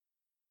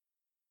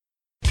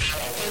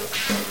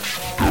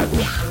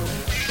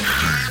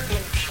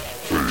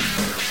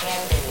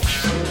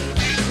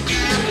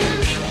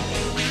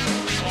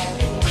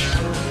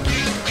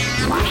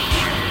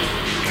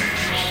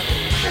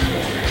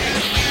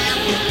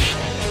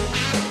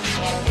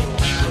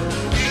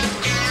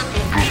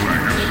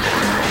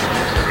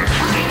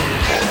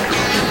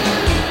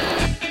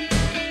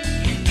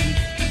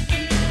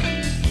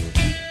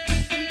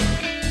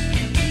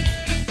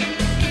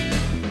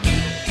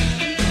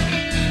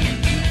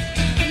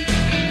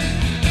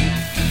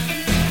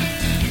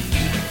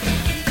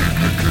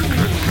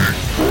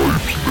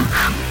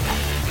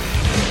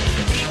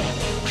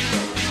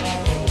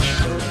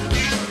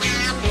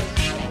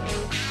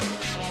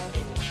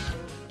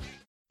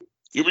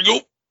Here we go.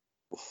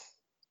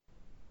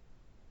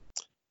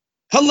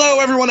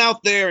 Hello, everyone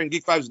out there in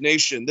Geek Vibes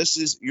Nation. This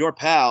is your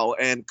pal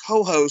and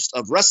co-host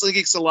of Wrestling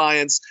Geeks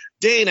Alliance,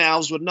 Dane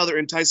Alves, with another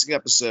enticing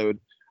episode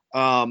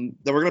that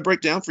we're going to break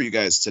down for you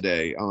guys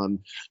today on,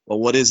 well,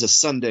 what is a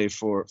Sunday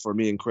for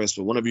me and Chris,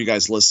 but whenever you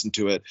guys listen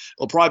to it,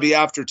 it'll probably be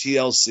after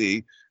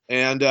TLC.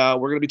 And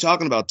we're going to be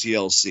talking about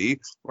TLC.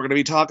 We're going to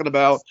be talking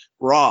about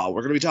Raw.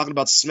 We're going to be talking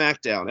about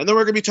SmackDown. And then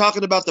we're going to be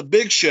talking about the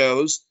big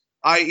shows,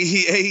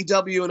 i.e.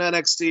 AEW and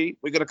NXT.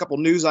 We got a couple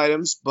news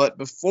items, but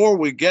before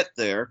we get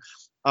there,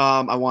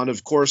 I want to,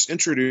 of course,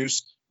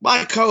 introduce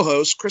my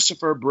co-host,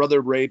 Christopher Brother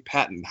Ray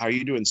Patton. How are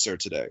you doing, sir,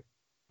 today?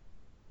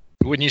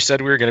 When you said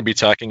we were going to be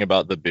talking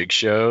about the big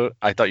show,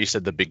 I thought you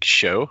said the big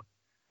show.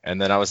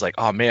 And then I was like,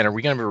 oh, man, are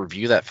we going to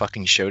review that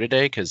fucking show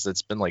today? Because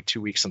it's been like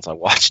 2 weeks since I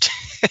watched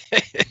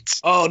it.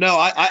 Oh, no,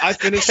 I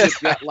finished it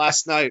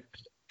last night.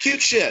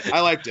 Cute shit.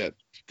 I liked it.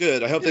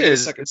 Good. I hope they get a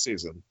second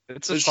season.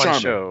 It's a fun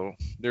show.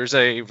 There's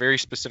a very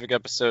specific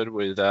episode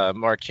with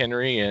Mark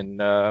Henry and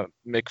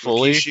Mick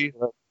Foley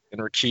and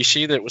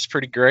Rikishi that was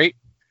pretty great.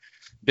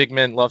 Big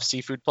men love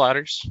seafood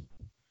platters.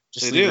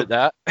 Just leave it at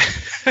that.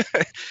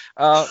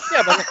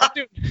 Yeah, but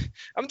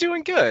I'm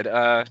doing good.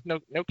 No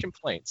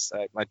complaints.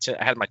 I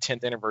had my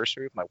 10th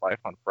anniversary with my wife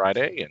on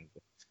Friday, and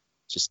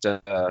just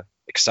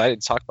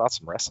excited to talk about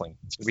some wrestling.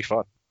 It's gonna be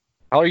fun.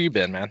 How have you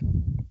been,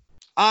 man?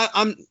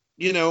 I'm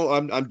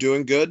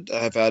doing good.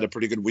 I've had a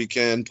pretty good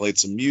weekend. Played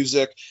some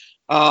music,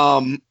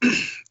 and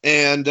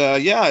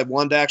I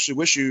wanted to actually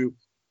wish you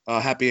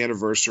happy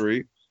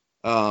anniversary.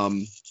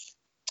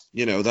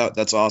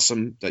 That's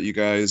awesome that you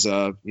guys,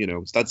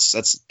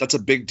 that's a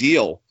big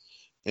deal.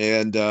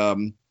 And,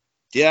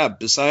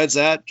 besides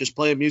that, just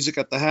playing music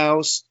at the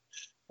house.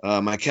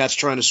 My cat's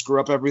trying to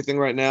screw up everything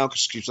right now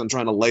because she keeps on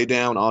trying to lay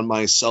down on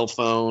my cell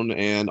phone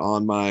and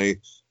on my,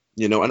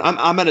 and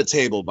I'm at a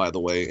table, by the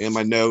way, and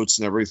my notes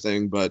and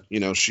everything, but,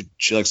 she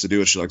likes to do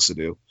what she likes to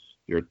do.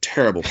 You're a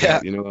terrible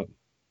cat, you know what?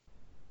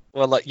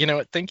 Well,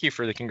 thank you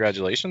for the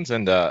congratulations.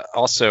 And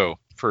also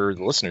for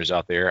the listeners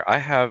out there, I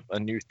have a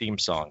new theme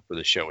song for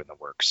the show in the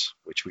works,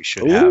 which we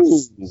should have.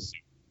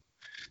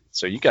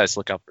 So you guys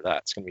look out for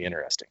that. It's going to be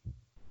interesting.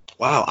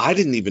 Wow, I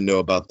didn't even know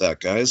about that,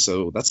 guys.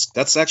 So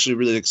that's actually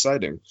really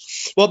exciting.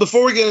 Well,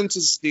 before we get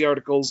into the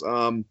articles,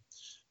 I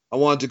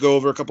wanted to go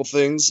over a couple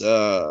things.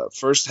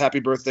 First, happy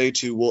birthday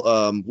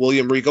to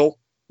William Regal,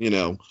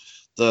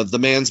 the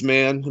man's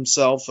man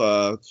himself,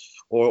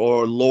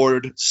 or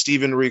Lord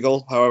Steven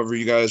Regal, however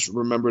you guys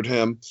remembered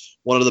him.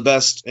 One of the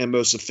best and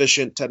most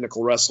efficient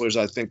technical wrestlers,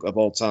 I think, of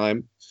all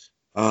time.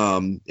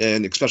 And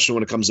especially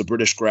when it comes to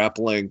British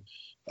grappling,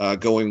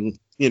 going,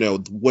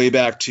 way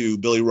back to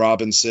Billy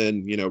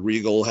Robinson,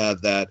 Regal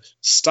had that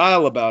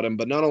style about him.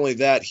 But not only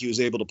that, he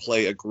was able to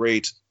play a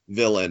great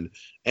villain.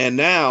 And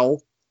now,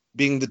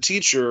 being the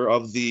teacher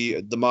of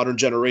the modern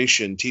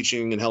generation,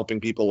 teaching and helping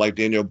people like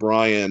Daniel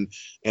Bryan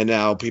and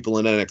now people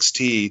in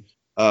NXT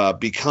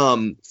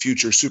become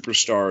future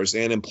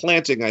superstars, and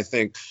implanting, I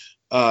think,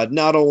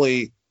 not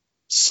only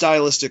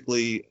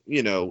stylistically,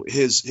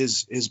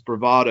 his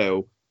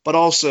bravado, but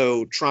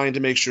also trying to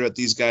make sure that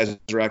these guys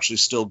are actually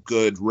still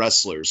good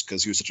wrestlers,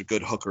 because he was such a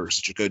good hooker,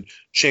 such a good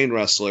chain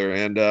wrestler.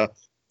 And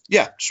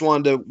just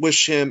wanted to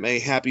wish him a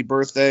happy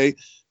birthday.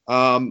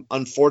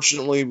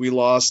 Unfortunately, we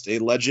lost a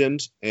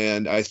legend,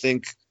 and I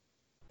think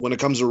when it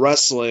comes to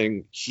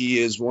wrestling, he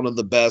is one of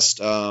the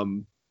best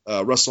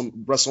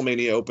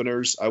WrestleMania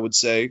openers, I would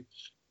say,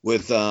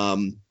 with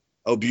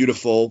Oh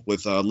Beautiful,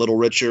 with Little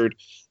Richard.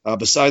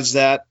 Besides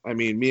that, I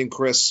mean, me and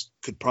Chris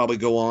could probably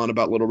go on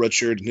about Little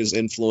Richard and his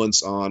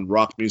influence on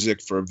rock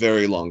music for a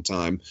very long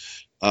time.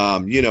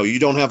 You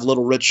don't have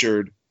Little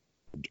Richard.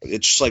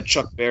 It's just like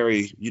Chuck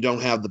Berry. You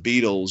don't have the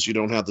Beatles. You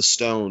don't have the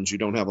Stones. You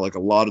don't have like a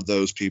lot of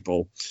those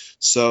people.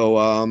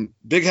 So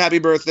big happy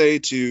birthday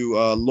to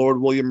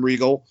Lord William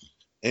Regal,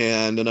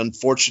 and an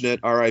unfortunate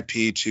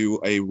RIP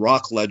to a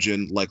rock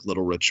legend like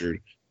Little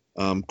Richard.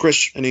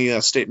 Chris, any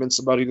statements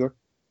about either?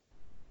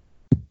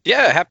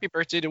 Yeah, happy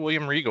birthday to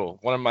William Regal,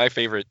 one of my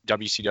favorite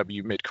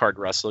WCW mid-card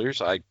wrestlers.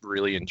 I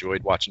really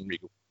enjoyed watching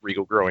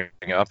Regal growing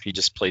up. He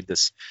just played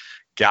this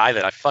guy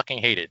that I fucking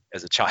hated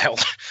as a child.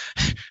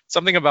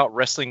 Something about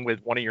wrestling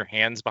with one of your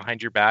hands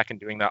behind your back and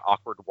doing that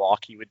awkward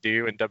walk he would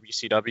do in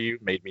WCW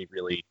made me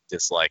really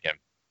dislike him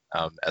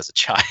as a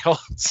child.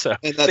 So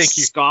and that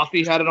scoff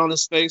he had it on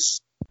his face.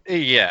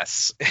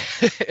 Yes,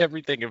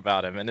 everything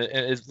about him. And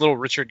as Little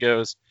Richard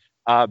goes,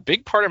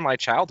 big part of my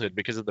childhood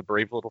because of the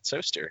Brave Little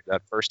Toaster,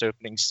 that first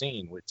opening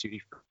scene with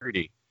Tutti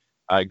Frutti.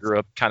 I grew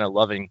up kind of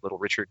loving Little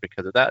Richard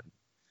because of that.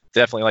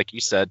 Definitely, like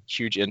you said,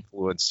 huge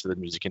influence to the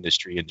music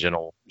industry in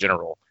general.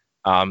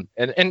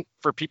 And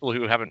for people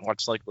who haven't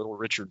watched like Little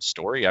Richard's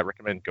story, I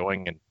recommend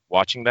going and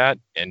watching that.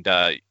 And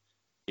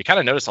you kind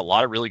of notice a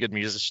lot of really good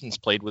musicians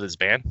played with his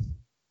band,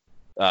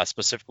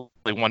 specifically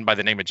one by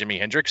the name of Jimi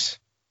Hendrix,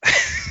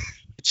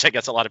 which I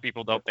guess a lot of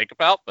people don't think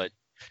about, but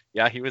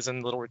yeah, he was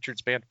in Little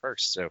Richard's band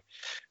first. So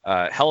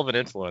hell of an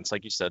influence,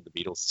 like you said, the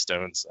Beatles, the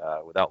Stones.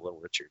 Without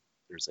Little Richard,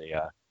 there's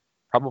a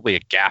probably a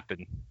gap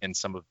in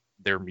some of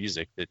their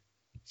music that,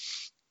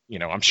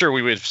 I'm sure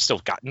we would have still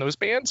gotten those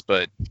bands,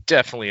 but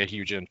definitely a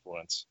huge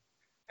influence.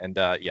 And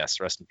yes,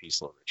 rest in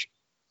peace, Little Richard.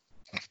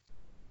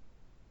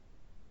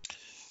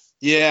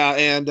 Yeah,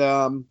 and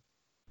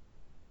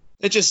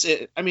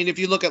if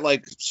you look at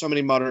like so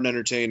many modern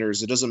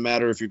entertainers, it doesn't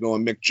matter if you're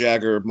going Mick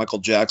Jagger, Michael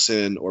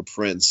Jackson, or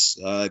Prince.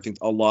 I think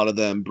a lot of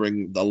them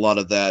bring a lot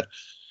of that,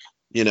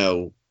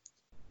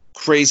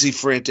 crazy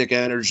frantic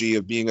energy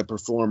of being a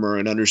performer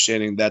and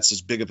understanding that's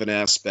as big of an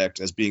aspect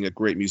as being a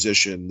great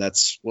musician.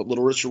 That's what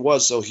Little Richard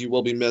was, so he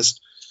will be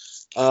missed.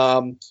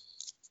 I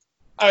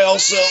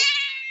also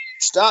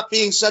stop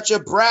being such a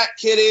brat,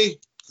 kitty.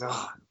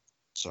 God,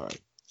 sorry.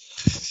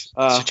 She's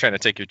trying to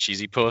take your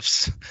cheesy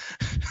puffs.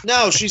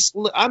 No,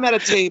 I'm at a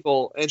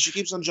table and she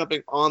keeps on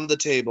jumping on the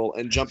table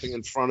and jumping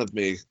in front of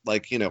me.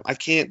 Like, I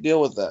can't deal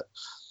with that.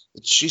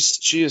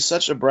 She is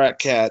such a brat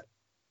cat.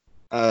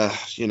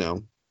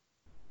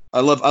 I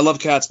love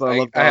cats, but I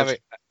love dogs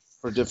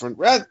for different.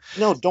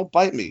 No, don't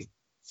bite me.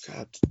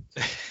 God.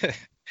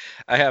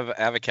 I have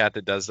a cat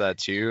that does that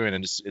too,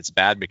 and it's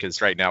bad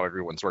because right now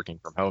everyone's working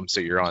from home, so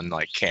you're on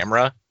like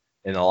camera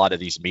in a lot of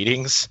these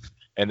meetings,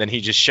 and then he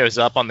just shows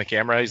up on the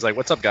camera. He's like,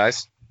 "What's up,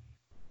 guys?"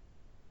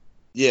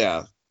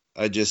 Yeah,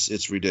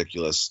 it's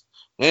ridiculous,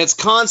 and it's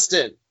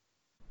constant.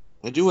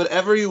 I do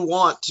whatever you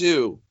want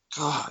to.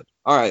 God.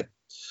 All right,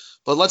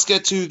 but let's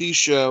get to the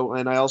show,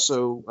 and I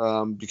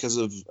also, because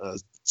of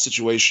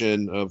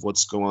situation of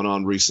what's going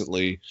on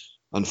recently,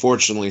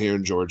 unfortunately here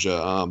in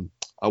Georgia,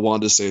 I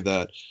wanted to say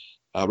that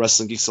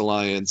Wrestling Geeks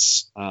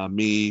Alliance,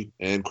 me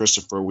and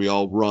Christopher, we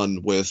all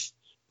run with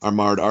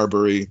Ahmaud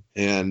Arbery,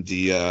 and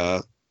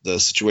the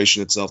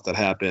situation itself that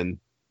happened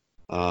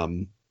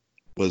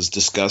was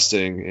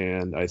disgusting,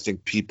 and I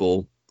think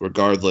people,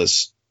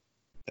 regardless,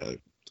 a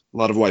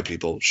lot of white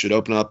people should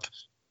open up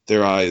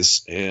their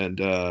eyes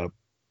and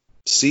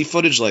see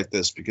footage like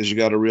this, because you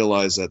got to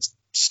realize that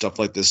stuff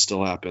like this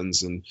still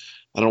happens. And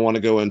I don't want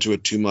to go into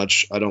it too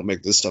much. I don't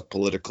make this stuff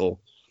political,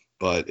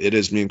 but it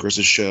is me and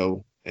Chris's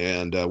show,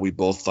 and we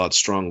both thought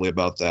strongly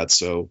about that.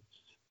 So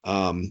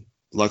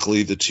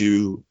luckily the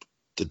two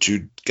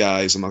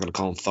guys, I'm not going to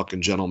call them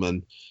fucking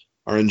gentlemen,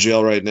 are in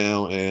jail right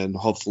now, and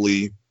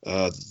hopefully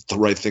the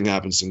right thing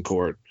happens in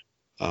court.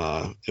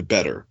 It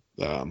better,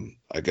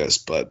 I guess,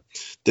 but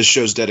this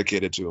show's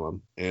dedicated to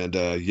him, and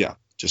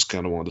just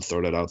kind of wanted to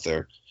throw that out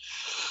there.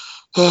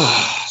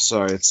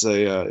 Sorry, it's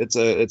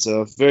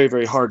a very,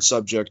 very hard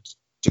subject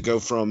to go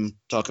from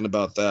talking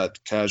about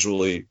that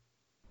casually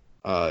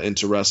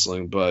into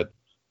wrestling, but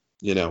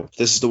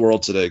this is the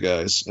world today,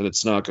 guys, and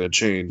it's not going to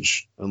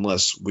change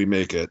unless we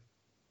make it.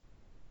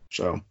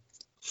 So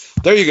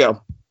there you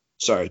go.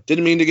 Sorry,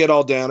 didn't mean to get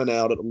all down and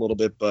out a little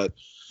bit, but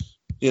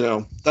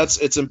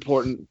it's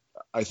important,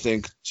 I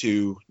think,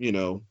 to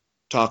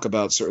talk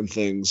about certain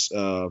things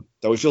that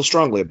we feel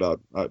strongly about.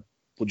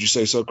 Would you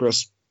say so,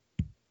 Chris?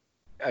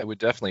 I would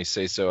definitely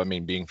say so. I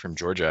mean, being from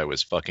Georgia, I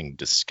was fucking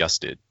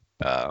disgusted.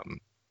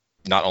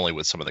 Not only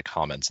with some of the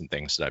comments and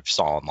things that I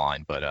saw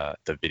online, but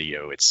the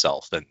video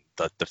itself, and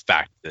the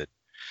fact that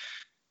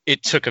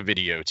it took a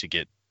video to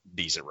get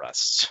these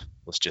arrests.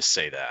 Let's just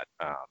say that.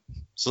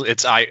 So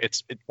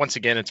once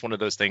again, it's one of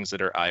those things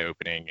that are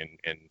eye-opening,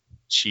 and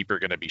sheep are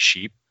going to be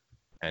sheep.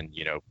 And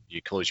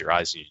you close your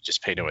eyes and you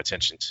just pay no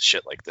attention to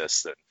shit like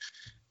this,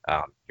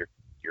 then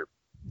you're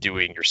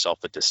doing yourself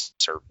a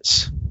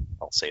disservice.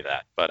 I'll say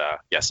that. But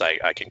yes,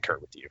 I concur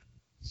with you.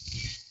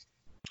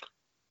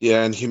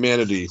 Yeah, and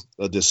humanity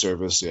a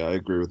disservice. Yeah, I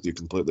agree with you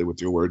completely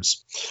with your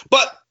words.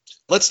 But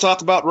let's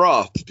talk about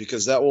Raw,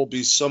 because that will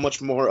be so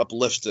much more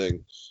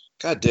uplifting.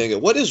 God dang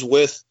it. What is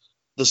with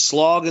the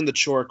slog and the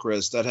chore,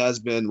 Chris, that has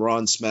been Raw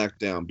and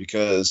SmackDown?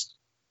 Because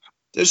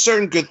there's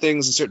certain good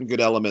things and certain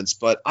good elements,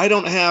 but I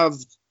don't have,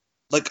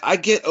 I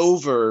get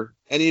over,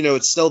 and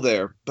it's still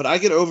there, but I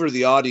get over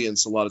the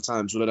audience a lot of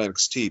times with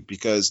NXT,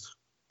 because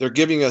they're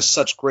giving us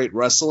such great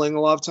wrestling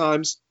a lot of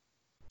times,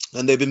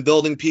 and they've been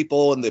building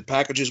people and the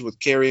packages with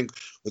Karrion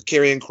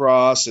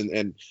Kross and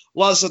a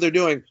lot of stuff they're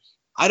doing.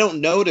 I don't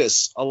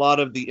notice a lot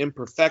of the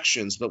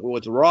imperfections, but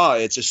with Raw,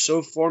 it's just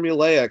so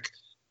formulaic,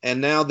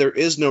 and now there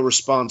is no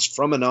response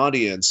from an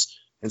audience.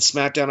 And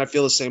SmackDown, I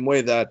feel the same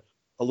way, that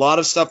a lot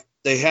of stuff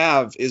they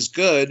have is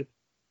good,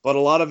 but a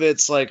lot of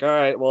it's like, all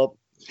right, well,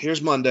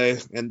 here's Monday,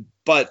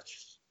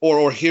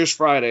 or here's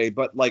Friday.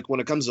 But when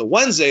it comes to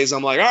Wednesdays,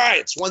 I'm like, all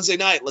right, it's Wednesday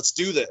night, let's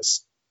do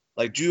this.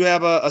 Like, do you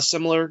have a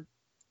similar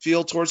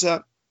feel towards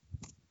that?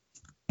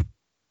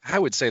 I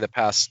would say the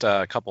past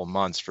couple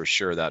months for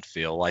sure that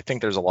feel. I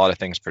think there's a lot of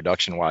things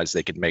production wise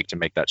they could make to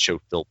make that show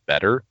feel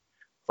better.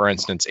 For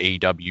instance,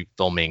 AEW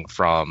filming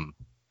from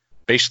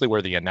basically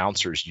where the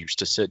announcers used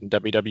to sit in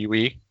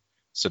WWE.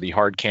 So the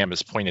hard cam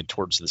is pointed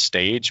towards the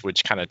stage,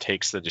 which kind of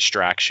takes the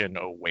distraction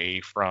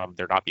away from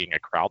there not being a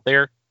crowd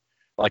there.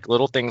 Like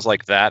little things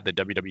like that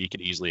WWE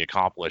could easily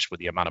accomplish with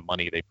the amount of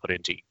money they put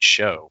into each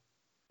show.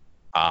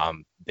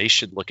 They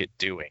should look at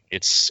doing.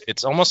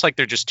 It's almost like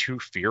they're just too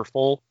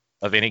fearful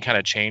of any kind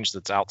of change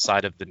that's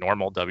outside of the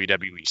normal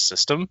WWE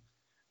system,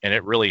 and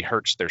it really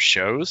hurts their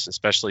shows,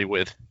 especially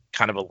with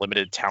kind of a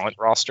limited talent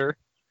roster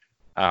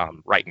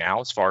right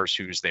now as far as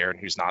who's there and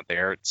who's not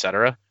there,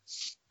 etc.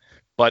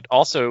 But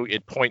also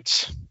it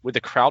points, with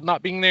the crowd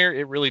not being there,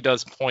 it really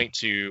does point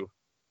to,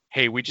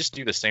 hey, we just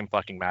do the same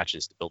fucking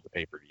matches to build the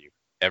pay-per-view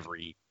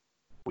every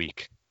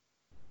week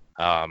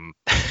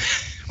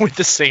with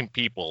the same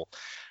people.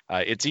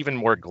 It's even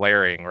more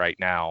glaring right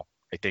now,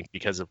 I think,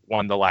 because of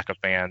one, the lack of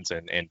fans,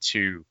 and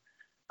two,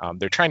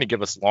 they're trying to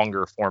give us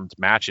longer formed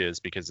matches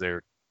because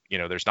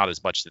there's not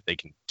as much that they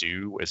can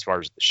do as far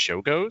as the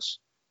show goes.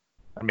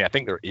 I mean, I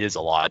think there is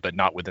a lot, but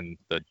not within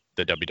the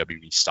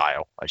WWE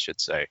style, I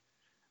should say.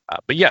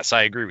 But yes,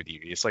 I agree with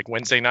you. It's like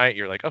Wednesday night,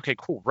 you're like, okay,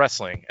 cool,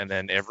 wrestling. And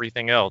then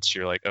everything else,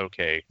 you're like,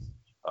 okay,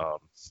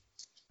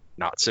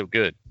 not so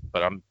good.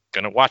 But I'm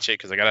going to watch it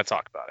because I got to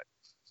talk about it.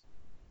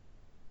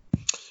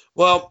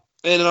 Well,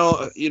 and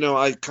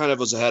I kind of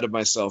was ahead of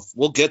myself.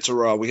 We'll get to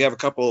Raw. We have a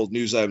couple of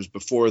news items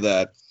before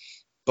that.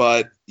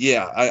 But,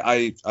 yeah,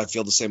 I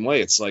feel the same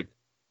way. It's like,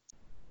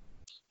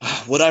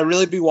 would I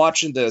really be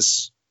watching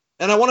this?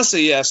 And I want to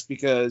say yes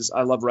because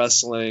I love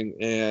wrestling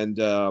and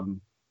I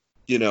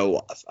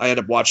end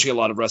up watching a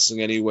lot of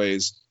wrestling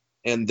anyways,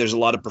 and there's a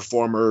lot of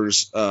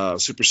performers,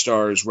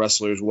 superstars,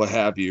 wrestlers, what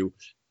have you,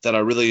 that I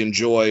really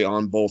enjoy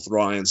on both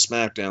Raw and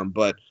SmackDown.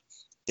 But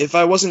if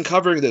I wasn't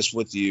covering this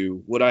with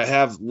you, would I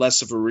have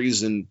less of a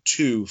reason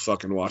to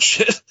fucking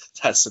watch it?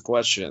 That's the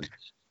question.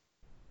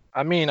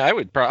 I mean, I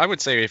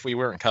would say if we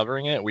weren't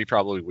covering it, we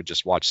probably would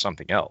just watch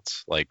something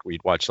else. Like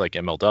we'd watch like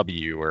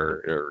MLW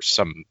or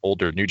some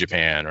older New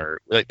Japan,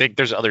 or like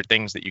there's other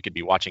things that you could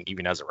be watching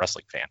even as a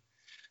wrestling fan.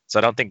 So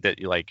I don't think that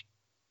you like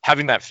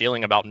having that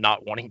feeling about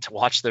not wanting to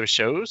watch those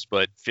shows,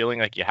 but feeling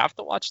like you have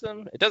to watch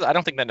them. I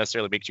don't think that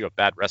necessarily makes you a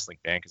bad wrestling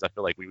fan, because I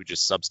feel like we would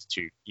just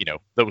substitute,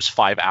 those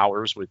 5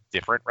 hours with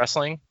different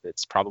wrestling.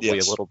 It's probably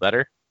a little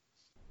better,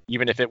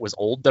 even if it was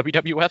old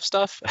WWF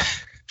stuff,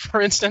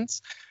 for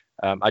instance.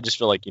 I just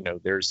feel like,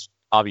 there's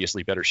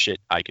obviously better shit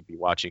I could be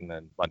watching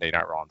than Monday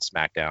Night Raw and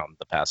SmackDown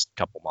the past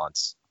couple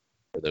months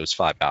for those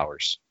 5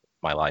 hours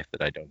of my life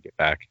that I don't get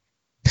back.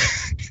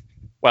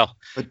 Well,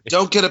 but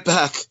don't get it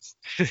back.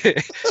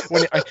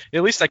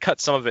 At least I cut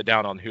some of it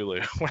down on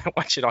Hulu when I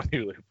watch it on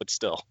Hulu, but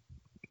still.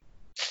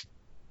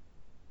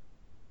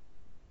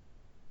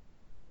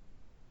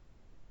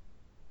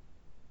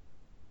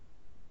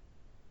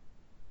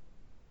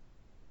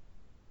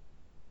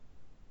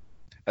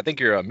 I think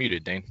you're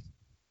muted, Dane.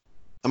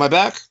 Am I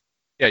back?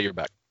 Yeah, you're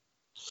back.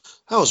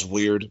 That was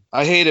weird.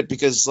 I hate it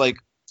because, like,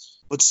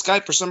 with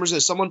Skype, for some reason,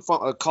 if someone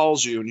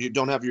calls you and you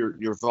don't have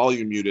your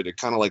volume muted, it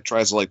kind of like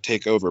tries to like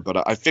take over.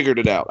 But I figured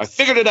it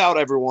out.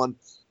 Everyone.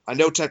 I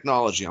know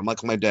technology. I'm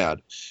like my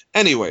dad.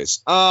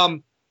 Anyways,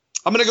 I'm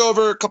gonna go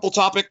over a couple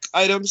topic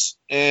items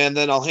and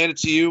then I'll hand it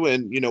to you,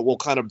 and we'll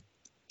kind of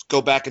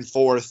go back and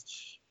forth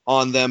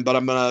on them. But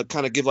I'm gonna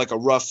kind of give like a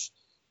rough,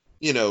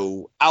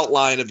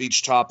 outline of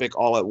each topic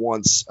all at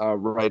once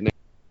right now.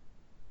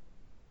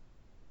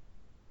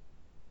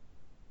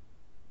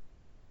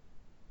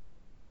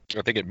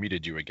 I think it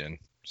muted you again,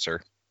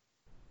 sir.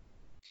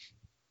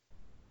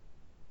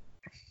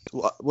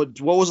 What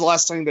was the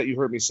last thing that you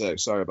heard me say?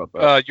 Sorry about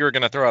that. You were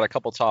going to throw out a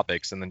couple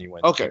topics, and then you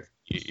went. Okay.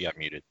 You got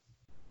muted.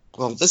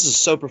 Well, this is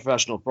so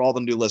professional. For all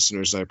the new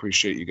listeners, I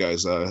appreciate you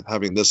guys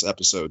having this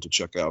episode to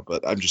check out,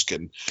 but I'm just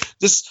kidding.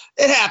 It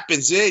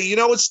happens.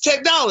 It's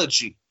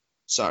technology.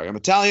 Sorry, I'm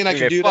Italian. I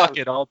can do that.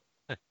 It.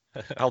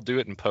 I'll do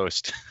it in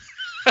post.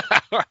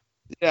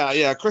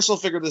 Yeah. Chris will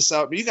figure this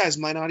out, but you guys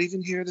might not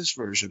even hear this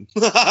version.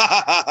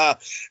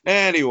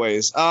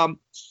 Anyways,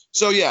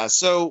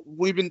 so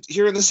we've been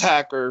hearing this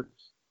hacker,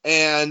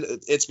 and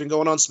it's been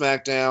going on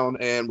SmackDown,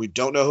 and we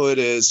don't know who it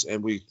is,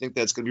 and we think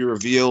that's going to be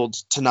revealed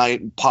tonight,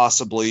 and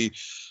possibly.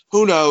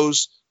 Who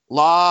knows? A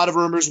lot of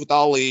rumors with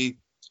Ali.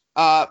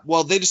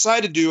 Well, they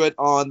decided to do it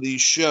on the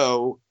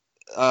show,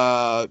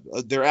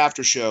 their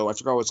after show. I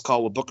forgot what it's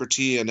called, with Booker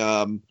T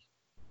and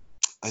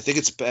I think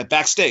it's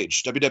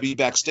backstage, WWE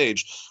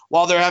backstage.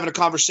 While they're having a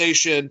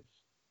conversation,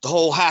 the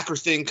whole hacker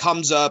thing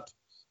comes up,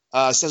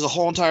 says a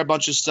whole entire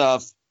bunch of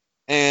stuff,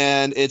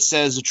 and it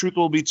says the truth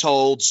will be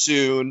told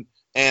soon.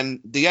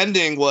 And the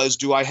ending was,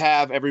 do I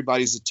have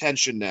everybody's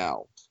attention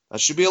now?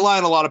 That should be a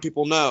line a lot of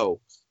people know.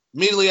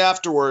 Immediately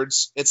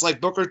afterwards, it's like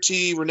Booker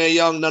T, Renee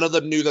Young, none of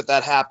them knew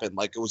that happened.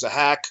 Like, it was a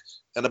hack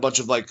and a bunch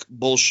of, like,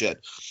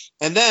 bullshit.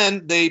 And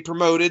then they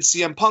promoted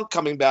CM Punk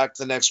coming back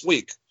the next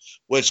week,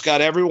 which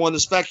got everyone to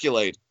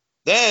speculate.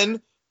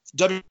 Then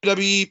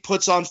WWE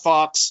puts on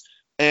Fox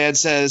and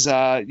says,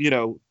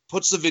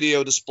 puts the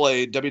video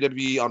display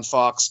WWE on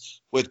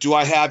Fox with, do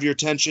I have your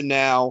attention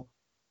now?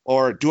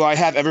 Or do I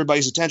have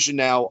everybody's attention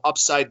now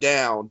upside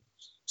down?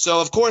 So,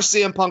 of course,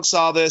 CM Punk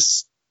saw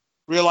this,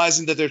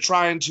 realizing that they're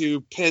trying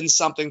to pin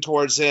something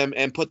towards him,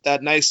 and put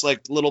that nice,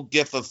 like, little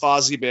gif of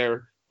Fozzie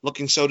Bear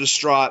looking so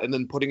distraught and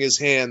then putting his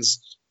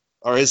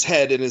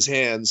head in his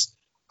hands.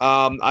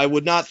 I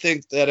would not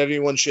think that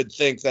anyone should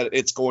think that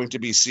it's going to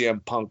be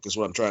CM Punk is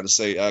what I'm trying to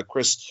say.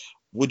 Chris,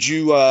 would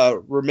you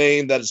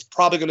remain that it's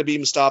probably going to be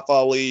Mustafa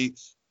Ali,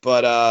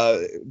 but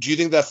do you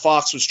think that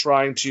Fox was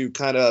trying to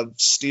kind of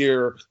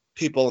steer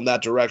people in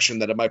that direction,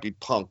 that it might be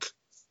Punk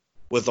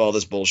with all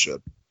this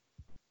bullshit?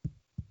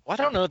 Well, I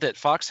don't know that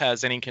Fox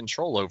has any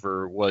control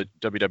over what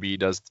WWE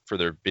does for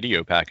their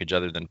video package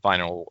other than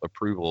final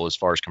approval as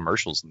far as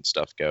commercials and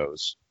stuff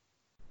goes.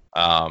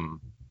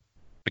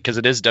 Because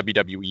it is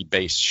WWE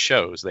based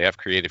shows, they have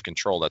creative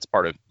control. That's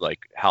part of like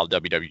how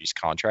WWE's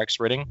contracts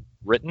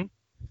written.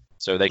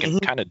 So they can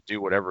kind of do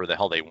whatever the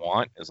hell they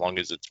want as long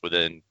as it's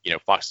within,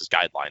 Fox's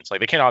guidelines. Like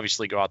they can't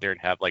obviously go out there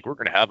and have like, we're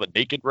going to have a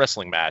naked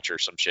wrestling match or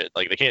some shit.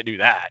 Like they can't do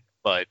that.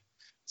 But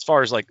as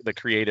far as like the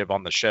creative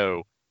on the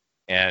show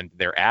and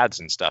their ads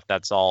and stuff,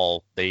 that's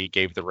all they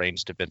gave the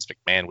reins to Vince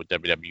McMahon with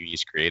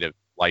WWE's creative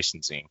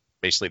licensing.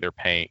 Basically they're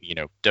paying,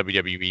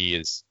 WWE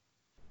is,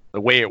 the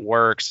way it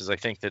works is I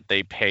think that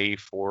they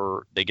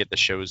get the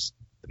shows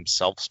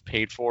themselves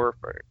paid for.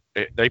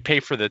 They pay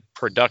for the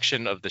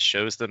production of the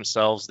shows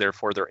themselves.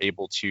 Therefore, they're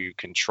able to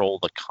control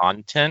the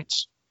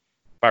content.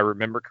 If I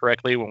remember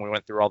correctly, when we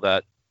went through all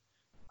that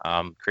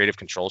creative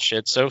control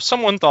shit. So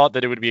someone thought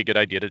that it would be a good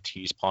idea to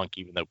tease Punk,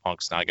 even though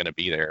Punk's not going to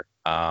be there.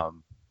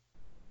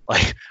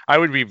 Like, I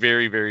would be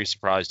very, very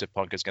surprised if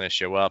Punk is going to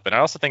show up. And I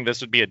also think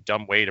this would be a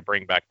dumb way to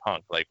bring back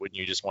Punk. Like, wouldn't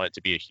you just want it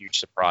to be a huge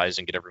surprise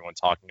and get everyone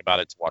talking about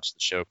it to watch the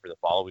show for the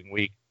following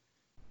week?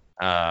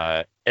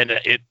 And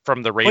it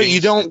from the ratings. Wait,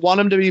 you don't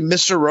want him to be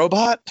Mr.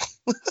 Robot?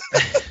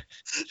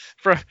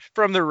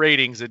 from the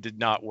ratings, it did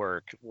not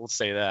work. We'll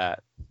say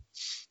that.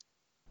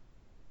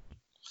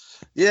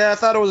 Yeah, I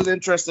thought it was an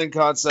interesting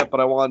concept,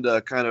 but I wanted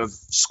to kind of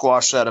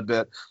squash that a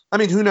bit. I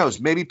mean, who knows?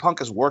 Maybe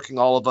Punk is working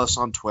all of us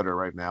on Twitter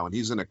right now, and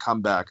he's going to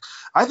come back.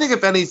 I think,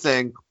 if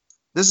anything,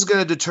 this is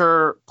going to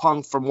deter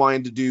Punk from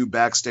wanting to do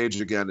backstage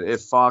again.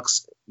 If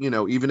Fox,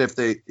 even if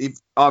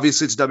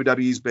obviously it's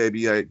WWE's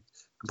baby, I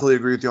completely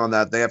agree with you on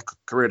that. They have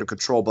creative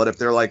control, but if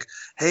they're like,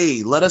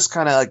 hey, let us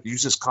kind of like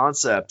use this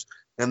concept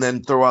and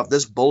then throw out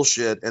this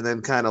bullshit and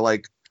then kind of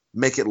like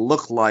make it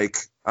look like,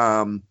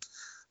 I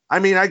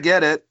mean, I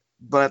get it.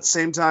 But at the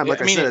same time, like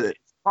I said, it's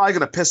probably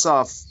going to piss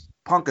off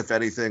Punk, if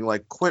anything.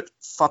 Like, quit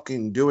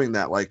fucking doing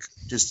that. Like,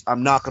 just,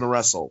 I'm not going to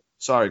wrestle.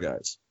 Sorry,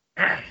 guys.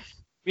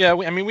 Yeah,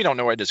 we don't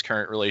know what his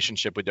current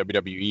relationship with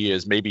WWE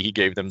is. Maybe he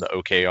gave them the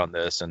okay on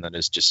this and then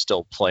is just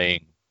still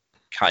playing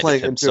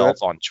of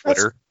himself on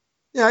Twitter.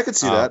 Yeah, I could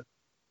see that.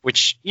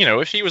 Which,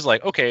 if he was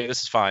like, okay,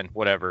 this is fine,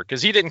 whatever.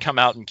 Because he didn't come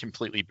out and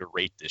completely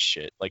berate this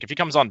shit. Like, if he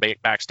comes on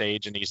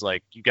backstage and he's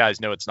like, you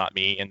guys know it's not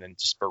me, and then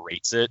just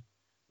berates it,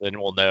 then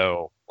we'll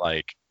know,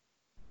 like,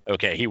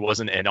 okay, he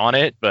wasn't in on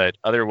it. But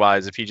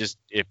otherwise, if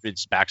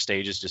it's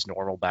backstage, is just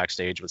normal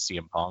backstage with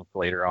CM Punk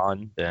later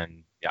on,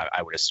 then yeah,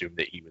 I would assume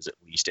that he was at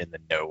least in the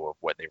know of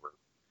what they were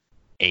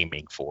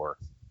aiming for.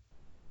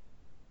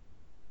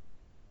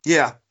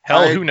 Yeah.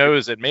 Hell, who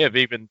knows? It may have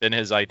even been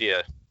his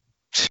idea.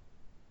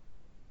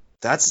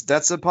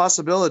 That's a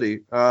possibility.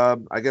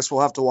 I guess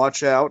we'll have to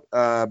watch out.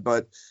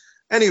 But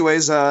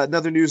anyways,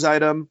 another news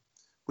item.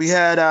 We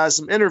had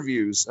some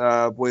interviews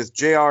with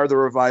JR the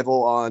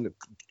Revival on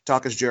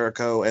Talk is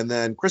Jericho, and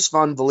then Chris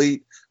Von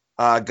Vliet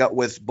got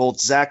with both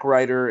Zack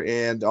Ryder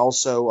and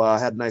also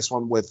had a nice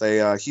one with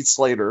Heath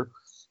Slater.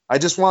 I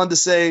just wanted to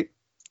say,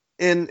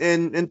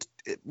 in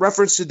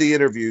reference to the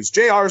interviews,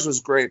 JR's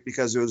was great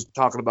because it was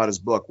talking about his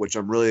book, which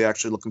I'm really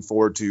actually looking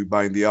forward to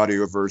buying the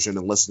audio version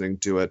and listening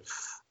to it.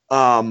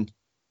 But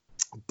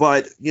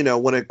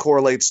when it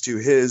correlates to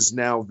his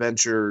now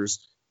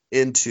ventures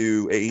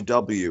into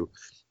AEW,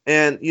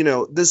 and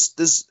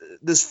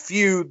this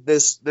feud,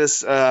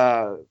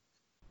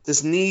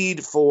 this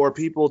need for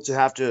people to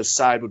have to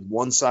side with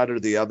one side or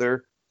the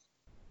other,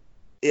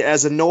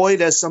 as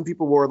annoyed as some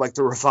people were, like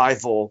the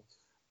Revival,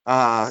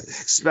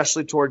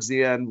 especially towards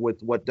the end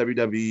with what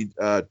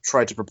WWE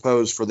tried to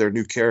propose for their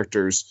new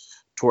characters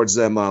towards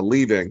them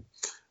leaving.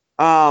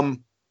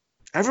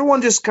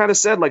 Everyone just kind of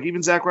said, like,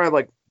 even Zack Ryder,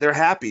 like, they're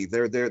happy,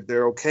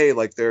 they're okay,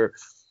 like they're,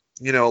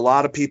 a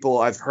lot of people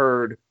I've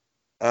heard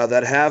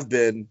that have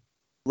been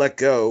let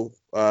go.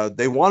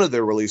 They wanted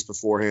their release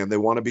beforehand. They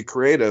want to be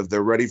creative.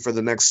 They're ready for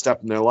the next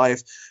step in their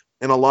life.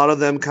 And a lot of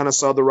them kind of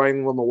saw the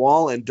writing on the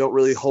wall and don't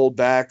really hold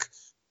back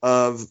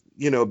of,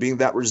 being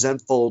that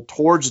resentful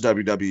towards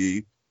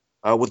WWE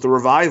with the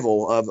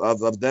Revival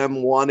of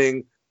them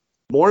wanting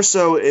more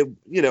so,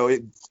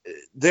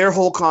 their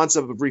whole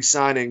concept of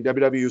re-signing.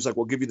 WWE was like,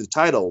 we'll give you the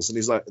titles.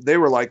 And they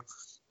were like,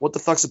 what the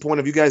fuck's the point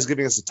of you guys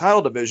giving us the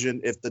title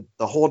division if the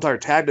whole entire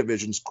tag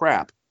division's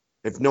crap,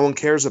 if no one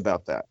cares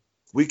about that?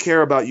 we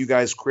care about you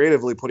guys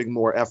creatively putting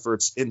more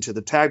efforts into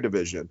the tag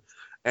division.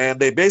 And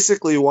they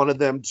basically wanted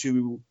them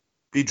to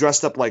be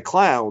dressed up like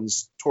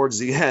clowns towards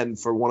the end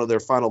for one of their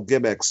final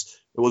gimmicks.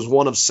 It was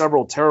one of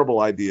several terrible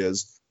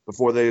ideas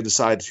before they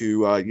decide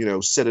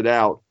to, sit it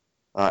out,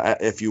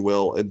 if you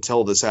will,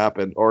 until this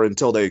happened or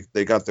until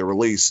they got their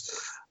release.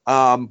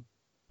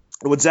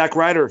 With Zack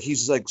Ryder,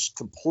 he's like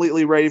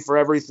completely ready for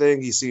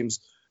everything. He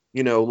seems,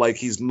 like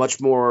he's much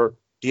more,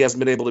 he hasn't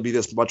been able to be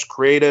this much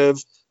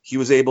creative. He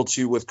was able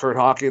to with Kurt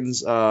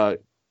Hawkins.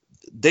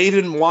 They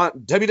didn't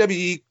want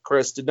WWE.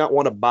 Chris did not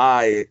want to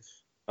buy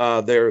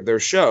their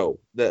show.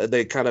 I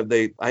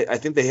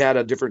think they had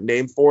a different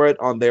name for it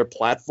on their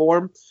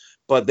platform,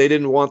 but they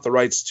didn't want the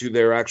rights to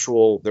their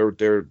actual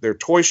their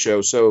toy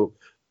show. So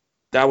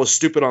that was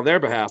stupid on their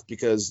behalf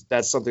because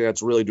that's something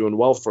that's really doing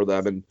well for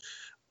them. And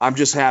I'm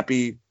just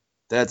happy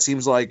that it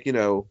seems like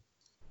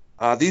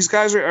these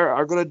guys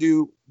are going to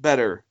do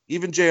better.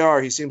 Even JR,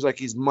 he seems like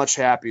he's much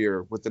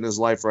happier within his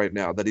life right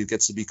now that he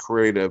gets to be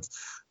creative.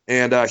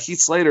 And Heath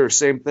Slater,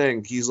 same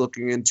thing. He's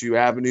looking into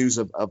avenues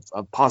of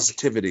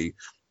positivity,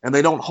 and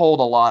they don't hold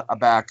a lot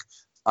back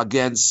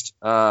against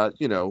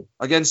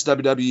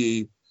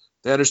WWE.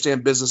 They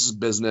understand business is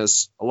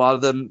business. A lot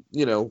of them,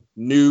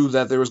 knew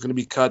that there was going to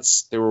be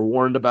cuts. They were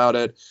warned about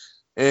it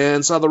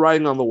and saw the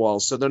writing on the wall.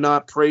 So they're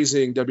not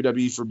praising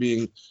WWE for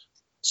being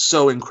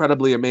so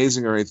incredibly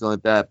amazing or anything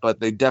like that, but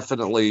they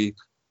definitely,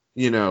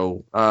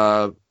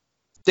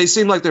 they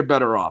seem like they're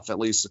better off, at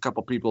least a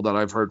couple people that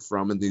I've heard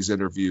from in these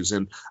interviews.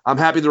 And I'm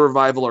happy the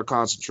Revival are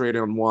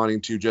concentrating on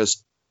wanting to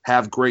just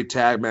have great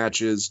tag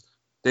matches.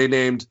 They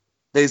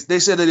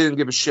said they didn't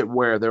give a shit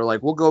where. They're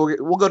like, we'll go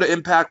to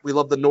Impact. We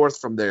love the North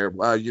from there.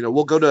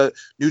 We'll go to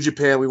New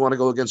Japan. We want to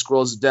go against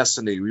Girls of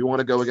Destiny. We want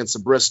to go against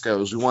the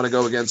Briscoes. We want to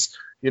go against,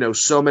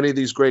 so many of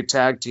these great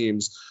tag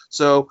teams.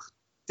 So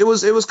it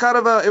was kind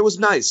of it was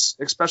nice,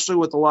 especially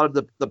with a lot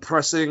of the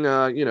pressing,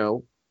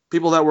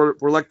 people that were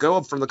let go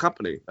of from the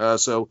company.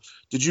 So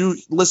did you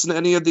listen to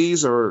any of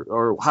these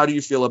or how do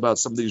you feel about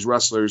some of these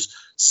wrestlers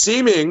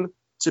seeming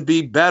to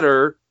be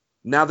better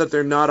now that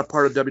they're not a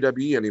part of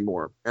WWE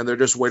anymore and they're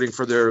just waiting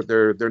for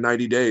their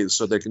 90 days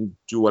so they can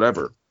do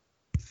whatever?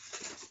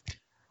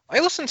 I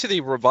listened to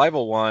the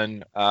Revival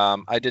one.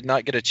 I did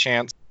not get a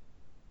chance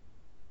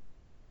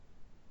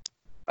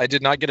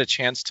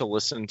to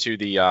listen to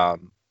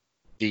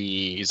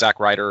the Zack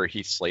Ryder or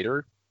Heath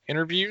Slater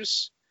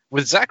interviews.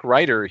 With Zack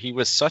Ryder, he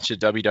was such a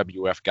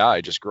WWF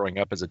guy, just growing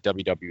up as a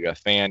WWF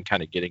fan,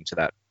 kind of getting to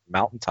that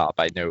mountaintop.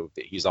 I know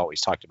that he's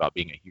always talked about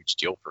being a huge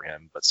deal for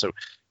him. But so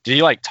did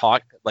he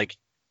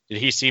did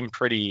he seem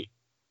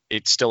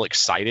still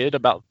excited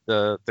about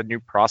the new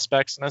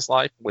prospects in his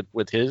life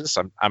with his?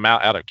 I'm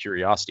out of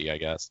curiosity, I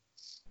guess.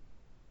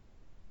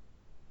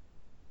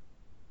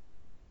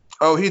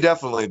 Oh, he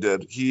definitely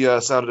did. He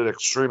sounded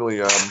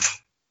extremely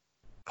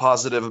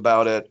positive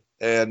about it.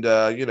 And,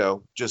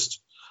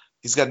 just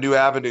he's got new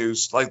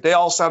avenues. Like they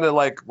all sounded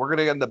like we're going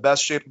to get in the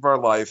best shape of our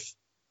life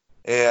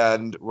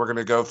and we're going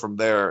to go from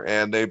there.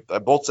 And they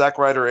both Zack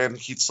Ryder and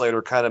Heath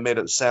Slater kind of made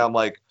it sound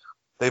like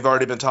they've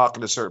already been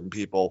talking to certain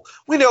people.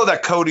 We know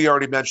that Cody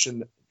already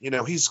mentioned,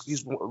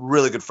 he's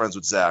really good friends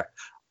with Zack.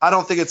 I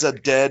don't think it's a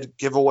dead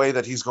giveaway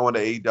that he's going to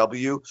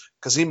AEW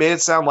because he made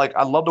it sound like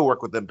I'd love to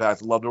work with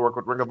Impact. I'd love to work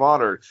with Ring of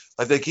Honor.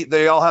 Like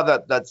they all have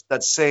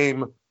that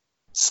same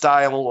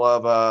style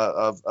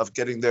of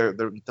getting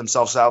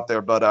themselves out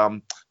there.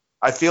 But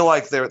I feel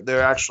like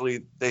they're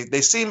actually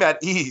they seem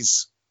at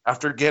ease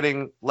after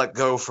getting let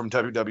go from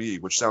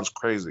WWE, which sounds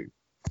crazy.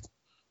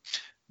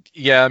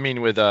 Yeah, I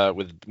mean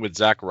with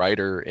Zack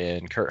Ryder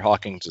and Kurt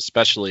Hawkins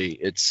especially,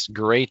 it's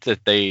great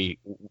that they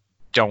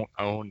don't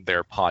own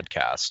their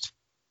podcast.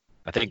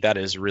 I think that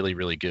is really,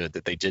 really good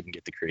that they didn't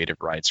get the creative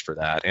rights for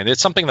that. And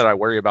it's something that I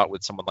worry about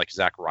with someone like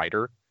Zack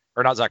Ryder,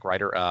 or not Zack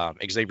Ryder,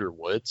 Xavier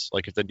Woods.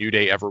 Like if the New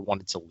Day ever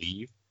wanted to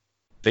leave,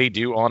 they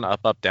do on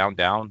Up, Up, Down,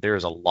 Down.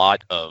 There's a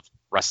lot of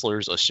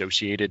wrestlers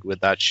associated with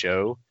that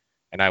show.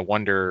 And I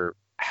wonder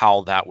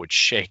how that would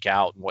shake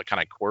out and what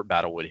kind of court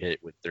battle would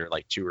hit with their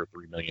 2 or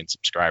 3 million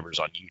subscribers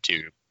on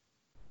YouTube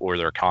or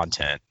their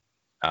content.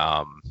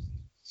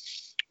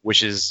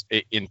 Which is,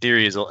 in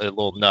theory, is a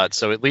little nuts.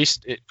 So at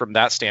least from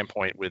that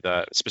standpoint, with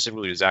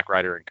specifically with Zack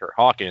Ryder and Kurt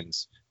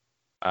Hawkins,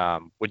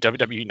 with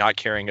WWE not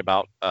caring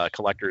about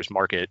collectors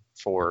market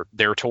for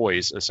their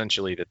toys,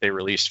 essentially, that they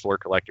released for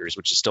collectors,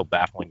 which is still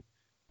baffling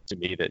to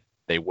me that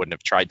they wouldn't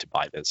have tried to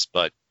buy this.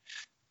 But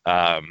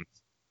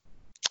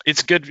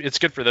it's good. It's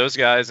good for those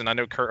guys. And I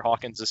know Kurt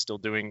Hawkins is still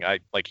doing,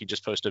 he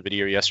just posted a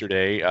video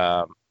yesterday,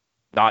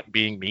 not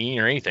being mean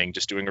or anything,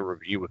 just doing a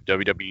review of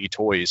WWE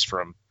toys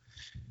from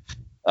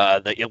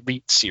the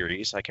Elite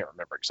series. I can't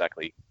remember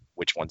exactly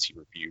which ones he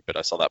reviewed, but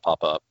I saw that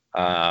pop up.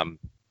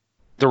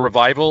 The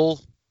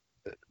Revival,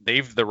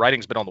 the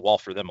writing's been on the wall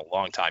for them a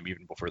long time,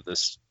 even before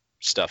this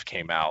stuff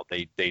came out.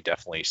 They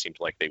definitely seemed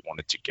like they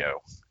wanted to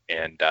go,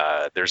 and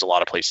there's a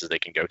lot of places they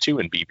can go to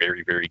and be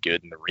very, very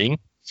good in the ring,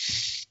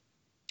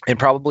 and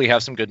probably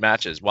have some good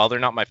matches. While they're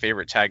not my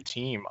favorite tag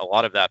team, a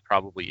lot of that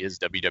probably is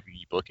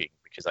WWE booking,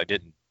 because I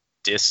didn't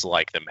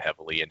dislike them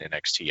heavily in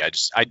NXT.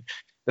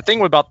 The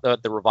thing about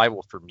the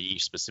Revival for me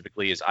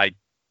specifically is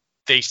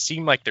they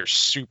seem like they're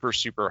super,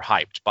 super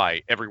hyped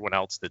by everyone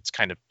else that's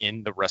kind of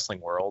in the wrestling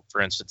world. For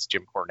instance,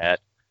 Jim Cornette,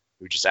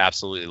 who just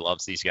absolutely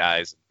loves these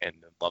guys and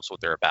loves what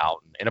they're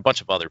about, and a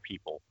bunch of other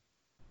people.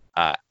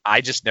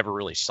 I just never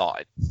really saw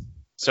it.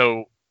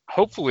 So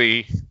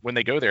hopefully when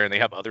they go there and they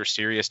have other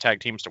serious tag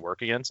teams to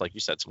work against, like you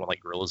said, someone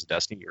like Gorillas of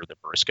Destiny or the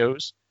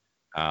Briscoes,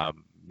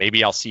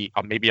 maybe I'll see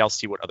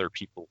what other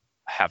people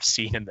have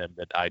seen in them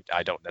that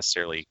I don't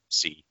necessarily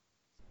see.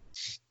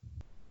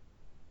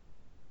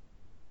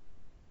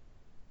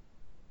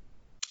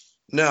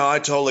 No, I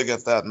totally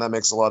get that, and that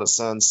makes a lot of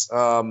sense.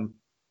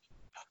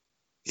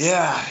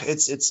 Yeah,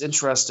 it's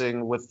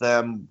interesting with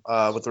them,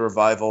 with the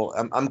Revival.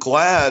 I'm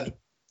glad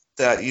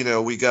that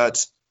we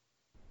got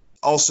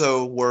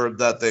also word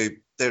that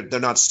they're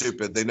not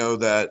stupid. They know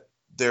that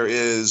there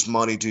is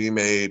money to be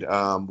made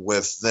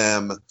with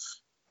them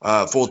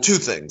for two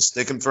things.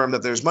 They confirm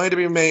that there's money to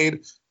be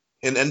made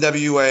in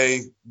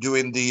NWA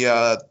doing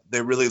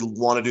they really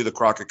want to do the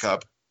Crockett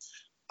Cup.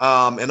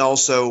 And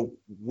also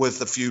with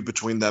the feud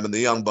between them and the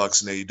Young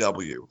Bucks and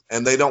AEW.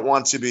 And they don't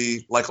want to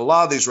be, like a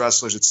lot of these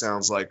wrestlers, it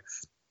sounds like,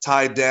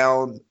 tied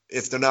down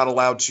if they're not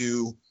allowed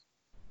to,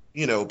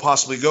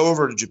 possibly go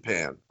over to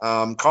Japan.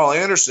 Carl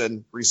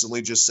Anderson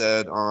recently just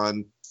said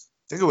on,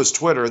 I think it was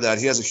Twitter, that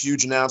he has a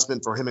huge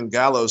announcement for him and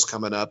Gallows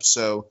coming up.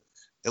 So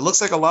it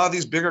looks like a lot of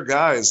these bigger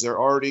guys, they're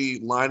already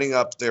lining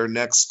up their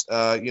next,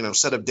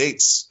 set of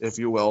dates, if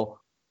you will,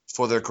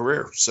 for their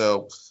career.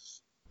 So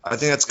I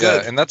think that's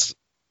good. Yeah, and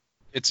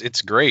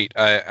it's great.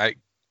 I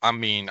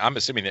mean, I'm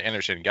assuming that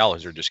Anderson and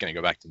Gallows are just going to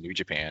go back to New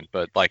Japan,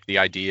 but like the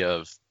idea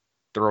of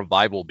the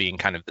Revival being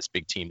kind of this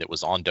big team that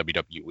was on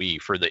WWE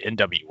for the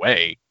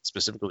NWA,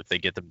 specifically if they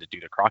get them to do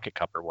the Crockett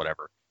Cup or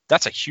whatever,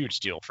 that's a huge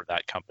deal for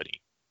that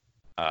company.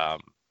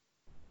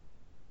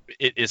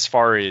 As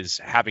far as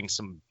having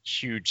some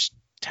huge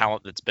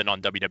talent that's been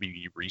on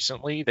WWE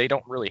recently, they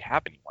don't really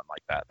have anyone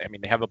like that. I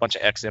mean, they have a bunch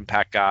of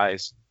ex-Impact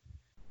guys,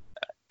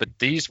 but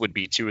these would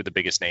be two of the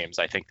biggest names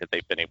I think that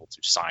they've been able to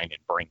sign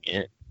and bring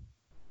in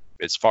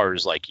as far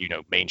as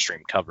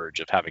mainstream coverage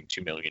of having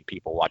 2 million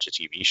people watch a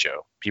TV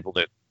show, people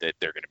that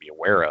they're going to be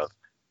aware of.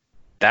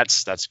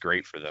 That's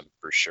great for them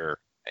for sure.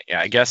 Yeah,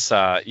 I guess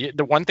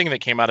the one thing that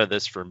came out of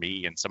this for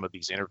me in some of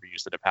these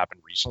interviews that have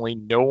happened recently,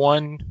 no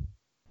one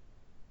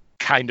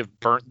kind of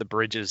burnt the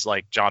bridges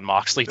like Jon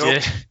Moxley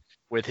did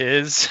with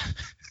his.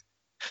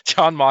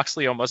 Jon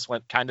Moxley almost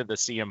went kind of the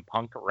CM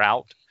Punk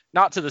route.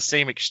 Not to the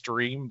same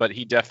extreme, but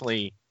he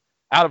definitely,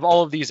 out of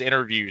all of these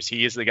interviews,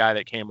 he is the guy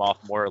that came off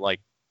more like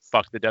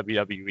fuck the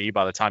WWE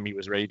by the time he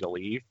was ready to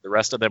leave. The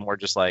rest of them were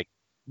just like,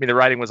 the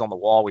writing was on the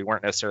wall. We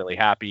weren't necessarily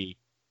happy.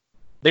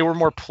 They were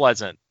more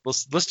pleasant.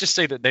 Let's just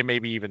say that they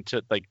maybe even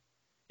took, like,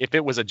 if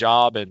it was a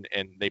job and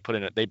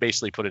they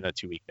basically put in a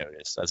 2-week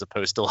notice, as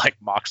opposed to like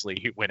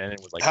Moxley, who went in and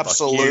was like,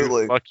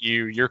 absolutely, fuck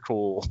you, you're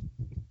cool.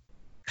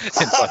 And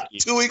fuck you.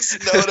 2 weeks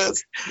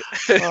notice.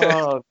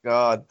 Oh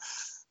God.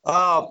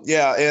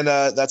 Yeah, and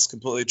that's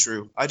completely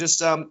true. I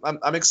just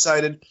I'm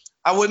excited.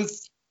 I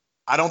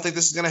don't think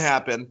this is gonna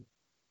happen,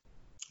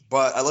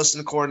 but I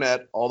listen to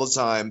Cornette all the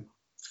time,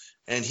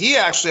 and he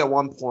actually at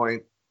one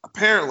point,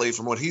 apparently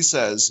from what he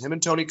says, him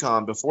and Tony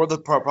Khan, before the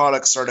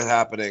product started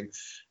happening,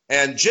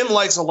 and Jim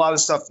likes a lot of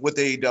stuff with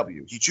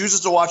AEW. He chooses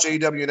to watch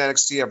AEW and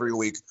NXT every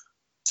week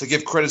to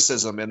give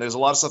criticism, and there's a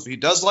lot of stuff he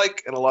does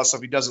like and a lot of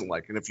stuff he doesn't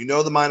like. And if you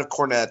know the mind of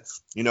Cornette,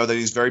 you know that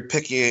he's very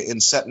picky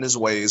and set in his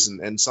ways,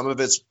 and some of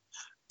it's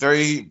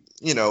very,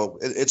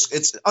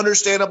 it's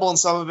understandable and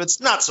some of it's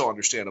not so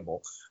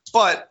understandable.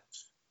 But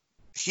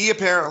he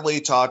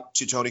apparently talked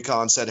to Tony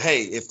Khan, said,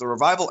 hey, if the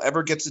Revival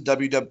ever gets to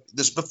WWE,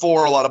 this is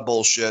before a lot of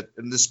bullshit,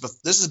 and this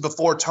is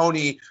before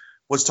Tony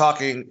was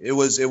talking. It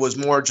was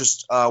more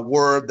just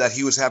word that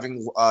he was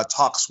having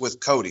talks with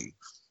Cody.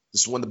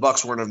 This is when the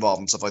Bucks weren't involved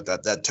and stuff like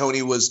that. That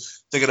Tony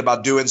was thinking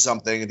about doing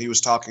something, and he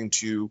was talking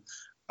to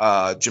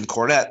Jim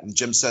Cornette, and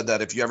Jim said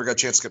that if you ever got a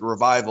chance to get a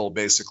Revival,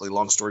 basically,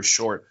 long story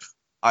short,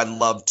 I'd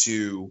love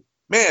to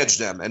manage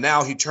them. And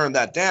now he turned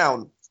that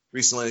down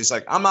recently. He's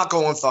like, I'm not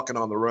going fucking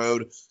on the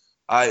road.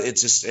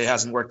 It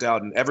hasn't worked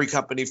out in every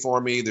company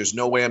for me. There's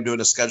no way I'm doing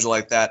a schedule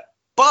like that.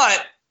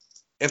 But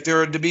if there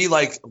were to be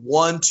like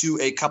 1 to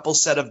a couple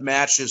set of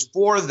matches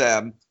for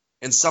them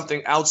and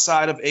something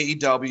outside of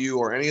AEW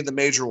or any of the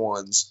major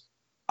ones,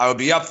 I would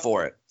be up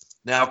for it.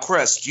 Now,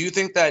 Chris, do you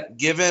think that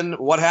given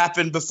what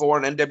happened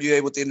before in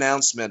NWA with the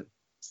announcement,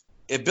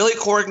 if Billy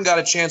Corgan got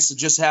a chance to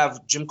just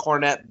have Jim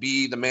Cornette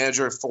be the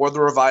manager for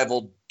the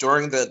Revival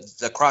during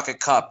the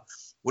Crockett Cup,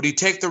 would he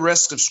take the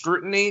risk of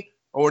scrutiny,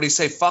 or would he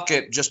say fuck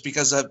it just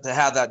because to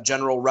have that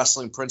general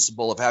wrestling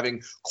principle of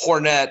having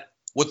Cornette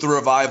with the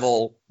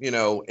Revival, in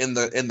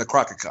the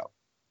Crockett Cup?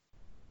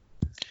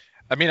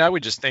 I mean, I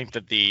would just think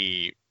that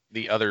the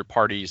other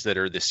parties that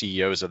are the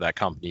CEOs of that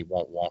company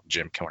won't want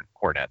Jim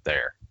Cornette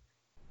there.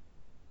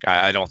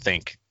 I don't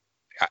think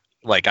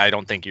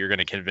you're going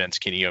to convince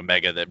Kenny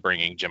Omega that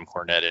bringing Jim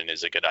Cornette in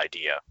is a good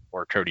idea,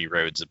 or Cody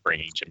Rhodes that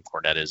bringing Jim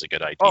Cornette is a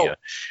good idea. Oh,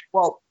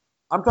 well,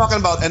 I'm talking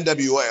about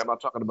NWA. I'm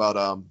not talking about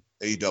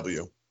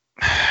AEW.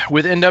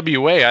 With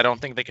NWA, I don't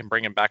think they can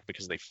bring him back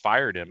because they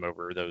fired him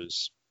over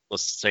those,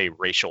 let's say,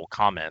 racial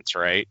comments,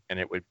 right? And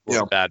it would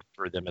look bad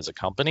for them as a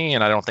company.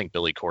 And I don't think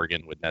Billy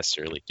Corgan would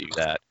necessarily do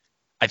that.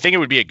 I think it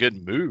would be a good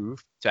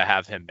move to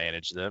have him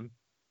manage them,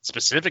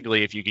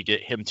 specifically if you could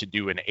get him to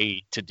do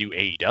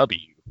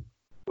AEW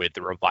with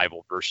the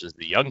Revival versus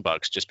the Young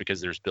Bucks, just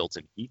because there's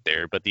built-in heat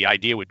there. But the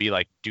idea would be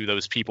like, do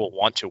those people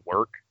want to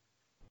work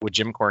with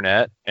Jim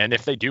Cornette? And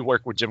if they do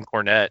work with Jim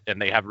Cornette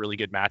and they have really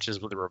good matches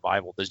with the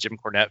Revival, does Jim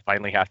Cornette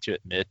finally have to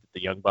admit that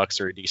the Young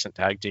Bucks are a decent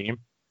tag team?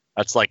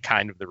 That's like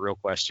kind of the real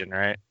question,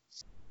 right?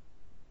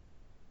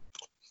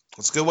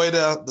 That's a good way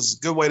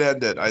to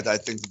end it. I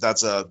think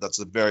that's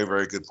a very,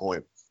 very good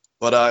point.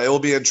 But it will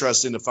be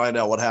interesting to find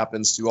out what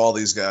happens to all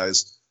these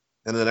guys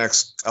in the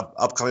next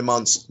upcoming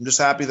months. I'm just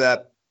happy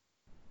that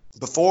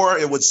before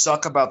it would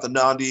suck about the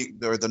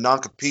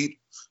non-compete,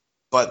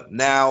 but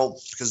now,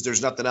 because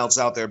there's nothing else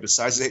out there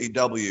besides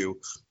AEW,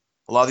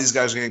 a lot of these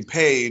guys are getting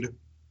paid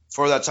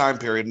for that time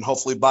period, and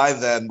hopefully by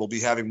then we'll be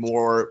having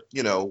more,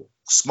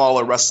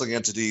 smaller wrestling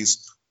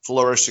entities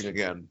flourishing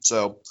again.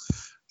 So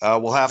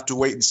we'll have to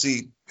wait and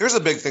see. Here's a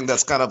big thing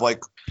that's kind of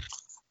like,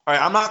 all right,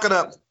 I'm not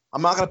gonna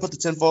put the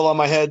tinfoil on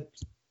my head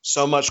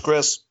so much,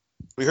 Chris.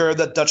 We heard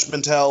that Dutch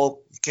Mantel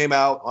came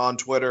out on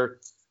Twitter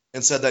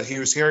and said that he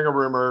was hearing a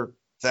rumor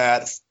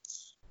that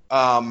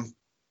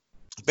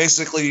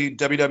basically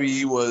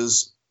WWE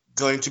was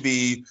going to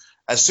be,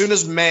 as soon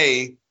as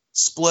May,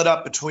 split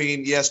up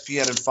between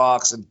ESPN and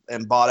Fox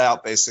and bought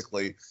out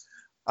basically.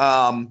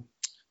 Then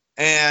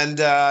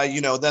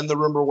the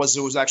rumor was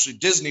it was actually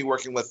Disney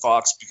working with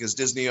Fox, because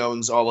Disney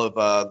owns all of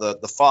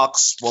the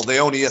Fox. Well, they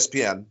own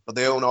ESPN, but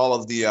they own all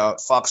of the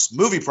Fox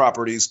movie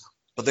properties,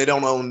 but they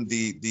don't own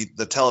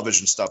the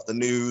television stuff, the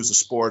news, the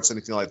sports,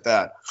 anything like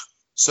that.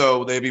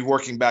 So they'd be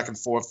working back and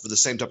forth for the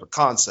same type of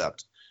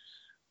concept.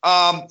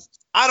 I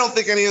don't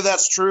think any of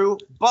that's true,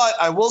 but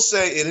I will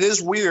say it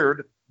is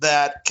weird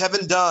that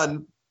Kevin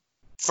Dunn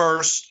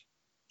first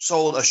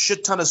sold a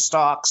shit ton of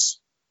stocks,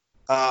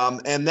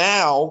 and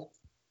now,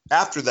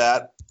 after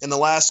that, in the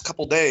last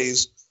couple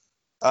days,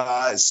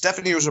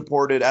 Stephanie was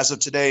reported as of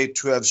today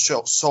to have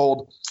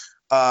sold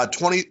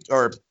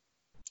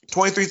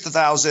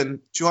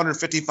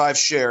 23,255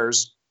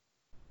 shares,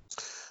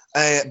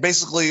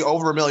 basically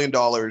over $1 million.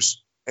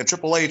 And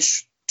Triple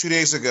H 2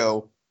 days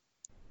ago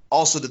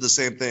also did the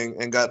same thing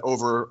and got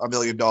over $1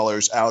 million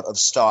out of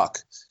stock.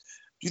 Do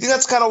you think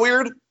that's kind of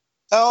weird at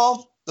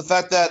all? The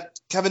fact that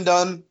Kevin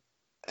Dunn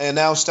and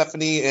now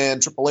Stephanie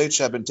and Triple H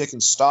have been taking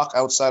stock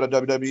outside of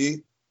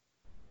WWE?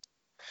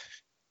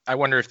 I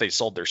wonder if they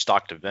sold their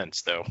stock to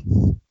Vince, though.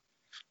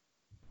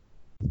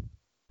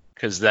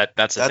 Because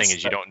that's the thing,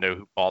 is you don't know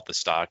who bought the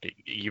stock.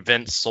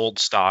 Vince sold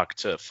stock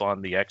to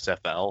fund the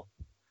XFL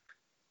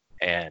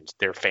and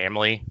their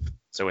family.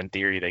 So in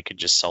theory, they could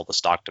just sell the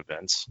stock to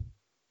Vince,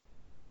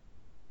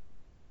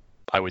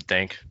 I would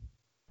think.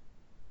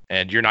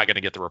 And you're not going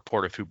to get the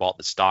report of who bought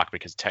the stock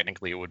because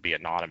technically it would be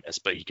anonymous,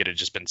 but he could have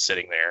just been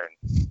sitting there.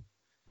 And, I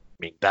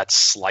mean, that's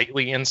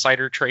slightly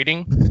insider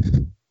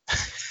trading,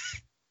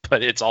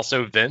 but it's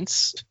also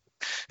Vince.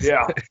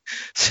 Yeah.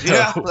 So,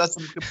 yeah. That's.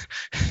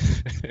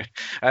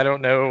 I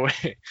don't know.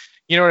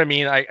 You know what I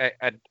mean? I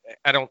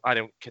don't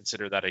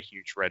consider that a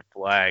huge red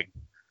flag.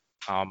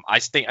 I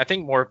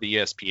think more of the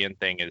ESPN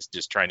thing is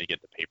just trying to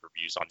get the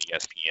pay-per-views on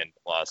ESPN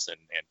Plus and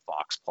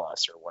Fox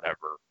Plus or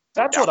whatever.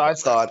 That's what I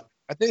thought.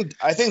 I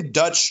think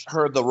Dutch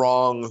heard the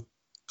wrong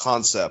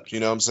concept.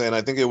 You know what I'm saying?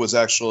 I think it was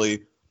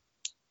actually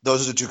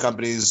those are the two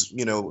companies,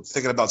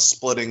 thinking about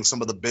splitting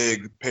some of the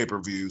big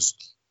pay-per-views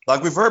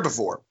like we've heard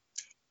before.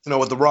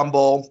 With the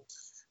Rumble,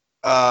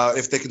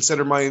 if they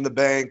consider Money in the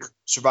Bank,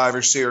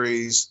 Survivor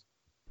Series,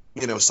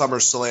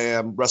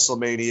 SummerSlam,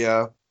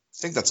 WrestleMania, I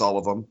think that's all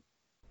of them.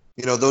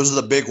 Those are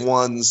the big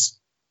ones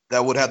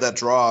that would have that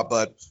draw,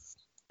 but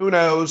who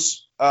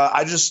knows?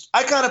 I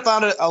kind of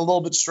found it a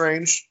little bit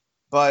strange,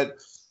 but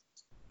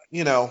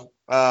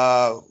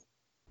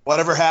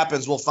whatever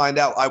happens, we'll find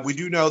out. We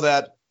do know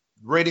that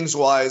ratings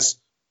wise,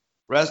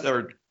 Raw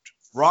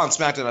and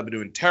SmackDown have been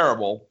doing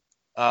terrible.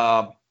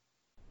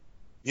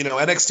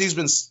 NXT's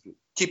been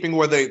keeping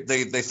where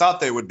they thought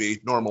they would be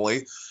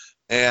normally,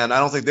 and I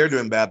don't think they're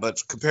doing bad. But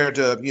compared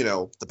to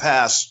the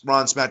past, Raw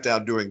and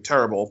SmackDown doing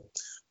terrible.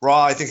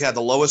 Raw, I think, had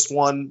the lowest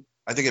one.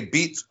 I think it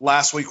beat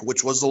last week,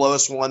 which was the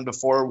lowest one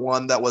before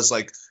one that was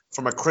like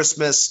from a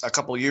Christmas a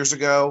couple of years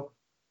ago.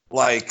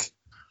 Like,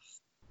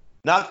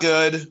 not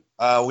good.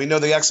 We know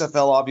the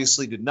XFL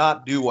obviously did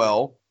not do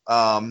well,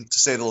 to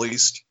say the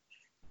least.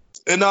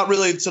 And not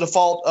really to the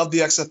fault of the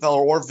XFL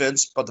or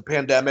Vince, but the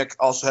pandemic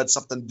also had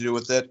something to do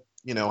with it,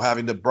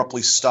 having to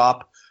abruptly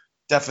stop,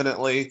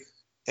 definitely.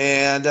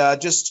 And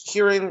just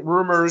hearing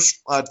rumors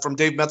from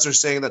Dave Meltzer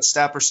saying that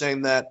staff are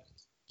saying that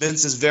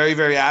Vince is very,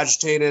 very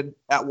agitated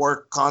at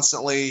work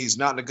constantly. He's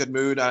not in a good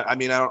mood. I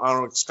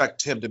don't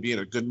expect him to be in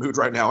a good mood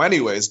right now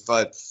anyways,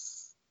 but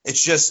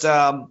it's just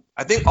I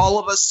think all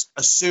of us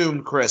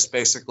assumed, Chris,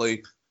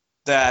 basically,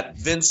 that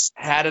Vince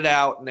had it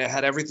out and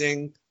had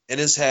everything in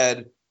his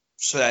head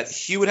so that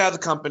he would have the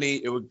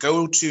company. It would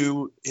go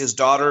to his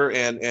daughter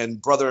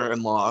and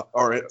brother-in-law,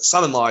 or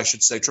son-in-law, I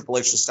should say, Triple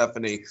H to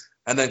Stephanie,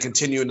 and then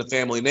continue in the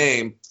family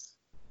name.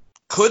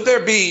 Could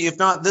there be, if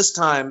not this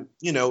time,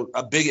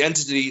 a big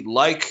entity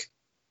like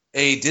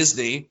a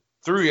Disney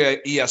through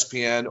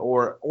ESPN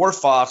or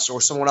Fox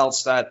or someone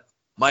else that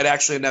might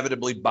actually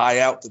inevitably buy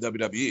out the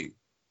WWE?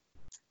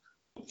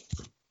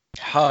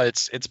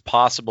 It's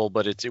possible,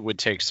 but it would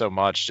take so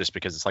much, just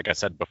because it's like I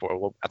said before.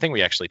 Well, I think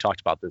we actually talked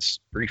about this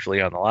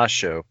briefly on the last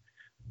show.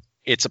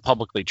 It's a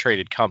publicly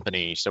traded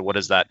company, so what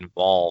does that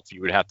involve?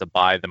 You would have to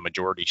buy the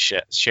majority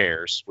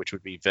shares, which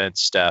would be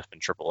Vince, Steph,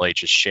 and Triple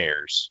H's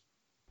shares,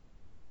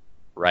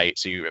 right?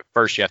 So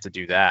first you have to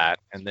do that,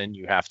 and then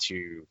you have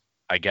to,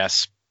 I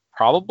guess,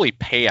 probably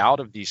pay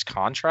out of these the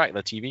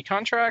TV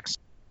contracts.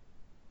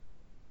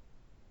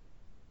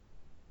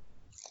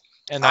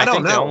 And I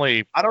think know.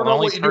 I don't know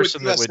what you do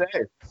with USA.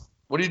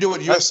 What do you do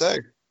with USA?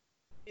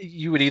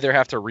 You would either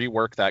have to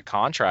rework that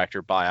contract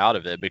or buy out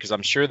of it, because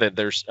I'm sure that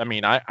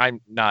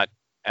I'm not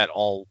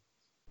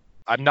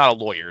a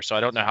lawyer, so I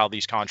don't know how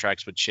these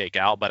contracts would shake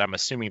out, but I'm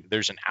assuming that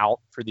there's an out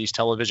for these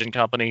television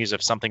companies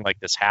if something like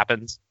this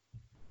happens.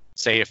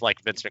 Say if like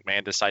Vince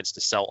McMahon decides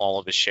to sell all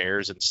of his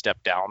shares and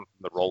step down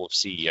from the role of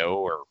CEO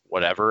or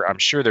whatever, I'm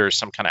sure there's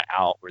some kind of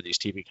out where these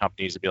TV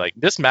companies would be like,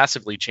 this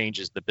massively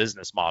changes the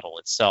business model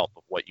itself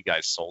of what you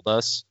guys sold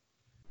us.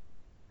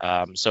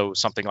 So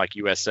something like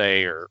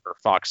USA or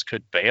Fox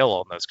could bail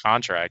on those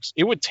contracts.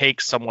 It would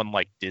take someone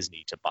like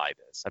Disney to buy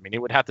this. I mean,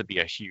 it would have to be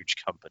a huge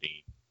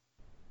company.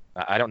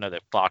 I don't know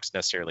that Fox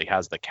necessarily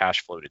has the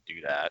cash flow to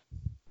do that.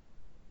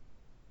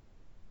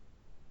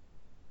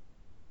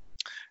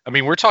 I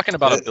mean, we're talking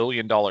about $1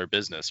 billion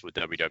business with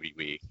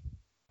WWE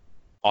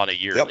on a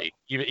yearly.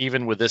 Yep.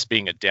 Even with this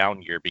being a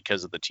down year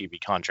because of the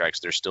TV contracts,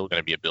 they're still going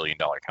to be $1 billion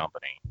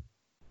company.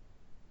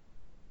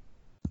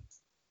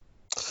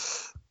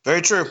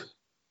 Very true.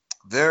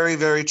 Very,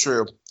 very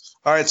true.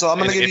 All right, so I'm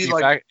going to give you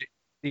like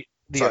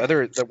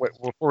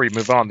before we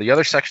move on, the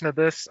other section of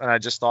this, and I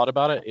just thought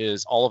about it,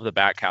 is all of the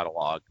back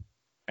catalog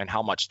and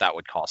how much that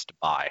would cost to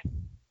buy.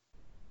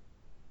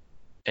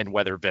 And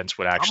whether Vince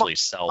would actually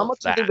sell that. How much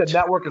do you think the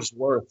network is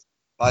worth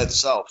by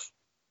itself?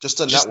 Just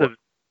network.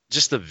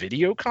 Just the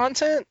video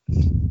content?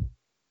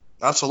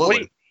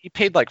 Absolutely. He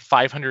paid like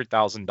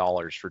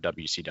 $500,000 for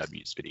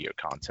WCW's video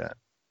content,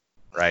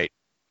 right?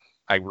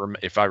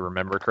 If I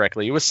remember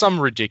correctly, it was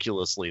some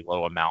ridiculously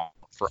low amount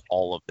for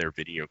all of their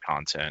video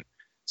content.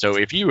 So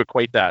if you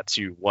equate that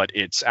to what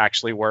it's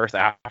actually worth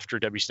after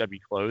WCW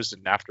closed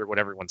and after what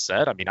everyone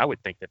said, I mean, I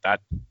would think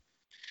that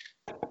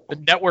the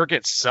network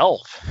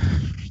itself,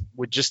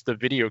 with just the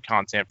video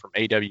content from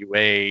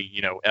AWA,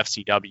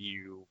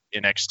 FCW,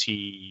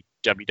 NXT,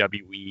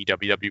 WWE,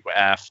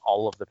 WWF,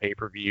 all of the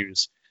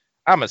pay-per-views,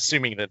 I'm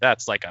assuming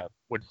that's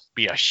would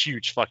be a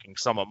huge fucking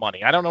sum of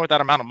money. I don't know what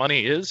that amount of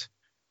money is,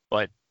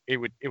 but it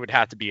would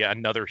have to be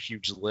another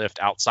huge lift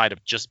outside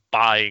of just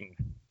buying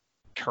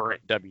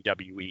current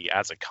WWE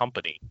as a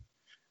company.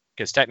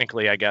 Because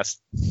technically, I guess,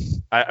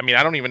 I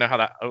don't even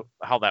know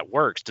how that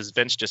works. Does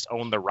Vince just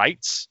own the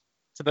rights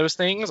to those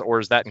things, or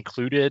is that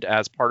included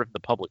as part of the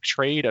public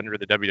trade under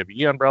the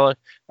WWE umbrella?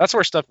 That's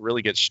where stuff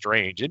really gets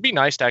strange. It'd be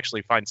nice to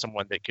actually find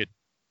someone that could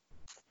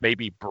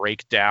maybe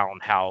break down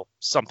how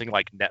something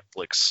like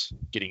Netflix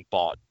getting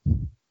bought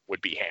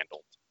would be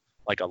handled,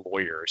 like a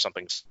lawyer or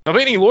something. If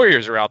any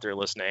lawyers are out there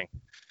listening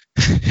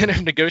and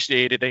have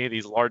negotiated any of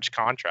these large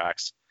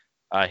contracts,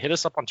 hit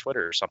us up on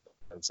Twitter or something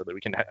so that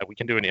we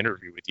can do an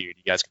interview with you and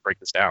you guys can break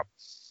this down.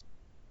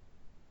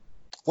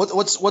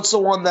 What's the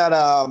one that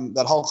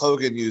Hulk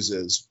Hogan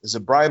uses? Is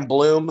it Brian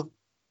Bloom?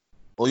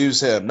 We'll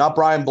use him, not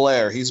Brian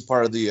Blair. He's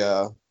part of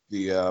the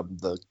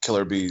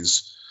Killer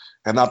Bees,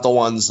 and not the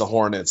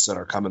Hornets that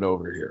are coming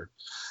over here.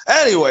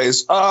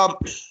 Anyways,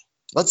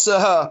 let's.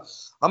 I'm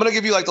gonna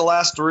give you like the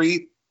last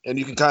three, and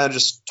you can kind of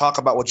just talk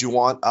about what you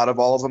want out of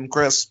all of them,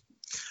 Chris.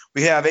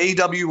 We have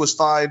AEW was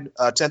fined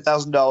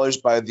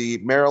 $10,000 by the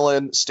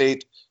Maryland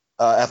State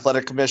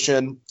Athletic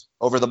Commission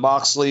over the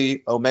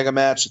Moxley Omega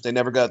match. They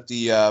never got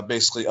the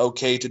basically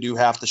okay to do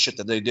half the shit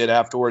that they did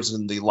afterwards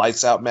in the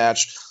lights out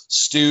match,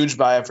 stooged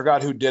by, I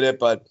forgot who did it,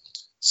 but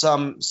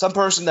some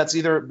person that's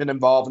either been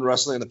involved in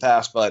wrestling in the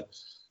past, but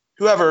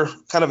whoever,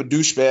 kind of a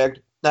douchebag.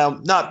 Now,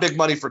 not big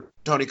money for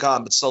Tony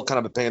Khan, but still kind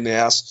of a pain in the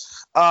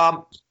ass.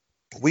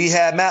 We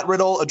had Matt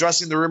Riddle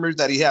addressing the rumors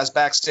that he has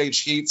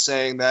backstage heat,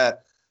 saying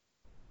that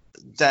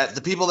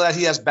the people that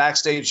he has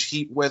backstage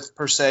heat with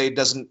per se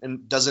doesn't get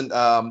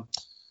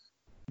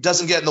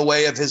in the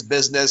way of his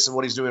business and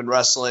what he's doing in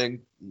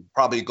wrestling.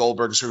 Probably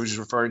Goldberg is who he's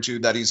referring to,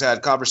 that he's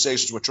had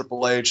conversations with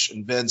Triple H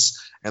and Vince,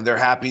 and they're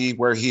happy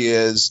where he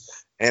is.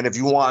 And if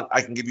you want,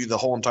 I can give you the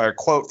whole entire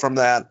quote from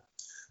that.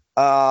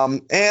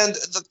 And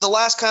the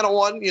last kind of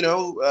one,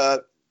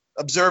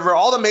 Observer,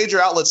 all the major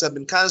outlets have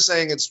been kind of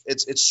saying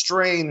it's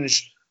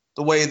strange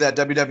the way that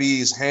WWE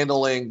is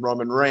handling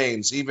Roman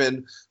Reigns,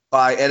 even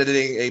by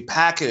editing a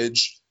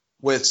package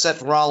with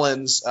Seth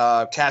Rollins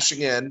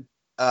cashing in,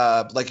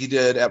 like he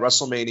did at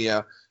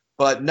WrestleMania,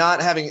 but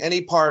not having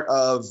any part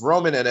of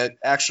Roman in it,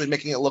 actually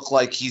making it look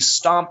like he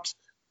stomped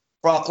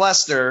Brock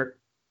Lesnar.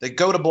 They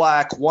go to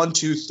black, 1,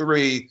 2,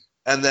 3,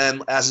 and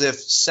then as if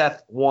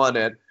Seth won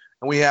it.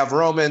 And we have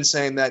Roman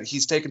saying that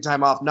he's taken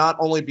time off not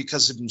only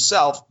because of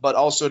himself, but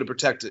also to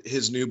protect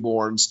his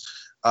newborns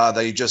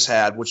that he just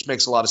had, which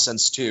makes a lot of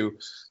sense too.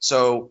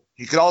 So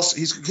he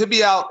could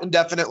be out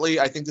indefinitely.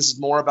 I think this is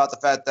more about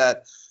the fact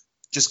that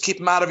just keep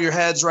him out of your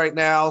heads right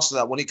now so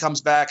that when he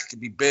comes back, it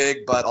could be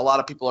big. But a lot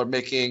of people are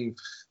making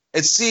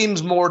it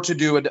seems more to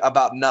do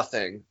about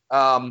nothing.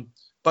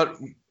 But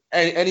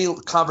any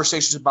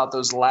conversations about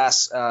those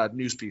last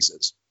news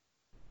pieces?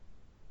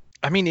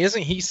 I mean,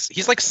 isn't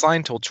he's like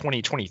signed till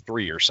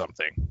 2023 or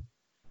something?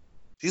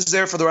 He's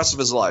there for the rest of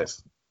his life.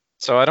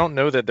 So I don't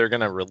know that they're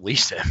going to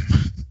release him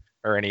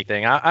or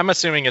anything. I'm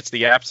assuming it's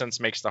the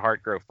absence makes the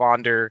heart grow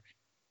fonder.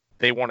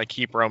 They want to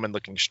keep Roman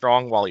looking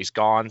strong while he's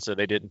gone, so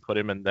they didn't put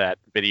him in that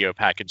video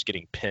package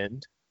getting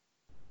pinned.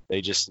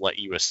 They just let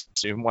you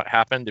assume what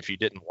happened if you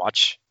didn't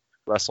watch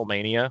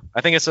WrestleMania.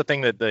 I think it's the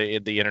thing that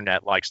the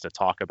internet likes to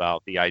talk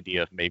about, the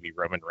idea of maybe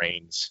Roman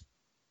Reigns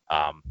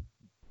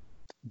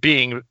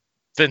being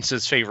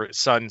Vince's favorite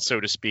son, so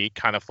to speak,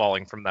 kind of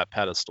falling from that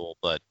pedestal.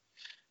 But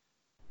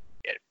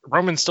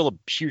Roman's still a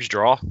huge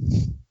draw.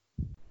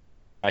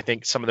 I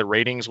think some of the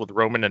ratings with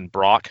Roman and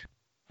Brock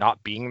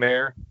not being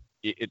there,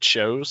 it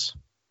shows.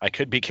 I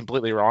could be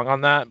completely wrong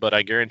on that, but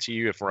I guarantee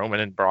you if Roman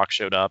and Brock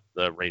showed up,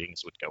 the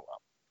ratings would go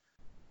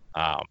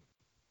up.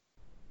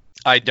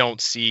 I don't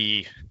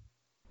see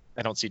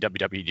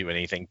WWE do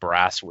anything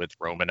brass with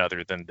Roman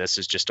other than this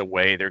is just a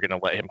way they're going to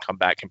let him come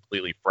back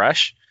completely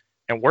fresh.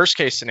 And worst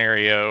case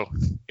scenario,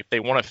 if they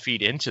want to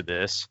feed into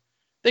this,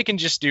 they can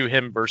just do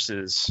him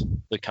versus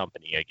the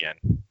company again,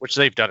 which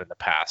they've done in the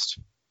past,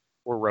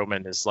 where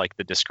Roman is like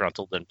the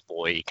disgruntled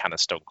employee, kind of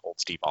Stone Cold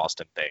Steve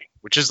Austin thing,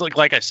 which is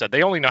like I said,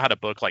 they only know how to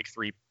book like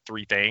three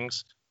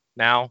things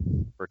now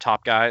for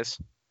top guys.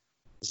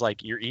 It's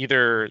like you're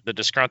either the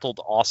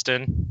disgruntled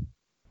Austin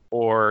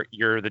or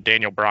you're the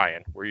Daniel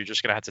Bryan, where you're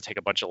just going to have to take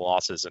a bunch of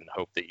losses and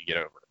hope that you get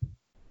over it.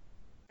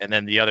 And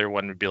then the other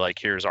one would be like,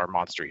 here's our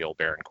monster heel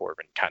Baron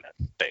Corbin kind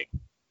of thing.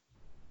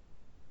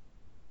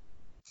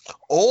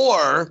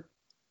 Or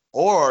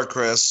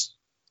Chris,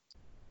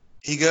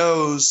 he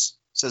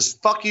says,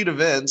 fuck you to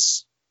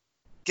Vince,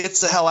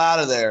 gets the hell out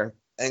of there,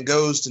 and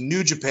goes to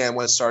New Japan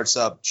when it starts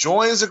up,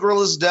 joins the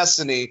Guerrillas of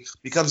Destiny,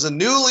 becomes the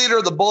new leader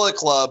of the Bullet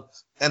Club,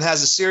 and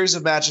has a series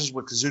of matches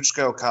with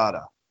Kazuchika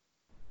Okada.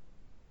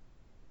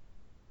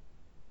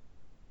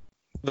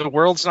 The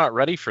world's not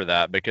ready for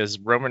that because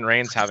Roman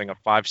Reigns having a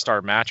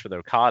 5-star match with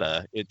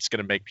Okada, it's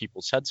going to make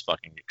people's heads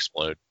fucking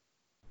explode.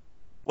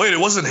 Wait, it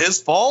wasn't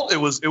his fault? It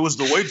was the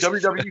way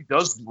WWE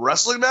does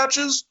wrestling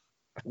matches?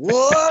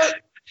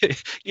 What?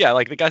 Yeah,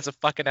 like the guy's a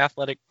fucking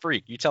athletic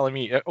freak. You telling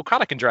me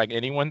Okada can drag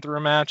anyone through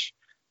a match,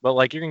 but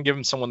like you're going to give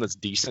him someone that's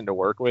decent to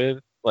work with?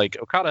 Like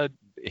Okada,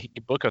 he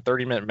could book a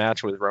 30-minute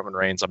match with Roman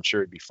Reigns. I'm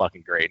sure it'd be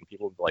fucking great. And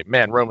people would be like,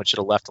 man, Roman should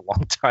have left a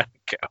long time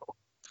ago.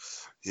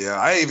 Yeah,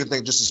 I even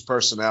think just his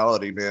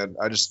personality, man.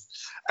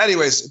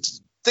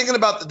 Anyways, thinking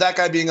about that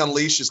guy being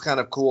unleashed is kind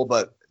of cool,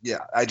 but yeah,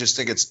 I just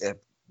think it's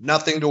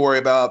nothing to worry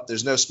about.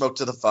 There's no smoke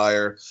to the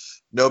fire,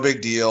 no big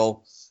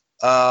deal,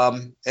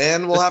 and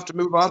we'll have to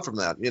move on from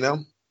that. You know,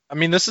 I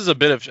mean, this is a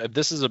bit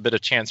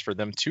of chance for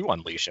them to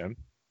unleash him,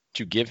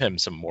 to give him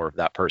some more of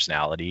that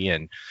personality,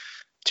 and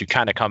to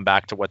kind of come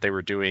back to what they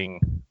were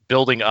doing,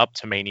 building up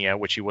to Mania,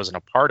 which he wasn't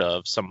a part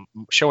of,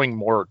 showing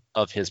more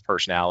of his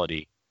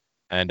personality.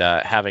 And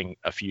having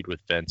a feud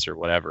with Vince or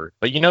whatever.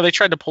 But, they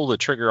tried to pull the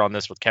trigger on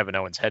this with Kevin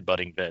Owens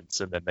headbutting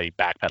Vince, and then they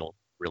backpedaled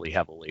really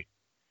heavily.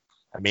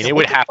 I mean, it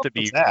would have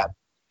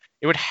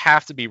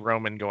to be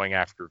Roman going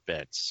after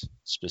Vince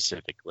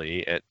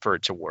specifically for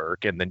it to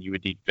work, and then you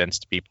would need Vince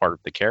to be part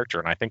of the character,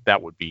 and I think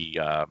that would be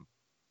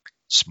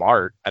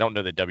smart. I don't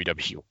know that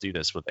WWE will do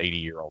this with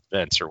 80-year-old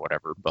Vince or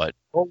whatever, but...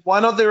 Well, why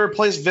don't they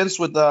replace Vince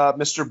with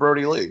Mr.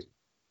 Brody Lee?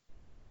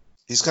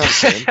 He's kind of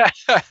same.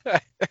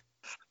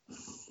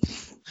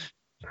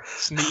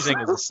 Sneezing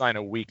is a sign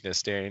of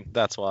weakness, Dane.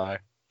 That's why.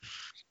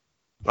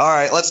 All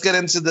right, let's get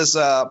into this.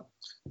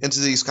 Into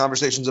these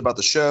conversations about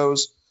the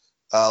shows.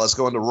 Let's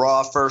go into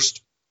Raw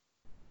first.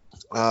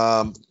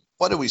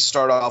 What do we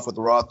start off with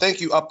Raw?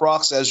 Thank you,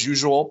 Uprocks, as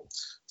usual,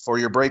 for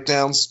your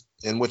breakdowns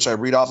in which I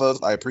read off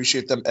of. I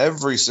appreciate them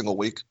every single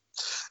week.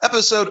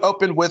 Episode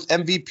opened with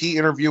MVP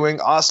interviewing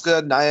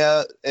Asuka,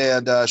 Nia,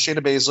 and Shayna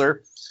Baszler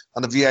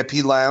on the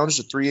VIP lounge.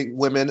 The three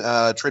women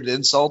traded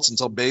insults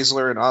until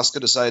Baszler and Asuka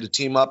decided to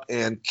team up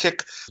and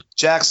kick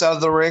Jax out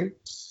of the ring. It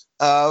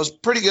was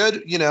pretty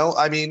good.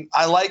 I mean,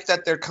 I like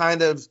that they're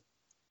kind of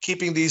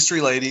keeping these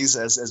three ladies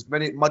as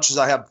much as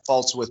I have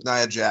faults with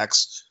Nia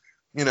Jax.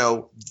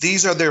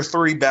 These are their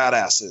three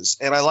badasses.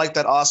 And I like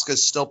that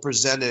Asuka's still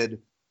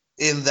presented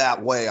in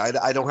that way.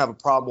 I don't have a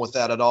problem with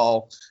that at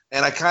all.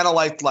 And I kind of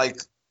like,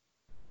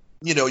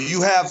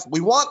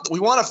 we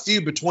want a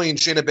feud between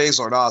Shayna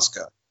Baszler and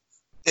Asuka.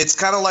 It's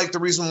kind of like the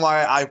reason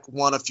why I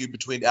want a feud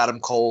between Adam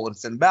Cole and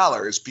Finn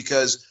Balor is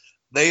because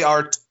they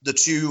are the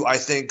two, I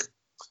think,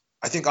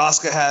 I think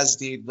Asuka has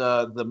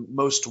the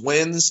most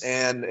wins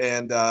and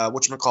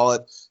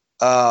whatchamacallit.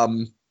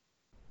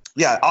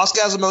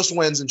 Asuka has the most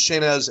wins and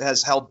Shayna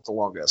has held the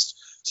longest.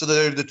 So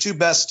they're the two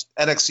best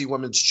NXT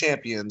Women's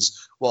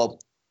Champions. Well,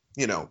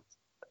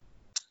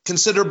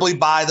 considerably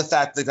by the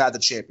fact they've had the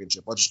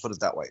championship. Let's just put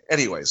it that way.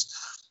 Anyways,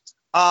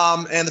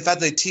 and the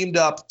fact they teamed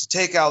up to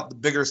take out the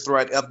bigger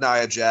threat of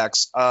Nia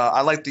Jax.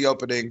 I like the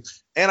opening.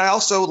 And I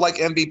also like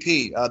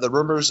MVP. The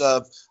rumors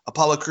of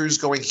Apollo Crews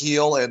going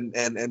heel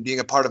and being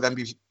a part of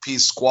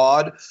MVP's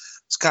squad.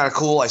 It's kind of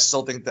cool. I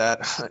still think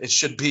that it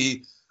should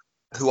be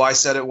who I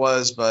said it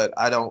was, but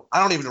I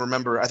don't even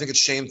remember. I think it's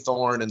Shane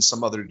Thorne and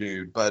some other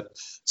dude, but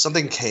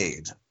something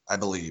Cade, I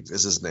believe,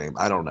 is his name.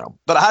 I don't know.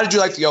 But how did you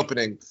like the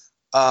opening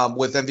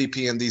with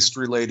MVP and these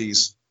three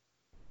ladies?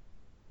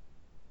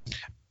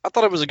 I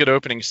thought it was a good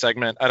opening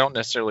segment. I don't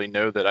necessarily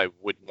know that I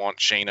would want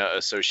Shayna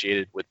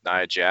associated with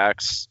Nia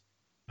Jax.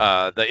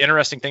 The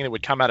interesting thing that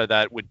would come out of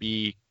that would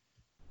be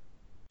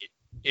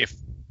if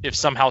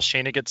somehow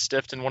Shayna gets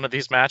stiffed in one of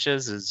these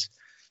matches, is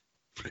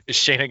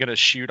Shayna going to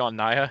shoot on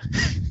Nia?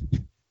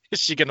 Is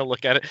she going to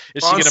look at it?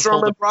 Is she going to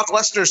pull the Brock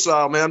Lesnar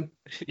style, man?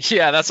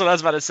 Yeah, that's what I was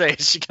about to say.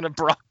 Is she going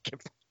to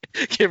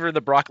give her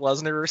the Brock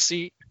Lesnar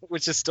receipt,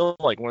 which is still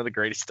like one of the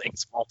greatest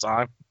things of all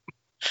time?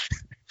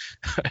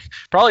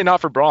 Probably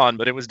not for Braun,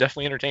 but it was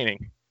definitely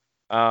entertaining.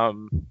 I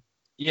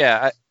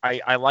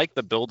like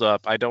the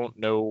build-up. I don't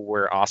know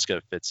where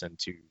Asuka fits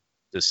into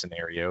this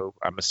scenario.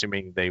 I'm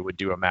assuming they would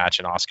do a match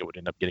and Asuka would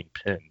end up getting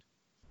pinned,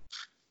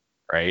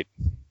 right?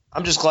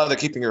 I'm just glad they're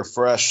keeping her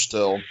fresh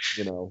still.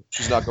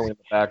 She's not going in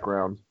the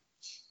background.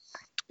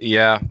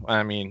 Yeah,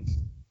 I mean,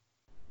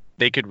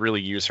 they could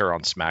really use her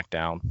on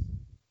SmackDown,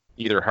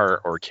 either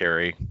her or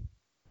Carrie.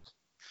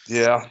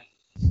 Yeah,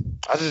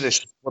 I think they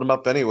should put them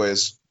up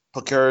anyways.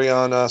 Put Carrie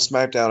on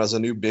SmackDown as a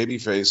new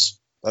babyface.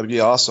 That'd be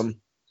awesome.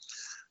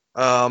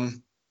 I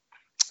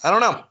don't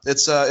know.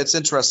 It's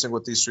interesting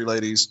with these three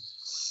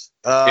ladies.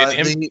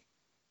 And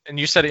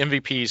you said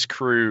MVP's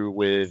crew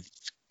with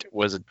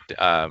is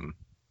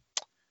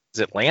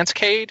it Lance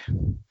Cade?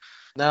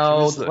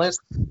 No,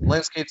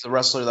 Lance Cade's the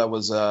wrestler that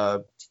was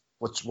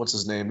what's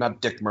his name? Not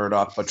Dick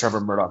Murdoch, but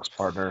Trevor Murdoch's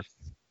partner.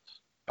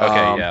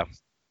 Okay, yeah.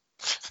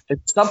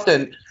 It's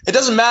something. It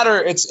doesn't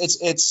matter.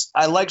 It's.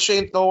 I like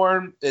Shane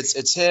Thorne.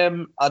 It's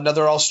him,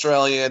 another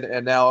Australian,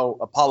 and now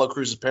Apollo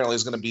Crews apparently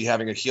is going to be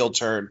having a heel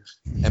turn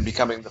and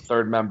becoming the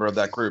third member of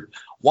that group.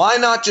 Why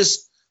not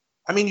just?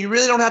 I mean, you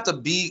really don't have to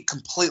be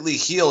completely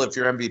heel if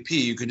you're MVP.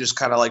 You can just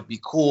kind of like be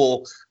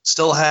cool,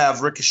 still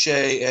have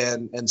Ricochet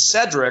and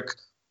Cedric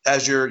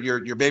as your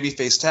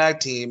babyface tag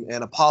team,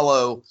 and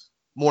Apollo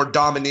more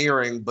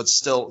domineering, but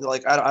still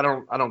like I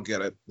don't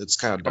get it. It's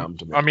kind of dumb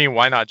to me. I mean,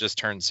 why not just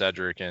turn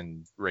Cedric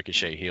and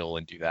Ricochet heel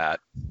and do that?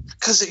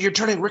 Because you're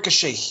turning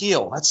Ricochet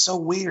heel. That's so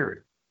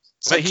weird.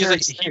 But he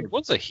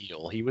was a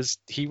heel. He was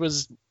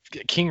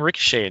King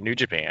Ricochet in New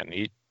Japan.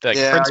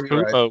 Prince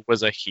Puma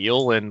was a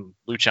heel in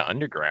Lucha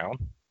Underground.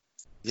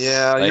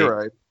 Yeah, you're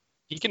right.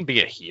 He can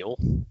be a heel.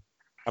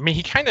 I mean,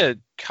 he kind of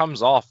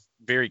comes off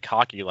very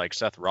cocky like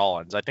Seth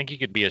Rollins. I think he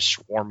could be a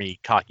swarmy,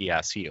 cocky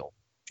ass heel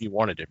if you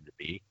wanted him to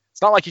be.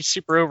 It's not like he's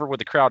super over with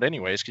the crowd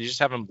anyways, because you just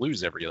have him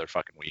lose every other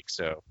fucking week.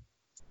 So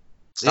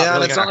it's not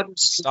like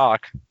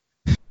stock.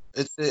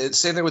 It's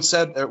same thing with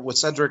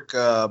Cedric.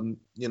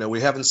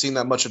 We haven't seen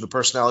that much of a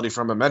personality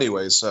from him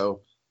anyways.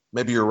 So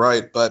maybe you're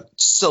right, but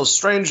still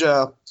strange way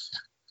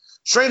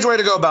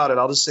to go about it.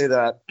 I'll just say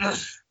that. All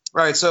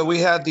right, so we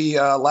had the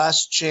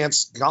last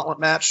chance gauntlet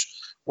match,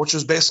 which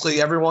was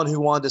basically everyone who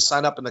wanted to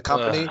sign up in the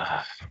company.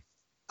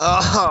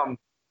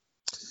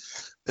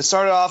 It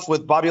started off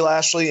with Bobby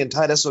Lashley and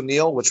Titus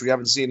O'Neil, which we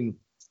haven't seen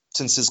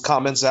since his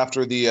comments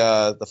after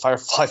the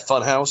Firefly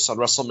Funhouse on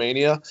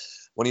WrestleMania,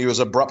 when he was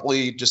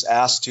abruptly just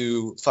asked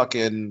to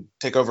fucking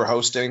take over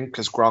hosting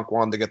because Gronk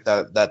wanted to get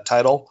that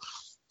title.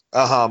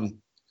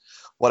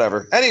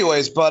 Whatever.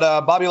 Anyways,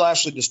 but Bobby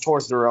Lashley just tore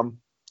through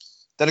him.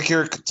 Then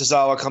Akira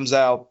Tozawa comes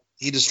out.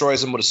 He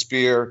destroys him with a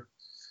spear.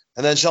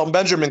 And then Shelton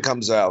Benjamin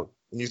comes out.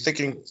 And you're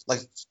thinking, like,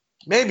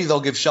 maybe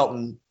they'll give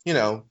Shelton,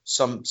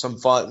 some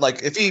fun.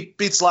 Like, if he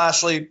beats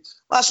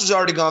Lashley's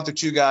already gone through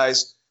two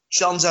guys.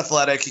 Shelton's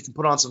athletic. He can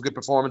put on some good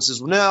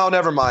performances. No,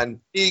 never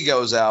mind. He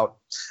goes out.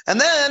 And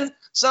then,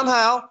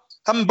 somehow,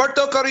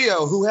 Humberto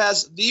Carrillo, who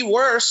has the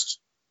worst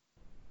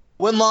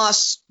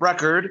win-loss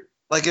record.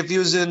 Like, if he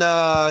was in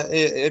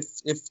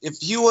if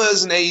he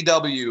was in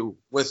AEW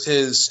with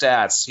his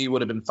stats, he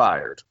would have been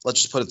fired.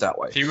 Let's just put it that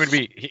way.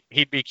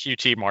 He'd be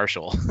QT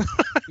Marshall.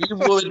 He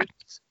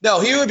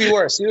would be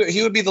worse.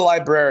 He would be the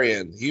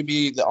librarian. He'd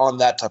be on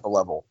that type of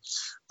level.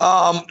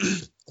 Well,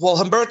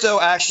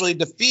 Humberto actually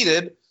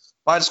defeated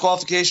by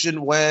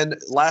disqualification when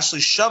Lashley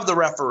shoved the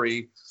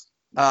referee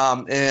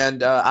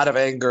and out of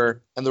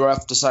anger, and the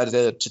ref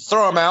decided to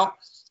throw him out.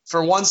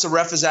 For once, the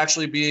ref is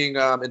actually being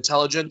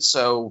intelligent,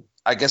 so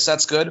I guess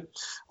that's good.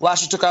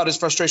 Lashley took out his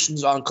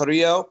frustrations on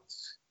Carrillo.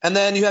 And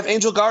then you have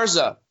Angel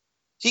Garza.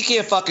 He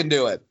can't fucking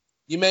do it.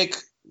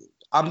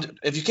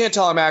 If you can't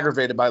tell I'm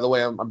aggravated, by the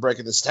way, I'm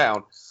breaking this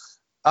down.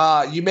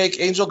 You make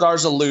Angel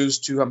Garza lose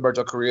to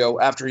Humberto Carrillo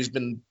after he's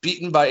been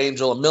beaten by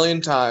Angel a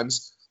million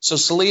times. So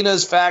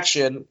Selena's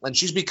faction, and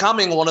she's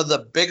becoming one of the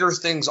bigger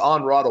things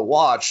on Raw to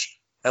watch,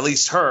 at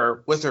least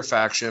her, with her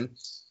faction,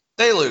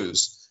 they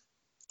lose.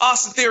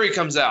 Austin Theory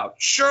comes out.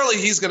 Surely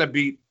he's going to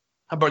beat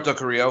Humberto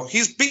Carrillo.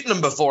 He's beaten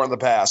him before in the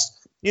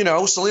past.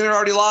 Selena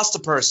already lost a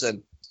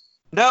person.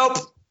 Nope.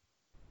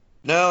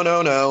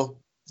 No.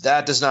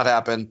 That does not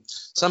happen.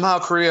 Somehow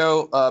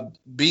Carrillo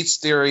beats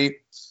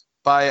Theory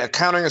by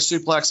countering a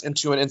suplex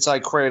into an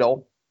inside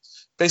cradle.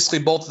 Basically,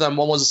 both of them,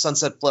 one was a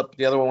sunset flip,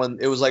 the other one,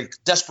 it was like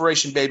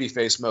desperation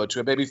babyface mode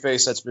to a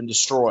babyface that's been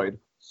destroyed.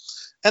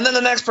 And then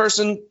the next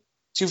person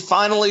to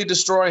finally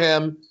destroy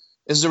him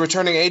is the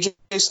returning AJ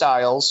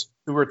Styles,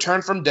 who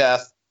returned from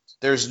death.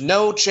 There's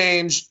no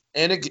change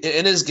in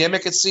his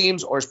gimmick, it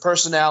seems, or his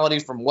personality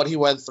from what he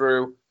went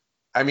through.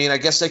 I mean, I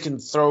guess they can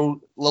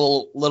throw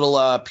little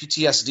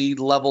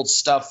PTSD-leveled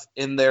stuff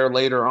in there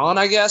later on,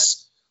 I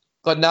guess,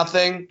 but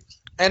nothing.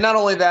 And not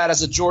only that,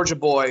 as a Georgia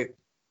boy,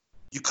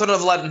 you couldn't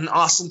have let an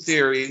Austin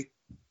Theory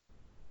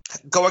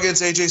go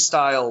against AJ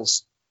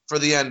Styles for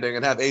the ending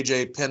and have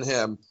AJ pin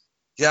him.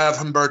 You have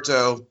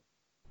Humberto,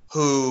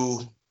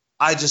 who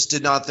I just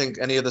did not think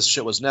any of this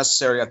shit was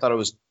necessary. I thought it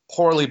was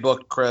poorly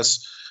booked,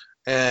 Chris,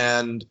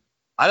 and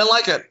I didn't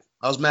like it.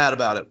 I was mad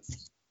about it.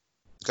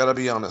 Gotta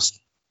be honest.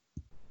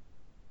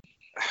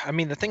 I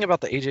mean, the thing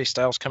about the AJ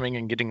Styles coming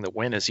and getting the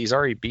win is he's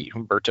already beat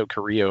Humberto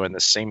Carrillo in the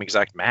same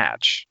exact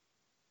match.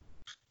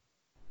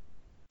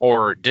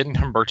 Or didn't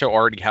Humberto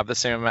already have the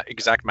same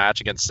exact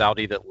match against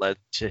Saudi that led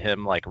to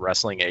him like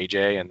wrestling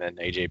AJ, and then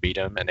AJ beat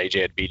him, and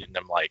AJ had beaten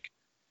him like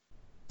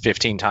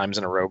 15 times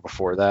in a row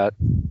before that?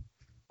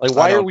 Like,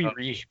 why are we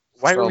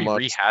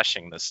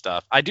rehashing this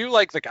stuff? I do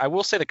like I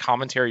will say the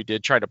commentary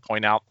did try to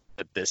point out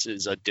that this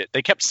is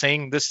they kept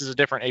saying this is a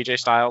different AJ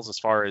Styles as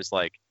far as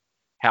like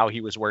how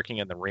he was working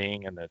in the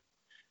ring, and that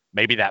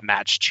maybe that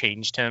match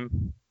changed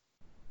him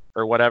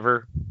or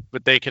whatever,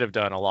 but they could have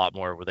done a lot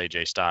more with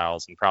AJ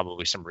Styles and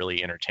probably some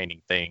really entertaining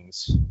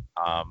things.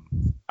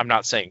 I'm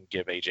not saying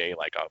give AJ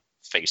like a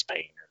face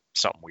paint or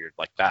something weird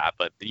like that,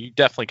 but you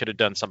definitely could have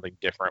done something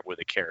different with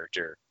a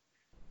character,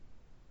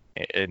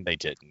 and they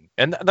didn't.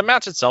 And the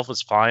match itself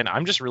was fine.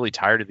 I'm just really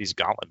tired of these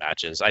gauntlet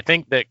matches. I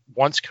think that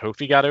once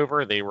Kofi got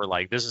over, they were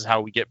like, this is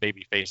how we get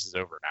baby faces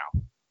over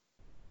now.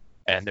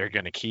 And they're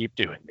going to keep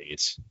doing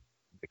these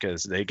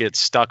because they get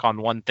stuck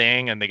on one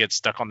thing, and they get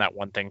stuck on that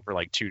one thing for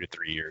like 2 to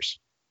 3 years.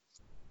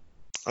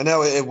 I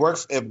know it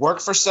worked. It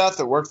worked for Seth.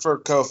 It worked for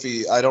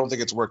Kofi. I don't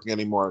think it's working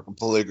anymore. I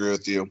completely agree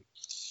with you.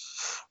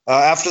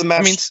 After the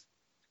match,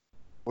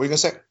 what are you gonna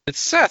say? It's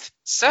Seth.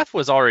 Seth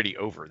was already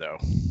over though.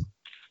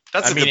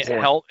 That's a good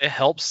point. It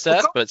helped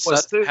Seth, but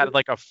Seth had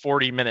like a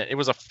 40-minute. It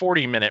was a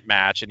 40-minute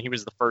match, and he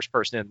was the first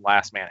person in,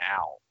 last man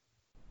out,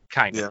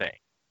 kind of thing.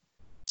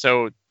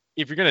 So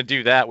if you're gonna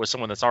do that with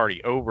someone that's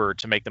already over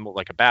to make them look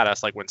like a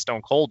badass, like when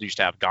Stone Cold used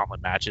to have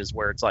gauntlet matches,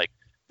 where it's like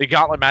the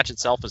gauntlet match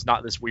itself is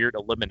not this weird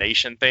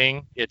elimination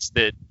thing. It's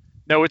that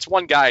it's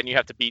one guy and you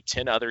have to beat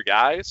 10 other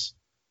guys.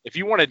 If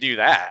you want to do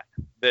that,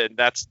 then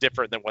that's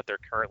different than what they're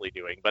currently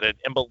doing. But an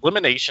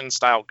elimination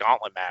style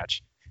gauntlet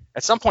match,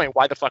 at some point,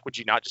 why the fuck would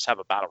you not just have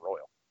a battle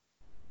royal?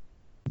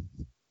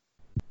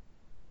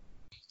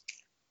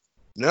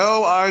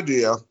 No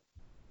idea.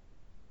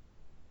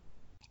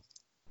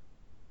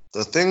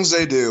 The things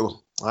they do,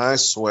 I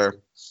swear.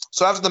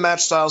 So after the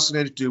match, Styles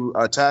continued to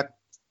attack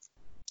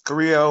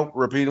Carrillo,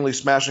 repeatedly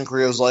smashing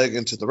Carrillo's leg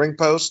into the ring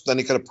post. Then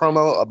he cut a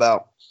promo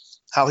about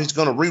how he's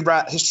going to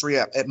rewrite history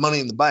at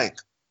Money in the Bank.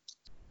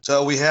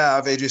 So we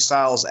have AJ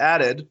Styles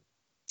added.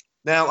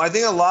 Now, I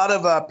think a lot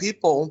of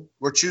people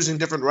were choosing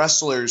different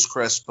wrestlers,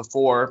 Chris,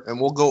 before,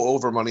 and we'll go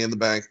over Money in the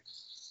Bank.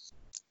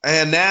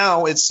 And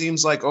now it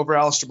seems like over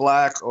Aleister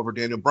Black, over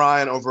Daniel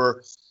Bryan,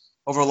 over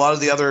a lot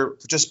of the other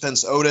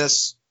participants,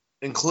 Otis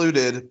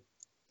included,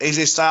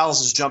 AJ Styles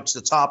has jumped to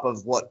the top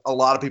of what a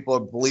lot of people are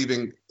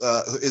believing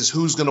is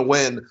who's going to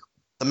win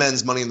the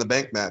men's Money in the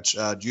Bank match.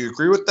 Do you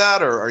agree with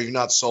that, or are you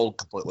not sold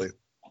completely?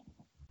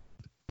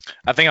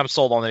 I think I'm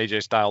sold on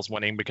AJ Styles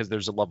winning because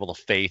there's a level of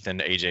faith in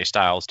AJ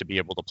Styles to be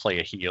able to play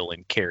a heel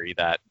and carry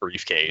that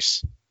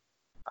briefcase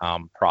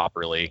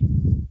properly.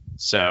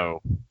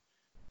 So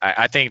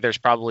I think there's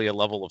probably a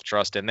level of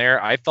trust in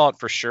there. I thought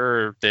for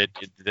sure that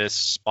this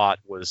spot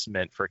was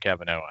meant for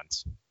Kevin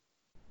Owens.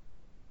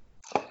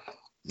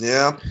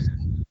 Yeah.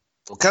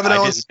 Well, Kevin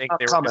Owens didn't think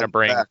they were going to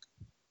bring.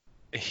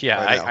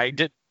 Yeah,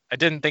 right I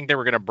didn't think they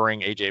were going to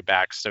bring AJ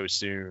back so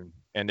soon.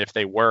 And if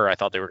they were, I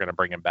thought they were going to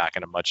bring him back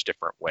in a much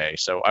different way.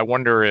 So I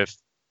wonder if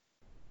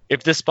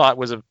this spot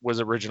was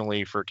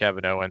originally for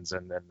Kevin Owens,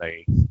 and then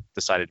they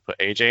decided to put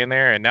AJ in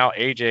there, and now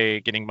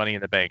AJ getting Money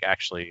in the Bank.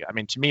 Actually, I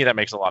mean, to me that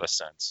makes a lot of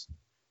sense.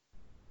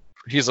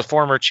 He's a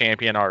former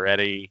champion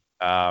already.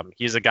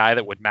 He's a guy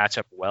that would match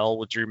up well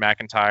with Drew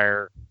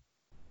McIntyre.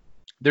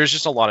 There's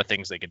just a lot of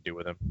things they can do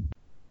with him.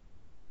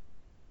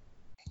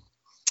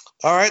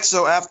 All right,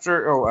 so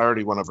after... Oh, I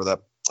already went over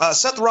that.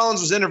 Seth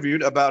Rollins was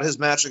interviewed about his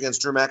match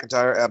against Drew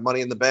McIntyre at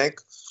Money in the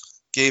Bank.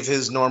 Gave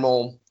his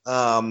normal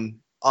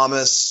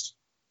Amos,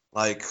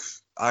 like,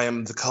 I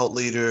am the cult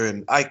leader,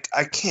 and I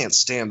can't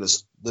stand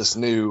this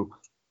new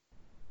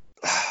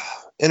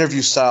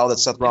interview style that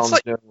Seth Rollins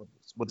is doing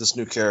with this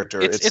new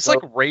character. It's like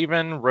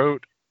Raven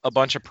wrote a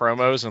bunch of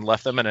promos and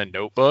left them in a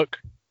notebook,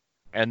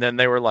 and then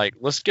they were like,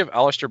 let's give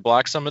Aleister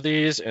Black some of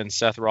these and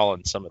Seth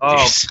Rollins some of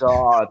these. Oh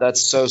God,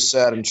 that's so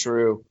sad and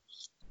true.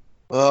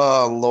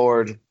 Oh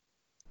Lord.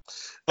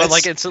 But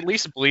like, it's at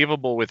least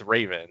believable with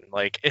Raven.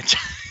 Like, it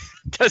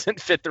doesn't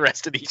fit the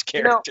rest of these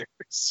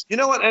characters. You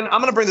know what? And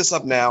I'm going to bring this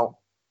up now.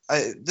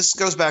 This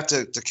goes back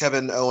to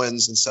Kevin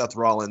Owens and Seth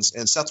Rollins.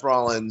 And Seth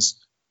Rollins,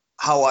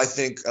 how I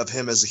think of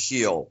him as a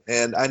heel.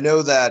 And I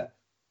know that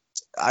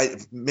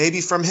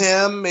maybe from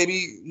him,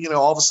 maybe,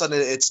 all of a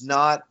sudden it's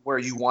not where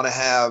you want to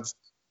have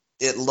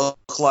it look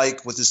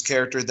like with his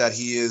character that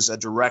he is a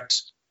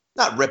direct,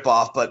 not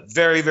ripoff, but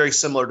very, very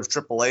similar to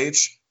Triple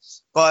H.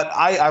 But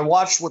I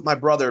watched with my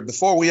brother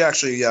before we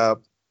actually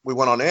we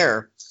went on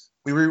air.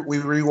 We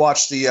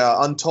rewatched the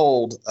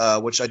Untold,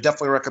 which I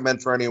definitely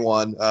recommend for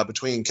anyone,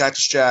 between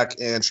Cactus Jack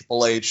and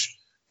Triple H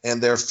and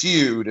their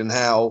feud, and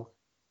how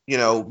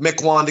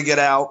Mick wanted to get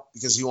out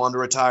because he wanted to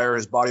retire.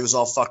 His body was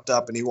all fucked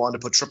up, and he wanted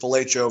to put Triple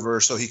H over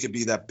so he could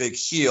be that big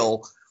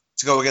heel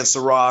to go against The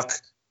Rock,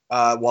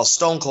 while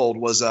Stone Cold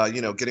was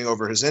getting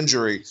over his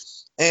injury.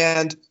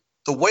 And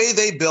the way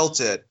they built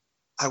it,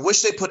 I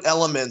wish they put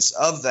elements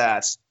of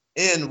that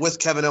in with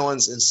Kevin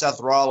Owens and Seth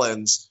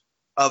Rollins,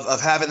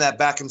 of having that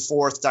back and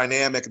forth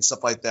dynamic and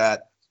stuff like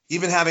that,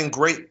 even having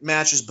great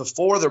matches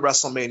before the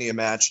WrestleMania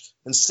match,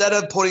 instead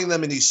of putting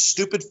them in these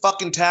stupid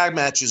fucking tag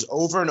matches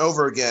over and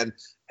over again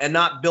and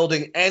not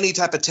building any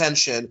type of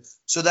tension,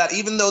 so that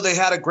even though they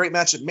had a great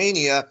match at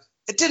Mania,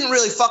 it didn't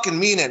really fucking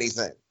mean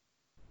anything.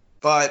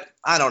 But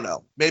I don't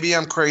know. Maybe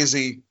I'm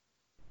crazy.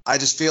 I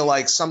just feel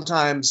like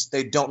sometimes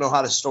they don't know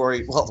how to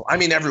story. Well, I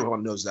mean,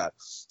 everyone knows that.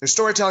 Their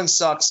storytelling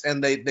sucks,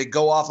 and they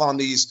go off on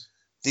these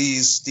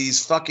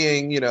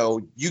fucking,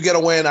 you get a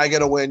win, I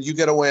get a win, you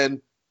get a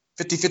win,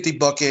 50-50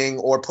 booking,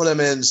 or put them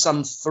in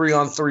some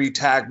 3-on-3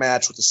 tag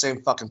match with the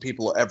same fucking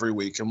people every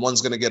week, and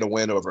one's going to get a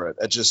win over it.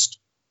 It just,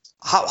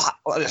 how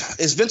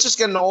is Vince just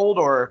getting old,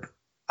 or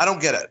I don't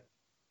get it.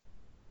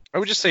 I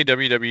would just say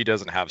WWE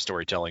doesn't have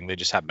storytelling. They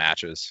just have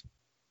matches.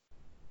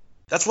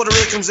 That's what it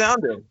really comes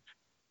down to.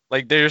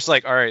 Like, they're just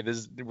like, all right,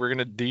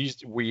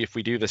 if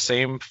we do the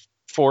same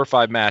 4 or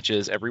 5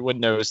 matches,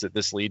 everyone knows that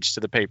this leads to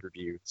the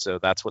pay-per-view, so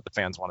that's what the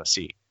fans want to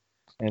see.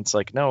 And it's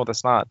like, no,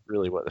 that's not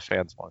really what the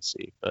fans want to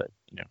see, but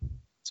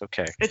it's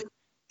okay.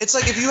 It's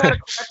like if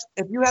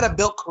you had a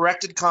built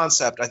corrected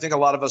concept, I think a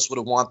lot of us would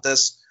have want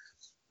this,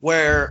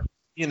 where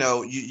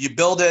you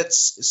build it,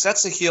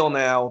 Seth's a heel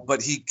now,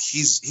 but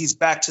he's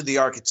back to the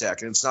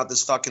architect, and it's not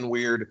this fucking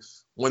weird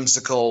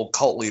whimsical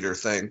cult leader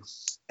thing.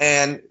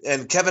 And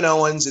Kevin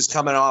Owens is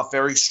coming off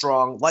very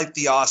strong, like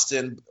the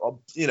Austin,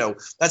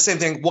 that same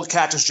thing, what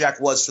Cactus Jack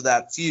was for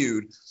that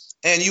feud.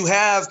 And you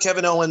have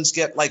Kevin Owens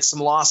get like some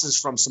losses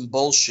from some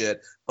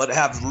bullshit, but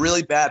have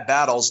really bad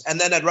battles. And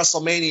then at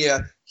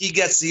WrestleMania, he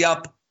gets the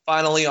up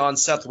finally on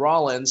Seth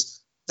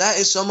Rollins. That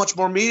is so much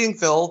more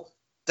meaningful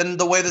than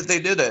the way that they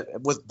did it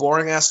with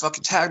boring ass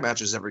fucking tag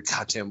matches every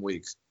goddamn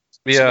week.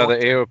 Yeah, the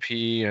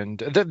AOP, and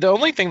the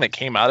only thing that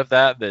came out of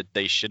that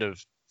they should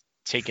have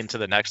taken to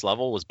the next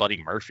level was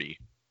Buddy Murphy.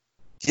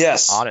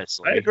 Yes,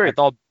 honestly, I agree. I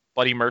thought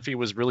Buddy Murphy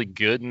was really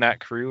good in that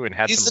crew and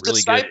had some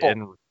really good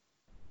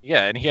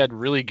and he had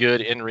really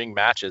good in-ring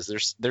matches.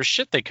 There's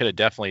shit they could have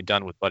definitely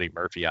done with Buddy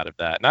Murphy out of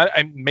that,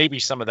 and maybe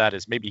some of that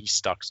is maybe he's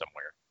stuck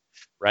somewhere,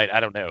 right? I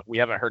don't know. We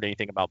haven't heard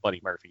anything about Buddy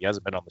Murphy. He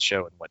hasn't been on the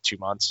show in 2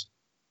 months.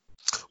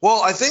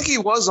 Well, I think he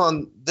was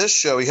on this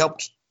show. He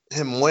helped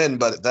him win,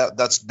 but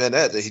that's been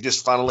it. He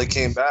just finally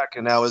came back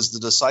and now is the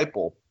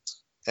disciple.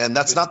 And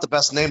that's not the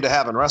best name to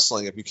have in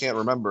wrestling if you can't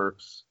remember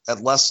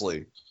at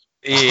Leslie.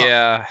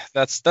 Yeah,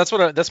 that's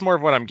more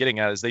of what I'm getting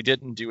at, is they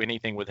didn't do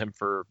anything with him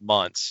for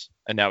months,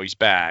 and now he's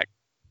back.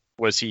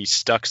 Was he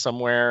stuck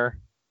somewhere?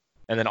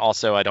 And then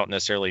also, I don't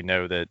necessarily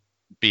know that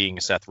being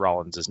Seth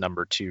Rollins is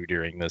number 2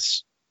 during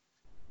this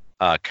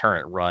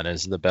current run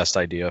is the best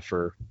idea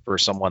for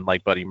someone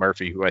like Buddy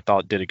Murphy, who I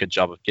thought did a good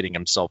job of getting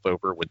himself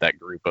over with that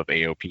group of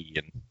AOP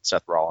and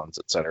Seth Rollins,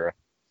 etc.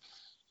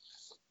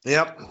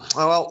 Yep.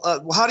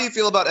 Well, how do you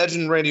feel about Edge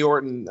and Randy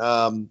Orton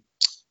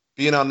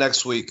being on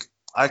next week?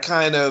 I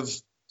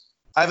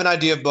have an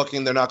idea of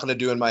booking they're not going to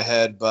do in my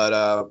head,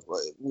 but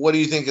what do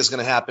you think is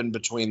going to happen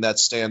between that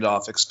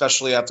standoff,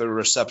 especially after the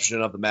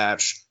reception of the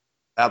match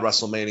at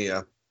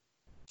WrestleMania?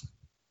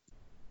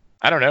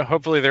 I don't know.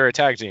 Hopefully they're a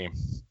tag team.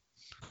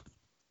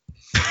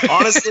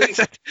 Honestly,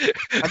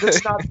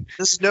 this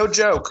is no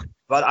joke,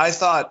 but I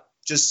thought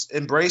just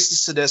embrace the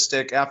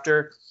sadistic.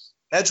 After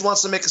Edge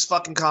wants to make his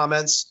fucking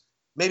comments,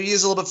 maybe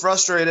he's a little bit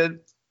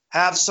frustrated.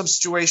 Have some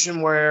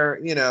situation where,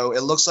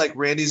 it looks like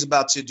Randy's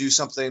about to do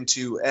something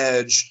to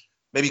Edge.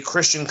 Maybe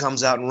Christian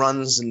comes out and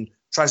runs and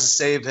tries to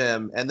save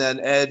him. And then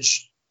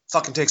Edge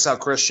fucking takes out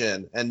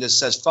Christian and just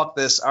says, fuck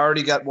this. I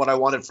already got what I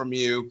wanted from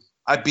you.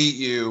 I beat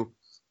you.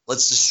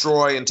 Let's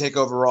destroy and take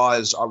over Raw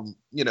as,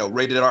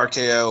 rated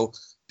RKO.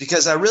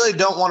 because I really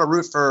don't want to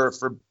root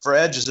for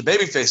Edge as a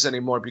babyface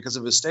anymore because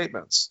of his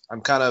statements.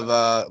 I'm kind of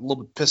a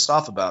little bit pissed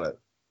off about it.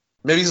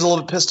 Maybe he's a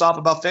little bit pissed off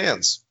about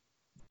fans.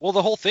 Well,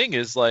 the whole thing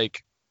is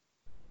like,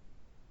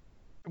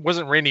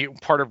 wasn't Randy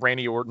part of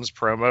Randy Orton's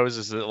promos?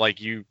 Is it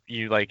like you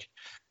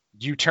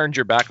turned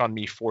your back on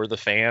me for the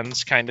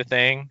fans kind of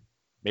thing?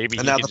 Maybe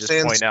and you now can the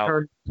just point out.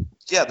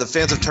 The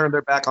fans have turned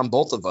their back on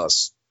both of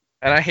us.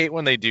 And I hate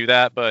when they do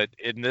that, but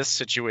in this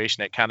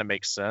situation, it kind of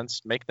makes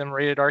sense. Make them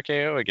rated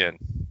RKO again.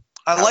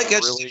 I like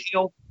Edge really...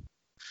 heel.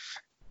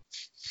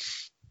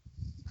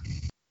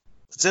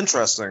 It's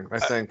interesting, I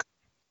think.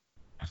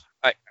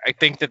 I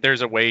think that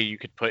there's a way you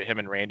could put him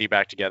and Randy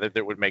back together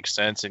that would make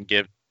sense and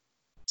give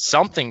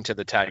something to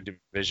the tag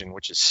division,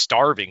 which is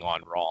starving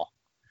on Raw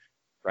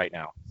right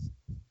now.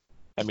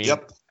 I mean,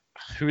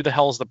 who the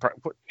hell is the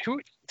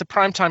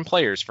primetime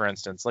players, for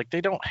instance? Like,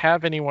 they don't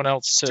have anyone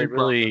else to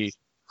really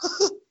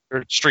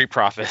or Street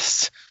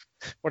Profits.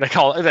 What I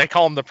call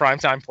them the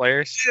primetime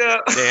players. Yeah.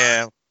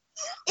 Damn.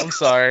 I'm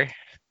sorry.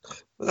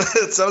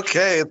 It's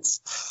okay.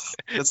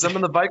 It's them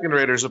and the Viking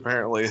Raiders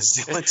apparently.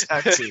 It's the only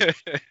tag team.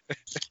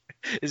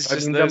 It's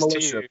just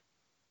those two.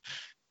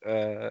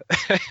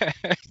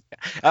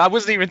 I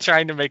wasn't even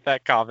trying to make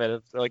that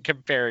comment, like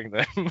comparing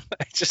them.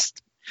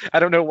 I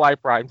don't know why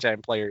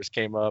primetime players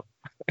came up.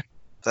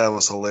 That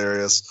was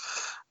hilarious.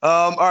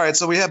 All right,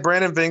 so we have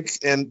Brandon Vink,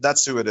 and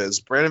that's who it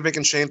is. Brandon Vink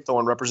and Shane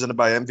Thorne, represented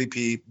by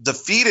MVP,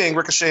 defeating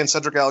Ricochet and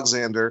Cedric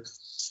Alexander.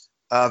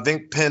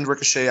 Vink pinned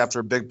Ricochet after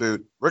a big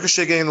boot.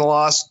 Ricochet getting the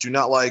loss. Do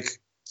not like.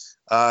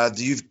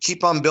 Do you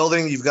keep on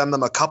building? You've gotten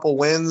them a couple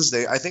wins.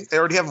 I think they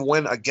already have a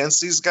win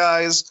against these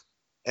guys.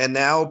 And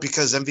now,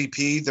 because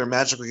MVP, they're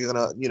magically going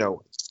to,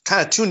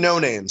 kind of two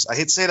no-names. I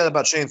hate to say that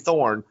about Shane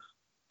Thorne,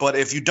 but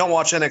if you don't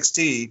watch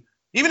NXT,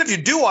 even if you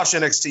do watch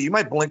NXT, you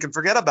might blink and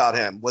forget about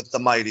him with the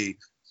Mighty.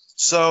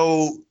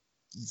 So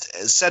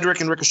Cedric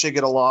and Ricochet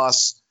get a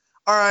loss.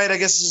 All right, I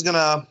guess this is going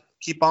to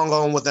keep on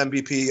going with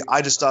MVP.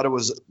 I just thought it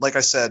was, like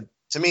I said,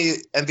 to me,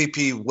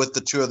 MVP with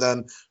the two of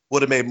them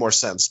would have made more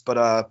sense.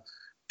 But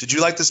did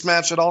you like this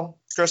match at all,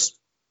 Chris?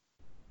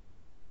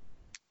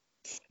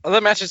 Well,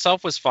 the match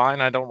itself was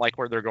fine. I don't like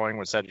where they're going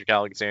with Cedric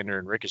Alexander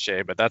and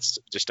Ricochet, but that's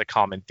just a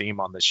common theme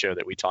on this show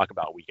that we talk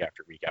about week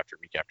after week after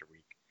week after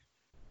week.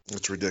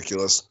 It's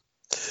ridiculous.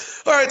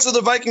 All right, so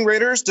the Viking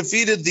Raiders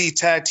defeated the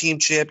tag team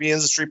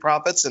champions, the Street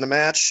Profits, in a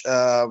match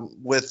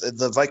with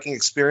the Viking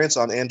Experience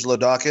on Angelo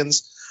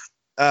Dawkins.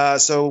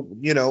 So,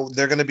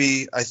 they're going to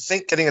be, I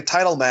think, getting a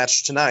title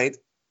match tonight,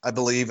 I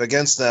believe,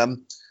 against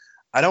them.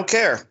 I don't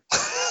care.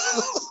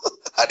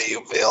 How do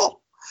you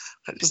feel?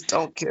 I just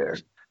don't care.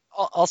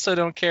 Also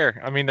don't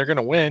care. I mean, they're going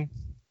to win.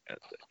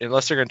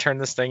 Unless they're going to turn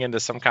this thing into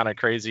some kind of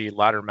crazy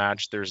ladder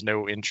match, there's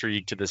no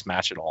intrigue to this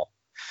match at all.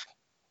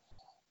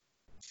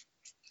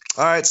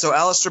 All right, so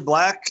Aleister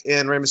Black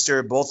and Rey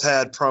Mysterio both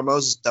had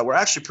promos that were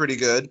actually pretty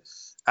good.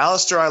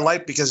 Aleister I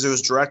liked because it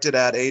was directed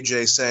at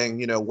AJ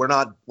saying, we're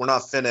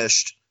not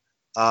finished.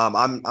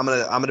 I'm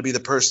gonna be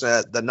the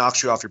person that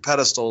knocks you off your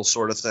pedestal,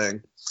 sort of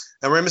thing.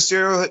 And Rey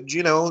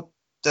Mysterio,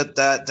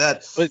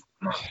 that but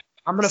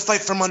I'm gonna fight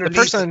from underneath.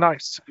 The person that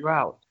knocks you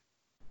out.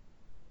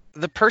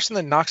 The person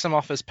that knocks him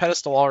off his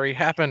pedestal already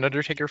happened.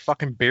 Undertaker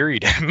fucking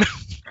buried him.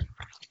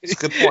 It's a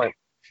good point.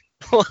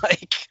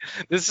 Like,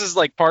 this is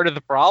like part of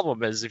the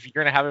problem is if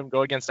you're gonna have him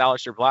go against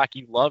Aleister Black,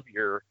 you love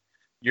your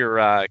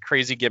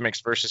crazy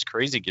gimmicks versus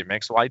crazy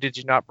gimmicks. Why did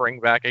you not bring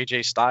back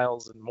AJ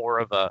Styles and more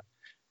of a,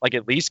 like,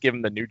 at least give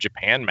him the New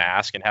Japan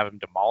mask and have him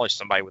demolish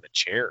somebody with a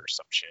chair or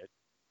some shit?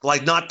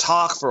 Like, not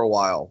talk for a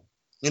while.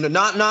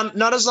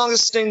 Not as long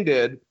as Sting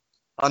did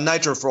on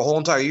Nitro for a whole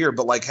entire year,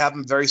 but like have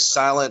him very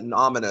silent and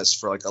ominous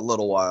for like a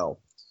little while.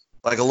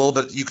 Like a little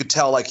bit, you could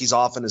tell like he's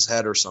off in his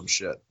head or some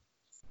shit.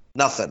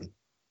 Nothing.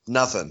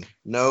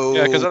 No.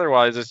 Yeah, because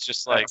otherwise it's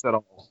just like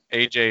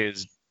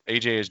AJ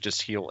is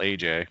just heel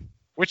AJ,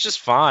 which is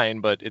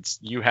fine, but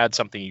you had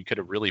something you could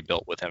have really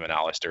built with him and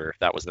Aleister if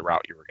that was the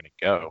route you were going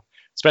to go,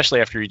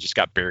 especially after he just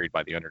got buried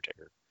by the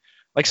Undertaker.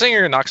 Like saying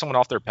you're going to knock someone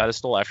off their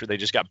pedestal after they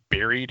just got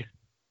buried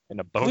in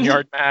a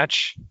boneyard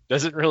match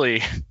doesn't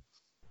really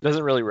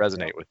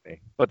resonate with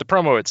me. But the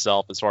promo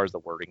itself, as far as the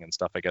wording and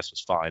stuff, I guess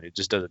was fine. It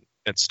just doesn't,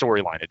 its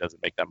storyline, it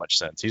doesn't make that much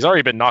sense. He's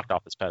already been knocked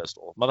off his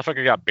pedestal.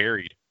 Motherfucker got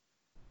buried.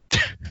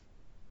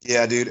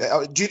 Yeah, dude.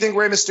 Do you think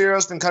Rey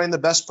Mysterio's been cutting the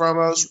best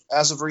promos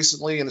as of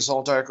recently in his whole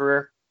entire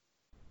career?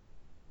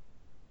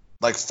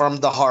 Like from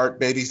the heart,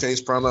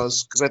 babyface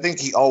promos? Because I think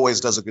he always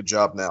does a good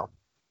job now.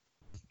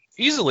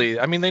 Easily.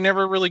 I mean, they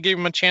never really gave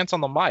him a chance on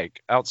the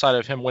mic outside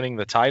of him winning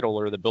the title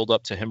or the build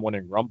up to him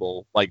winning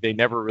Rumble. Like, they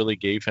never really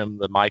gave him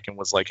the mic and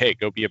was like, hey,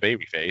 go be a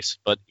babyface.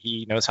 But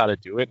he knows how to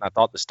do it. And I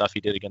thought the stuff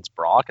he did against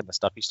Brock and the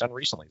stuff he's done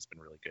recently has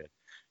been really good.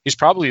 He's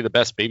probably the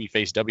best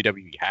babyface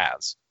WWE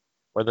has,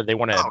 whether they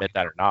want to admit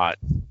that or not.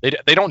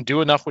 They don't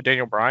do enough with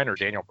Daniel Bryan, or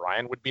Daniel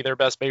Bryan would be their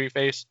best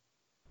babyface.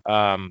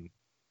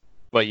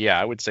 But yeah,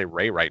 I would say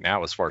Ray right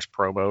now, as far as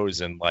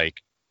promos and like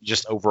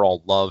just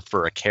overall love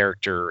for a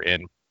character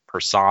and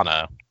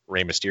persona,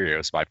 Rey Mysterio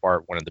is by far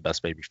one of the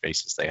best baby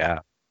faces they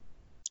have.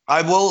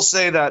 I will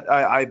say that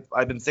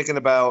I've been thinking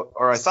about,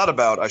 or I thought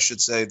about, I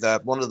should say,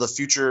 that one of the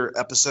future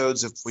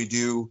episodes, if we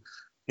do,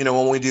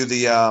 when we do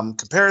the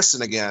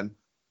comparison again,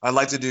 I'd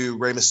like to do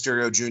Rey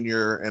Mysterio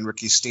Jr. and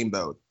Ricky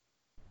Steamboat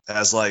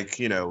as like,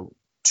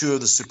 two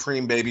of the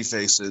supreme baby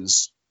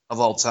faces of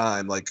all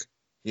time. Like,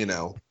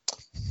 I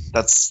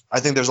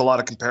think there's a lot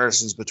of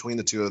comparisons between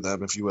the two of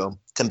them, if you will.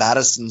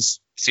 Comparisons.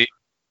 See,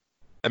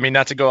 I mean,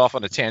 not to go off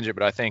on a tangent,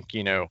 but I think,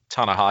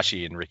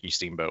 Tanahashi and Ricky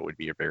Steamboat would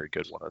be a very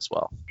good one as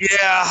well.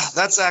 Yeah,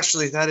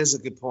 that is a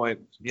good point.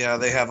 Yeah,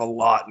 they have a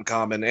lot in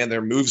common, and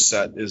their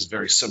moveset is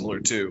very similar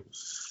too.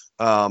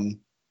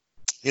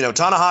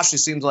 Tanahashi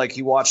seems like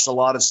he watched a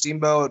lot of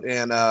Steamboat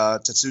and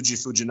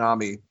Tetsuji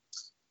Fujinami,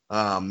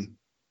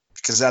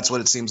 because that's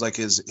what it seems like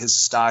his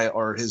style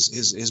or his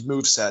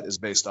moveset is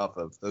based off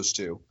of, those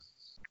two.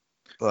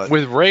 But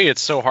with Ray,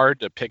 it's so hard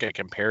to pick a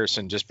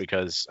comparison just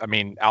because, I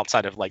mean,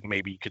 outside of like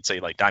maybe you could say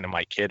like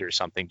Dynamite Kid or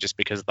something, just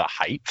because of the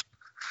height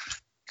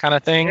kind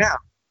of thing.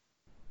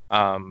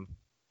 Yeah.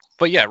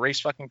 But yeah, Ray's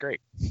fucking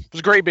great. It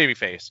was a great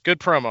babyface. Good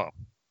promo.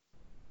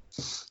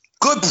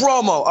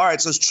 All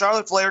right, so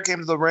Charlotte Flair came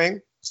to the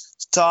ring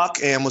to talk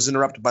and was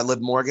interrupted by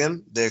Liv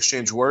Morgan. They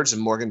exchanged words,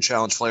 and Morgan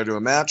challenged Flair to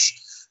a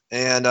match.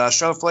 And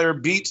Charlotte Flair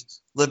beat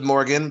Liv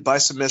Morgan by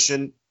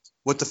submission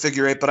with the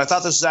figure eight. But I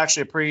thought this was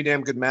actually a pretty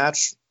damn good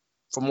match.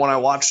 From when I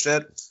watched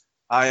it,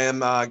 I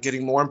am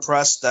getting more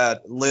impressed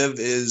that Liv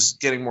is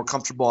getting more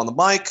comfortable on the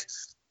mic.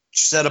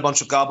 She said a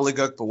bunch of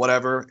gobbledygook, but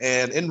whatever.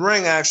 And in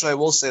ring, actually, I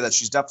will say that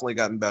she's definitely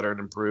gotten better and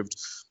improved.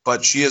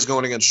 But she is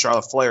going against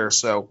Charlotte Flair.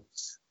 So,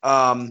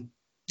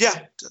 yeah,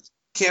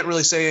 can't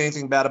really say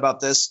anything bad about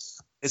this.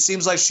 It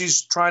seems like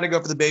she's trying to go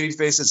for the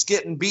babyface. It's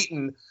getting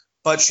beaten,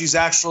 but she's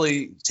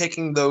actually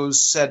taking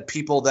those said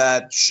people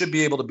that should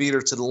be able to beat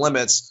her to the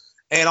limits.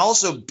 And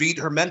also beat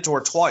her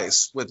mentor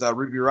twice with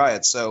Ruby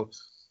Riott. So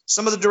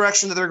some of the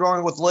direction that they're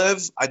going with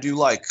Liv, I do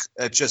like.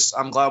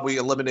 I'm glad we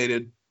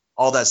eliminated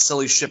all that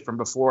silly shit from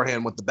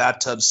beforehand with the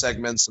bathtub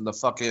segments and the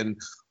fucking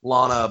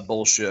Lana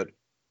bullshit.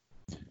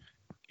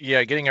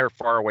 Yeah, getting her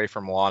far away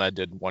from Lana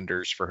did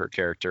wonders for her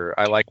character.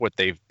 I like what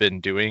they've been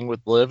doing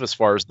with Liv as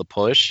far as the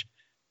push.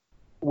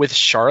 With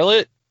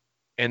Charlotte,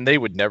 and they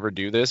would never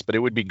do this, but it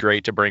would be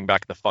great to bring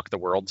back the Fuck the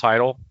World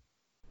title.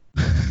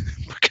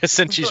 Because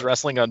since she's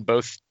wrestling on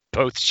both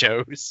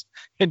shows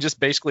and just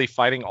basically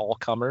fighting all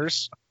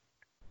comers.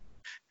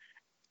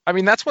 I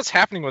mean, that's what's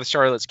happening with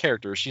Charlotte's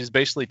character. She's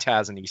basically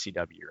Taz in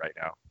ECW right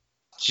now.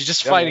 She's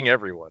just fighting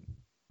everyone.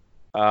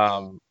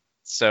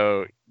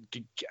 So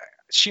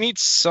she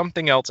needs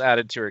something else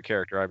added to her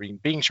character. I mean,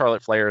 being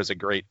Charlotte Flair is a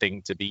great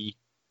thing to be,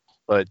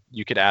 but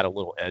you could add a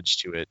little edge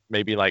to it.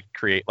 Maybe like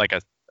create like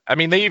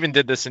they even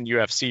did this in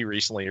UFC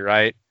recently,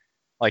 right?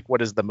 Like,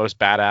 what is the most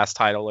badass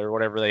title or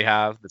whatever they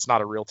have? It's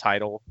not a real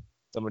title.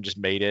 Someone just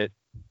made it.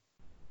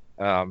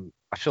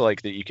 I feel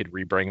like that you could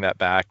rebring that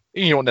back.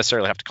 You don't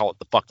necessarily have to call it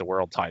the Fuck the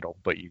World title,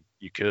 but you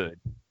could.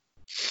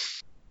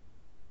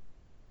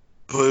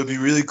 But it'd be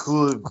really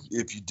cool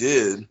if you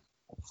did.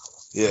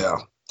 Yeah.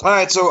 All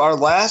right. So our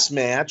last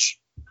match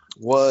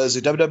was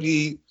a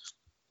WWE,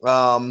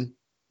 the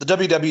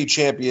WWE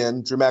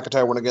champion Drew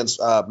McIntyre went against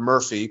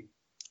Murphy,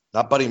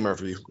 not Buddy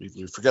Murphy.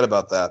 We forget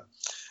about that.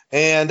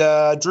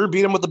 And Drew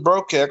beat him with the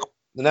bro kick.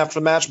 And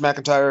after the match,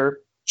 McIntyre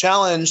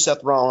challenged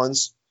Seth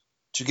Rollins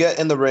to get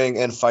in the ring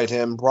and fight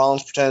him.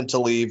 Rollins pretended to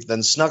leave,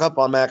 then snuck up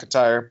on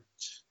McIntyre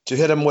to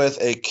hit him with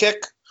a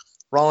kick.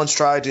 Rollins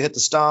tried to hit the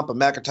stomp, but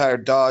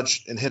McIntyre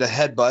dodged and hit a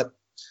headbutt.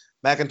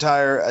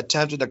 McIntyre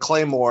attempted a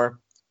Claymore,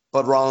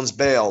 but Rollins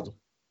bailed.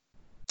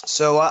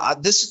 So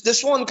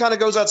this one kind of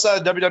goes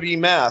outside of WWE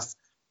math.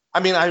 I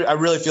mean, I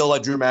really feel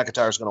like Drew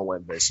McIntyre is going to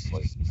win,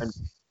 basically. And,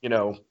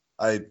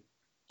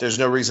 there's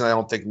no reason I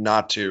don't think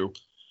not to.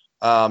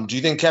 Do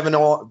you think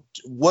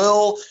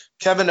will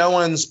Kevin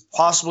Owens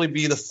possibly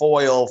be the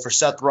foil for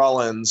Seth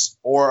Rollins,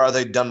 or are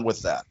they done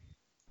with that?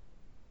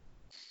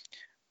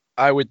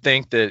 I would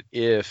think that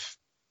if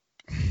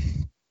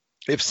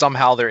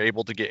somehow they're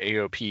able to get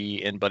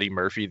AOP and Buddy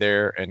Murphy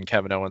there, and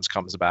Kevin Owens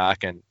comes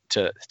back and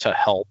to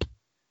help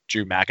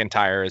Drew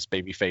McIntyre as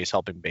babyface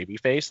helping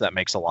babyface, that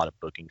makes a lot of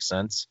booking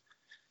sense.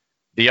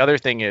 The other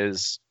thing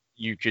is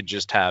you could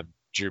just have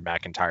Drew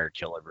McIntyre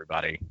kill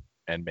everybody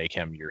and make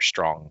him your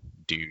strong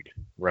dude,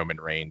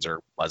 Roman Reigns or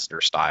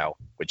Lesnar style,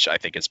 which I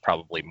think is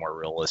probably more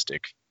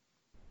realistic.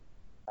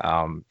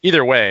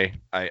 Either way,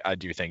 I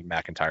do think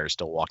McIntyre is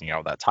still walking out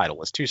with that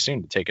title. It's too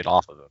soon to take it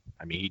off of him.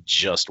 I mean, he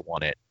just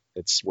won it.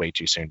 It's way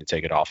too soon to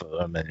take it off of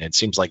him, and it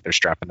seems like they're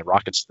strapping the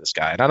rockets to this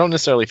guy. And I don't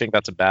necessarily think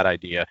that's a bad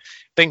idea. I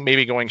think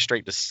maybe going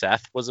straight to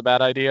Seth was a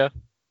bad idea.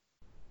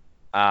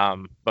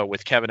 But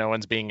with Kevin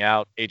Owens being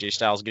out, AJ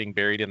Styles getting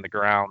buried in the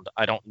ground,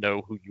 I don't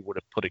know who you would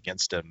have put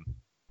against him,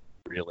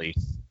 really.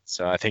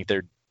 So I think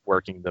they're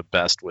working the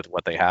best with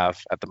what they have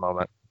at the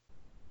moment.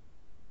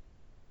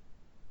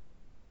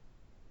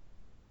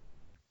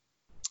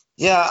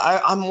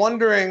 Yeah, I'm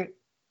wondering,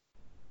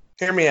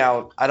 hear me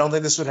out. I don't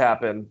think this would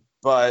happen,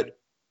 but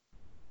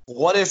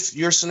what if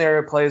your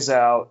scenario plays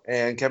out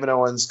and Kevin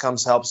Owens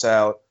helps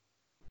out,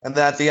 And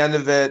then at the end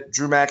of it,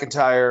 Drew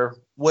McIntyre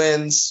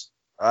wins.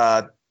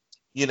 But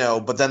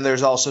then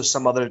there's also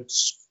some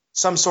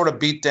sort of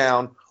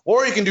beatdown.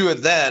 Or you can do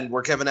it then,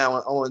 where Kevin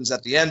Owens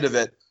at the end of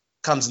it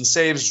comes and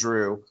saves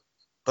Drew.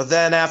 But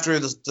then after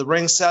the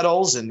ring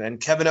settles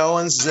and Kevin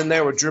Owens is in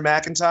there with Drew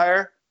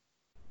McIntyre,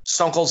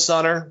 Stone Cold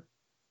Stunner,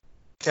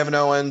 Kevin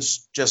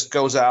Owens just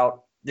goes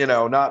out,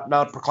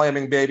 not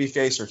proclaiming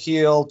babyface or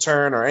heel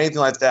turn or anything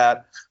like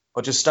that,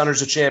 but just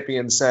Stunner's a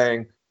champion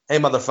saying, hey,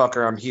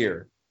 motherfucker, I'm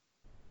here.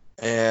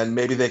 And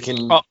maybe they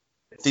can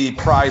the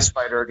prize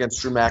fighter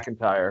against Drew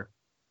McIntyre.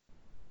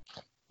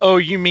 Oh,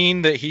 you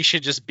mean that he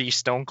should just be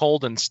Stone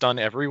Cold and stun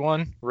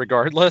everyone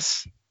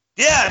regardless?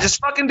 Yeah, just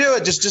fucking do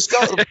it. Just go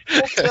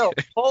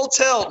full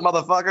tilt,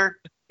 motherfucker.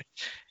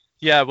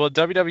 Yeah, well,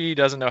 WWE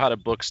doesn't know how to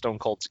book Stone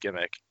Cold's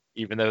gimmick,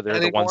 even though they're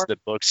the ones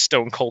that book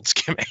Stone Cold's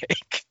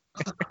gimmick.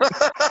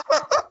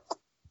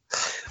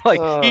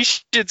 He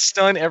should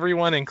stun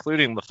everyone,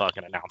 including the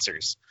fucking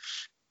announcers,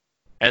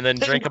 and then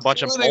drink a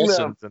bunch of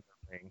Molson's in the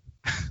ring.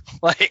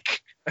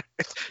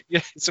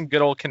 Some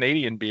good old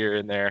Canadian beer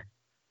in there.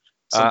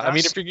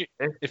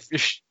 If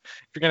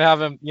you're gonna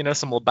have him,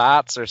 some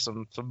Labatt's or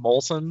some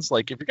Molson's,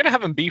 if you're gonna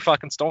have him be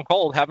fucking Stone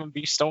Cold, have him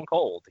be Stone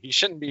Cold. He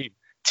shouldn't be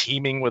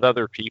teaming with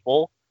other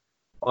people.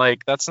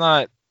 That's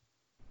not.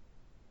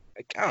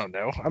 I don't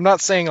know. I'm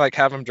not saying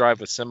have him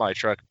drive a semi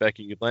truck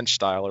Becky Lynch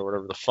style or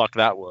whatever the fuck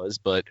that was,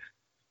 but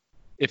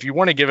if you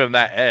want to give him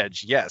that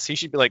edge, yes, he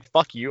should be like,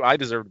 fuck you, I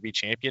deserve to be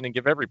champion, and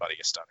give everybody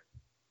a stunner.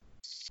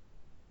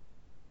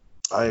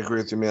 I agree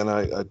with you, man.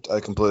 I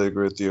completely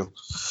agree with you.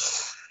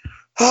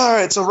 All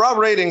right, so Raw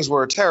ratings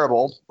were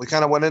terrible. We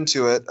kind of went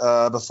into it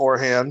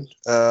beforehand.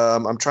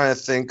 I'm trying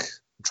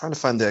to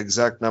find the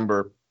exact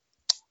number.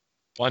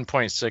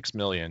 1.6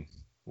 million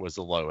was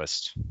the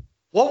lowest.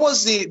 What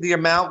was the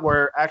amount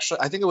where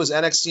actually I think it was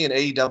NXT and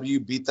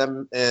AEW beat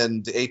them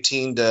in the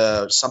 18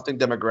 to something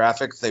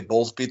demographic? They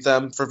both beat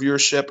them for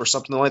viewership or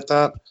something like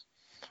that.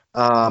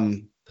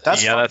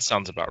 That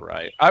sounds about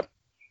right.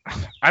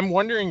 I'm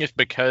wondering if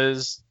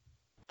because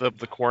the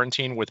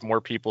quarantine with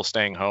more people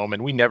staying home,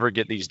 and we never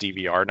get these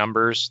DVR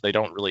numbers, they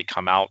don't really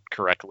come out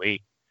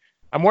correctly.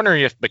 I'm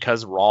wondering if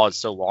because Raw is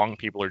so long,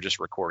 people are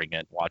just recording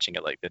it, watching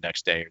it the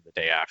next day or the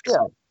day after.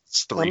 Yeah,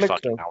 it's 3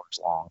 fucking hours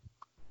long.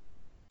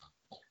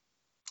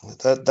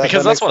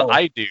 Because that's what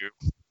I do.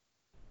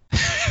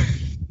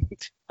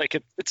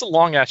 It's a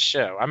long ass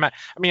show. I might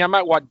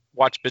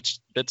watch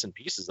bits and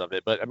pieces of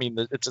it, but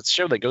it's a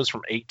show that goes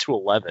from 8 to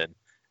 11,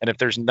 and if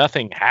there's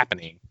nothing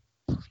happening,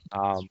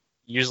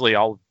 usually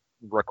I'll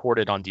record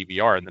it on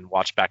DVR and then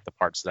watch back the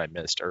parts that I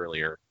missed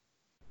earlier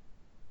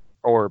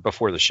or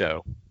before the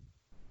show.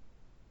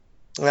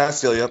 Yeah, I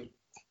feel you.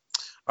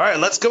 All right,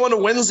 let's go into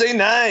Wednesday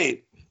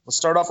night. Let's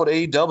start off with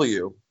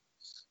AEW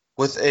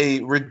with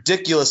a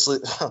ridiculously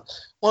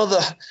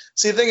the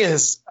thing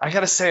is, I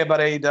gotta say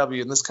about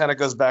AEW, and this kind of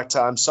goes back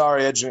to, I'm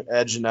sorry,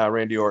 Edge and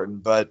Randy Orton,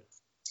 but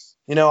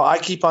I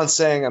keep on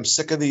saying I'm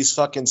sick of these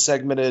fucking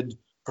segmented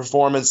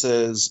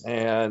performances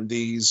and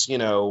these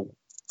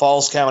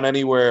falls count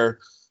anywhere,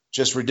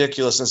 just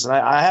ridiculousness. And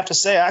I have to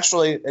say,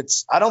 actually,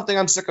 I don't think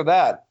I'm sick of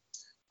that.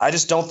 I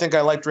just don't think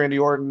I liked Randy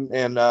Orton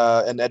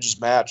and Edge's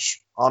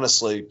match,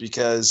 honestly,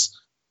 because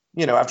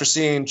after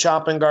seeing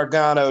Ciampa and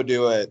Gargano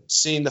do it,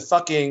 seeing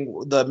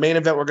the main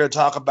event we're going to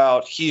talk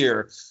about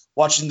here,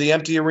 watching the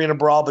empty arena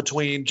brawl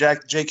between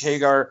Jake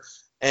Hager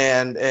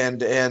and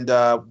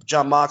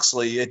Jon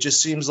Moxley, it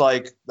just seems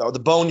like the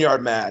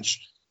Boneyard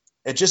match.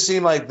 It just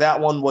seemed like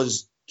that one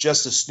was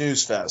just a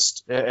snooze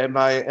fest. Am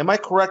I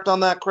correct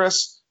on that,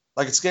 Chris?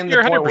 It's getting.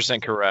 You're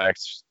 100%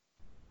 correct.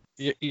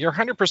 You're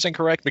 100%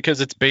 correct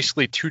because it's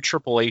basically two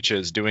Triple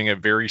H's doing a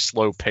very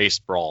slow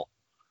paced brawl.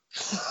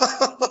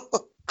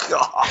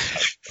 God.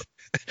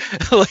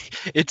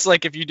 It's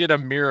like if you did a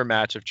mirror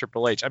match of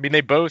Triple H.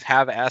 They both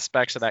have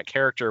aspects of that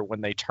character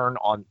when they turn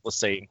on, let's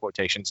say in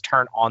quotations,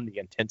 turn on the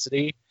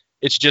intensity.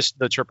 It's just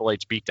the Triple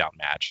H beatdown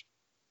match.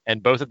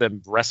 And both of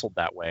them wrestled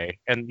that way.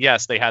 And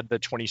yes, they had the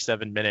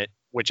 27-minute,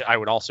 which I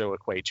would also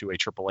equate to a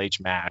Triple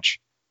H match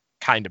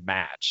kind of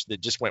match that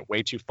just went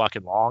way too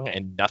fucking long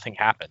and nothing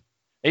happened.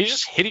 They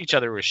just hit each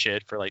other with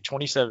shit for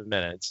 27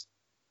 minutes.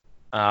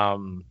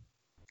 And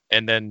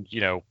then,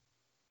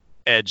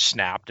 Edge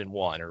snapped and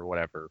won or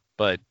whatever.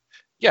 But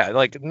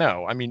yeah,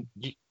 no,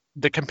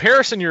 the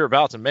comparison you're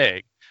about to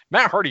make,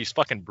 Matt Hardy's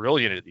fucking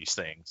brilliant at these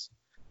things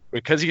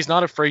because he's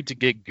not afraid to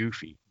get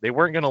goofy. They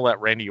weren't going to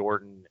let Randy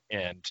Orton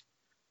and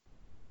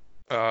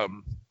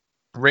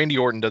Randy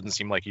Orton doesn't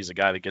seem like he's a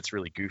guy that gets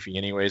really goofy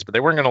anyways, but they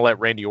weren't going to let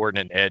Randy Orton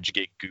and Edge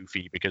get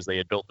goofy because they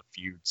had built the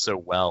feud so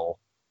well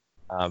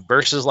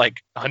versus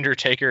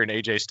Undertaker and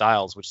AJ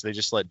Styles, which they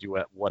just let do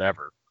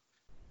whatever,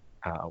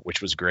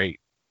 which was great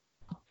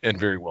and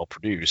very well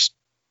produced.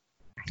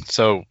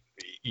 So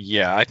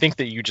yeah, I think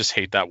that you just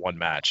hate that one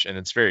match, and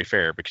it's very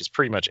fair because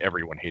pretty much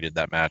everyone hated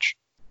that match.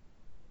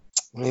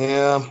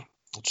 Yeah,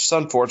 it's just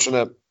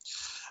unfortunate.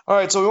 All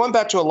right, so we went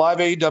back to a live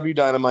AEW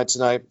Dynamite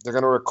tonight. They're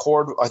going to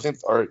record, I think,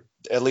 or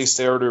at least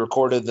they already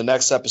recorded the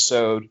next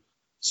episode.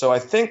 So I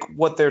think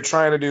what they're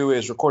trying to do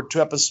is record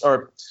 2 episodes,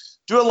 or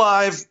do it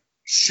live,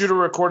 shoot a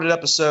recorded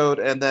episode,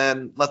 and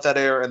then let that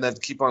air, and then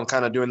keep on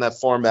kind of doing that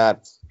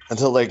format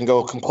until they can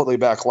go completely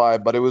back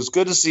live. But it was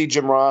good to see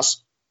Jim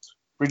Ross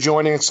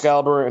rejoining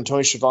Excalibur and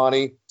Tony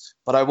Schiavone.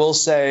 But I will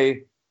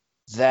say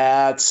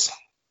that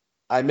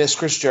I miss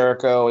Chris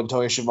Jericho and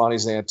Tony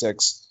Schiavone's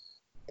antics.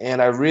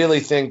 And I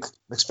really think,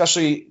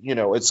 especially,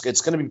 it's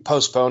going to be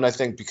postponed, I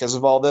think, because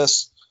of all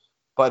this.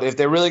 But if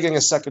they're really getting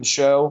a second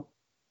show,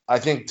 I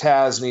think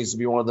Taz needs to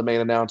be one of the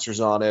main announcers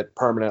on it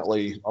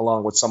permanently,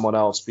 along with someone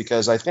else.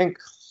 Because I think,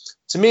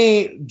 to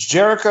me,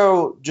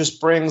 Jericho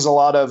just brings a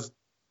lot of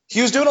 –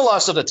 he was doing a lot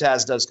of stuff that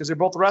Taz does because they're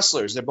both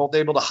wrestlers. They're both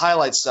able to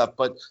highlight stuff.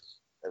 But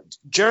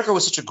Jericho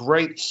was such a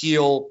great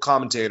heel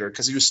commentator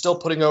because he was still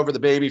putting over the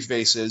baby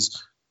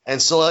faces and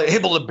still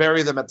able to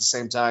bury them at the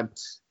same time.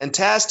 And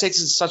Taz takes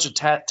it such a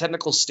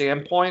technical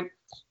standpoint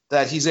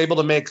that he's able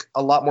to make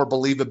a lot more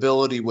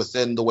believability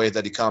within the way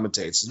that he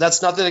commentates. And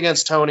that's nothing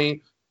against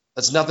Tony.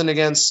 That's nothing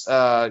against, JR.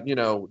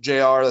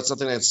 That's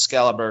nothing against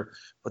Excalibur.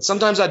 But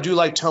sometimes I do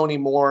like Tony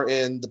more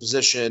in the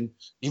position,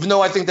 even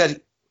though I think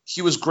that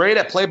he was great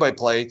at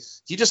play-by-play.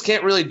 He just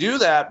can't really do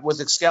that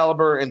with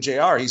Excalibur and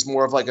JR. He's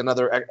more of like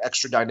another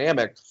extra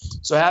dynamic.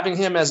 So having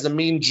him as the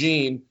Mean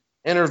Gene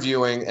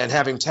interviewing and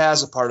having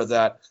Taz a part of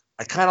that,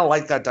 I kind of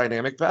like that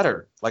dynamic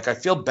better. Like, I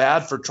feel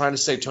bad for trying to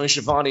say Tony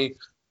Schiavone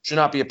should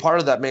not be a part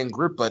of that main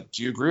group, but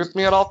do you agree with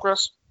me at all,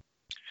 Chris?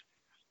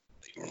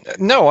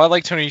 No, I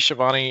like Tony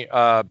Schiavone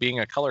being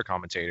a color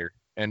commentator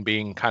and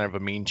being kind of a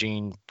Mean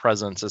Gene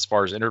presence as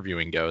far as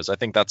interviewing goes. I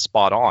think that's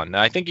spot on. And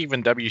I think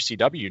even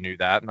WCW knew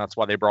that, and that's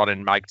why they brought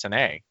in Mike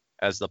Tenay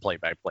as the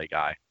play-by-play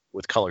guy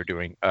with color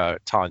doing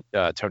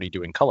Tony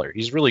doing color.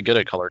 He's really good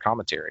at color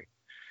commentary.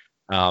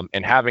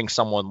 And having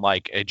someone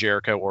like a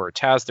Jericho or a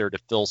Taz there to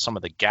fill some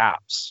of the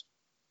gaps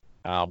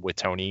with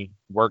Tony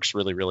works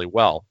really, really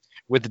well.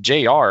 With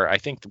JR, I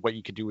think what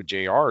you could do with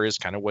JR is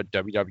kind of what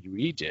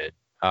WWE did.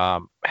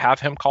 Have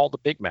him call the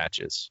big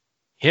matches.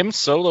 Him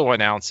solo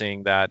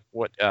announcing that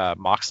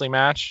Moxley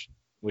match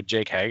with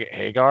Jake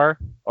Hagar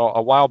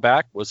a while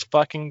back was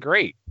fucking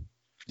great.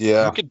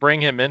 Yeah, you could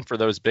bring him in for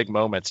those big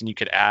moments, and you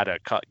could add a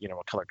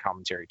color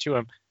commentary to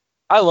him.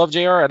 I love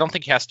JR. I don't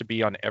think he has to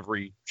be on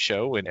every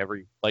show and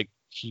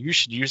you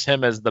should use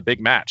him as the big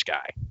match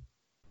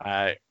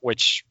guy,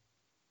 which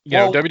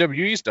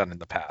WWE's done in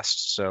the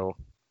past. So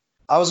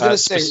I was going to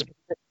say,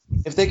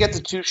 if they get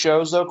to 2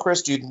 shows though,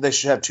 Chris, do you think they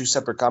should have 2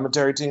 separate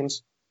commentary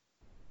teams?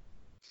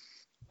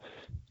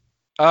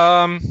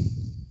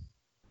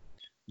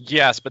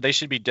 Yes, but they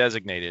should be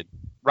designated.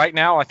 Right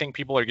now, I think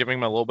people are giving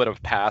them a little bit of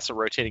a pass of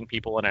rotating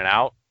people in and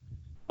out,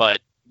 but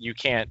you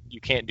can't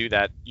do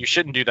that. You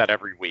shouldn't do that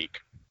every week.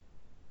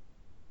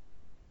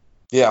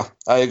 Yeah,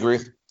 I agree.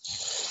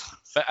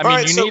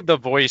 But you need the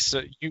voice.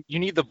 You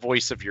need the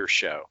voice of your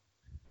show.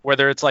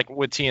 Whether it's like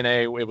with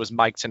TNA, it was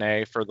Mike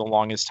Tenay for the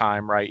longest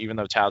time, right? Even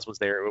though Taz was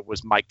there, it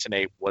was Mike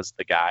Tenay was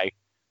the guy.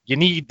 You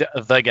need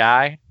the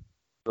guy,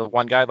 the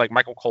one guy. Like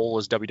Michael Cole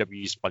is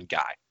WWE's one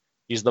guy.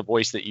 He's the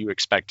voice that you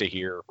expect to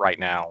hear right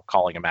now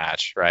calling a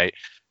match, right?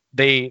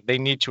 They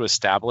need to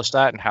establish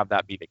that and have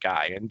that be the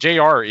guy. And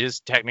JR is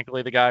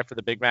technically the guy for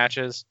the big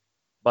matches,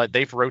 but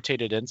they've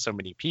rotated in so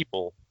many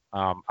people.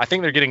 I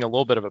think they're getting a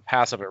little bit of a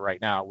pass of it right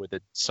now with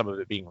some of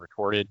it being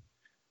recorded.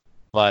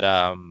 But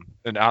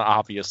and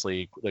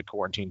obviously the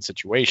quarantine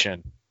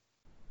situation.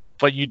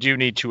 But you do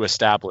need to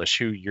establish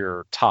who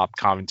your top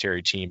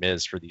commentary team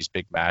is for these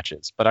big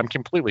matches. But I'm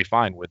completely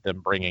fine with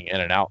them bringing in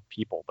and out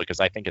people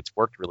because I think it's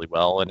worked really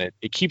well, and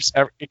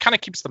it kind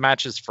of keeps the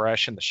matches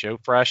fresh and the show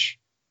fresh.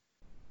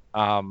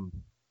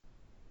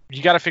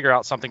 You got to figure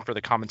out something for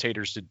the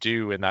commentators to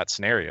do in that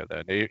scenario.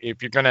 Then,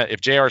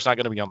 if JR is not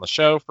going to be on the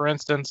show, for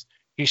instance,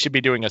 he should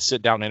be doing a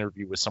sit down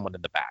interview with someone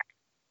in the back.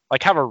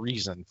 Like, have a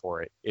reason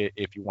for it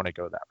if you want to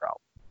go that route.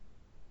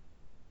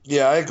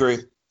 Yeah, I agree.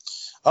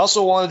 I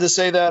also wanted to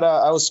say that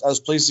I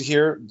was pleased to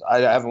hear, I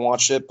haven't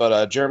watched it,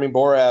 but Jeremy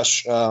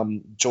Borash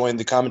joined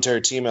the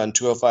commentary team on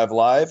 205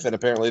 Live, and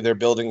apparently they're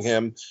building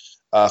him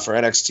for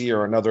NXT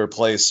or another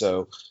place.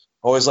 So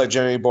always like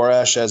Jeremy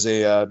Borash as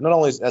not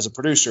only as a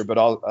producer,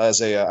 but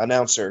as a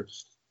announcer.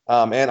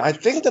 And I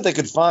think that they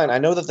could find, I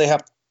know that they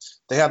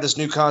have this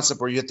new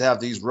concept where you have to have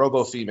these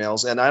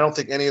robo-females, and I don't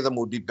think any of them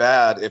would be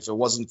bad if it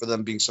wasn't for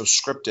them being so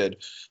scripted.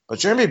 But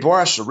Jeremy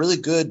Borash is a really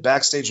good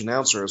backstage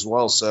announcer as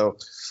well, so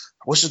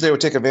I wish that they would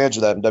take advantage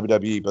of that in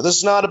WWE. But this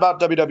is not about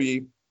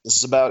WWE. This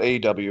is about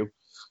AEW.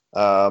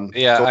 I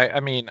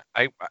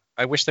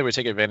wish they would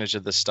take advantage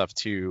of this stuff,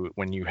 too,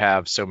 when you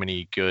have so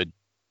many good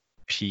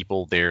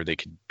people there that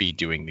could be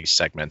doing these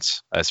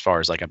segments as far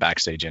as like a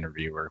backstage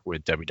interviewer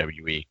with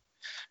WWE.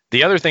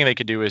 The other thing they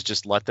could do is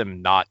just let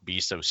them not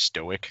be so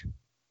stoic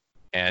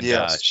and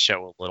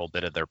show a little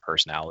bit of their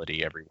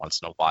personality every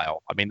once in a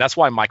while. I mean, that's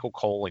why Michael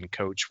Cole and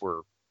Coach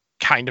were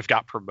kind of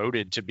got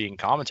promoted to being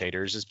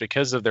commentators, is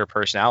because of their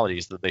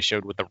personalities that they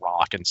showed with The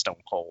Rock and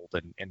Stone Cold.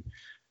 And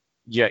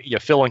you're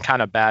feeling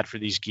kind of bad for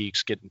these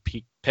geeks getting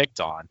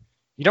picked on.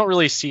 You don't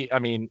really see, I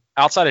mean,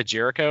 outside of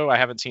Jericho, I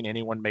haven't seen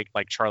anyone make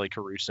like Charlie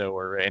Caruso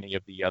or any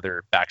of the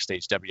other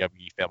backstage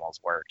WWE females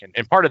work.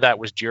 And part of that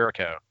was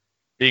Jericho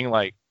being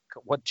like,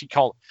 what do you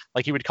call,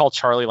 like he would call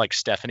Charlie like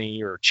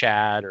Stephanie or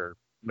Chad or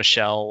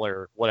Michelle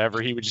or whatever.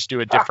 He would just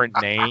do a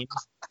different name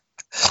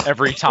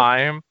every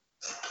time.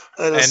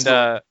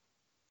 And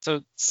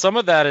so some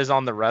of that is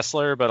on the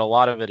wrestler, but a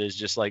lot of it is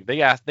just like they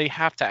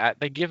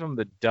give him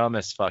the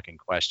dumbest fucking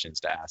questions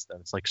to ask them.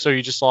 It's like, so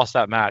you just lost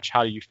that match.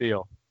 How do you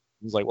feel?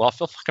 He's like, well, I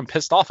feel fucking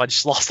pissed off. I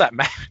just lost that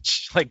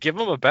match. Like, give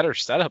him a better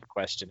setup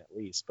question at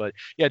least. But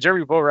yeah,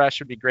 Jeremy Borash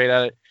would be great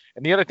at it.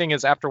 And the other thing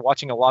is, after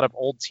watching a lot of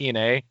old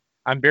TNA,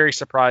 I'm very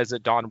surprised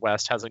that Don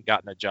West hasn't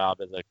gotten a job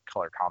as a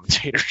color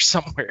commentator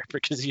somewhere,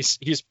 because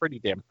he's pretty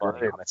damn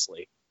funny,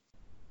 honestly.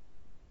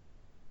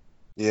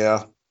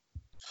 Yeah.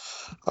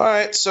 All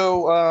right,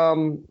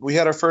 so we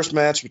had our first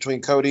match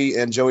between Cody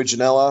and Joey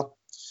Janela,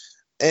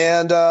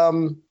 and I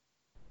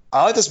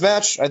like this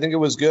match. I think it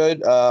was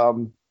good.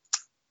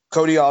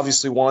 Cody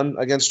obviously won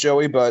against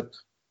Joey, but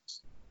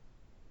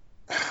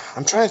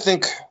I'm trying to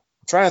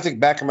think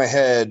back in my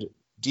head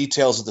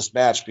details of this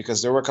match,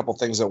 because there were a couple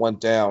things that went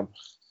down.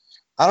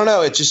 I don't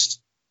know.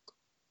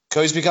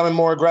 Cody's becoming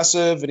more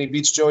aggressive, and he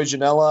beats Joey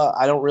Janela.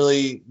 I don't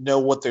really know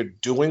what they're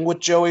doing with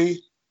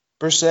Joey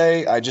per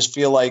se. I just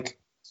feel like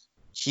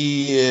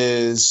he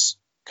is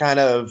kind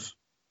of,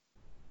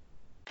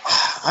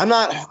 I'm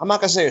not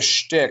gonna say a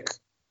shtick,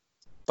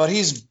 but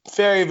he's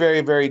very,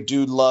 very, very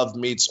dude love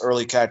meets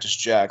early Cactus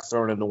Jack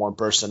thrown into one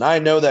person. I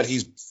know that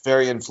he's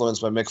very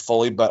influenced by Mick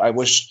Foley, but I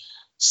wish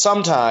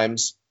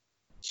sometimes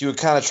he would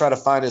kind of try to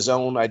find his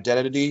own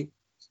identity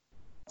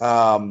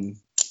a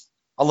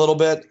little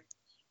bit.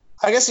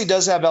 I guess he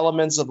does have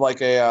elements of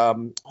like a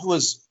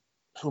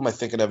who am I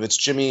thinking of? It's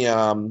Jimmy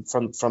from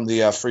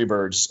the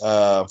Freebirds.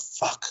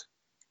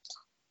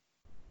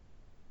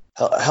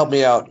 Help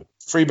me out.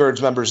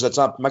 Freebirds members. That's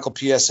not Michael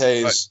P.S.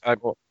 Hayes.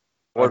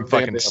 I'm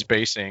fucking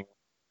spacing.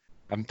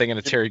 I'm thinking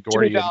of Terry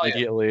Gordy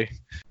immediately.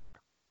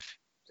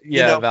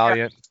 Yeah,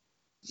 Valiant.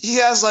 He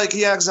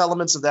has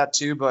elements of that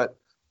too, but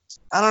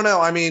I don't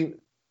know. I mean,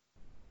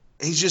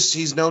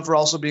 he's known for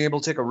also being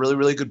able to take a really,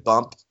 really good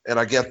bump, and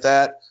I get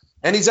that.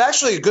 And he's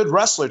actually a good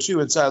wrestler too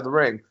inside of the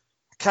ring.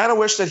 I kind of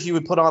wish that he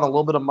would put on a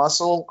little bit of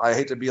muscle. I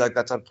hate to be like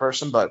that type of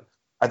person, but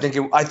I think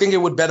it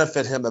would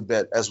benefit him a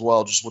bit as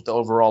well, just with the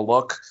overall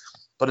look.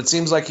 But it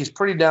seems like he's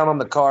pretty down on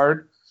the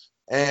card.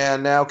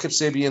 And now Kip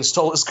Sabian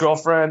stole his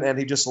girlfriend, and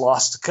he just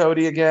lost to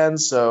Cody again.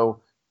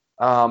 So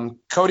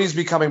Cody's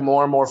becoming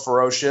more and more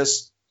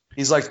ferocious.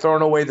 He's like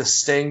throwing away the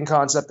Sting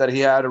concept that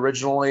he had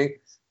originally,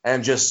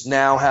 and just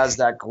now has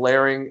that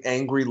glaring,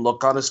 angry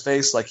look on his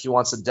face, like he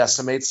wants to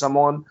decimate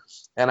someone.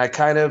 And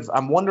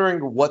I'm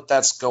wondering what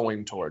that's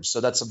going towards. So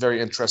that's a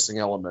very interesting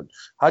element.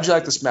 How'd you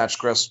like this match,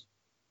 Chris?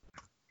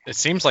 It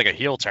seems like a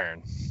heel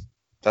turn.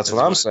 That's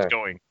what I'm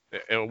saying.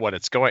 What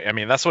it's going. I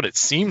mean, that's what it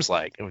seems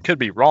like. It could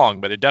be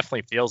wrong, but it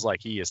definitely feels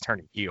like he is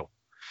turning heel.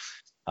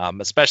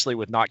 Especially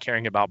with not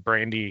caring about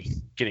Brandy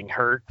getting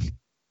hurt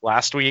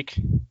last week.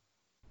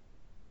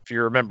 If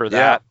you remember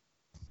that.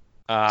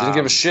 Didn't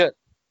give a shit.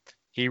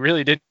 He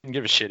really didn't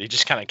give a shit. He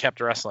just kind of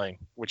kept wrestling,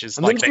 which is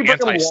like the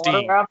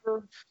anti-Sting.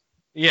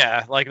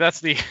 Yeah, like that's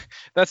the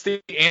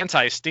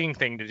anti-Sting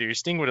thing to do.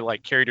 Sting would have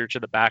like carried her to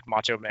the back,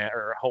 Macho Man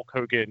or Hulk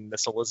Hogan,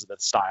 Miss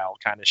Elizabeth style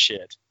kind of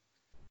shit.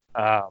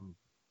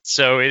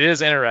 So it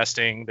is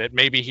interesting that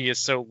maybe he is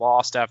so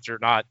lost after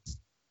not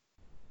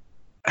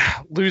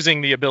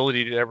losing the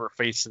ability to ever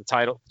face the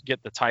title,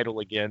 get the title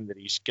again, that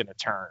he's gonna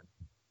turn.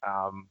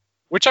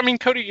 Which, I mean,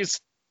 Cody is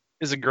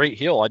a great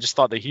heel. I just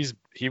thought that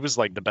he was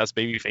like the best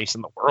babyface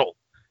in the world,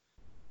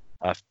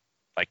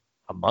 like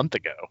a month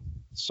ago.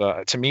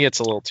 So to me, it's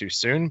a little too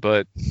soon,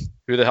 but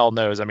who the hell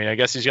knows? I mean, I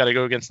guess he's got to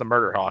go against the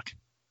Murder Hawk.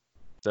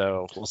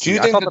 So we'll see. Do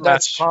you think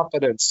that's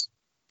confidence?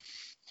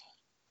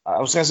 I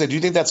was going to say, do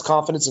you think that's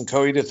confidence in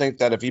Cody to think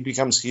that if he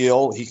becomes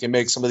heel, he can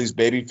make some of these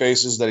baby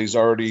faces that he's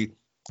already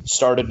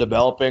started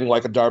developing,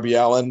 like a Darby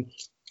Allin,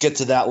 get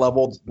to that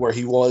level where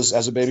he was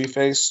as a baby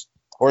face?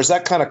 Or is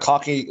that kind of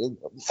cocky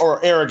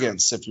or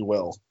arrogance, if you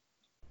will,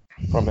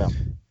 from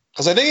him?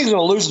 Because I think he's going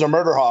to lose to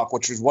Murder Hawk,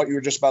 which is what you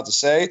were just about to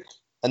say,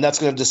 and that's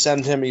going to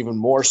descend him even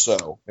more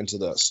so into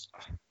this.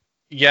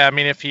 Yeah, I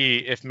mean,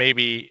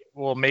 maybe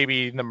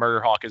the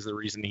Murder Hawk is the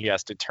reason he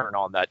has to turn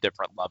on that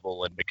different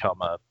level and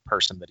become a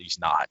person that he's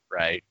not,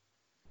 right?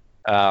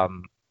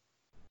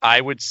 I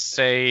would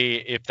say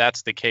if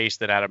that's the case,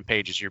 that Adam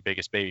Page is your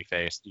biggest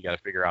babyface. You got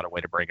to figure out a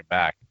way to bring it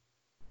back.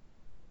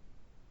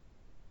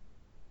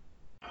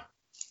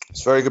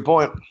 It's a very good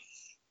point.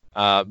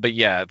 But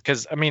yeah,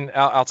 because I mean,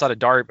 outside of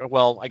Darby,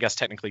 well, I guess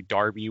technically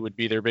Darby would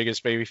be their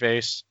biggest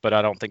babyface, but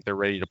I don't think they're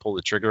ready to pull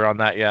the trigger on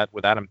that yet.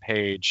 With Adam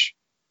Page,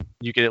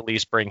 you could at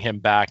least bring him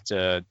back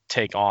to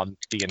take on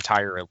the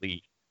entire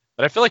Elite.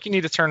 But I feel like you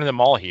need to turn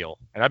them all heel.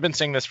 And I've been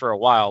saying this for a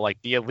while.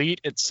 Like, the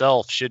Elite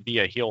itself should be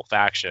a heel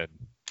faction.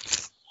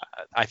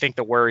 I think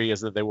the worry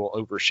is that they will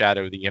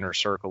overshadow the Inner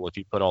Circle if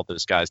you put all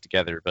those guys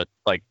together. But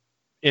like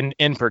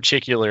in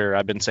particular,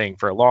 I've been saying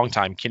for a long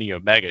time, Kenny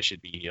Omega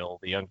should be heel.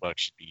 The Young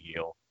Bucks should be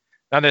heel.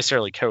 Not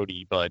necessarily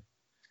Cody, but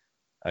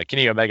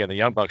Kenny Omega and the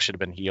Young Bucks should have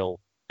been heel,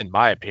 in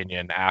my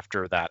opinion,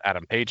 after that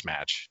Adam Page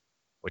match.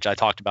 which I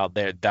talked about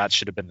there. That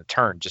should have been the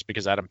turn, just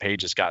because Adam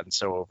Page has gotten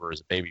so over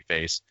as a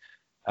babyface.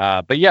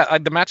 But yeah,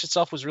 the match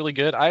itself was really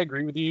good. I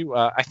agree with you.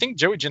 I think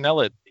Joey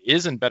Janela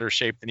is in better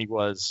shape than he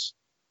was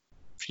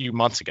a few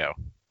months ago.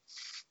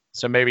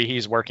 So maybe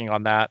he's working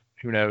on that.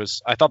 Who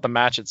knows? I thought the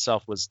match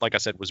itself was, like I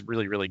said, was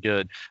really, really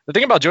good. The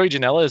thing about Joey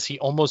Janela is he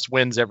almost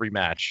wins every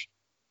match.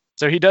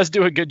 So he does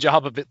do a good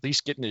job of at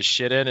least getting his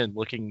shit in and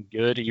looking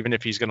good, even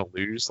if he's going to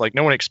lose. Like,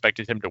 no one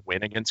expected him to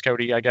win against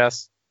Cody, I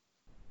guess.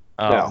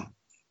 Yeah.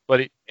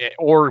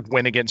 Or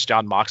win against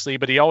Jon Moxley,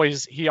 but he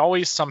always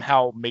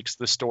somehow makes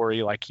the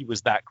story like he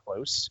was that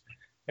close.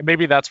 And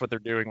maybe that's what they're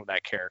doing with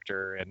that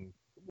character. And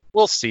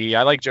we'll see.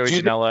 I like Joey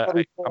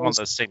Janela. I'm on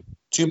the same.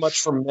 Too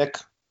much from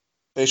Mick,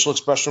 facial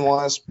expression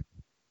wise.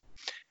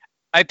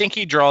 I think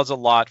he draws a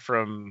lot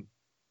from,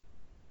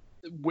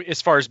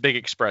 as far as big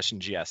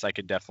expressions, yes, I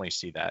could definitely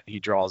see that.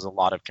 He draws a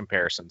lot of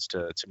comparisons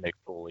to Mick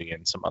Foley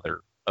and some other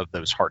of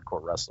those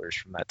hardcore wrestlers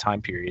from that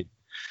time period.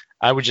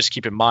 I would just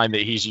keep in mind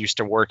that he's used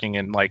to working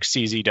in like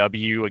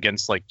CZW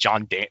against like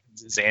John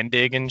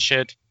Zandig and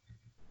shit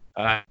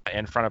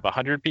in front of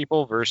 100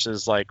 people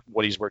versus like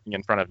what he's working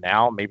in front of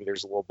now. Maybe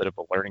there's a little bit of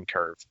a learning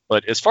curve.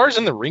 But as far as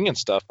in the ring and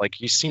stuff, like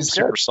he seems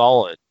super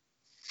solid.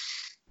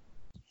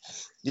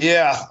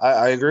 Yeah,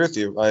 I agree with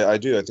you. I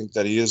do. I think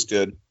that he is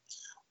good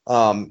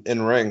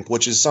in ring,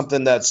 which is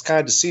something that's kind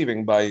of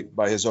deceiving by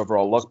his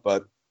overall look.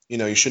 But, you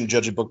know, you shouldn't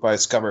judge a book by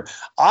its cover.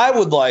 I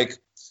would like,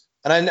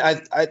 and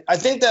I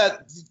think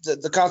that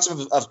the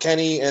concept of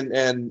Kenny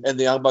and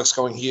the Young Bucks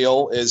going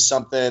heel is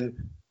something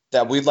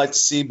that we'd like to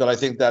see. But I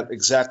think that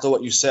exactly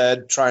what you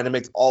said, trying to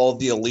make all of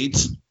the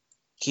elite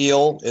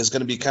heel is going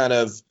to be kind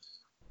of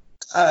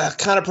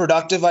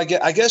productive. I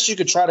guess you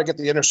could try to get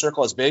the Inner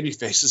Circle as baby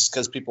faces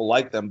because people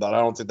like them, but I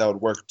don't think that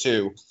would work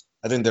too.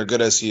 I think they're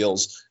good as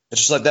heels.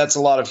 It's just like that's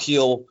a lot of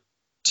heel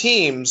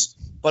teams.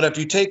 But if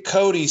you take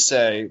Cody,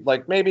 say,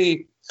 like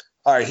maybe,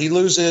 all right, he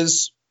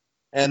loses,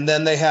 and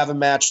then they have a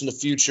match in the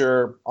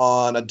future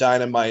on a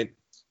Dynamite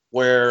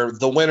where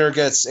the winner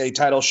gets a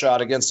title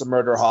shot against the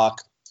Murder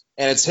Hawk,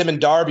 and it's him and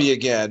Darby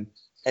again,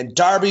 and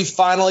Darby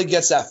finally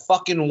gets that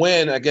fucking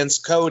win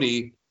against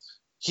Cody.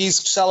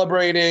 He's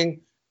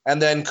celebrating. And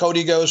then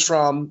Cody goes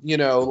from, you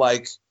know,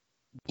 like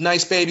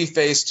nice baby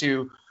face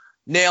to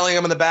nailing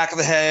him in the back of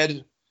the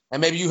head.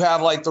 And maybe you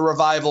have like the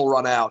Revival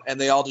run out and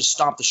they all just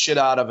stomp the shit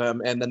out of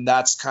him. And then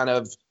that's kind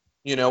of,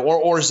 you know,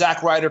 or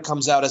Zack Ryder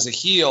comes out as a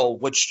heel,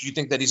 which you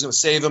think that he's going to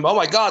save him. Oh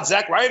my God,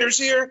 Zack Ryder's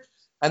here.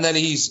 And then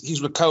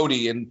he's with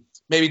Cody, and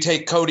maybe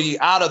take Cody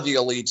out of the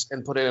Elite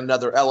and put in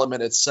another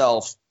element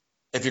itself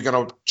if you're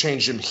going to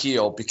change him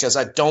heel, because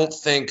I don't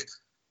think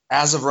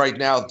as of right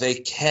now they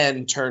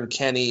can turn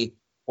Kenny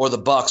or the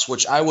Bucks,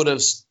 which I would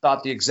have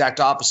thought the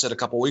exact opposite a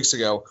couple weeks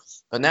ago.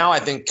 But now I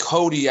think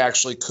Cody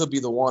actually could be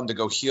the one to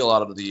go heel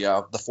out of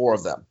the four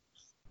of them.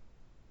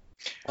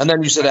 And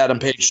then you said Adam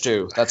Page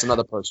too. That's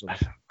another person.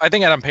 I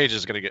think Adam Page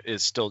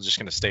is still just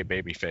gonna stay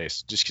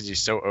babyface just because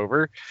he's so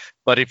over.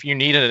 But if you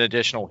need an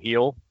additional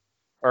heel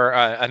or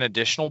an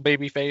additional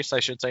babyface,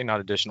 I should say,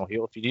 not additional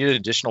heel. If you need an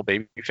additional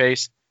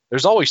babyface,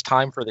 there's always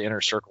time for the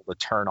Inner Circle to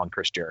turn on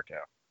Chris Jericho.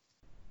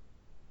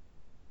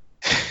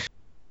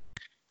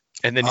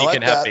 And then you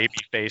can have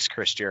babyface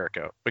Chris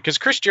Jericho, because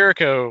Chris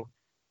Jericho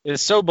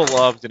is so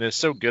beloved and is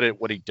so good at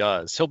what he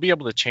does. He'll be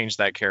able to change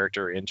that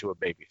character into a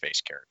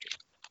babyface character.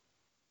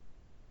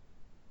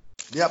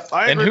 Yep,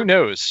 and who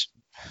knows?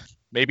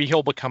 Maybe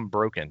he'll become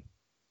broken.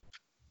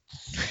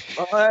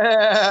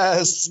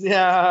 Yes.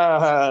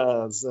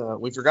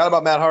 We forgot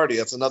about Matt Hardy.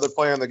 That's another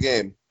player in the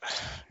game.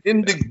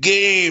 In the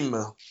game.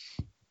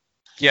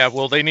 Yeah,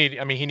 well, he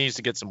needs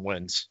to get some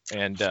wins,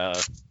 and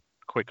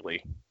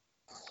quickly.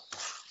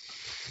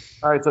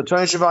 All right, so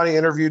Tony Schiavone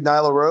interviewed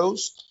Nyla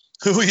Rose,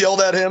 who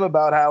yelled at him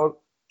about how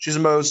she's the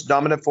most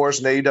dominant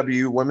force in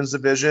AEW women's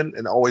division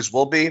and always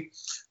will be.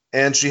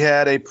 And she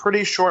had a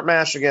pretty short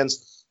match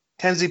against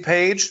Kenzie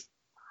Page.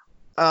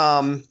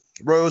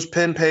 Rose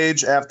pinned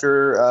Page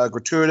after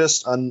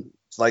gratuitous,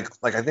 like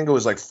I think it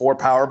was like 4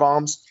 power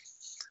bombs.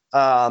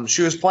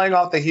 She was playing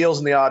off the heels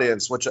in the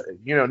audience, which,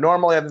 you know,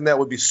 normally I think that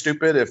would be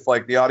stupid if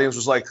like the audience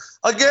was like,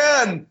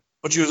 again,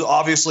 but she was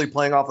obviously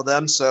playing off of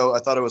them. So I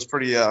thought it was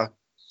pretty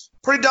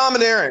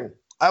domineering.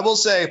 I will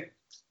say,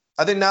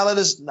 I think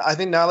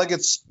Nyla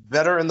gets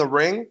better in the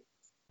ring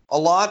a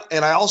lot.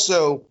 And I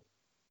also,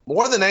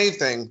 more than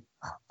anything,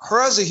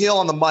 her as a heel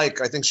on the mic,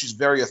 I think she's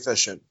very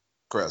efficient,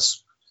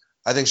 Chris.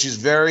 I think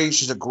she's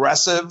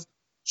aggressive,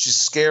 she's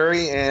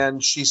scary,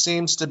 and she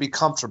seems to be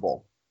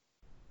comfortable.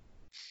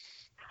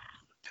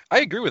 I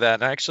agree with that.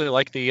 And I actually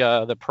like the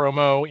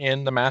promo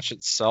in the match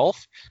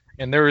itself.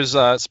 And there was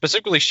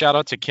specifically shout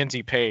out to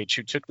Kenzie Page,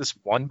 who took this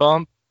one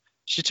bump.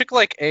 She took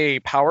like a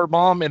power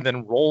bomb and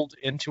then rolled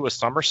into a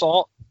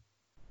somersault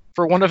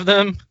for one of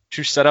them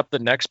to set up the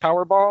next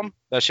power bomb.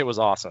 That shit was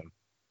awesome.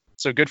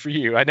 So good for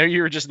you. I know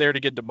you were just there to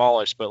get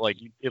demolished, but like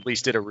you at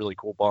least did a really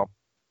cool bump.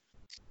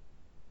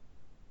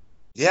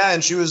 Yeah,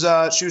 and she was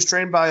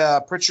trained by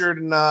Pritchard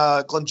and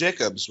Glenn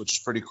Jacobs, which is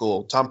pretty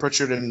cool. Tom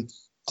Pritchard and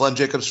Glenn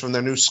Jacobs from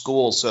their new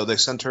school, so they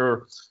sent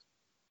her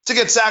to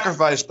get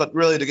sacrificed, but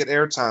really to get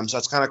airtime. So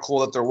that's kind of cool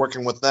that they're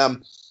working with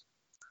them.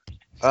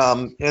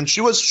 And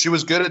she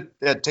was good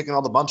at taking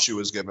all the bumps she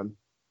was given.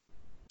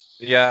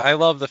 Yeah, I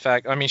love the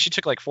fact. I mean, she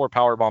took like 4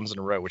 power bombs in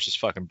a row, which is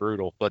fucking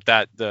brutal. But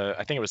I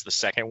think it was the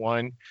second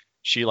one.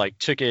 She like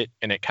took it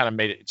and it kind of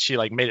made it. She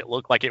like made it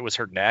look like it was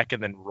her neck,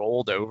 and then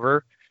rolled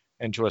over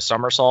into a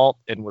somersault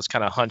and was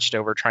kind of hunched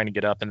over trying to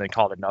get up, and then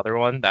called another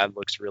one. That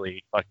looks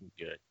really fucking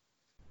good.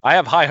 I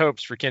have high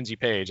hopes for Kenzie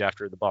Page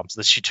after the bumps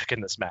that she took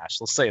in this match.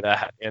 Let's say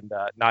that. And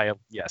Nia,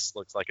 yes,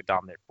 looks like a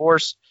dominant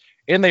force.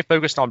 And they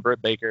focused on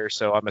Britt Baker,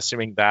 so I'm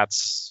assuming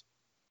that's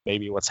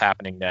maybe what's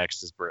happening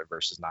next is Britt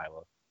versus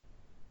Nyla.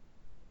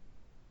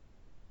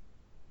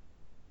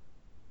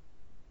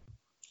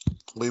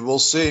 We will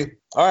see.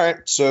 All right,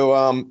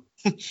 so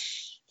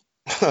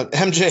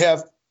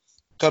MJF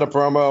cut a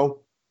promo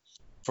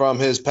from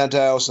his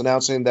penthouse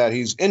announcing that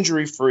he's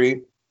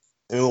injury-free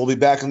and will be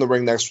back in the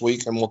ring next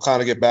week, and we'll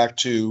kind of get back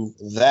to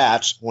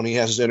that when he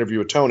has his interview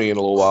with Tony in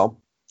a little while.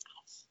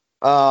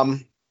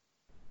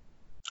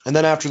 And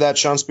then after that,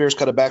 Shawn Spears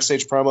cut a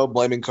backstage promo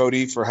blaming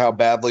Cody for how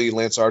badly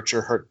Lance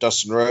Archer hurt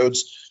Dustin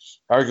Rhodes,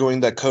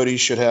 arguing that Cody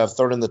should have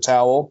thrown in the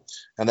towel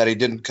and that he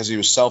didn't because he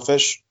was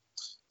selfish.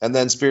 And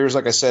then Spears,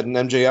 like I said, and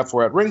MJF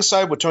were at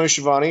ringside with Tony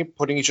Schiavone,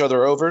 putting each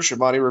other over.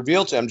 Schiavone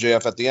revealed to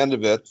MJF at the end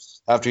of it,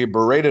 after he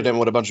berated him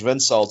with a bunch of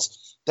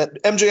insults,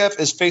 that MJF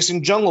is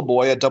facing Jungle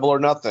Boy at Double or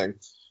Nothing,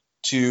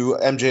 to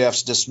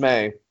MJF's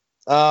dismay.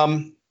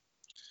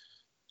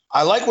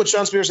 I like what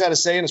Shawn Spears had to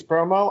say in his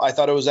promo. I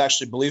thought it was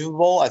actually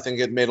believable. I think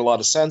it made a lot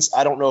of sense.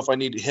 I don't know if I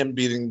need him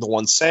being the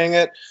one saying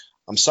it.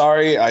 I'm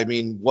sorry. I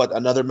mean, what,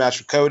 another match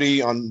with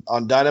Cody on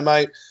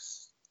Dynamite?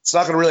 It's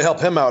not going to really help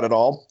him out at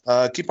all.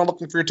 Keep on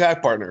looking for your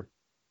tag partner.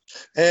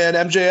 And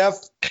MJF,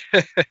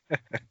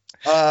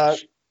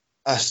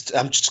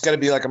 I'm just going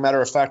to be like a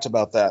matter of fact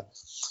about that.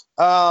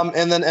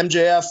 And then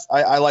MJF,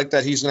 I like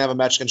that he's going to have a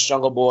match against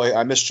Jungle Boy.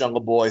 I miss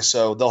Jungle Boy,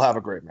 so they'll have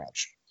a great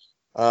match.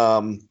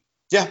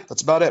 Yeah,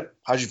 that's about it.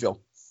 How'd you feel?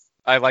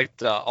 I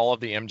liked all of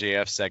the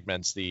MJF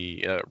segments,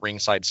 the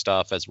ringside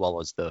stuff, as well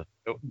as the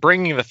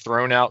bringing the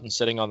throne out and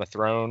sitting on the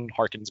throne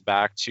harkens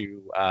back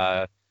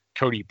to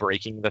Cody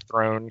breaking the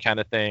throne kind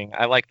of thing.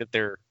 I like that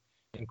they're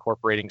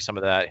incorporating some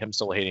of that, him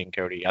still hating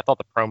Cody. I thought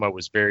the promo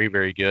was very,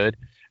 very good.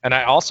 And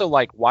I also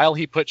like, while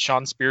he put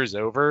Shawn Spears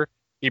over,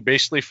 he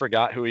basically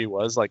forgot who he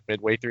was like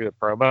midway through the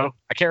promo.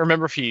 I can't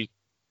remember if he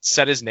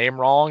said his name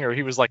wrong or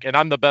he was like, and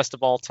I'm the best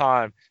of all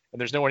time. And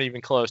there's no one even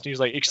close. And he was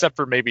like, except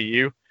for maybe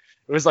you.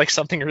 It was like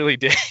something really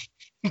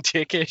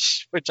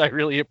dickish, which I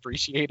really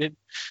appreciated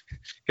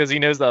because he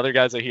knows the other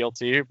guy's a heel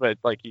too, but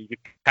like he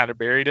kind of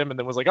buried him and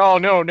then was like, oh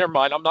no, never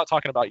mind. I'm not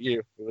talking about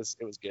you. It was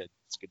good.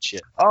 It's good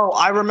shit. Oh,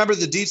 I remember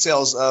the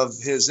details of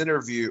his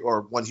interview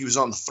or when he was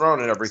on the throne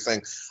and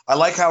everything. I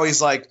like how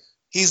he's like,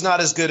 he's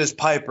not as good as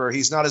Piper.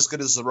 He's not as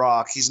good as The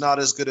Rock. He's not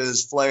as good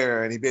as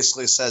Flair. And he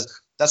basically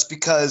says, that's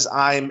because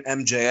I'm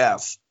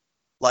MJF.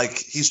 Like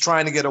he's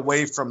trying to get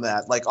away from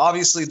that. Like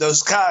obviously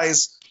those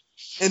guys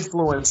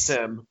influenced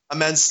him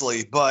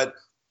immensely, but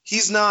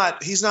he's not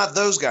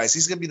those guys.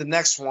 He's going to be the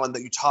next one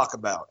that you talk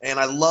about. And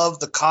I love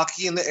the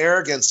cocky and the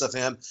arrogance of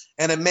him.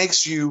 And it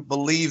makes you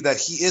believe that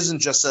he isn't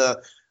just an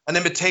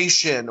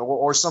imitation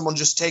or someone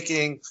just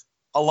taking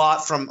a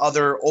lot from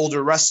other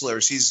older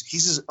wrestlers. He's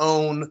his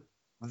own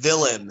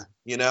villain,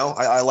 you know?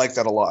 I like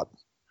that a lot.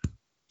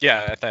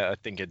 Yeah, I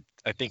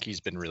think he's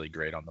been really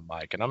great on the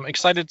mic, and I'm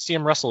excited to see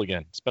him wrestle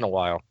again. It's been a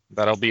while.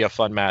 That'll be a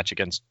fun match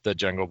against the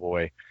Jungle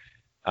Boy.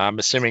 I'm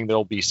assuming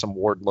there'll be some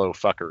Wardlow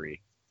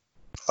fuckery.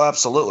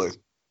 Absolutely.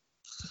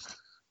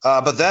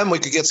 But then we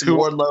could get some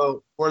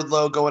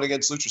Wardlow going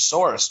against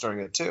Luchasaurus during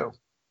it too.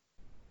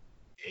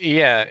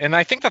 Yeah, and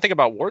I think the thing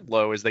about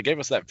Wardlow is they gave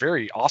us that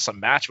very awesome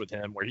match with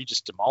him where he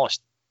just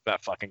demolished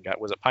that fucking guy.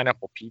 Was it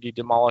Pineapple Pete he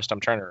demolished? I'm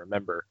trying to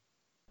remember.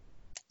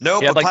 No,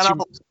 but like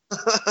Pineapple...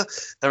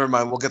 Never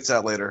mind. We'll get to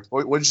that later.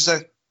 What did you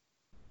say?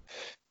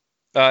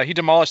 He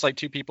demolished like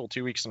 2 people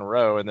 2 weeks in a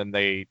row, and then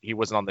he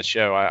wasn't on the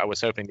show. I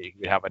was hoping that he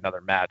could have another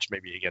match,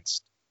 maybe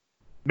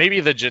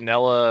the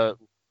Janela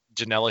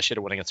should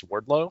have went against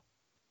Wardlow,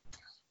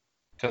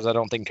 because I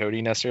don't think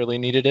Cody necessarily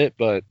needed it,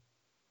 but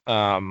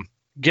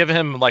give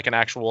him like an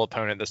actual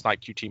opponent that's not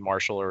QT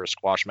Marshall or a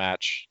squash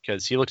match,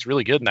 because he looks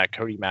really good in that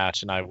Cody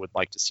match, and I would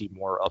like to see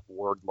more of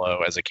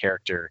Wardlow as a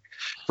character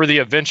for the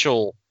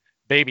eventual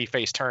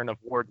babyface turn of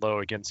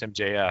Wardlow against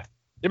MJF.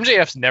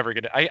 MJF's never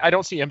gonna. I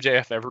don't see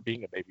MJF ever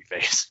being a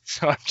babyface,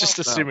 so I'm just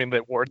assuming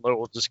that Wardlow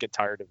will just get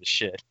tired of his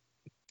shit.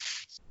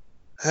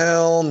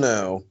 Hell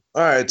no.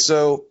 All right,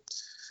 so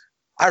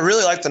I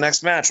really like the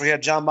next match. We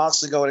had Jon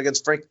Moxley going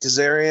against Frankie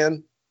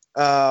Kazarian.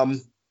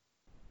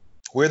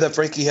 Weird that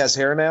Frankie has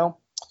hair now,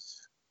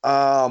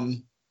 but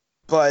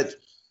what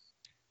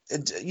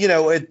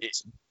are you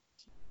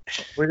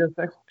gonna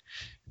say?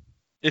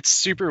 It's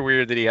super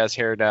weird that he has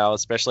hair now,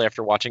 especially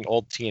after watching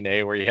old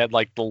TNA where he had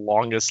like the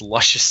longest,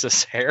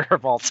 lusciousest hair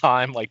of all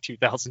time, like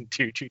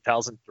 2002,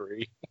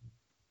 2003.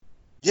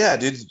 Yeah,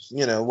 dude.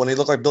 When he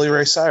looked like Billy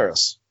Ray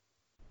Cyrus.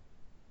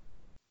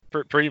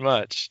 Pretty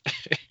much.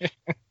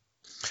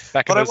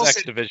 Back in those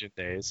X Division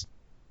days.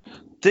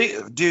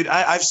 Dude,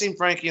 I've seen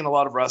Frankie in a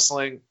lot of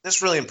wrestling.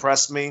 This really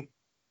impressed me.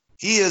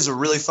 He is a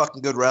really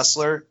fucking good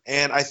wrestler,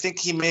 and I think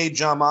he made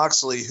Jon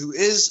Moxley, who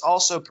is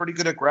also pretty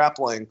good at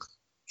grappling,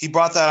 he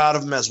brought that out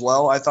of him as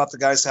well. I thought the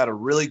guys had a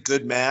really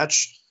good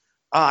match.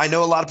 I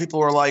know a lot of people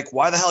were like,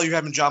 why the hell are you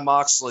having Jon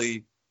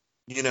Moxley,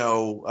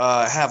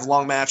 have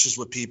long matches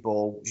with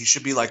people? He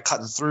should be like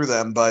cutting through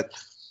them, but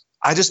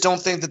I just don't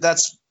think that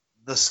that's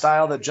the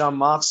style that Jon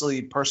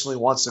Moxley personally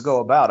wants to go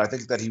about. I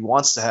think that he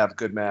wants to have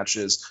good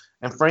matches.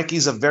 And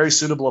Frankie's a very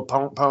suitable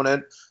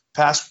opponent,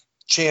 past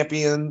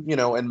champion,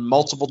 in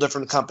multiple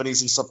different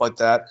companies and stuff like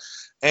that.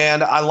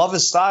 And I love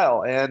his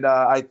style. And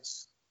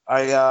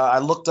I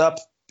looked up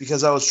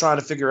because I was trying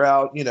to figure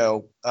out,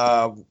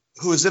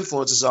 who his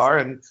influences are.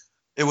 And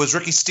it was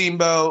Ricky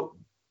Steamboat,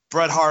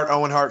 Bret Hart,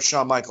 Owen Hart,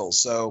 Shawn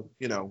Michaels. So,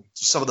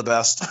 some of the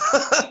best.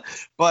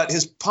 But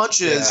his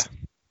punches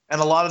and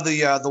a lot of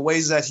the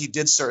ways that he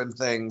did certain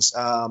things,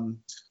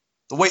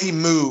 the way he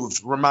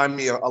moved remind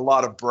me a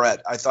lot of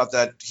Bret. I thought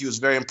that he was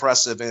very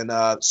impressive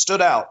and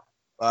stood out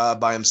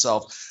by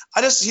himself.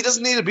 He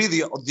doesn't need to be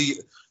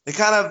the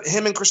kind of,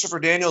 him and Christopher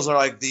Daniels are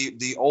like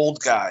the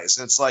old guys.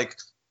 And it's like,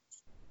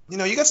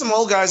 you got some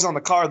old guys on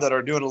the card that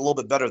are doing a little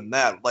bit better than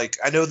that. Like,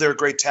 I know they're a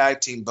great tag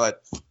team,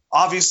 but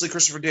obviously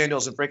Christopher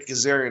Daniels and Frankie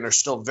Kazarian are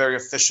still very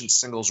efficient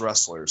singles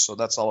wrestlers. So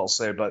that's all I'll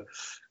say. But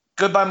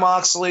goodbye,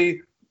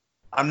 Moxley.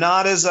 I'm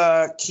not as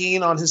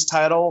keen on his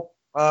title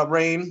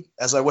reign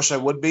as I wish I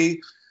would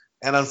be.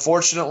 And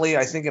unfortunately,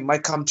 I think it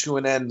might come to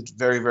an end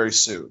very, very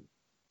soon.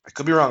 I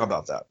could be wrong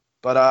about that.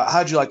 But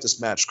how'd you like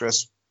this match,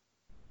 Chris?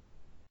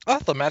 I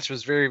thought the match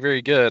was very,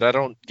 very good. I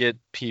don't get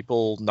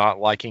people not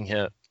liking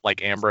him,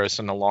 like Ambrose,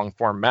 in a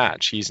long-form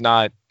match. He's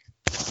not...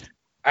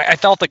 I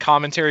thought the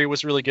commentary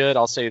was really good.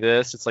 I'll say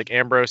this. It's like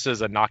Ambrose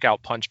is a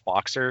knockout punch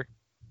boxer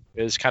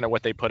is kind of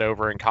what they put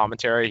over in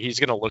commentary. He's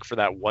going to look for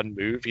that one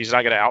move. He's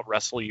not going to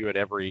out-wrestle you at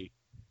every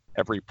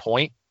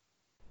point.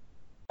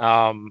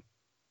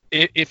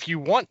 If you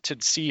want to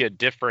see a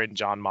different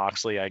Jon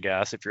Moxley, I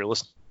guess, if you're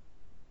listening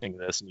to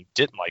this and you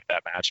didn't like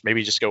that match,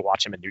 maybe just go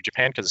watch him in New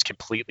Japan because it's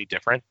completely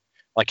different.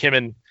 Like him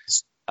and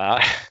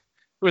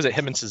who was it?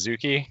 Him and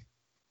Suzuki.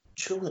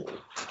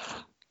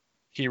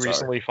 He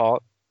recently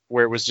fought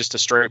where it was just a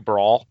straight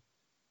brawl.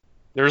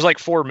 There was like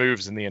 4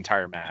 moves in the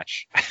entire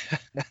match.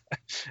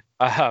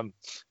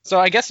 So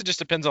I guess it just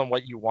depends on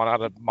what you want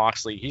out of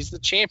Moxley. He's the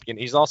champion.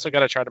 He's also got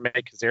to try to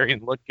make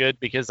Kazarian look good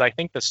because I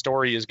think the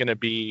story is going to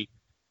be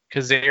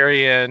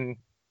Kazarian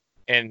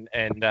and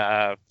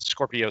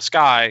Scorpio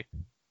Sky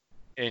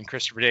and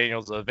Christopher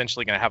Daniels are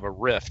eventually going to have a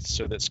rift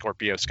so that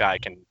Scorpio Sky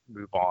can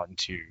move on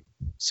to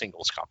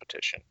singles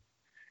competition.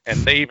 And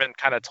they even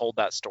kind of told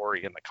that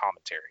story in the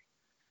commentary.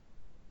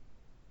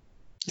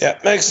 Yeah,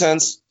 makes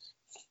sense.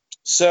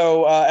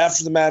 So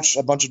after the match,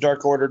 a bunch of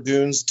Dark Order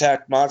goons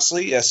attacked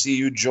Moxley.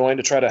 SCU joined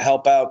to try to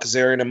help out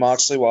Kazarian and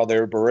Moxley while they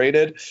were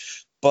berated,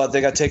 but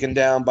they got taken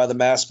down by the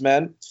Masked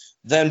Men.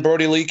 Then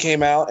Brody Lee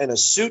came out in a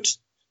suit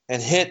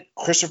and hit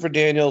Christopher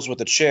Daniels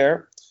with a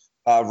chair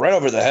right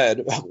over the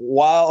head.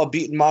 While a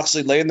beaten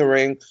Moxley lay in the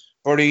ring,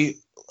 Brody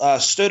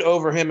stood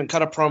over him and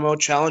cut a promo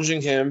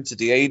challenging him to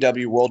the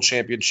AEW World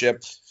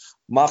Championship.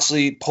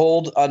 Moxley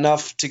pulled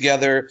enough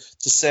together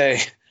to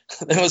say,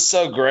 it was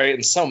so great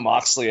and so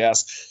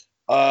Moxley-esque,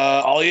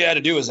 all he had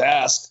to do was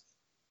ask.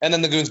 And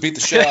then the goons beat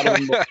the shit out of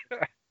him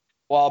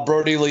while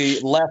Brody Lee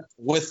left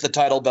with the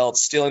title belt,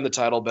 stealing the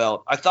title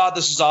belt. I thought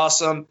this was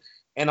awesome.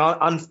 And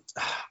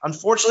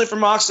unfortunately for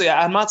Moxley,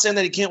 I'm not saying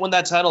that he can't win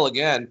that title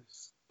again,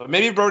 but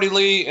maybe Brody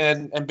Lee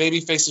and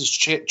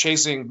babyfaces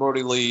chasing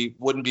Brody Lee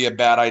wouldn't be a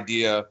bad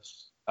idea.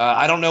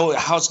 I don't know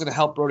how it's going to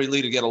help Brody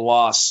Lee to get a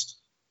loss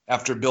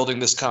after building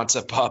this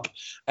concept up.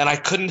 And I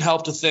couldn't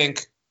help to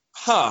think,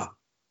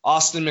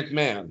 Austin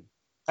McMahon.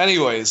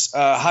 Anyways,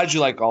 how'd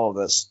you like all of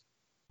this?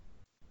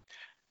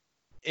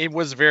 It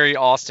was very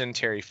Austin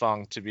Terry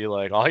Funk to be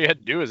like, all you had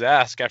to do is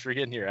ask after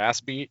getting your ass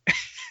beat.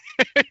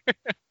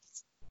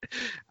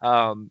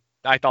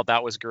 I thought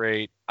that was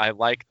great. I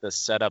like the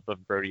setup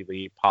of Brody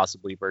Lee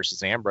possibly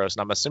versus Ambrose,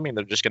 and I'm assuming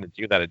they're just going to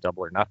do that at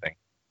Double or Nothing,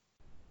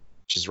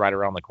 which is right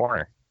around the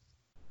corner.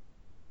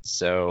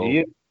 So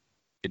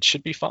It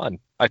should be fun.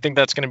 I think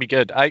that's going to be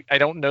good. I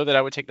don't know that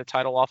I would take the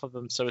title off of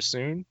them so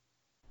soon.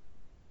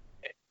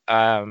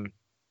 And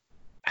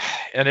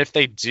if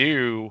they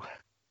do,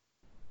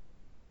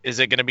 is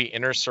it going to be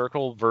Inner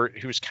Circle,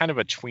 who's kind of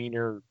a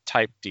tweener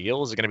type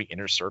deal? Is it going to be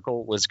Inner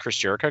Circle? Was Chris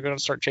Jericho going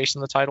to start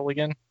chasing the title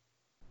again?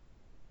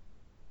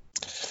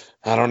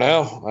 I don't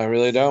know. I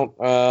really don't.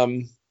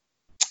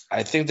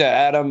 I think that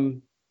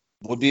Adam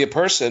would be a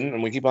person,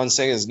 and we keep on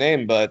saying his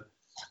name, but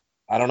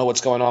I don't know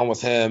what's going on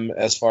with him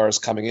as far as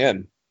coming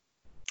in.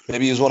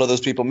 Maybe he's one of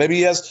those people.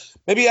 Maybe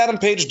Adam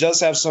Page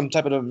does have some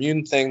type of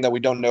immune thing that we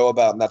don't know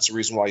about, and that's the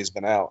reason why he's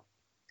been out.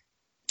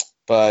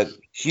 But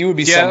he would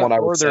be someone I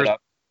would set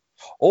up.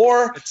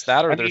 Or it's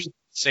that, or they're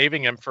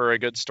saving him for a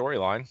good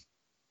storyline.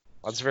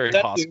 That's very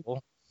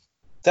possible.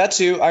 That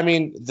too. I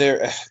mean,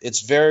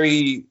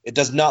 it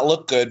does not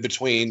look good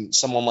between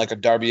someone like a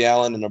Darby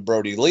Allin and a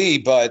Brody Lee,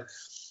 but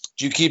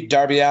do you keep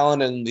Darby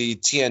Allin in the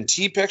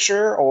TNT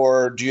picture,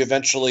 or do you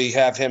eventually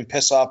have him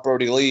piss off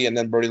Brody Lee, and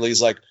then Brody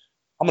Lee's like,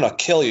 I'm going to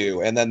kill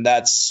you, and then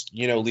that's,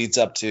 leads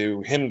up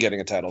to him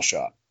getting a title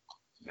shot?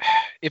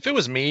 If it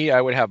was me, I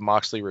would have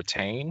Moxley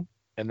retain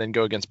and then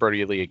go against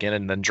Brody Lee again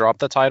and then drop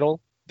the title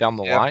down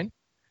the line.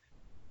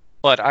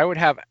 But I would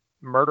have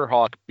Murder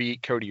Hawk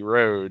beat Cody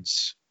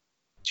Rhodes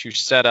to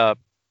set up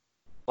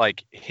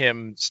like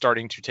him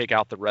starting to take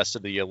out the rest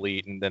of the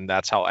Elite, and then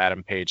that's how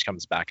Adam Page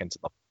comes back into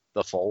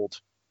the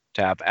fold,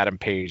 to have Adam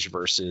Page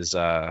versus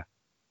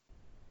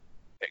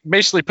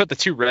basically put the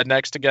two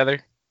rednecks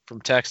together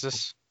from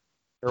Texas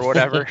or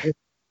whatever.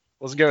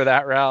 Let's go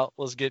that route.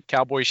 Let's get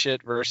Cowboy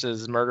Shit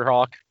versus Murder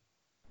Hawk.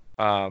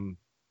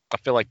 I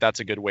feel like that's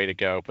a good way to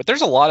go. But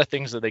there's a lot of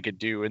things that they could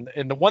do.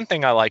 And the one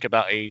thing I like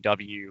about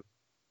AEW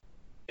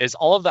is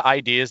all of the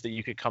ideas that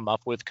you could come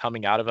up with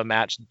coming out of a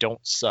match don't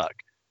suck.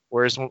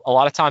 Whereas a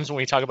lot of times when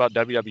we talk about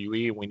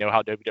WWE and we know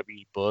how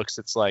WWE books,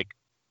 it's like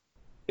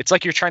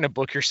you're trying to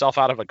book yourself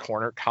out of a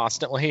corner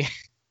constantly.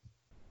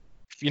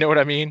 If you know what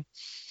I mean?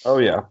 Oh,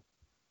 yeah.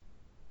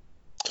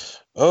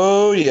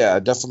 Oh, yeah,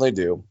 definitely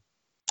do.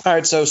 All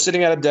right, so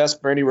sitting at a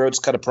desk, Brandy Rhodes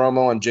cut a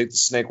promo on Jake the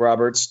Snake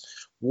Roberts,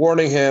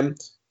 warning him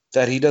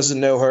that he doesn't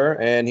know her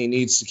and he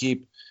needs to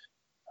keep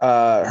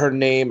her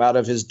name out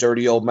of his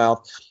dirty old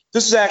mouth.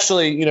 This is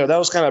actually, that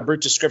was kind of a brief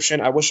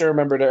description. I wish I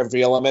remembered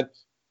every element.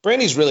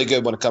 Brandy's really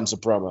good when it comes to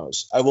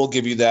promos. I will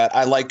give you that.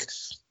 I like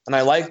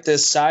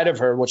this side of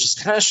her, which is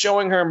kind of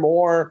showing her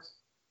more,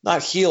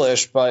 not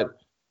heelish, but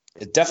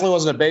it definitely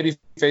wasn't a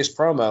babyface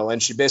promo,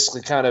 and she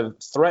basically kind of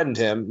threatened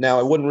him. Now,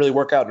 it wouldn't really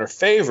work out in her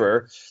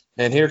favor,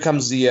 and here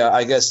comes the,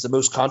 I guess, the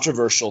most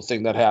controversial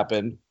thing that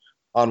happened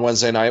on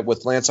Wednesday night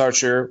with Lance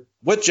Archer,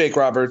 with Jake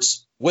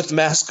Roberts, with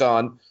mask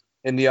on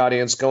in the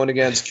audience, going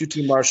against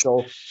QT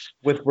Marshall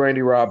with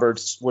Brandy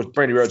Rhodes,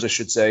 I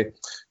should say.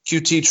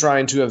 QT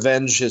trying to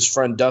avenge his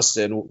friend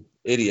Dustin,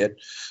 idiot.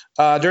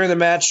 During the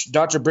match,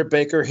 Dr. Britt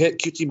Baker hit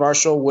QT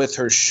Marshall with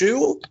her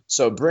shoe.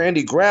 So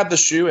Brandy grabbed the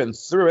shoe and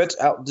threw it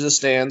out into the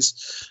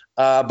stands.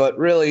 But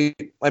really,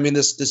 I mean,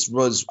 this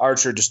was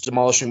Archer just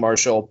demolishing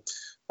Marshall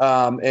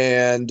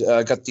and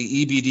got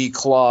the EBD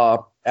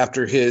claw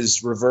after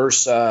his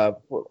reverse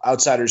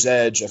outsider's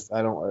edge.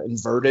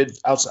 Inverted.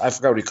 I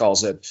forgot what he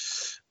calls it.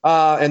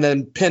 And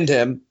then pinned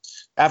him.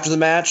 After the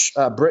match,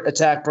 Britt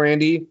attacked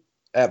Brandy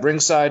at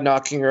ringside,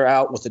 knocking her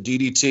out with a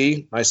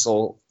DDT. Nice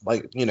little,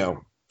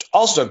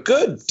 also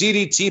good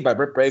DDT by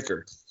Britt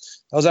Baker.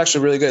 That was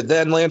actually really good.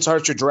 Then Lance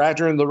Archer dragged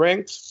her in the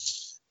ring,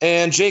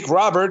 and Jake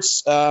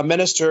Roberts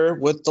menaced her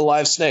with the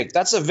live snake.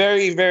 That's a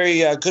very,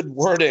 very good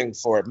wording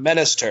for it,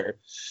 menaced her.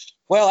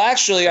 Well,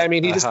 actually, I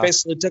mean, he just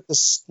basically took the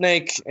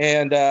snake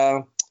and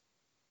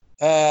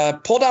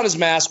pulled out his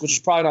mask, which is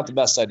probably not the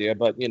best idea,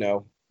 but,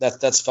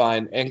 that's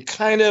fine, and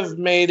kind of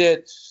made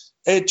it.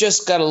 It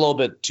just got a little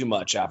bit too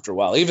much after a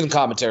while. Even the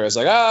commentary was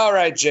like, all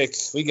right, Jake,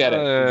 we get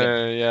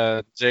it.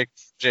 Yeah,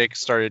 Jake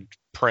started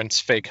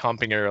Prince fake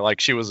humping her like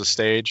she was a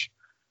stage.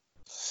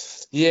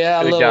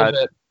 Yeah, a little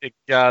bit. It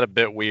got a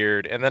bit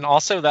weird. And then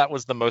also that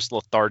was the most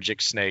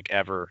lethargic snake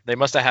ever. They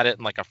must have had it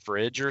in like a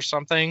fridge or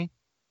something,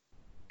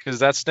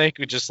 because that snake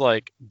would just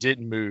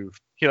didn't move.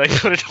 He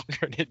put it on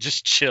her and it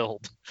just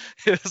chilled.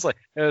 It was like,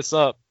 hey, what's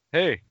up?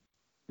 Hey,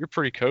 you're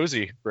pretty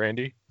cozy,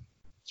 Brandy. Do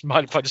you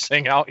mind if I just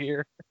hang out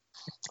here?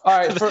 All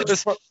right.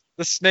 The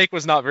snake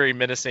was not very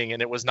menacing,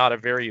 and it was not a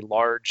very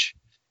large.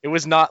 It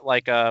was not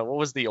like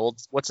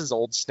what's his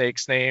old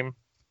snake's name?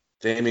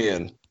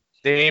 Damien.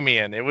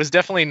 It was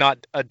definitely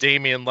not a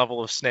Damien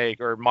level of snake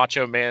or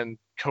Macho Man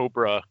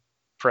Cobra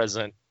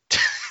present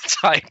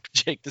type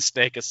Jake the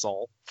Snake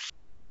assault.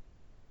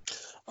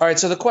 All right.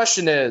 So the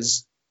question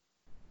is,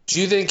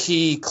 do you think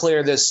he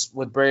cleared this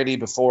with Brady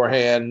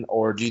beforehand,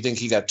 or do you think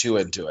he got too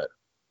into it?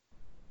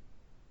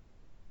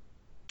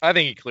 I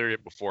think he cleared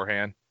it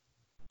beforehand.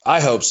 I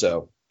hope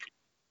so.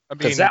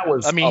 He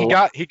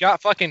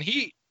got fucking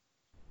heat.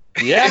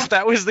 Yeah. If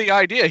that was the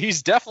idea,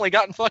 he's definitely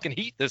gotten fucking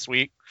heat this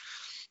week.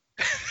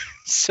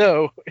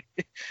 So,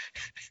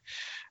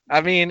 I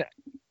mean,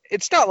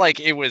 it's not like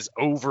it was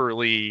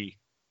overly.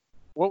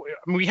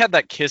 We had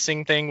that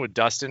kissing thing with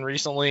Dustin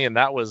recently, and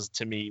that was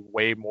to me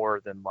way more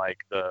than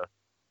like the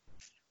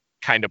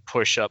kind of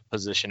push-up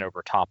position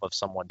over top of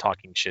someone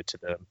talking shit to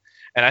them.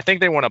 And I think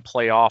they want to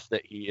play off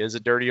that he is a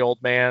dirty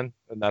old man,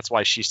 and that's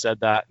why she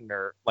said that in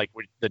her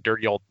with the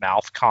dirty old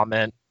mouth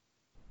comment.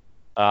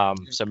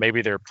 So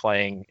maybe they're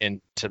playing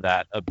into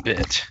that a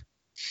bit.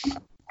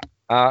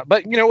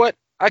 But you know what?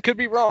 I could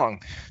be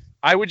wrong.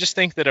 I would just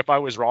think that if I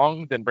was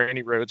wrong, then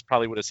Brandy Rhodes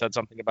probably would have said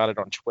something about it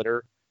on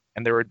Twitter,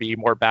 and there would be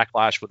more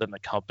backlash within the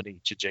company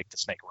to Jake the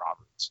Snake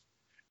Roberts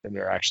than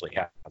there actually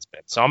has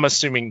been. So I'm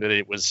assuming that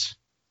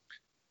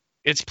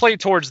it's played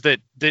towards that.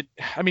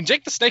 I mean,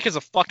 Jake the Snake is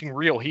a fucking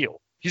real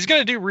heel. He's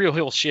going to do real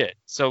heel shit.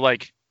 So,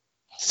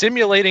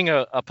 simulating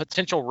a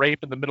potential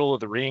rape in the middle of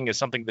the ring is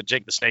something that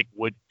Jake the Snake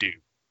would do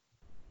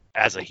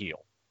as a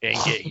heel and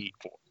get heat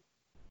for.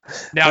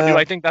 Now, do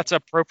I think that's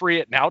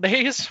appropriate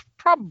nowadays?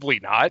 Probably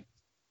not.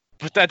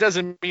 But that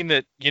doesn't mean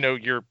that,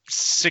 your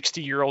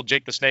 60-year-old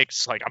Jake the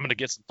Snake's like, I'm going to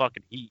get some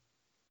fucking heat.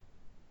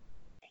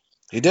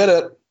 He did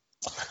it.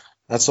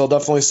 That's what I'll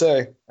definitely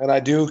say. And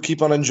I do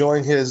keep on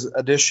enjoying his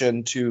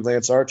addition to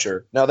Lance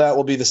Archer. Now, that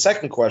will be the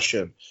second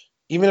question.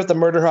 Even if the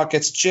Murder Hawk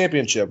gets a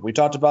championship, we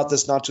talked about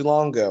this not too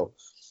long ago.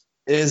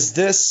 Is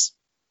this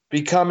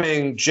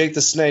becoming Jake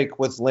the Snake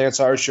with Lance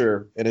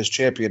Archer in his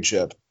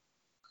championship?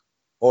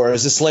 Or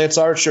is this Lance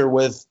Archer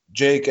with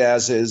Jake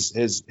as his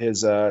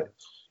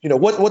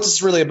what's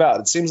this really about?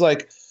 It seems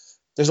like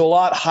there's a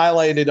lot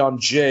highlighted on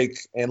Jake,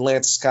 and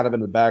Lance is kind of in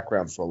the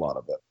background for a lot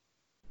of it.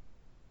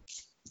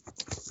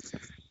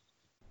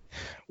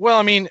 Well,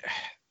 I mean,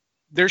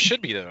 there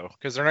should be, though,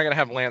 because they're not going to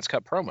have Lance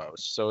cut promos.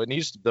 So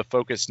the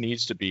focus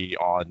needs to be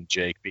on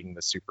Jake being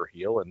the super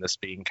heel and this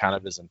being kind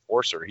of his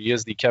enforcer. He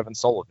is the Kevin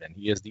Sullivan.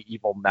 He is the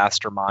evil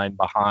mastermind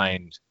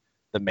behind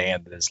the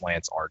man that is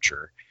Lance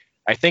Archer.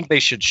 I think they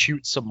should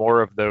shoot some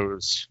more of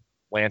those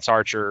Lance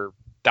Archer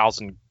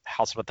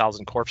House of a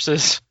Thousand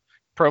Corpses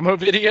promo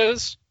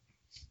videos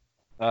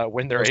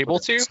when they're able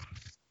to.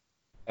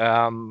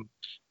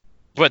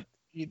 But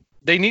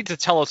they need to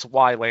tell us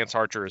why Lance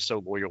Archer is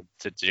so loyal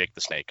to Jake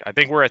the Snake. I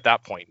think we're at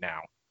that point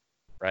now,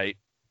 right?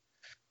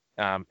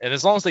 And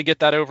as long as they get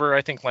that over,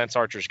 I think Lance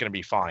Archer is going to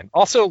be fine.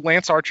 Also,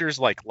 Lance Archer's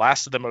like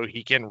Last of the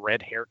Mohican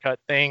red haircut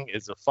thing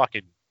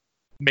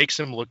makes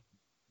him look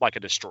like a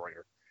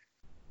destroyer.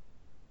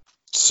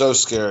 So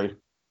scary.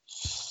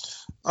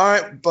 All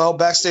right. Well,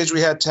 backstage we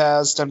had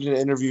Taz attempting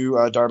to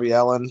interview Darby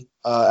Allin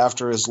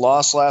after his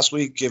loss last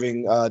week,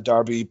 giving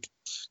Darby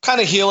kind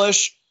of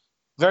heelish,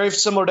 very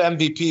similar to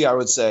MVP, I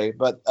would say,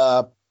 but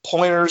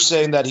pointers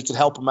saying that he could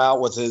help him out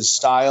with his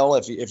style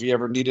if he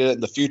ever needed it in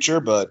the future.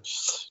 But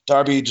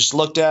Darby just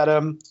looked at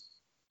him,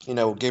 gave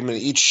him an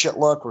eat shit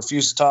look,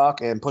 refused to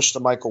talk, and pushed the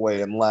mic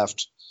away and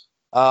left.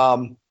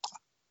 Can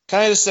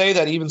I just say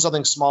that even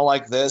something small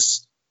like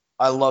this,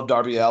 I love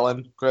Darby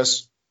Allin,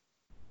 Chris.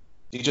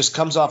 He just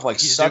comes off like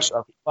such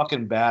a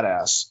fucking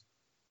badass.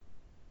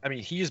 I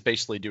mean, he is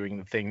basically doing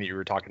the thing that you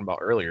were talking about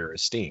earlier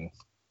as Sting.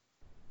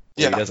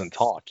 Yeah. He doesn't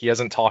talk. He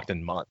hasn't talked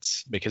in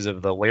months because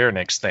of the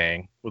larynx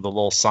thing with the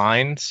little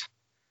signs.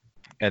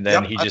 And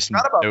then he just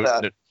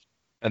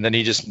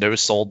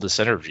no-sold this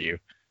interview.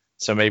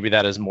 So maybe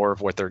that is more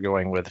of what they're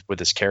going with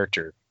his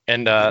character.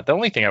 And the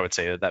only thing I would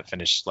say that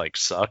finish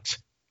sucked,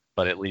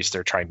 but at least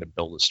they're trying to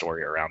build a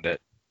story around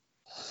it.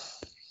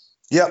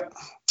 Yep.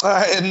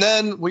 And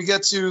then we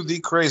get to the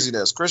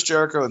craziness. Chris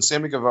Jericho and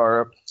Sammy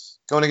Guevara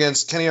going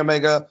against Kenny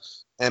Omega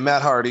and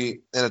Matt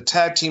Hardy in a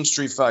tag team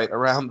street fight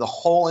around the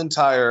whole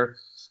entire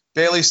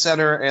Bailey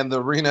Center and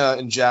the arena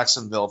in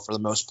Jacksonville for the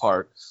most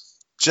part.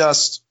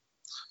 Just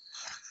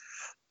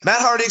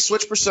Matt Hardy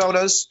switched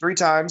personas 3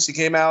 times. He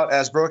came out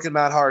as Broken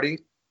Matt Hardy.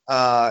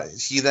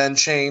 He then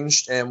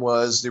changed and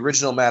was the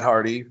original Matt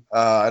Hardy.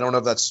 I don't know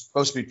if that's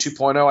supposed to be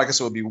 2.0. I guess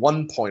it would be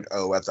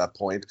 1.0 at that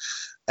point.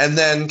 And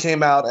then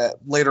came out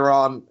later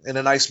on in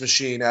an ice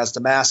machine as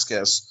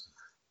Damascus.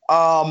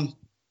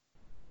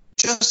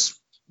 Just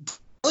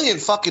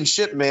brilliant fucking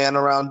shit, man,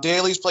 around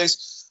Daly's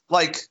place.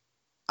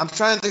 I'm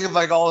trying to think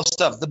of all the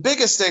stuff. The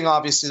biggest thing,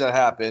 obviously, that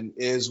happened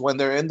is when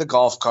they're in the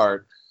golf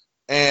cart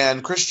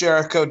and Chris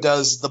Jericho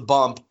does the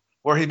bump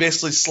where he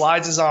basically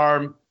slides his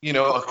arm,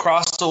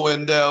 across the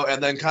window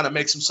and then kind of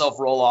makes himself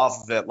roll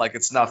off of it like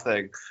it's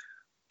nothing.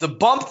 The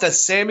bump that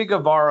Sammy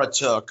Guevara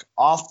took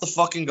off the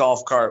fucking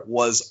golf cart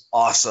was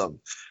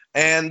awesome.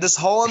 And this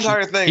whole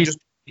entire thing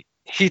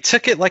he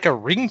took it like a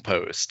ring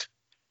post.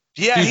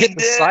 Yeah, he hit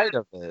the side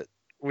of it,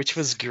 which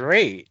was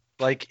great.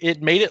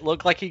 It made it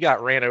look like he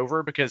got ran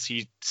over because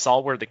he saw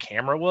where the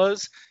camera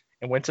was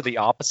and went to the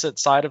opposite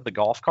side of the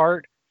golf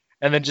cart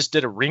and then just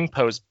did a ring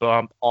post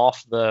bump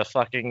off the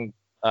fucking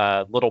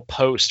little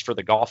post for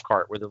the golf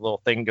cart where the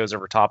little thing goes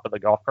over top of the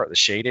golf cart, the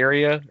shade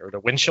area or the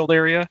windshield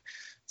area.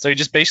 So he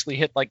just basically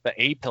hit the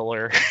A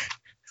pillar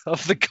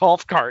of the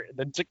golf cart and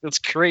then took this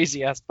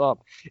crazy ass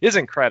bump. It is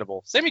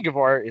incredible. Sammy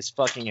Guevara is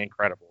fucking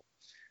incredible.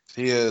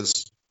 He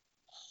is.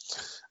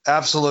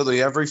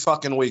 Absolutely. Every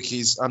fucking week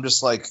I'm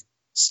just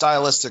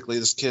stylistically,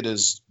 this kid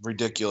is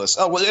ridiculous.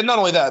 Oh, well, and not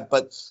only that,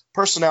 but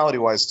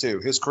personality-wise too.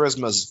 His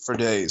charisma's for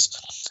days.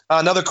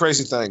 Another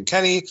crazy thing.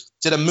 Kenny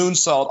did a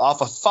moonsault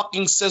off a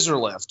fucking scissor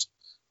lift.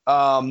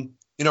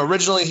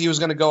 Originally he was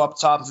going to go up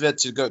top of it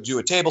to go do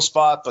a table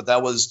spot, but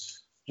that was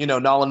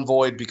null and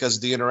void because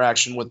of the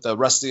interaction with the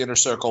rest of the inner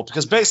circle.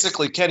 Because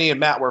basically Kenny and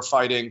Matt were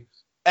fighting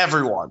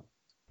everyone.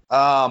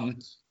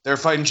 They were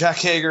fighting Jack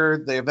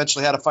Hager. They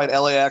eventually had to fight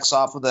LAX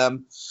off of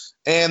them.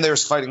 And they were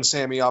fighting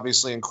Sammy,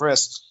 obviously, and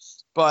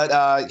Chris.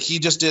 But he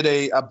just did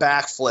a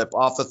backflip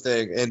off the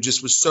thing and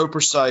just was so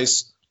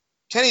precise.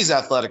 Kenny's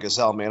athletic as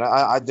hell, man.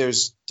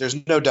 There's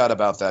no doubt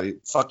about that.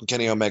 Fucking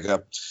Kenny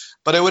Omega.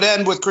 But it would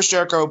end with Chris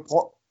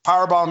Jericho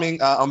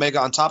powerbombing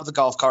Omega on top of the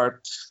golf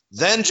cart.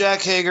 Then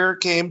Jack Hager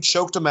came,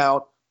 choked him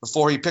out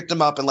before he picked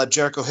him up and let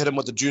Jericho hit him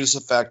with the Judas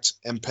effect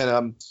and pin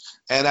him.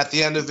 And at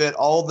the end of it,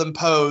 all of them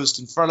posed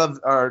in front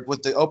of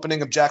with the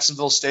opening of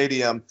Jacksonville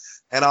Stadium.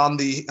 And on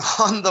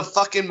the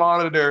fucking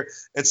monitor,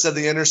 it said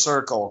the inner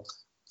circle.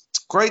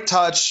 Great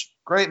touch.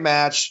 Great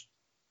match.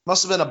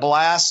 Must have been a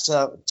blast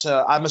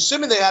to I'm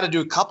assuming they had to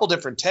do a couple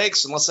different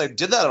takes, unless they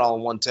did that all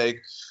in one take.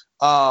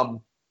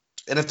 And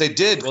if they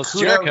did, well,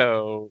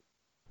 Jericho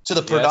to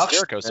the production.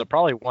 Jericho, so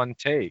probably one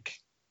take.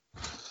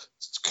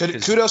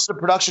 Kudos to the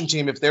production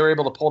team if they were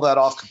able to pull that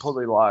off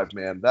completely live,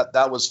 man.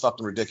 That was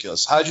fucking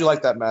ridiculous. How did you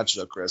like that match,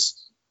 though, Chris?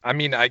 I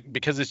mean,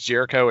 because it's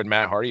Jericho and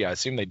Matt Hardy, I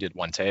assume they did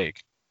one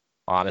take,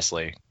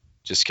 honestly,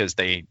 just because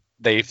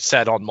they've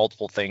said on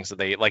multiple things that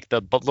they like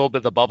the little bit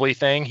of the bubbly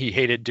thing. He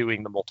hated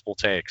doing the multiple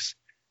takes.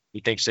 He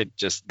thinks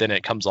then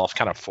it comes off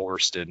kind of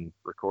forced and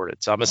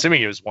recorded. So I'm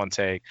assuming it was one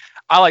take.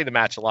 I like the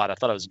match a lot. I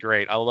thought it was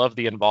great. I love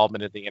the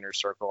involvement of the Inner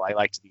Circle. I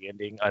liked the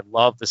ending. I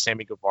love the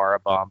Sammy Guevara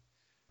bomb.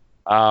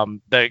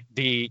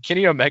 The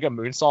Kenny Omega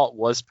moonsault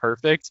was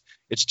perfect.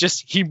 It's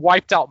just he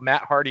wiped out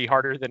Matt Hardy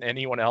harder than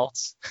anyone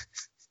else.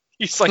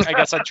 He's like, I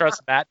guess I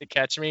trust Matt to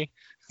catch me.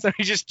 So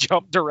he just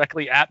jumped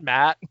directly at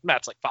Matt.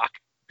 Matt's like, fuck.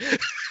 I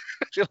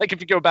feel like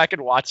if you go back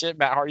and watch it,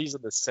 Matt Hardy's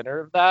in the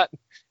center of that,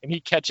 and he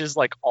catches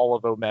like all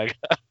of Omega.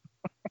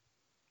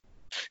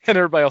 And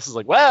everybody else is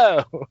like,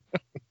 whoa.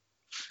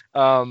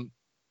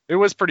 It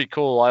was pretty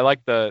cool. I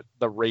like the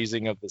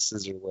raising of the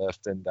scissor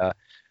lift, and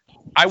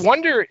I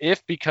wonder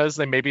if because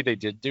they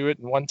did do it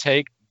in one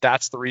take,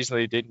 that's the reason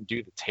they didn't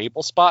do the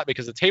table spot,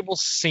 because the table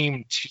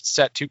seemed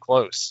set too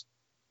close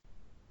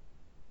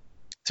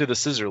to the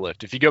scissor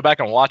lift. If you go back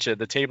and watch it,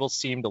 the table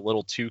seemed a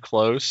little too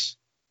close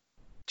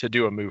to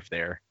do a move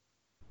there.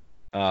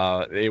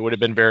 It would have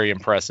been very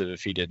impressive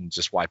if he didn't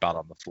just wipe out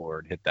on the floor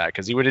and hit that,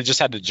 because he would have just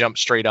had to jump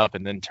straight up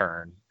and then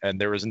turn,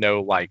 and there was no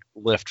like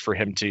lift for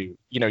him to,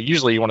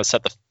 usually you want to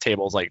set the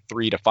tables like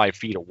 3 to 5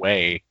 feet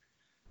away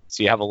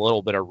so you have a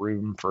little bit of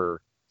room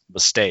for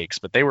mistakes,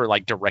 but they were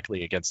like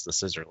directly against the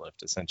scissor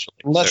lift essentially.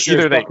 Unless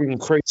you're fucking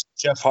crazy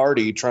Jeff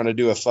Hardy trying to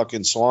do a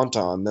fucking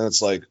swanton, then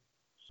it's like,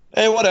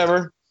 hey,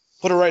 whatever,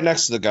 put it right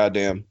next to the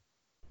goddamn.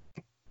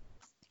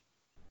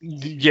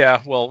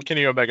 Yeah, well,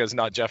 Kenny Omega's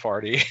not Jeff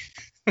Hardy.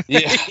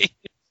 Yeah.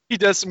 He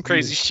does some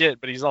crazy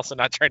shit, but he's also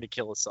not trying to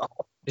kill us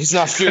all. He's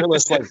not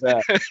fearless like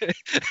that.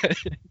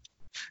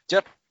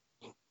 Jeff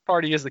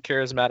Hardy is the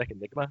charismatic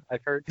enigma,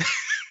 I've heard.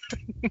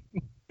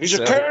 He's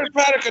a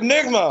charismatic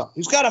enigma.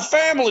 He's got a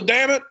family,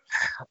 damn it.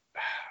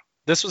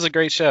 This was a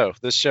great show.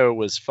 This show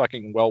was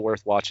fucking well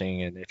worth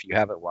watching, and if you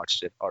haven't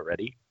watched it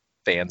already,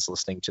 fans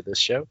listening to this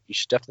show, you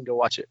should definitely go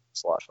watch it.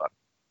 It's a lot of fun.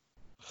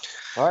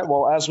 All right,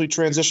 well, as we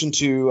transition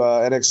to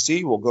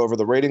NXT, we'll go over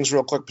the ratings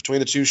real quick between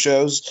the two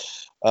shows.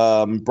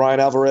 Brian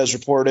Alvarez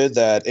reported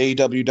that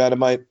AEW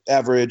Dynamite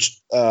averaged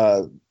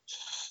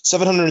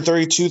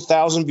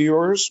 732,000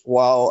 viewers,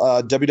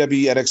 while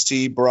WWE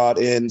NXT brought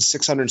in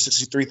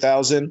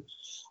 663,000.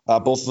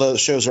 Both of those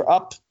shows are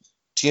up.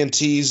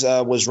 TNT's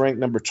was ranked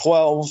number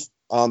 12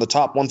 on the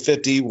top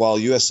 150, while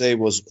USA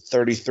was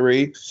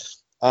 33.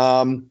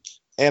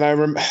 And I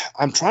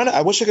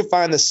wish I could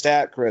find the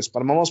stat, Chris,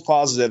 but I'm almost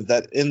positive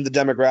that in the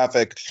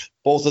demographic,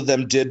 both of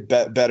them did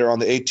better on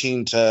the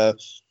 18 to,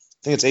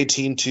 I think it's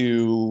 18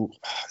 to,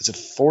 is it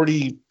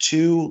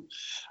 42?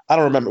 I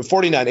don't remember.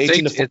 49,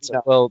 18 to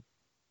 49. Well,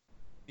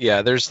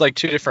 yeah, there's like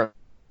two different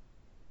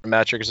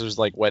metrics. There's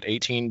like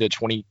 18 to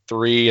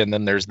 23, and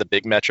then there's the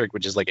big metric,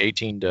 which is like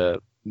 18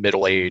 to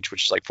middle age,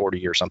 which is like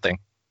 40 or something.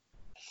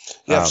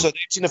 Yeah, so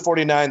 18 to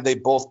 49, they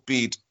both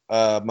beat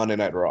Monday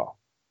Night Raw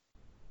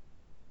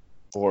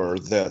for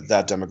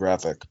that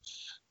demographic.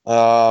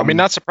 I mean,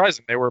 not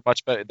surprising. They were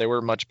much better. They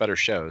were much better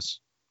shows.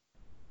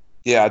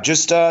 Yeah,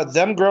 just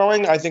them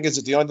growing, I think,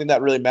 is the only thing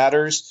that really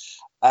matters.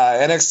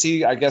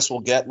 NXT, I guess,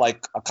 will get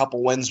like a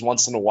couple wins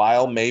once in a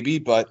while, maybe,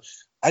 but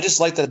I just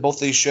like that both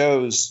these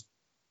shows,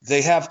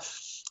 they have.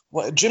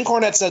 Well, Jim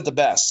Cornette said the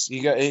best.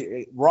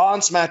 Raw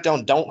and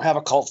SmackDown don't have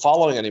a cult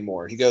following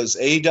anymore. He goes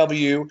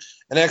AEW,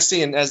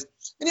 NXT, and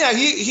yeah,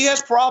 he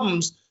has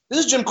problems.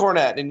 This is Jim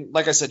Cornette, and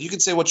like I said, you can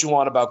say what you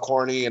want about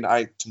Corny, and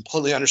I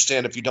completely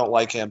understand if you don't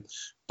like him.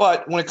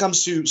 But when it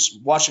comes to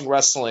watching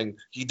wrestling,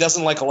 he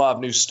doesn't like a lot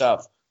of new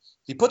stuff.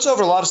 He puts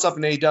over a lot of stuff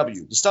in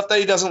AEW. The stuff that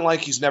he doesn't like,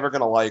 he's never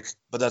going to like,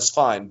 but that's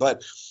fine.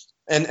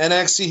 And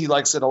NXT, he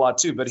likes it a lot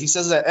too. But he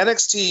says that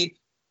NXT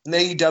and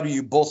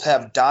AEW both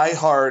have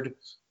diehard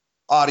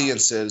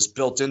audiences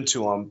built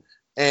into them,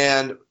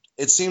 and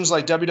it seems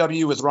like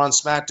WWE with Raw and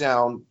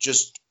SmackDown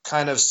just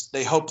kind of,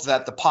 they hope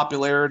that the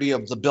popularity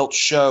of the built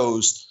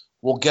shows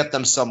will get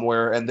them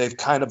somewhere, and they've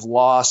kind of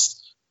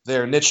lost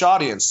their niche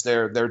audience,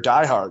 their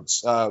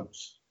diehards. Do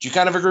you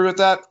kind of agree with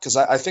that? Because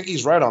I think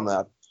he's right on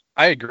that.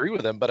 I agree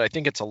with him, but I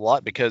think it's a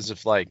lot because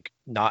of like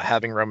not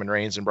having Roman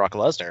Reigns and Brock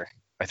Lesnar.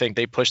 I think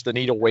they push the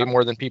needle way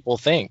more than people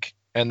think,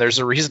 and there's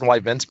a reason why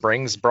Vince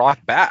brings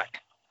Brock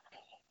back,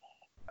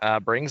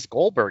 brings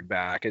Goldberg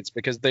back. It's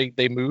because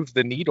they move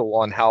the needle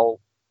on how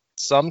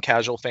some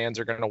casual fans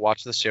are going to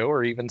watch the show,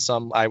 or even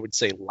some, I would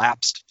say,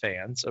 lapsed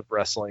fans of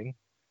wrestling.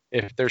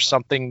 If there's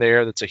something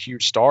there that's a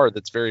huge star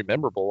that's very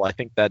memorable, I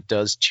think that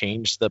does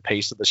change the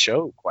pace of the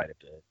show quite a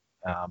bit,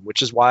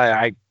 which is why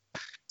I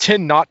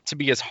tend not to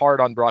be as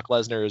hard on Brock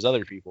Lesnar as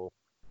other people.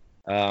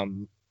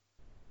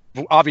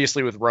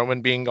 Obviously, with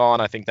Roman being gone,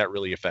 I think that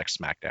really affects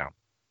SmackDown.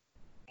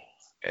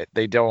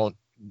 They don't.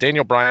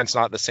 Daniel Bryan's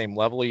not the same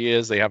level he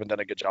is. They haven't done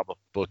a good job of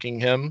booking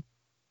him,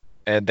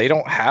 and they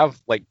don't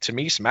have, like, to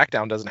me,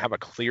 SmackDown doesn't have a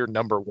clear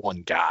number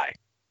one guy.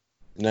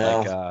 No.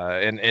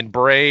 Like, and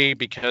Bray,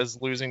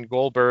 because losing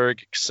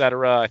Goldberg,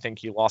 etc. I think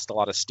he lost a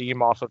lot of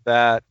steam off of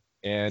that,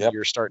 and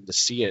you're starting to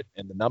see it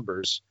in the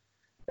numbers,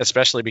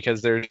 especially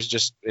because there's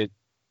just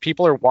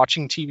people are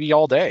watching TV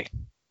all day.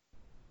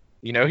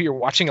 You know, you're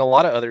watching a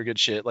lot of other good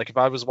shit. Like if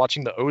I was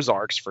watching the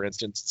Ozarks, for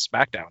instance,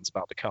 SmackDown's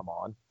about to come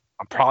on,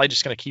 I'm probably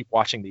just going to keep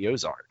watching the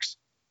Ozarks.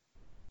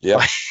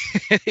 Yeah.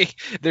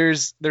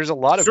 There's a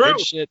lot of good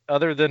shit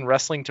other than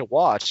wrestling to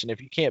watch. And if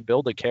you can't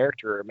build a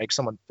character or make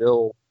someone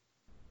feel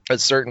a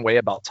certain way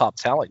about top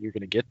talent, you're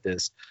going to get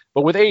this.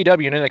 But with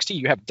AEW and NXT,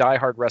 you have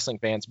diehard wrestling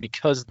fans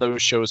because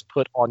those shows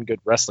put on good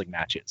wrestling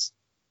matches.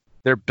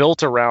 They're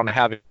built around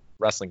having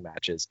wrestling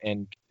matches.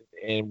 And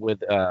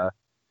with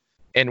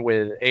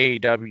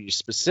AEW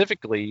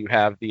specifically, you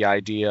have the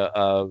idea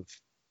of,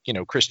 you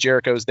know, Chris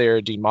Jericho's there,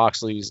 John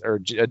Moxley's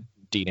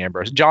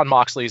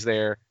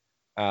there,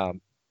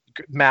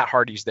 Matt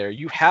Hardy's there.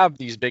 You have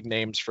these big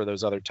names for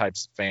those other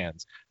types of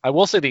fans. I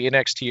will say the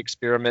NXT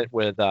experiment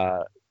with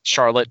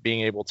Charlotte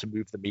being able to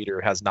move the meter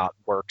has not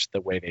worked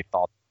the way they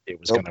thought it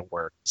was going to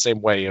work.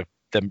 Same way of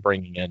them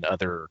bringing in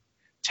other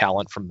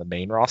talent from the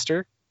main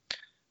roster.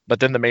 But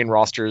then the main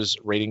roster's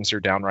ratings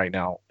are down right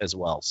now as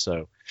well.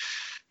 So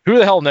who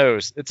the hell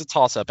knows? It's a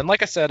toss-up. And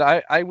like I said,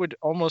 I would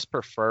almost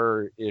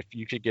prefer if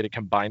you could get a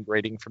combined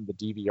rating from the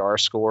DVR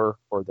score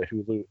or the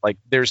Hulu. Like,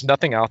 there's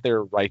nothing out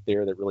there right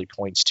there that really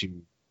points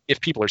to if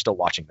people are still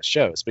watching the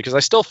shows. Because I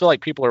still feel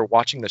like people are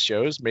watching the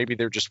shows. Maybe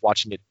they're just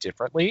watching it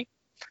differently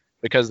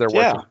because they're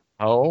working from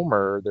home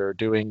or they're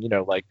doing, you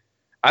know, like,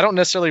 I don't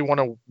necessarily want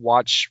to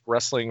watch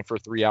wrestling for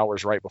 3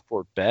 hours right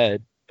before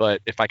bed.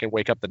 But if I can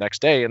wake up the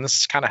next day, and this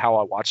is kind of how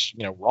I watch,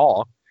 you know,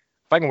 Raw.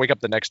 If I can wake up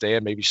the next day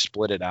and maybe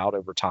split it out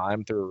over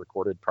time through a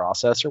recorded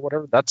process or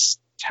whatever, that's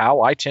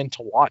how I tend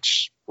to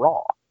watch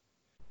Raw.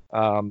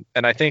 And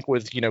I think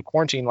with, you know,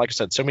 quarantine, like I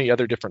said, so many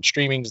other different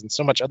streamings and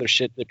so much other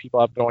shit that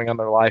people have going on in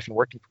their life and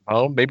working from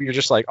home, maybe you're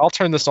just like, I'll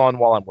turn this on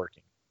while I'm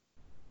working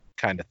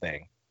kind of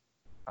thing.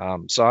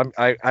 So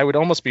I would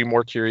almost be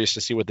more curious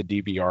to see what the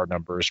DVR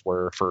numbers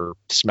were for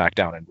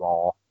SmackDown and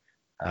Raw.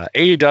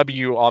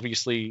 AEW,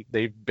 obviously,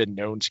 they've been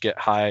known to get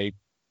high,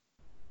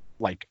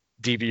 like,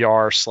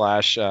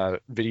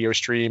 DVR / video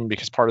stream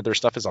because part of their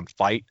stuff is on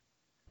Fight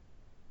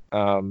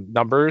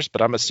numbers,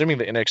 but I'm assuming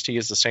the NXT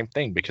is the same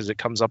thing because it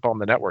comes up on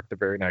the network the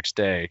very next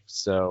day.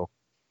 So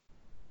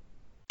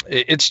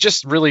it's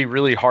just really,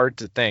 really hard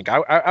to think.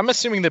 I'm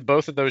assuming that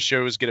both of those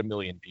shows get 1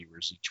 million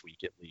viewers each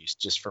week at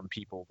least, just from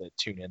people that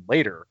tune in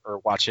later or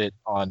watch it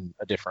on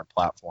a different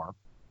platform.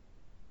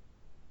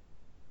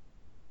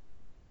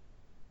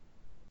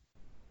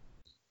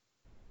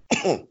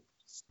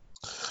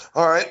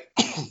 All right.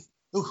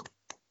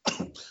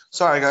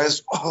 Sorry,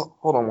 guys.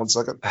 Hold on one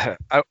second.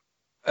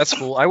 That's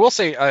cool. I will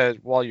say,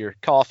 while you're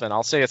coughing,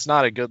 I'll say it's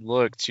not a good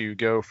look to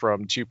go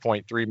from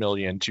 2.3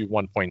 million to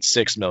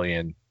 1.6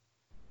 million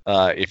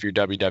if you're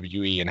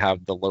WWE and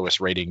have the lowest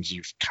ratings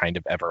you've kind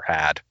of ever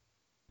had.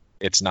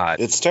 It's not.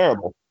 It's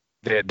terrible.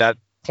 That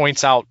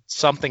points out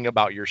something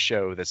about your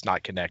show that's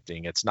not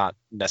connecting. It's not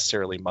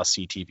necessarily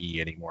must-see TV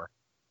anymore.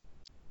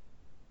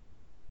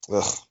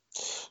 Ugh.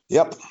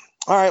 Yep.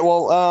 All right.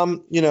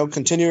 Well, you know,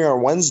 continuing our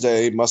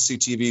Wednesday must-see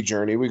TV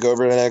journey, we go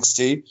over to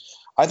NXT.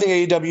 I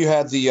think AEW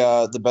had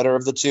the better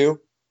of the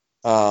two.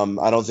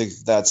 I don't think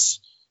that's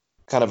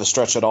kind of a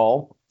stretch at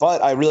all.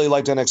 But I really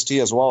liked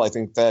NXT as well. I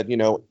think that, you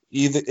know,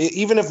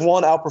 even if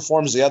one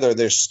outperforms the other,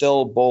 they're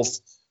still both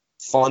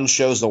fun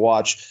shows to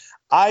watch.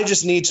 I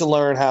just need to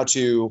learn how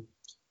to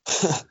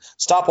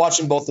stop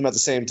watching both of them at the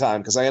same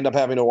time because I end up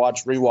having to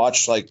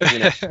rewatch, like, you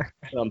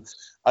know,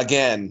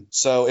 again.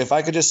 So if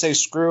I could just say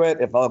screw it,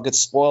 if I'll get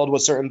spoiled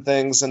with certain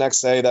things the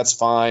next day, that's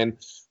fine.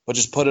 But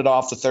just put it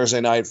off to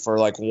Thursday night for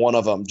like one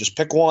of them. Just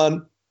pick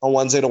one on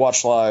Wednesday to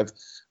watch live.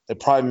 It'd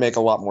probably make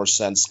a lot more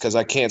sense because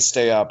I can't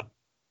stay up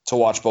to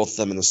watch both of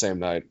them in the same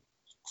night.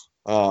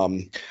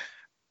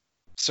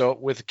 So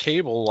with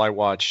cable, I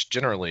watch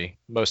generally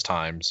most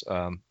times.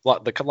 The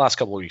last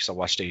couple of weeks I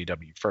watched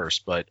AEW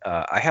first, but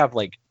I have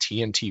like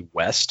TNT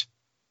West,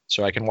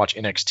 so I can watch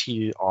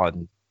NXT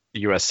on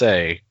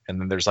USA, and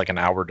then there's like an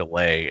hour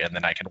delay, and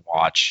then I can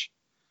watch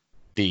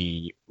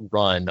the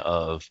run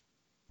of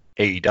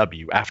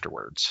AEW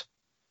afterwards.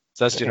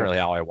 So that's generally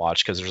how I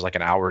watch because there's like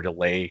an hour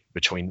delay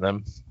between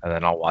them, and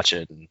then I'll watch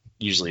it, and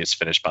usually it's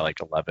finished by like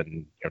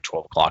 11,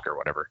 12 o'clock or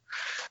whatever.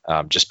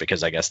 Just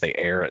because I guess they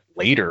air it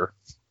later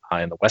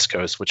in the West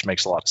Coast, which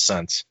makes a lot of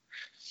sense,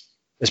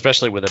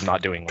 especially with them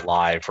not doing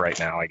live right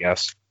now, I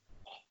guess.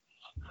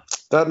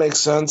 That makes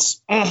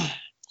sense. I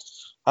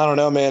don't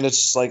know, man. It's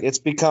just like, it's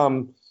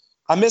become,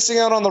 I'm missing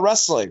out on the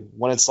wrestling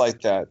when it's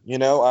like that. You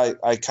know,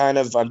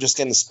 I'm just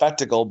getting the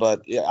spectacle,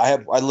 but I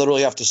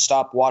literally have to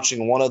stop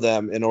watching one of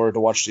them in order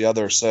to watch the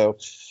other. So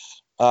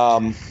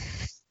I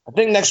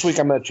think next week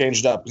I'm going to change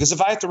it up because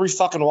if I have to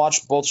fucking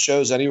watch both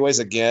shows anyways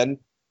again,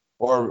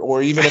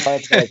 or even if I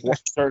have to like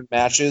watch certain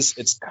matches,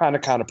 it's kind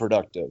of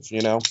counterproductive,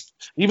 you know.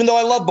 Even though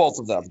I love both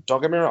of them,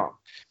 don't get me wrong.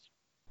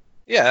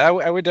 Yeah,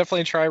 I would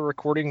definitely try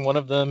recording one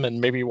of them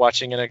and maybe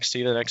watching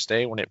NXT the next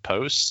day when it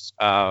posts.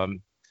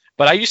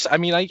 But I'm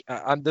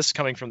this is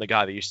coming from the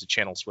guy that used to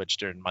channel switch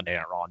during Monday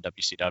Night Raw on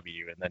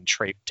WCW and then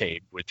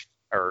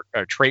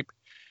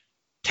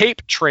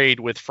tape trade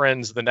with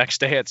friends the next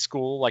day at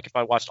school. Like if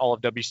I watched all of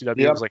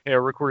WCW, I was like, hey, I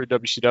recorded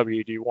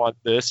WCW. Do you want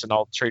this? And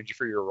I'll trade you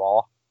for your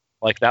Raw.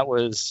 Like that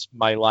was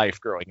my life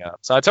growing up.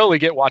 So I totally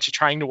get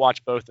trying to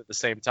watch both at the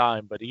same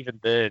time. But even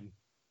then,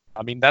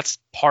 I mean, that's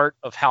part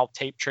of how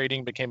tape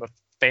trading became a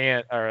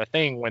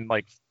thing when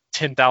like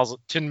 10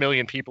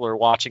 million people are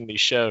watching these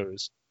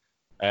shows.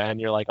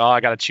 And you're like, oh, I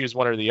got to choose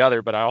one or the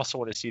other, but I also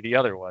want to see the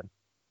other one.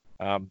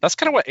 That's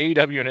kind of what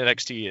AEW and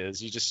NXT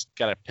is. You just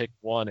got to pick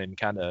one and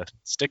kind of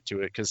stick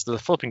to it because the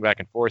flipping back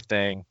and forth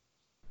thing,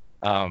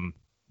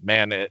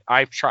 man,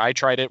 I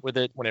tried it with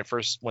it when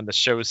the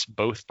shows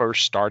both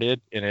first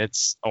started, and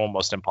it's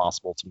almost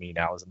impossible to me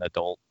now as an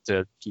adult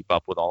to keep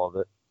up with all of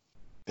it.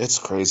 It's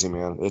crazy,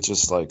 man. It's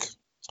just like,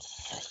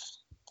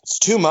 it's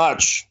too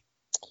much.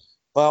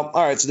 Well,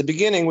 all right. So the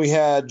beginning, we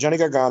had Johnny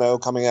Gargano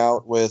coming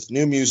out with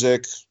new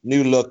music,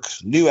 new look,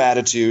 new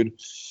attitude,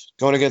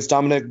 going against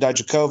Dominik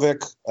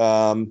Dijakovic.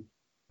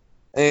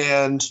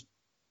 And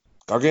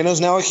Gargano's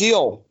now a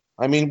heel.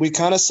 I mean, we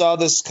kind of saw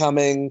this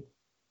coming,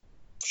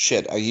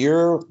 a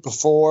year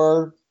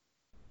before,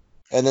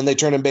 and then they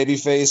turned him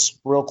babyface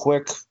real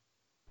quick.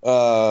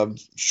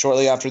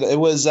 Shortly after that, it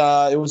was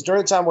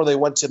during the time where they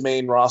went to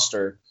main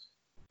roster.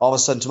 All of a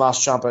sudden,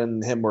 Tommaso Ciampa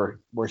and him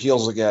were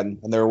heels again,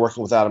 and they were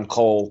working with Adam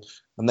Cole,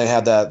 and they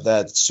had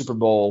that Super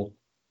Bowl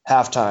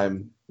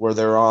halftime where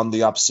they're on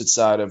the opposite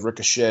side of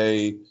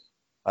Ricochet,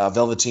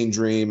 Velveteen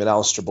Dream, and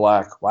Aleister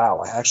Black.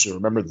 Wow, I actually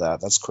remembered that.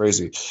 That's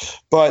crazy.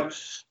 But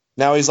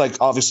now he's like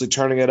obviously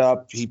turning it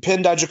up. He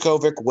pinned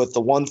Dijakovic with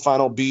the one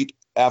final beat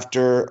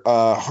after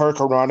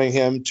hurricanrunning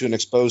him to an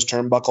exposed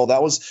turnbuckle.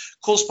 That was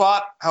a cool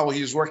spot, how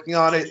he was working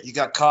on it. He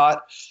got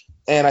caught.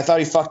 And I thought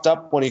he fucked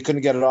up when he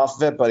couldn't get it off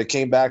of it, but he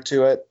came back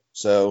to it.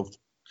 So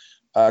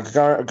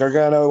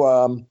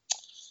Gargano,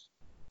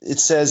 it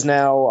says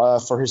now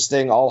for his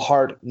thing, all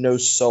heart, no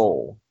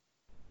soul.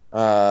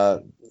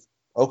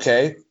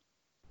 Okay.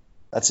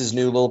 That's his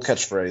new little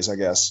catchphrase, I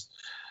guess.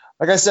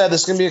 Like I said,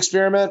 this is going to be an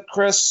experiment,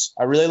 Chris.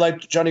 I really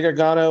like Johnny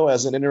Gargano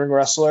as an in-ring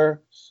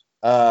wrestler.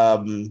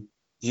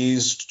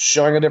 He's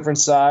showing a different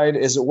side.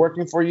 Is it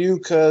working for you?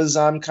 Because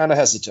I'm kind of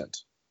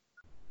hesitant.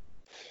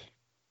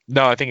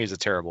 No, I think he's a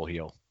terrible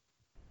heel.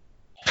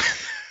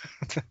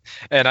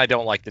 And I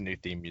don't like the new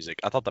theme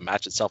music. I thought the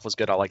match itself was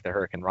good. I like the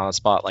Hurricane Rana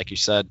spot, like you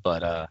said, but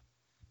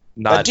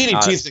that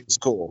DDT thing's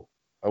cool.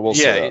 I will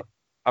say that.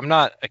 I'm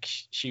not a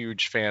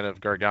huge fan of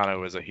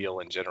Gargano as a heel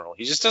in general.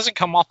 He just doesn't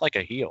come off like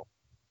a heel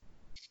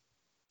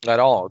at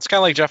all. It's kind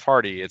of like Jeff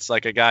Hardy. It's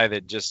like a guy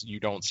that just you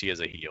don't see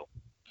as a heel.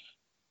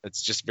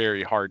 It's just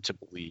very hard to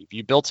believe.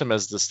 You built him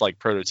as this like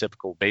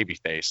prototypical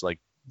babyface, like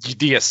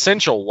the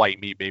essential white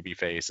meat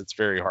babyface. It's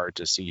very hard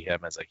to see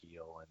him as a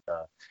heel. And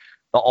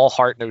the all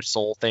heart no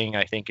soul thing,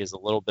 I think, is a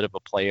little bit of a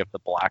play of the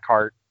Black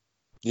Heart.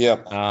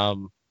 Yeah.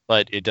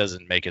 But it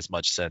doesn't make as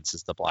much sense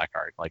as the Black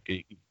Heart. Like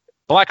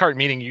Black Heart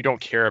meaning you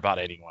don't care about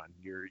anyone.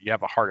 You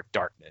have a heart of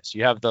darkness.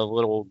 You have the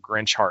little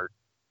Grinch heart,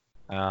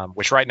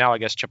 which right now I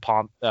guess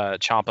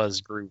Ciampa's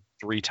grew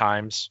 3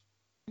 times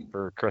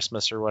for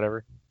Christmas or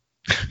whatever.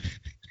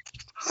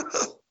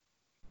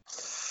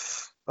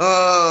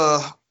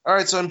 All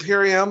right, so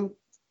Imperium.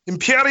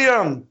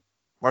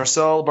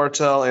 Marcel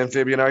Bartel and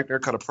Fabian Eichner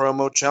cut a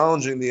promo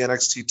challenging the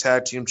NXT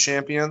Tag Team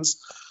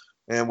Champions,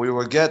 and we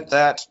will get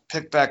that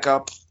picked back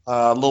up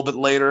a little bit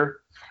later.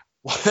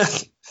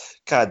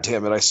 God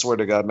damn it, I swear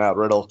to God, Matt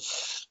Riddle.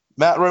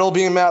 Matt Riddle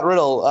being Matt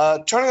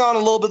Riddle. Turning on a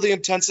little bit of the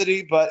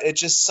intensity, but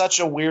it's just such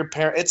a weird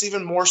pair. It's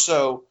even more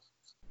so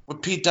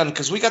with Pete Dunne,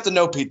 because we got to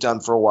know Pete Dunne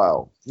for a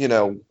while. You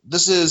know,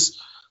 this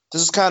is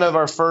kind of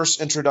our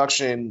first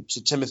introduction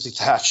to Timothy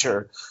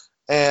Thatcher.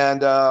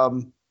 And,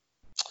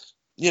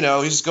 you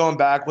know, he's going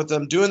back with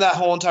them, doing that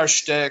whole entire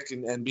shtick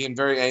and being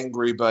very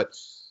angry. But,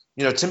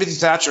 you know, Timothy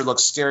Thatcher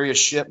looks scary as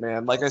shit,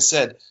 man. Like I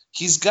said,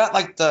 he's got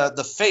like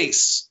the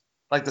face,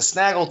 like the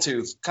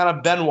snaggletooth, kind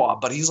of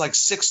Benoit, but he's like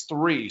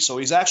 6'3", so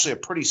he's actually a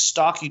pretty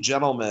stocky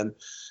gentleman,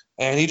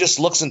 and he just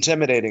looks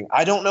intimidating.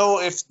 I don't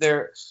know if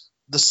the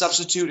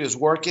substitute is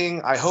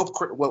working. I hope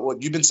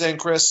what you've been saying,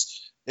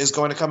 Chris, is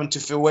going to come into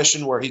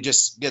fruition, where he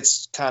just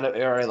gets kind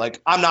of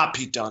like, I'm not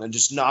Pete Dunne, and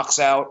just knocks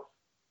out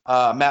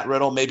Matt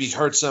Riddle, maybe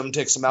hurts him,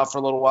 takes him out for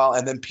a little while,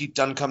 and then Pete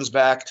Dunne comes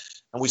back,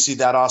 and we see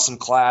that awesome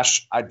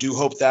clash. I do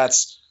hope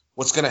that's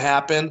what's going to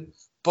happen,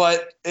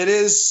 but it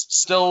is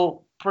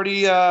still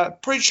pretty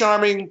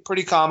charming,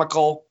 pretty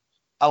comical.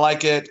 I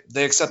like it.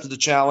 They accepted the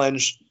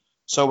challenge,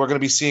 so we're going to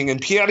be seeing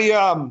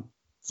Imperium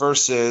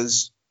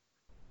versus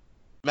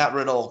Matt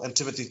Riddle and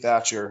Timothy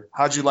Thatcher.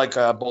 How'd you like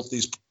both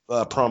these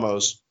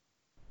promos?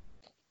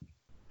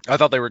 I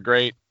thought they were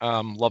great.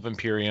 Love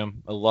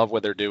Imperium. I love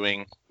what they're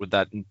doing with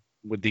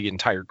the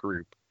entire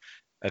group.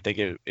 I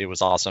think it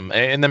was awesome.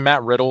 And then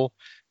Matt Riddle,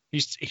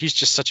 he's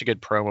just such a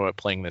good promo at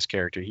playing this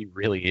character. He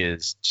really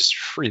is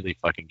just really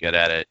fucking good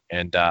at it.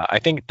 And I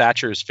think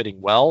Thatcher is fitting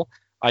well.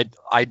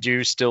 I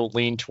do still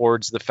lean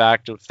towards the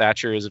fact that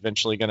Thatcher is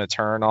eventually going to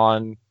turn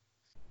on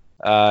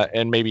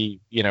and maybe,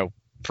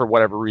 for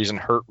whatever reason,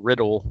 hurt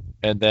Riddle.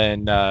 And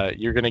then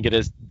you're going to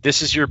get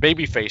this is your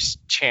babyface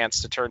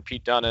chance to turn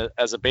Pete Dunne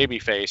as a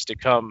babyface to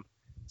come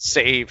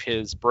save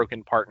his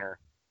broken partner,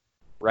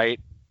 right?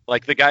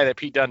 Like the guy that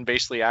Pete Dunne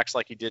basically acts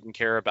like he didn't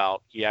care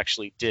about, he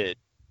actually did.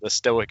 The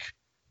stoic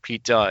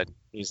Pete Dunne.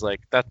 He's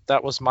like,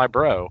 that was my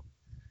bro.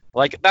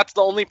 Like, that's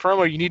the only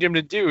promo you need him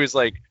to do is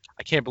like,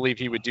 I can't believe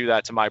he would do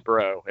that to my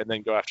bro, and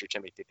then go after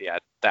Timothy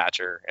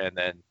Thatcher, and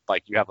then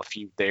like you have a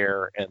feud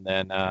there, and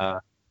then I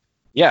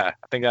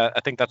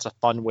think that's a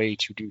fun way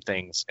to do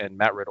things. And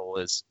Matt Riddle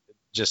is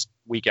just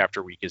week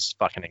after week is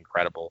fucking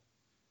incredible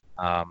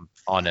on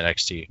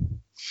NXT.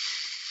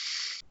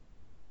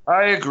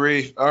 I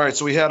agree. All right,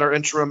 so we had our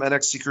interim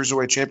NXT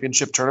Cruiserweight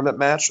Championship tournament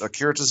match.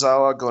 Akira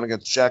Tozawa going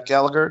against Jack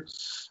Gallagher.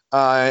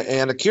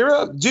 And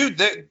Akira, dude,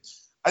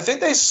 I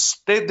think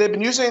they've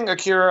been using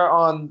Akira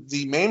on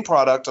the main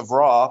product of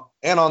Raw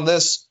and on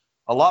this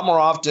a lot more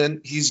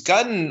often. He's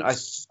gotten, I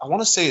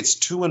want to say it's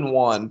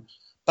 2-1.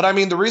 But, I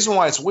mean, the reason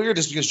why it's weird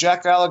is because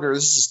Jack Gallagher,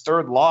 this is his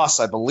third loss,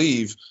 I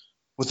believe,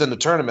 within the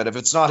tournament, if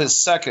it's not his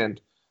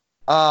second.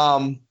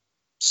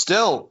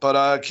 Still,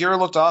 but Akira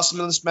looked awesome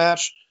in this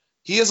match.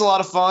 He is a lot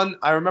of fun.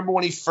 I remember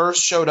when he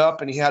first showed up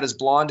and he had his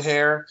blonde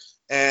hair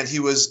and he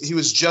was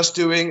just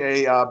doing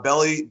a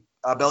belly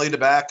to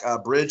back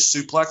bridge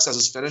suplex as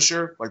his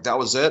finisher. Like that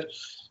was it.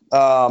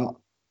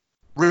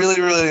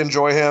 Really, really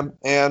enjoy him.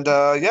 And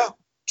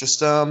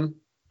just pretty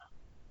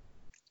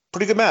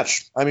good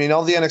match. I mean,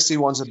 all the NXT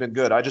ones have been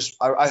good.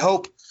 I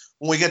hope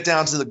when we get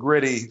down to the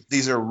gritty,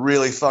 these are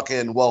really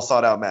fucking well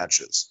thought out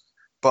matches.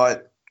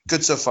 But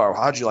good so far.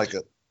 How'd you like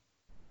it?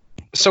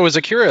 So is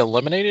Akira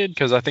eliminated?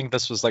 Because I think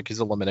this was like his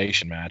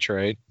elimination match,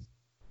 right?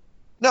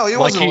 No, he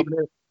wasn't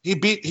eliminated. He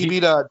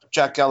beat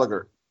Jack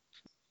Gallagher.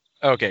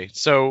 Okay,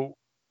 so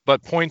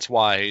but points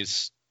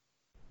wise,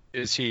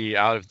 is he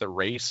out of the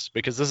race?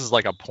 Because this is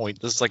like a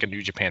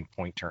New Japan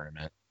point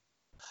tournament.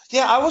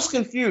 Yeah, I was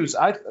confused.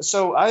 I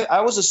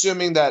was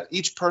assuming that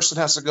each person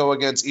has to go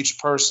against each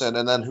person,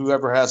 and then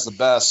whoever has the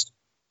best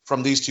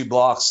from these two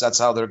blocks, that's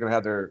how they're gonna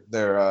have their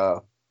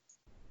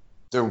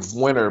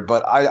winner.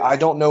 But I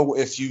don't know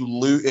if you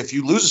lose at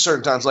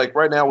certain times. Like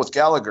right now with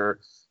Gallagher,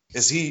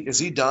 is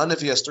he done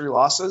if he has 3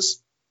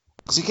 losses?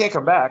 Because he can't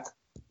come back.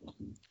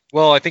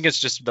 Well, I think it's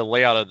just the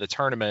layout of the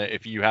tournament.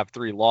 If you have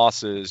 3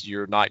 losses,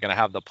 you're not going to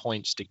have the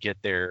points to get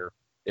there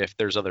if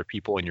there's other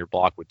people in your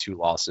block with 2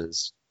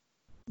 losses,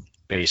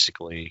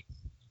 basically.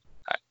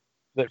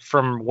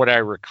 From what I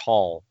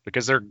recall,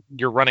 because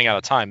you're running out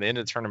of time. The end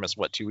of the tournament's,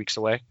 2 weeks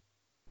away?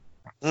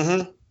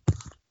 Mm-hmm.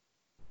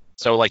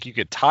 So, like, you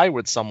could tie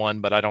with someone,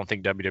 but I don't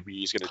think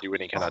WWE is going to do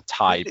any kind of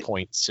tie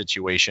point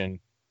situation.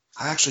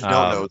 I actually don't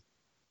know.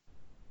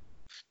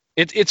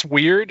 It's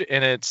weird,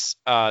 and it's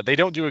they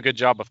don't do a good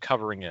job of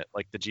covering it,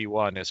 like the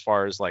G1, as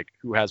far as like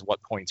who has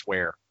what points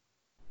where.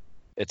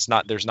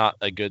 There's not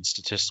a good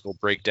statistical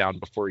breakdown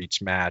before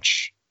each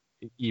match,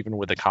 even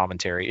with the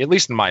commentary. At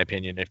least in my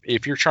opinion,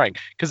 if you're trying,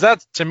 because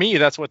to me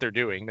that's what they're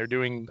doing. They're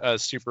doing a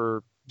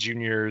Super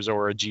Juniors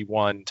or a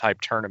G1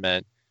 type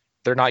tournament.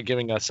 They're not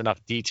giving us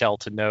enough detail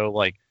to know,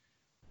 like,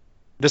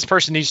 this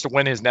person needs to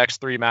win his next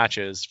 3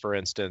 matches, for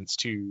instance,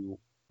 to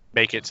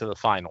make it to the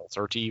finals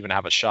or to even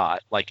have a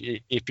shot. Like,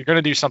 if you're going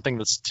to do something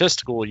that's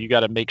statistical, you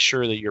got to make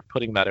sure that you're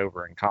putting that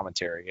over in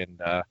commentary.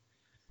 And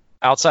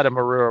outside of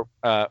Mauro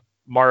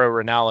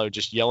Ranallo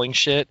just yelling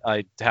shit,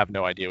 I have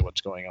no idea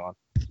what's going on.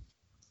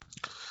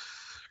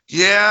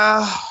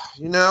 Yeah,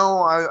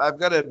 I've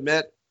got to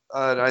admit,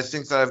 I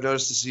think that I've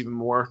noticed this even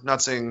more.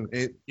 Not saying,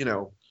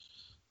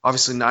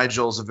 obviously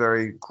Nigel's a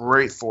very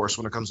great force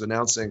when it comes to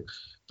announcing,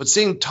 but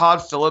seeing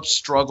Todd Phillips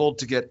struggle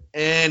to get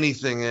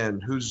anything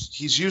in,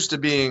 he's used to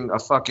being a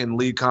fucking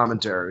lead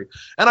commentary.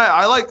 And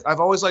I've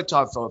always liked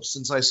Todd Phillips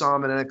since I saw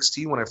him in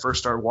NXT when I first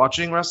started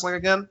watching wrestling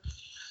again.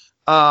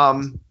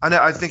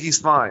 I think he's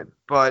fine,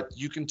 but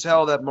you can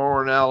tell that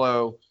Mauro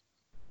Ranallo,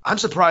 I'm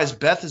surprised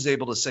Beth is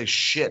able to say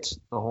shit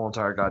the whole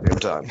entire goddamn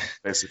time,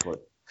 basically.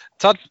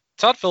 Todd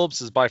Phillips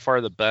is by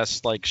far the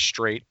best, like,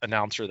 straight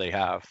announcer they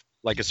have,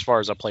 like, as far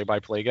as a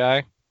play-by-play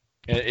guy,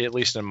 at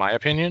least in my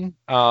opinion.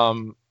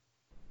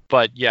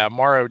 But yeah,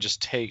 Mauro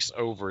just takes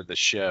over the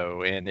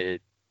show, and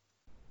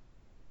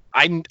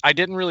I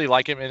didn't really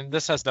like him, and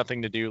this has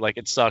nothing to do, like,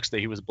 it sucks that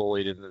he was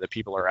bullied and that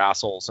people are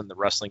assholes in the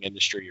wrestling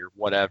industry or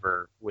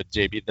whatever with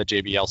the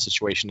JBL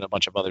situation and a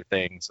bunch of other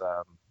things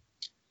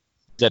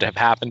that have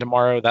happened to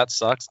Mauro. That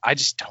sucks. I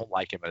just don't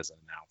like him as an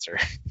announcer.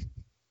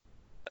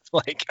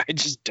 Like, I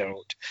just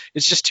don't.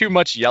 It's just too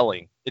much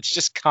yelling. It's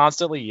just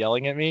constantly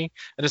yelling at me.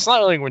 And it's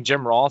not like when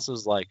Jim Ross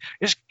is like,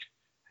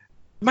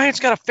 man's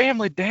got a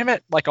family, damn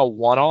it, like a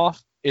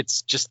one-off.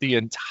 It's just the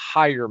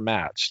entire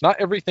match. Not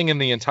everything in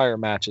the entire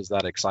match is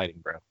that exciting,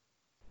 bro.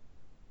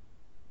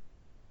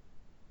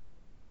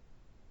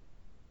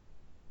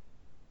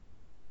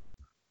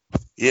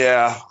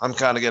 Yeah, I'm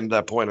kind of getting to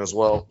that point as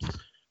well.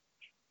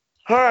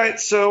 All right,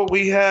 so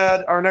we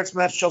had our next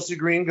match, Chelsea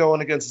Green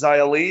going against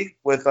Xia Li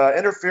with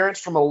interference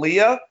from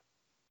Aaliyah,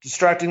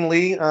 distracting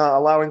Li,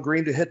 allowing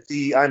Green to hit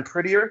the I'm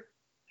Prettier.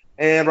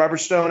 And Robert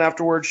Stone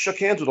afterwards shook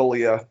hands with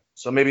Aaliyah.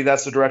 So maybe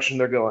that's the direction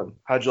they're going.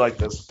 How'd you like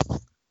this?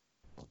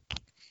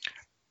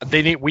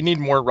 We need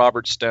more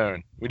Robert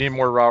Stone. We need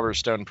more Robert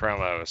Stone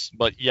promos.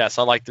 But yes,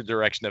 I like the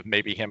direction of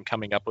maybe him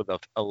coming up with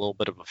a little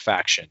bit of a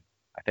faction.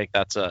 I think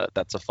that's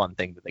a fun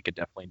thing that they could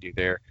definitely do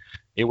there.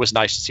 It was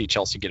nice to see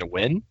Chelsea get a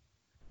win.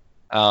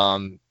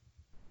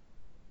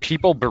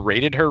 People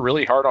berated her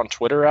really hard on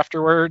Twitter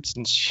afterwards,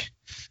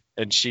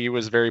 and she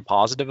was very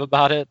positive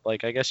about it.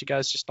 Like, I guess you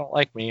guys just don't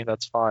like me.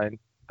 That's fine.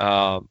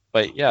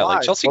 But yeah, Why?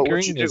 like Chelsea What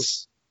Green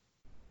is.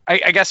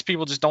 I guess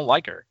people just don't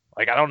like her.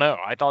 Like, I don't know.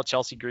 I thought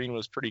Chelsea Green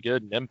was pretty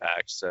good in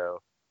Impact,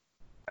 so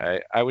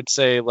I would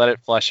say let it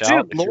flesh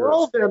out. Dude,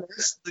 Laurel Van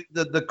Ness,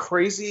 the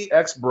crazy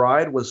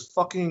ex-bride, was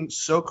fucking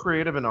so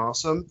creative and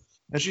awesome,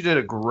 and she did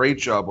a great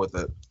job with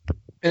it.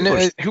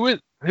 And who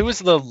was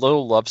the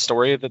little love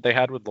story that they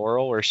had with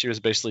Laurel, where she was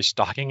basically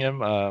stalking him?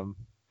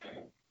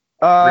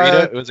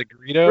 Greedo? It was a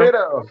Greedo.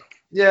 Greedo.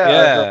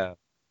 Yeah.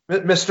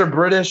 Mr.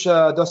 British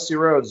Dusty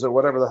Rhodes, or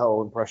whatever the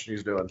hell impression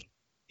he's doing.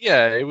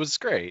 Yeah, it was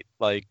great.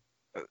 Like,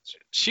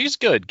 she's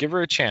good. Give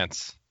her a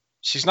chance.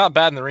 She's not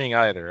bad in the ring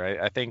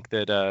either. I think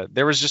that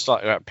there was just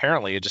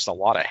apparently just a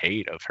lot of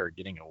hate of her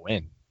getting a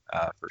win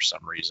for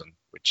some reason,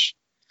 which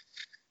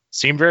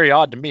seemed very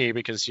odd to me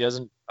because she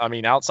hasn't. I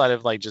mean, outside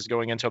of like just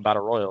going into a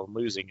battle royal and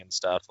losing and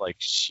stuff, like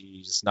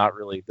she's not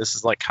really. This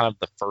is like kind of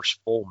the first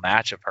full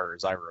match of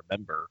hers I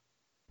remember,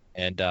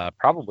 and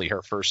probably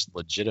her first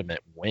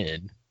legitimate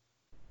win.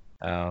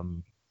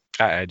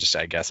 I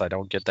guess I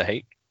don't get the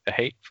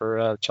hate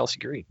for Chelsea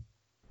Green.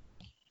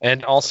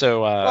 And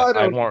also,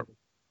 I want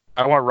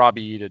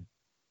Robbie E to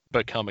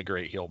become a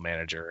great heel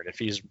manager. And if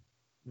he's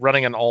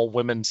running an all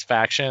women's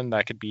faction,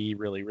 that could be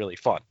really, really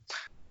fun.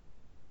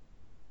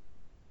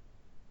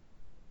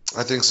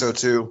 I think so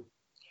too.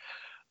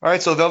 All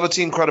right, so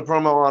Velveteen cut a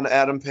promo on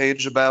Adam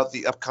Page about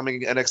the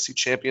upcoming NXT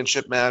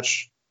Championship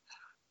match.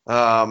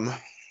 And,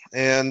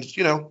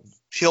 you know,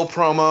 heel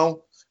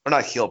promo, or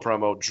not heel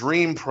promo,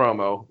 dream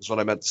promo is what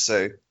I meant to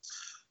say.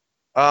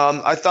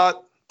 I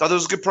thought it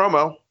was a good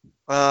promo.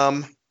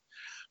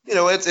 You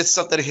know, it's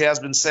stuff that he has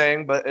been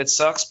saying, but it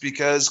sucks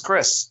because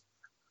Chris,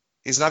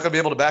 he's not going to be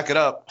able to back it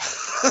up.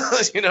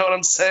 You know what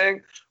I'm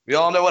saying? We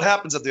all know what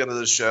happens at the end of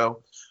this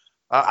show.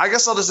 I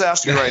guess I'll just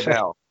ask you right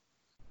now.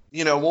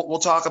 You know, we'll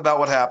talk about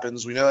what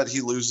happens. We know that he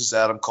loses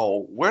Adam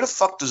Cole. Where the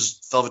fuck does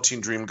Velveteen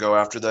Dream go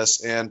after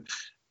this? And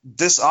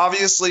this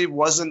obviously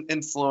wasn't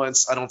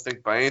influenced, I don't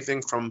think, by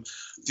anything from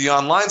the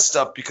online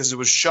stuff because it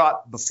was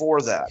shot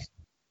before that.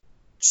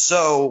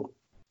 So,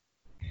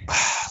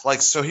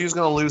 so he was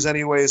going to lose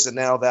anyways, and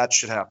now that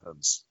shit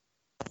happens.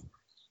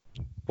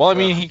 Well, I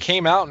mean, he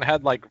came out and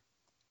had like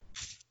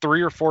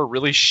 3 or 4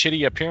 really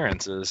shitty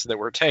appearances that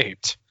were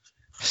taped.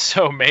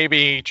 So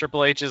maybe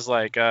Triple H is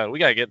like, we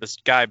got to get this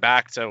guy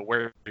back to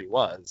where he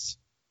was.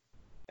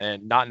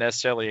 And not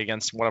necessarily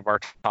against one of our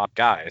top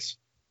guys.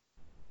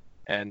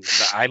 And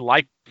I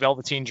like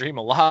Velveteen Dream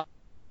a lot.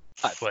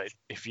 But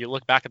if you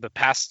look back at the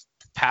past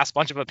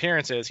bunch of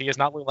appearances, he has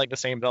not looked like the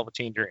same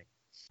Velveteen Dream.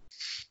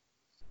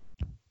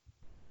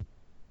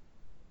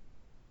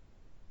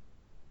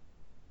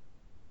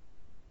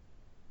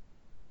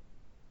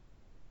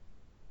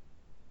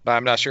 But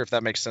I'm not sure if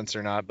that makes sense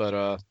or not.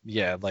 But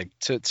yeah, like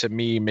to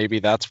me, maybe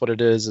that's what it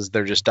is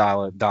they're just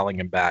dialing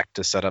him back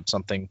to set up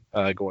something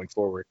going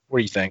forward. What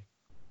do you think?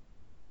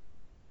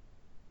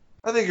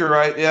 I think you're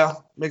right. Yeah,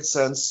 makes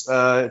sense.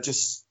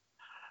 Just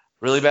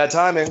really bad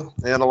timing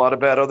and a lot of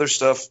bad other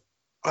stuff.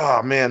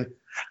 Oh, man.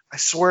 I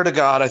swear to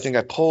God, I think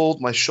I pulled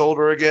my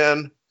shoulder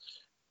again.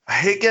 I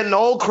hate getting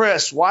old,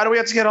 Chris. Why do we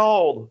have to get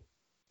old?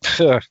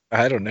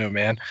 I don't know,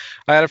 man.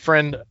 I had a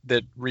friend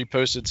that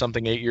reposted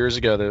something 8 years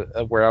ago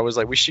where I was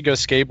like, we should go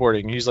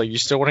skateboarding. He's like, you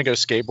still want to go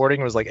skateboarding?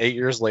 It was like 8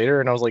 years later.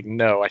 And I was like,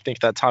 no, I think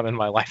that time in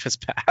my life has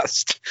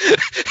passed.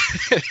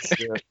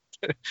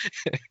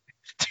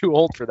 Too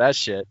old for that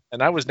shit.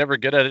 And I was never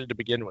good at it to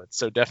begin with.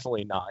 So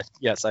definitely not.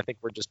 Yes, I think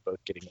we're just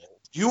both getting old.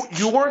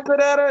 You weren't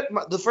good at it?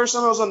 The first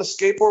time I was on a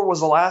skateboard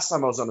was the last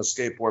time I was on a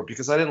skateboard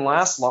because I didn't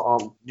last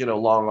long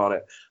on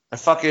it. I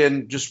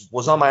fucking just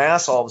was on my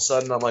ass all of a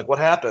sudden. I'm like, what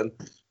happened?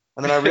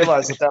 And then I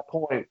realized at that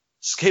point,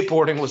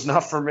 skateboarding was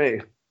not for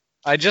me.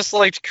 I just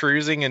liked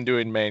cruising and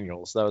doing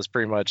manuals. That was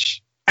pretty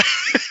much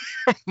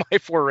my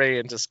foray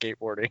into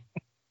skateboarding.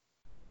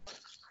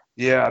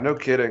 Yeah, no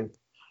kidding.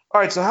 All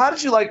right, so how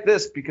did you like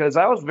this? Because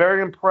I was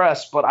very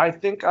impressed, but I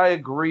think I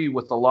agree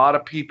with a lot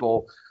of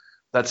people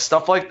that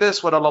stuff like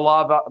this without a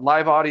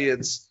live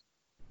audience,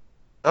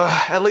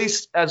 at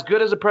least as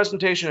good as a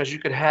presentation as you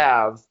could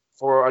have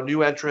for a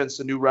new entrance,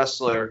 a new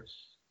wrestler,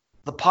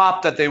 the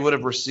pop that they would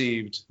have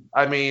received.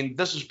 I mean,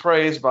 this was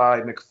praised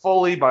by Mick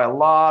Foley, by a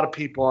lot of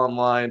people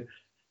online,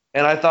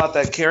 and I thought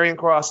that Karrion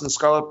Kross and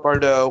Scarlett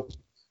Bordeaux,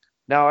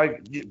 now I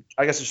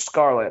guess it's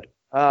Scarlett,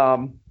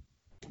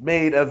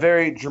 made a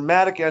very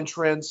dramatic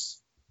entrance.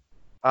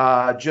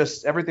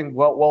 Just everything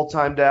well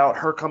timed out.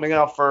 Her coming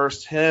out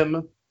first,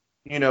 him,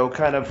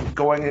 kind of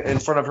going in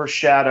front of her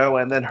shadow,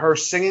 and then her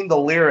singing the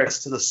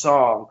lyrics to the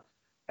song.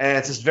 And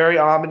it's this very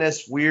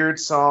ominous, weird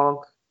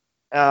song.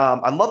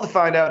 I'd love to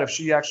find out if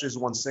she actually is the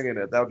one singing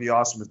it. That would be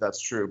awesome if that's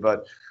true.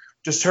 But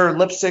just her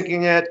lip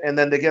syncing it, and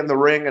then they get in the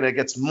ring, and it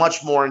gets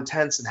much more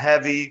intense and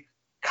heavy,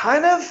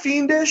 kind of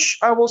fiendish,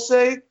 I will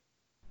say,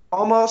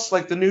 almost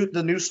like the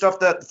new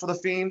stuff that for the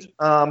Fiend.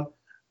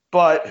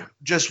 But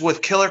just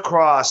with Killer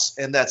Kross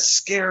and that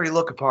scary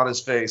look upon his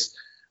face,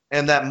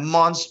 and that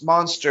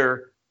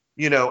monster,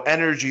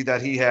 energy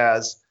that he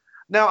has.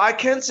 Now, I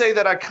can say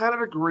that I kind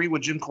of agree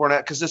with Jim Cornette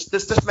because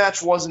this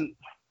match wasn't.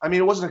 I mean,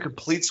 it wasn't a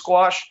complete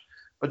squash,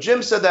 but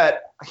Jim said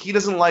that he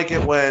doesn't like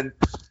it when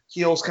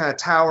heels kind of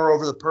tower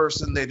over the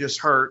person they just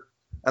hurt,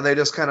 and they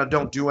just kind of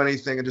don't do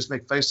anything and just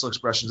make facial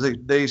expressions.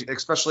 They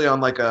especially on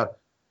like a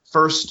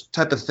first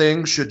type of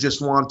thing, should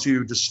just want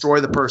to destroy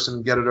the person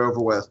and get it over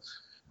with.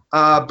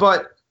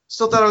 But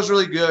still thought it was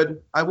really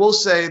good. I will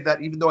say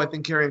that even though I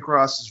think Karrion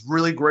Kross is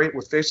really great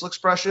with facial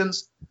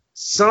expressions,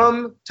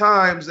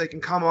 sometimes they can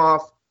come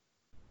off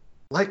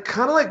like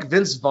kind of like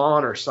Vince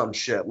Vaughn or some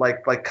shit,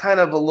 like kind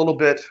of a little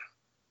bit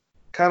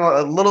too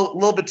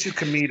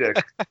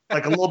comedic,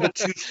 like a little bit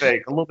too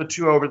fake, a little bit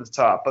too over the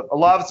top. But a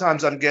lot of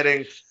times I'm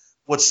getting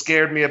what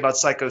scared me about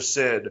Psycho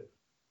Sid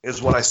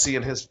is what I see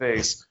in his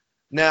face.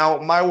 Now,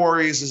 my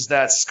worries is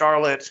that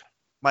Scarlett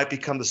might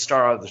become the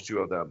star of the two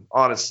of them,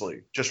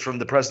 honestly, just from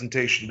the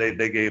presentation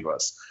they gave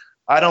us.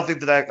 I don't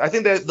think I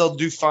think that they'll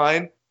do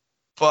fine,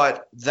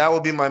 but that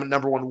would be my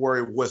number one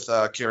worry with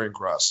Karrion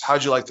Kross.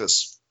 How'd you like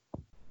this?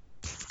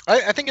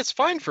 I think it's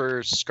fine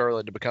for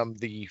Scarlett to become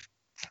the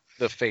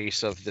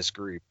face of this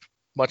group,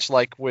 much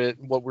like with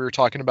what we were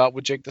talking about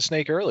with Jake the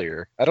Snake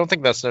earlier. I don't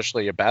think that's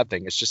necessarily a bad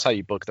thing. It's just how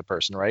you book the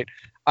person, right?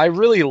 I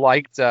really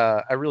liked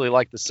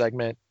the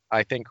segment.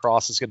 I think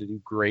Kross is going to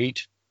do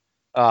great.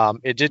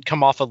 It did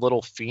come off a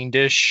little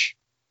fiendish,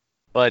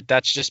 but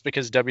that's just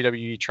because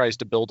WWE tries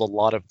to build a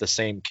lot of the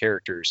same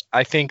characters.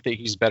 I think that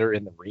he's better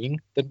in the ring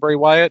than Bray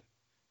Wyatt,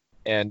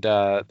 and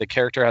the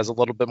character has a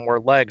little bit more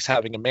legs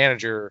having a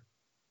manager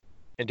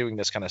and doing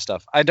this kind of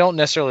stuff. I don't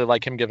necessarily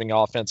like him giving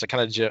offense. I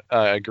kind of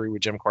agree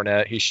with Jim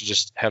Cornette. He should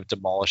just have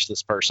demolished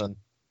this person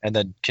and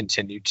then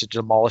continue to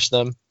demolish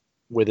them,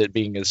 with it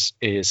being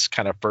his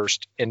kind of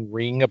first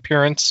in-ring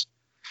appearance.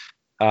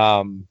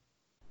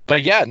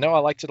 But yeah, no, I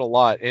liked it a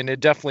lot, and it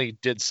definitely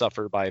did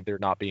suffer by there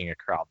not being a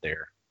crowd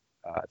there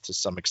to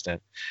some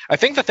extent. I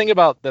think the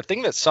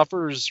thing that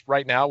suffers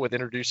right now with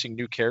introducing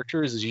new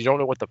characters is you don't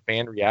know what the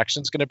fan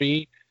reaction is going to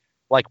be.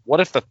 Like, what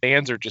if the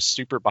fans are just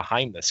super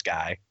behind this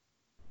guy,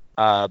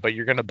 but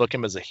you're going to book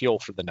him as a heel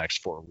for the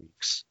next 4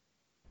 weeks?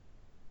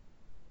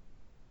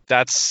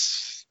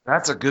 That's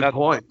a good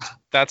point.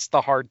 That's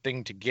the hard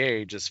thing to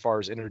gauge as far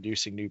as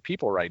introducing new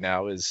people right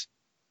now is,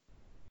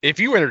 if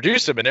you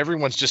introduce him and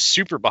everyone's just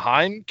super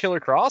behind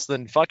Killer Kross,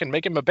 then fucking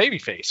make him a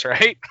babyface,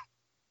 right?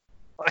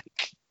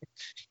 Like,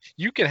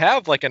 you can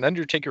have like an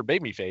Undertaker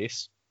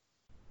babyface.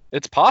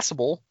 It's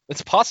possible.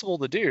 It's possible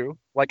to do.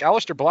 Like,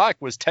 Aleister Black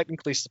was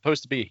technically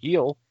supposed to be a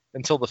heel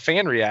until the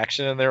fan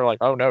reaction, and they're like,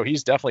 oh no,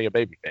 he's definitely a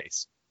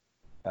babyface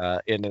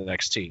in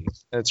NXT.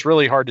 And it's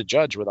really hard to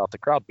judge without the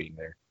crowd being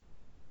there.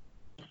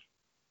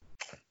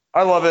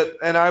 I love it,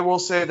 and I will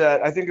say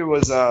that I think it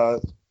was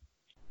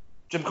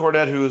Jim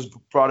Cornette who has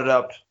brought it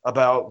up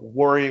about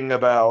worrying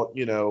about,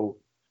 make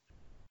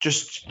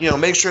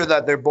sure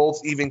that they're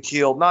both even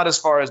keeled, not as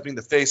far as being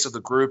the face of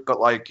the group, but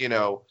like,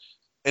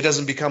 it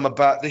doesn't become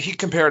about, he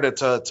compared it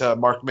to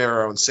Mark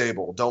Mero and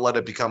Sable. Don't let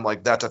it become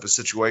like that type of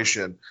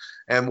situation.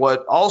 And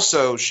what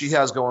also she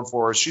has going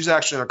for her is she's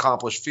actually an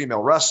accomplished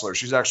female wrestler.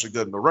 She's actually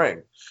good in the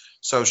ring.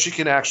 So she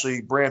can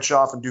actually branch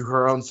off and do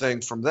her own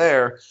thing from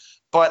there.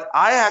 But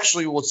I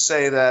actually would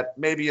say that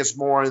maybe it's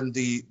more in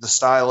the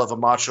style of a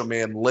Macho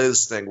Man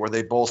Liz thing, where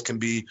they both can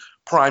be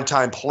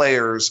primetime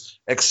players,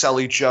 excel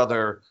each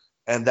other,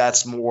 and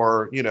that's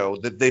more,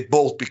 that they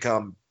both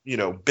become,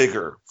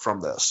 bigger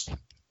from this.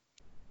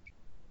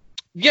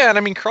 Yeah, and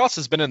I mean, Kross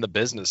has been in the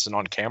business and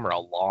on camera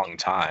a long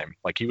time.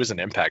 Like, he was an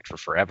Impact for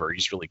forever.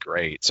 He's really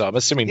great. So I'm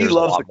assuming there's a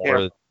lot more.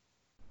 Camera.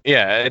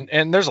 Yeah,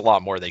 and there's a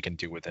lot more they can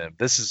do with him.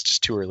 This is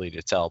just too early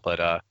to tell.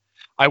 But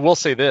I will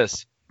say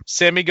this.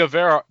 Sammy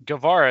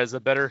Guevara is a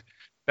better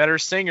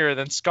singer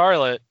than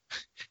Scarlett.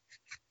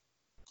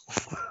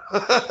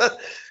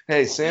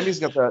 Hey, Sammy's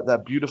got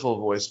that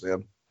beautiful voice,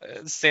 man.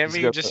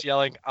 Sammy just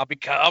yelling, I'm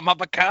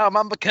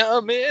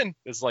becoming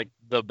is like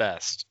the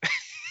best.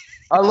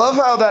 I love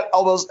how that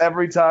almost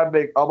every time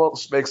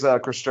almost makes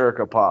Chris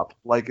Jericho pop.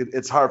 Like,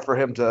 it's hard for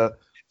him to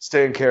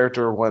stay in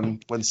character when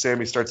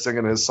Sammy starts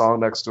singing his song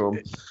next to him.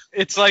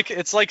 It's like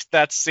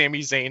that's Sami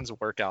Zayn's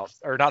workout,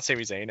 or not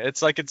Sami Zayn.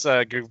 It's like it's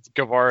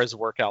Guevara's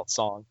workout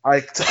song.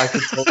 I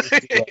can totally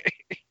see that.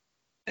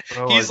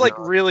 He's like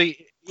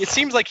really. It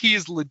seems like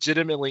he's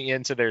legitimately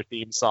into their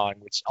theme song,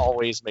 which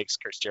always makes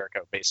Chris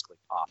Jericho basically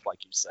pop,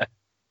 like you said.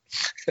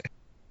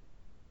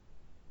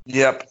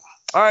 Yep.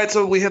 All right,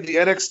 so we have the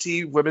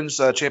NXT Women's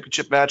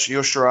Championship match.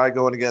 Io Shirai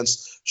going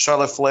against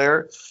Charlotte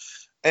Flair.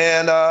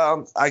 And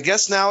I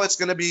guess now it's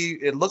going to be,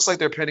 it looks like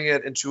they're pinning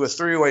it into a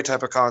three-way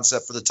type of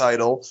concept for the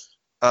title.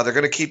 They're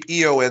going to keep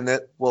Io in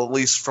it, well, at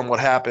least from what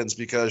happens,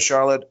 because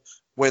Charlotte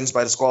wins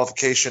by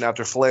disqualification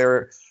after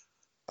Flair,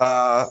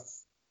 after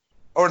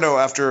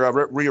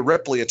Rhea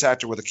Ripley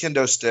attacked her with a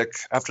kendo stick.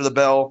 After the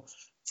bell,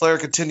 Flair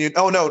continued.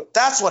 Oh, no,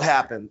 that's what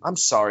happened. I'm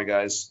sorry,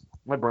 guys.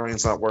 My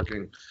brain's not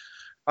working.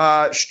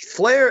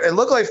 Flair, it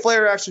looked like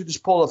Flair actually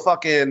just pulled a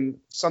fucking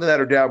something that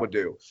her dad would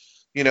do.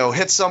 She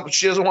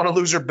doesn't want to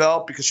lose her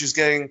belt because she's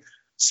getting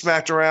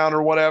smacked around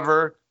or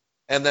whatever.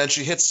 And then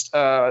she hits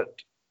Io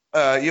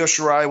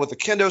Shirai with a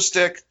kendo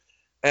stick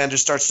and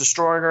just starts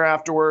destroying her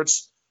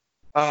afterwards.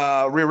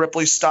 Rhea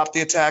Ripley stopped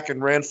the attack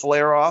and ran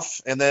Flair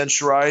off. And then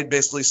Shirai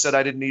basically said,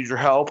 I didn't need your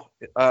help.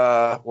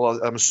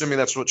 I'm assuming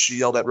that's what she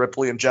yelled at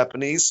Ripley in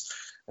Japanese,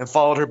 and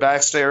followed her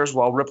backstairs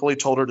while Ripley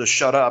told her to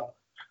shut up.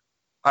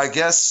 I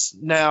guess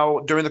now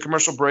during the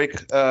commercial break,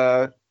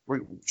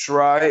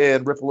 Shirai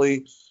and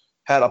Ripley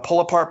had a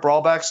pull-apart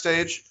brawl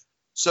backstage.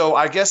 So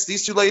I guess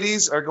these two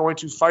ladies are going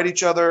to fight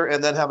each other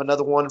and then have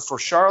another one for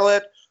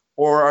Charlotte,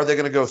 or are they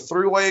going to go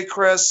three-way,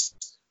 Chris?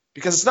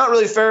 Because it's not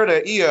really fair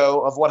to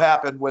Io of what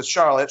happened with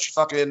Charlotte. She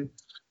fucking,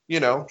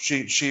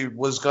 she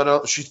was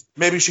gonna,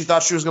 maybe she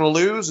thought she was gonna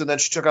lose, and then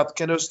she took out the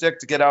kendo stick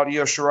to get out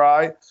Io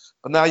Shirai.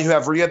 But now you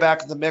have Rhea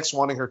back in the mix,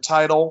 wanting her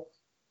title.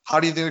 How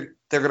do you think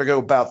they're gonna go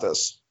about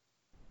this?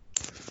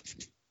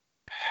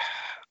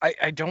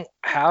 I don't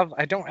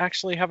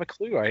actually have a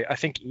clue. I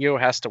think Io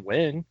has to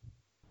win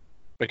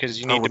because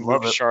you need to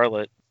move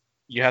Charlotte.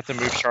 You have to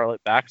move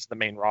Charlotte back to the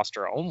main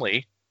roster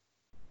only,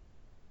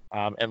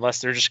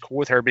 unless they're just cool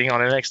with her being on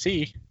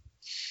NXT.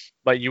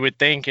 But you would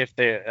think if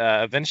they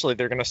eventually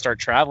they're going to start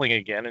traveling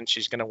again, and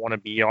she's going to want to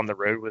be on the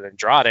road with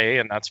Andrade,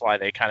 and that's why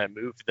they kind of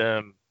moved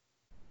them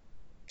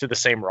to the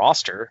same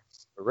roster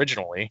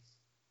originally.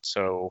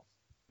 So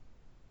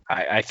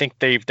I think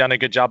they've done a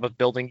good job of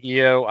building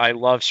Io. I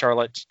love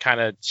Charlotte kind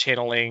of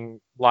channeling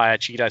La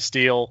Cheetah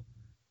Steel,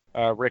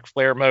 Ric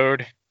Flair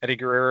mode, Eddie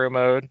Guerrero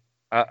mode.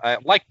 I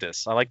like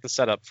this. I like the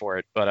setup for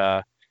it.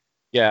 But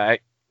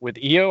with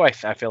Io, I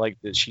feel like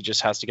that she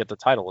just has to get the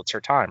title. It's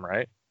her time,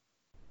 right?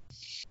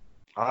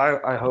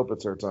 I hope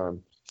it's her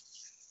time.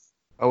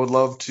 I would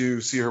love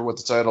to see her with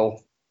the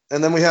title.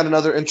 And then we had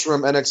another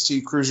interim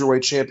NXT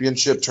Cruiserweight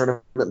Championship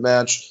tournament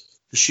match.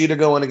 Kushida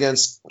going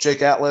against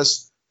Jake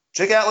Atlas.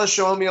 Jake Atlas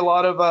showing me a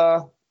lot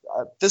of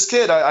this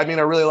kid. I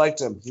really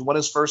liked him. He won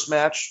his first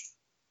match,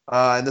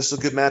 and this is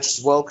a good match as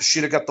well.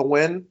 Kushida got the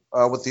win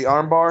with the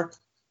armbar.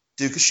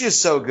 Dude, Kushida's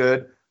so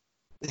good.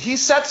 He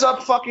sets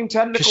up fucking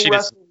technical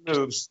wrestling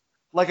moves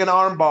like an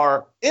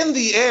armbar in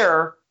the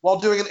air while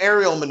doing an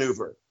aerial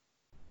maneuver.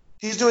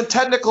 He's doing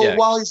technical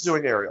while he's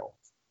doing aerial.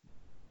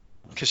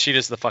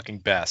 Kushida's the fucking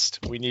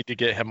best. We need to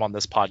get him on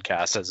this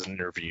podcast as an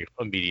interview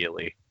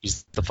immediately.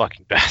 He's the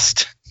fucking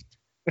best.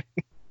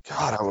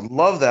 God, I would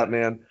love that,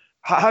 man.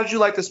 How did you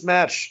like this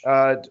match?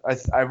 I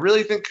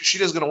really think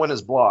Kushida's going to win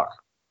his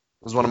block,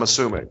 is what I'm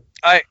assuming.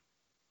 I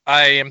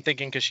am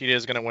thinking Kushida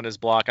is going to win his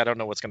block. I don't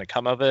know what's going to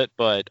come of it,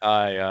 but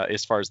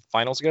as far as the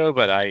finals go,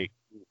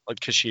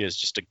 Kushida is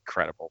just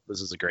incredible.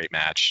 This is a great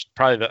match.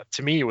 Probably,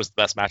 to me, it was the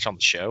best match on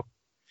the show.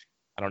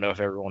 I don't know if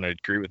everyone would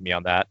agree with me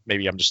on that.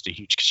 Maybe I'm just a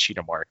huge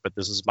Kushida mark, but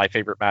this is my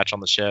favorite match on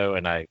the show,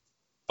 and I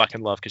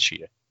fucking love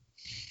Kushida.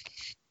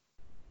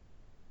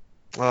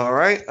 All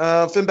right.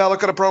 Finn Balor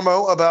cut a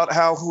promo about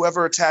how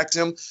whoever attacked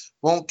him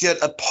won't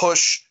get a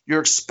push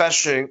you're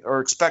expecting,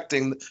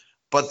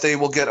 but they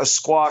will get a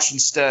squash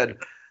instead.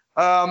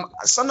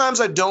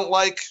 Sometimes I don't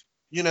like,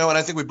 and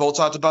I think we both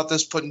talked about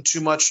this, putting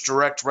too much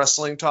direct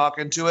wrestling talk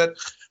into it.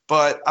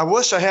 But I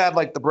wish I had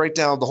the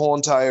breakdown of the whole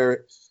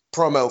entire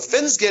promo.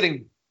 Finn's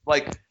getting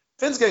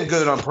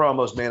good on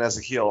promos, man, as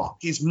a heel.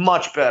 He's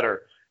much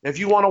better. If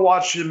you want to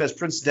watch him as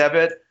Prince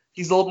Devitt,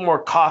 he's a little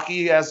more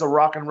cocky as a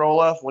rock and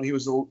roller when he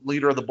was the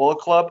leader of the Bullet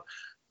Club.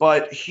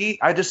 But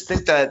I just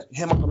think that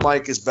him on the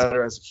mic is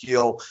better as a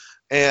heel.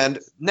 And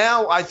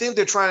now I think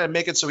they're trying to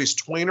make it so he's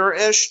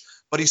tweener-ish,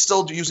 but he's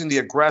still using the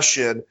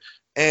aggression.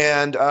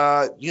 And,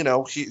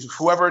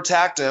 whoever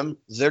attacked him,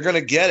 they're going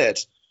to get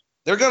it.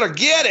 They're going to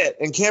get it.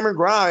 And Cameron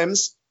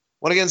Grimes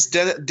went against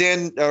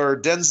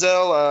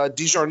Denzel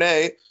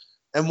Dejournay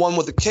and won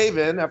with a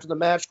cave-in. After the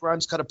match,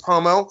 Grimes cut a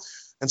promo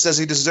and says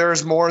he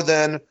deserves more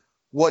than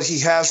what he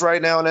has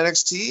right now in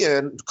NXT,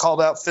 and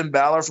called out Finn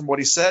Balor from what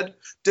he said.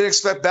 Didn't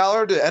expect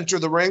Balor to enter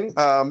the ring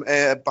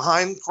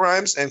behind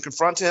Grimes and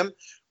confront him.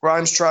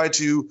 Grimes tried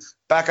to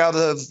back out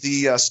of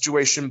the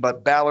situation,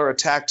 but Balor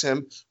attacked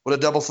him with a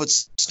double foot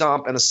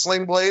stomp and a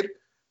sling blade.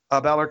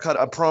 Balor cut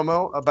a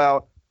promo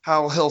about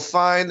how he'll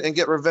find and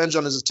get revenge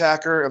on his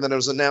attacker, and then it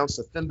was announced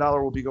that Finn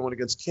Balor will be going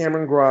against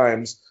Cameron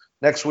Grimes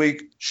next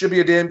week. Should be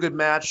a damn good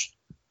match.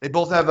 They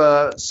both have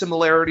a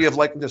similarity of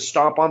liking to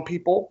stomp on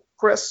people,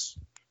 Chris.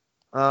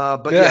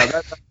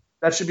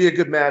 That should be a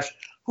good match.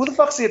 Who the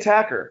fuck's the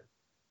attacker?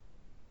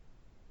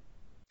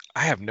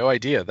 I have no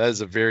idea. That is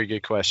a very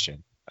good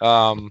question.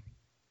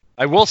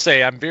 I will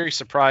say I'm very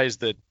surprised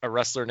that a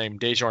wrestler named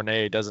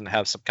Dejournay doesn't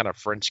have some kind of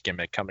French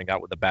gimmick coming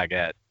out with a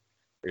baguette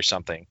or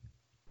something.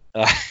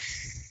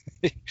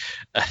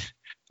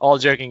 All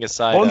joking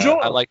aside,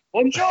 bonjour, I like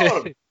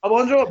bonjour,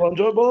 bonjour,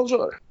 bonjour,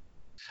 bonjour.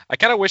 I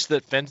kind of wish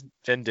that Finn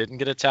didn't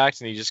get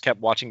attacked and he just kept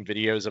watching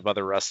videos of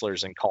other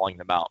wrestlers and calling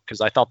them out, because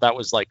I thought that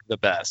was like the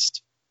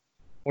best.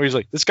 Where he's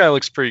like, this guy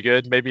looks pretty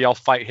good. Maybe I'll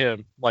fight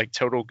him, like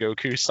total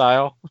Goku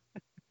style.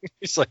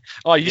 He's like,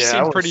 oh, you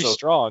seem pretty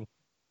strong.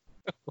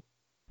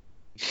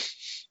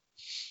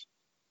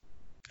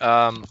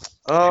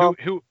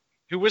 Who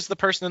was the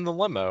person in the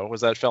limo?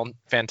 Was that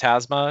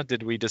Phantasma?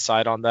 Did we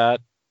decide on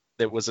that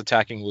was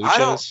attacking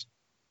Luchas?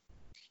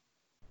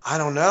 I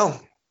don't know.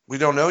 We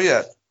don't know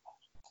yet.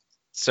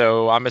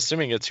 So I'm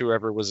assuming it's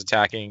whoever was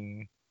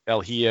attacking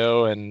El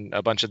Hijo and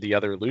a bunch of the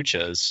other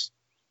Luchas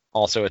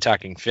also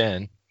attacking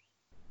Finn.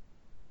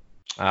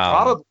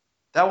 Probably.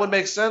 That would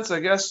make sense, I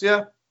guess,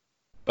 yeah.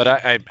 But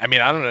I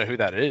mean, I don't know who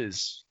that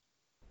is.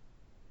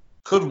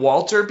 Could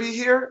Walter be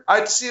here?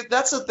 I'd see.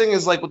 That's the thing,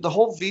 is like with the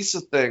whole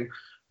Visa thing,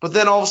 but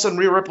then all of a sudden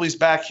Rhea Ripley's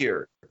back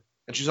here,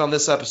 and she's on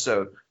this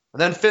episode. And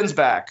then Finn's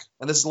back,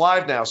 and this is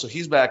live now, so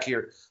he's back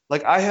here.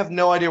 Like, I have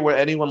no idea where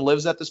anyone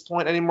lives at this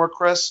point anymore,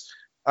 Chris.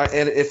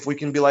 And if we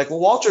can be like, well,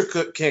 Walter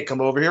can't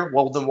come over here,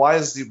 well, then why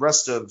is the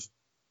rest of,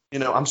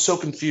 I'm so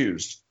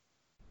confused.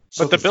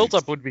 But the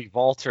buildup would be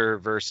Walter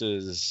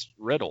versus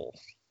Riddle,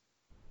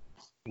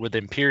 with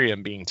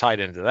Imperium being tied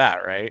into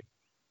that, right?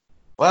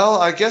 Well,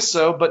 I guess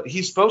so, but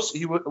he's supposed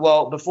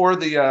to, before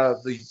the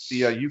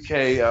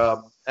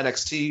UK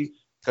NXT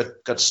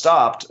got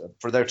stopped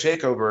for their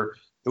takeover,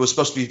 it was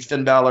supposed to be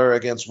Finn Balor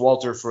against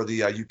Walter for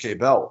the UK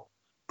belt.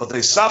 But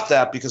they stopped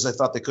that because they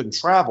thought they couldn't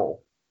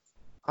travel.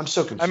 I'm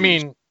so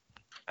confused.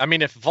 I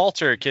mean, if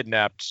Walter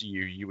kidnapped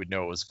you, you would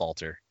know it was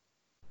Walter.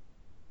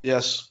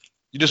 Yes.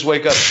 You just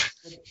wake up.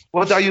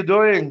 What are you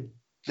doing?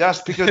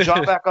 Yes, pick your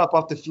jaw back up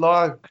off the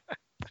floor.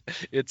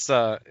 It's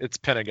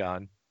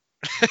Pentagon.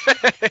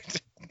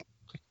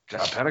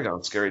 God,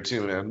 Pentagon's scary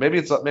too, man. Maybe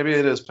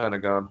it is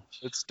Pentagon.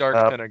 It's Dark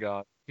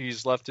Pentagon.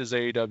 He's left his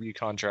AEW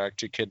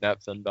contract to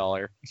kidnap Finn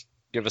Balor.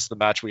 Give us the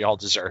match we all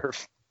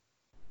deserve.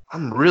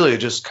 I'm really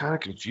just kind of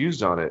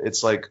confused on it.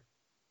 It's like,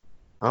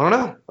 I don't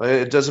know.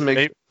 It doesn't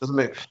make.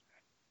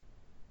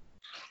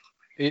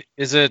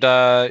 Is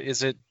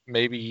it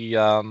maybe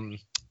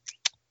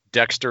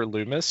Dexter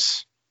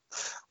Lumis?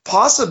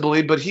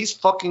 Possibly, but he's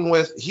fucking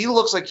with. He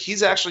looks like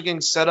he's actually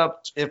getting set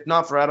up, if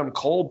not for Adam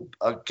Cole,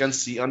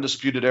 against the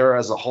Undisputed Era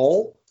as a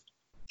whole.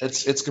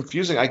 It's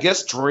confusing. I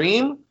guess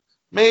Dream,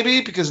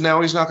 maybe, because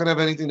now he's not going to have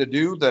anything to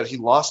do, that he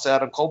lost to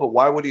Adam Cole, but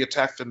why would he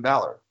attack Finn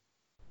Balor?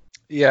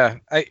 Yeah,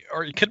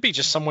 or it could be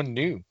just someone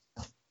new.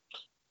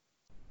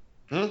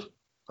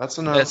 That's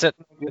it.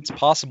 It's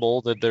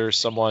possible that there's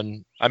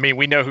someone. I mean,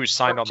 we know who's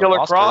signed on Killer the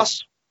roster.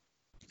 Cross.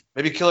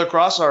 Maybe Killer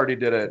Cross already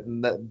did it,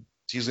 and that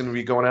he's going to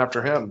be going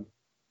after him.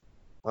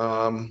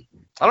 I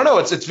don't know.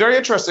 It's very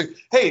interesting.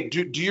 Hey,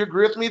 do you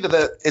agree with me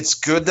that it's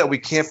good that we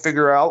can't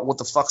figure out what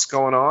the fuck's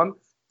going on,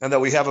 and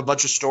that we have a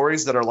bunch of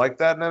stories that are like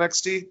that in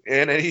NXT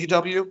and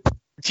AEW?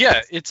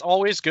 Yeah, it's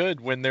always good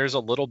when there's a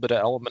little bit of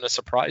element of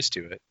surprise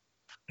to it.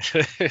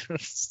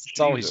 It's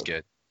always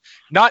good.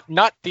 Not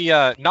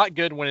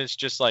good when it's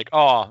just like,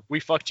 oh, we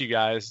fucked you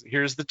guys.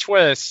 Here's the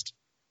twist.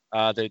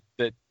 That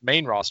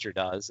main roster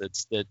does.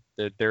 It's that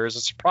there is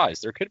a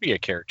surprise. There could be a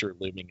character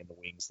looming in the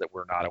wings that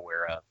we're not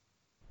aware of.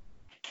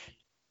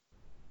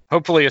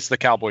 Hopefully, it's the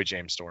Cowboy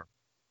James Storm.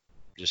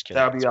 Just kidding.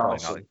 That'd be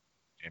awesome.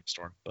 James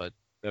Storm, but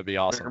that'd be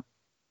awesome.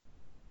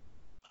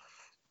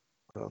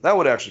 That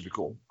would actually be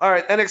cool. All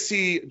right,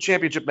 NXT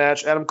Championship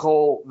match: Adam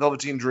Cole,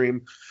 Velveteen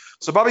Dream.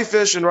 So Bobby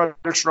Fish and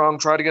Roderick Strong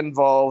tried to get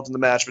involved in the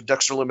match, but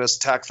Dexter Lumis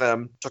attacked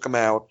them, took him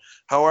out.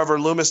 However,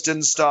 Lumis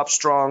didn't stop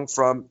Strong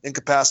from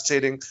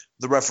incapacitating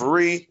the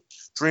referee.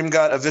 Dream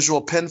got a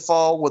visual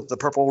pinfall with the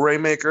Purple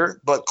Rainmaker,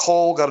 but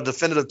Cole got a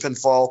definitive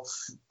pinfall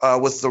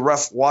with the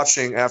ref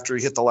watching after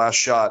he hit the last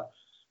shot.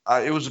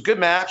 It was a good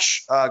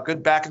match,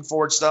 good back and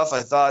forward stuff. I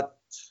thought,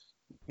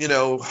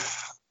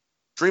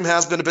 Dream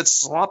has been a bit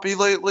sloppy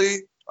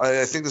lately.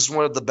 I think this is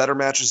one of the better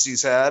matches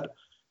he's had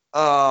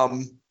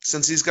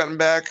since he's gotten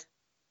back.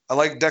 I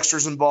like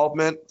Dexter's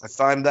involvement. I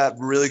find that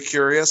really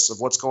curious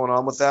of what's going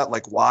on with that.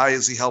 Like, why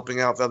is he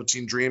helping out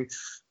Velveteen Dream?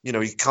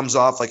 He comes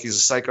off like he's a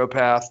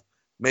psychopath.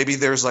 Maybe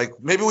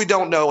we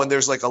don't know, and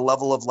there's like a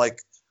level of like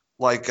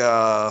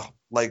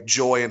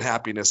joy and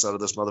happiness out of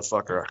this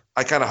motherfucker.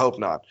 I kind of hope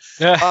not.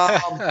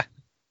 I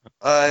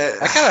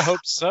kind of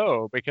hope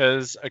so,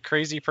 because a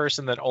crazy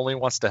person that only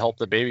wants to help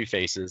the baby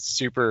faces,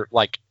 super,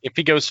 like, if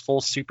he goes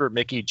full Super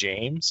Mickey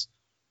James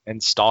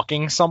and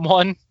stalking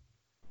someone,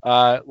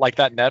 like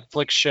that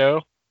Netflix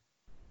show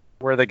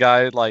where the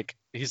guy, like,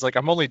 he's like,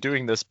 I'm only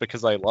doing this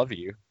because I love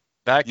you.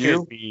 That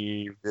could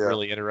be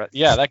really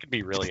interesting. Yeah, that could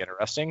be really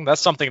interesting.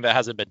 That's something that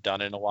hasn't been done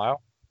in a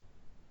while.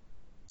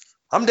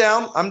 I'm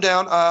down.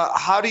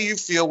 How do you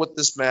feel with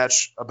this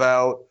match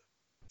about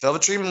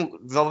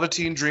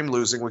Velveteen Dream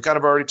losing? We kind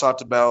of already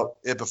talked about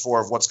it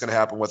before of what's going to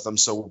happen with them,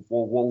 so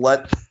we'll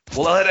let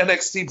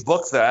NXT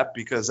book that,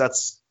 because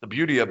that's the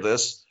beauty of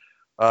this,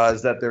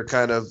 is that they're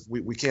kind of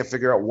we can't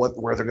figure out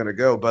where they're going to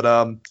go. But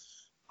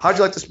how'd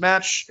you like this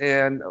match?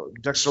 And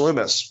Dexter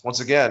Lumis,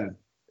 once again,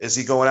 Is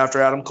he going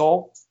after Adam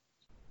Cole?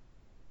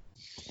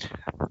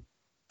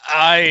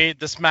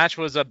 This match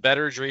was a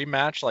better dream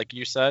match, like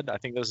you said. I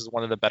think this is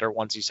one of the better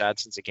ones he's had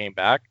since he came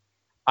back.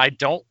 I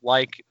don't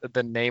like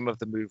the name of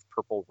the move,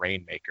 Purple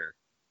Rainmaker.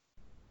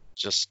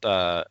 Just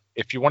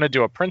if you want to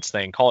do a Prince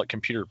thing, call it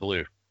Computer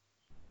Blue.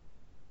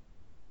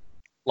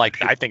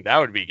 Like, I think that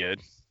would be good.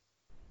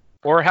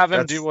 Or have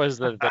him do the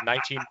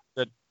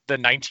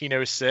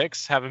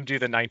 1906. Have him do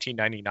the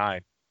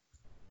 1999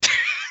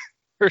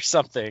 or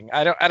something.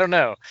 I don't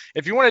know.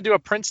 If you want to do a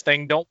Prince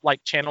thing, don't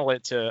like channel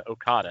it to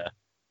Okada,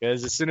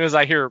 because as soon as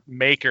I hear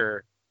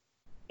Maker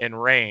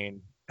and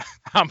Rain,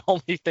 I'm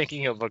only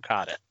thinking of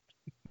Okada.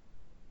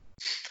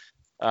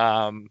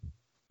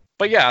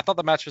 But yeah, I thought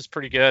the match was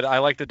pretty good. I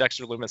like the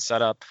Dexter Lumis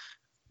setup.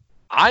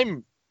 I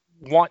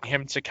want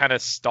him to kind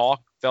of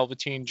stalk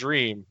Velveteen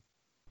Dream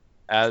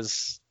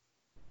as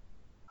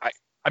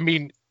I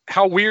mean,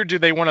 how weird do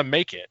they want to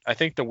make it? I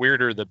think the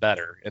weirder the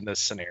better in this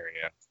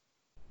scenario.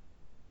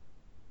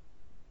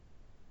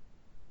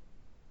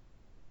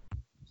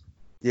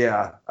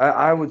 Yeah,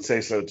 I would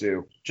say so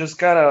too. Just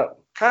kind of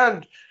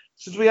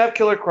since we have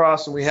Killer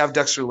Kross and we have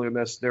Dexter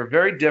Lumis, they're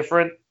very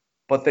different,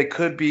 but they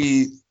could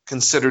be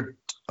considered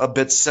a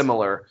bit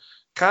similar.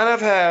 Kind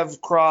of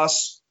have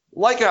Kross,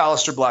 like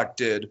Aleister Black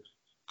did,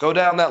 go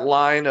down that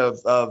line of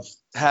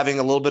having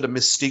a little bit of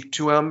mystique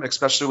to him,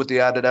 especially with the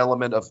added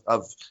element of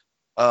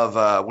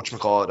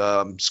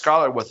whatchamacallit,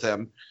 Scarlett with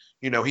him.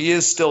 You know, he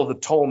is still the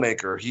toll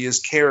maker. He is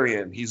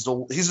Carrion. He's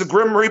the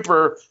Grim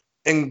Reaper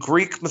in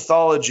Greek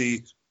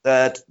mythology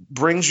that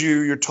brings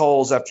you your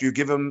tolls after you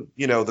give him,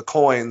 you know, the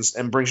coins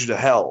and brings you to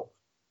hell.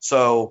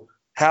 So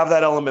have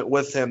that element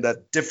with him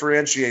that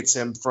differentiates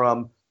him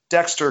from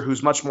Dexter,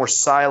 who's much more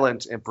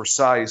silent and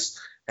precise,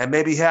 and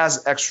maybe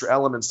has extra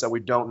elements that we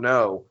don't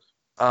know.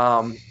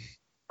 I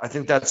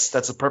think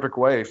that's a perfect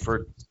way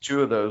for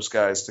two of those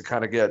guys to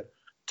kind of get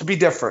to be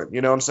different.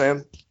 You know what I'm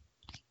saying?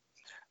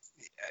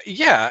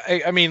 Yeah,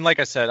 I mean, like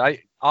I said,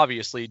 I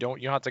obviously you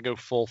don't have to go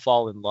full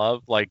fall in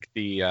love like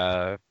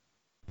the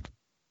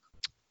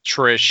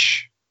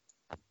Trish,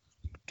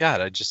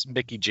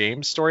 Mickey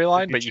James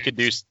storyline, but you could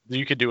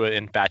do an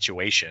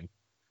infatuation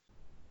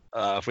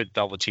with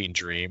Velveteen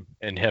Dream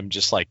and him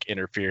just like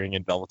interfering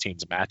in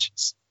Velveteen's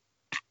matches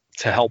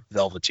to help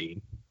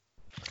Velveteen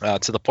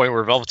to the point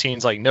where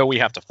Velveteen's like, no, we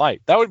have to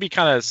fight. That would be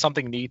kind of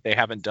something neat they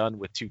haven't done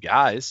with two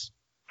guys.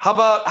 How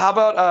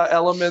about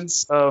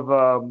elements of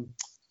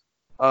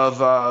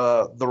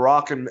The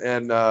Rock and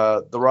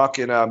The Rock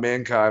and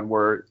Mankind,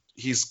 where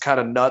he's kind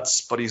of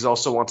nuts, but he's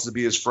also wants to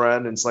be his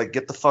friend, and it's like,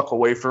 get the fuck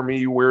away from me,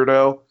 you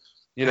weirdo.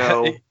 You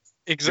know,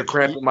 you're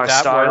cramping my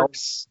style.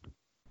 Works.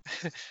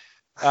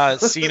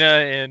 Cena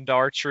and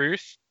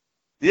R-Truth.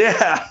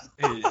 Yeah.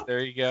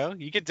 There you go.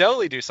 You could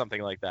totally do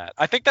something like that.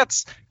 I think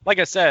that's, like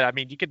I said, I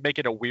mean, you could make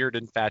it a weird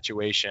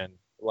infatuation,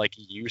 like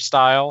you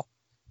style.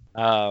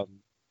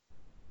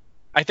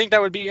 I think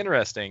that would be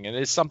interesting, and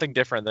it's something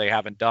different they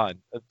haven't done.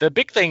 The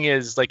big thing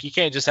is, like, you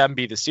can't just have him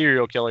be the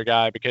serial killer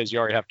guy because you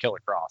already have Killer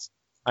Kross.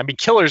 I mean,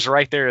 killer's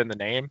right there in the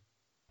name,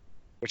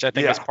 which I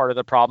think is part of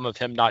the problem of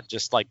him not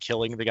just, like,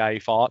 killing the guy he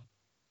fought,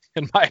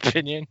 in my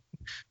opinion.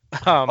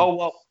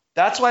 Well,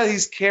 that's why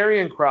he's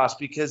carrying Kross,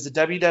 because the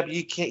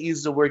WWE can't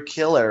use the word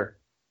killer.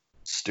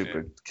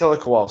 Stupid. Yeah. Killer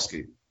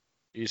Kowalski.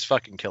 He's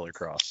fucking Killer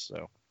Kross,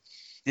 so.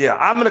 Yeah,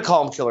 I'm going to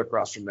call him Killer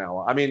Kross from now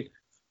on. I mean,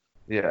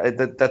 yeah,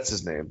 that's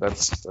his name.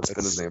 That's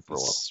been his name for a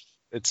while.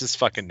 It's his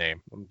fucking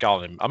name. I'm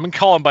going to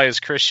call him by his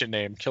Christian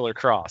name, Killer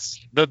Kross.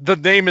 The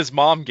name his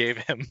mom gave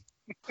him.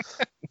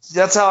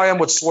 That's how I am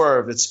with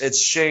Swerve. It's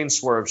Shane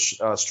Swerve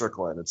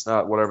Strickland. It's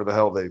not whatever the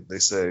hell they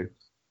say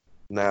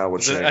now.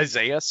 With Shane.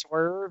 Isaiah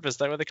Swerve? Is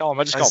that what they call him?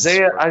 I just call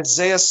him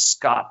Isaiah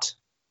Scott.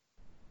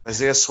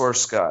 Isaiah Swerve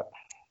Scott.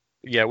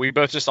 Yeah, we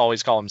both just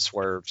always call him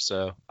Swerve,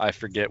 so I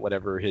forget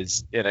whatever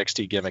his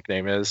NXT gimmick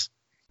name is.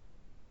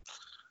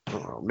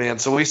 Oh, man,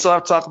 so we still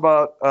have to talk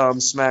about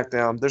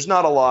SmackDown. There's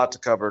not a lot to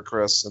cover,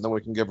 Chris, and then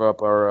we can give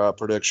up our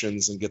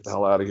predictions and get the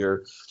hell out of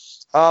here.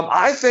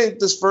 I think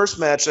this first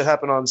match that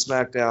happened on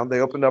SmackDown, they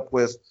opened up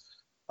with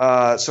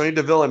Sonya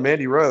Deville and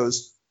Mandy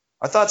Rose.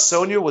 I thought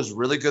Sonya was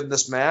really good in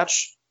this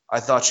match.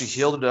 I thought she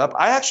healed it up.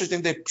 I actually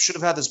think they should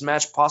have had this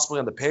match possibly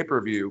on the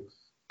pay-per-view,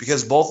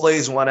 because both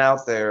ladies went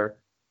out there.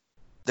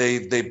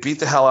 They beat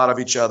the hell out of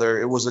each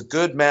other. It was a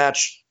good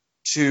match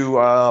to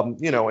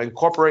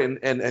incorporate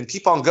and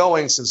keep on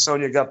going, since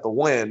Sonya got the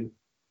win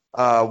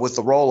with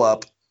the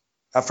roll-up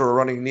after a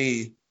running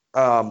knee.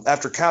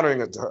 After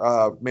countering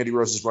Mandy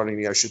Rose's running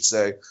knee, I should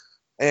say.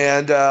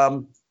 And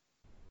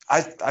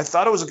I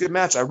thought it was a good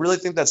match. I really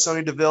think that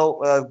Sonya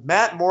Deville,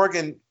 Matt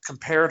Morgan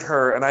compared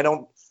her, and I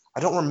don't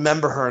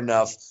remember her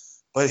enough,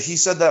 but he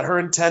said that her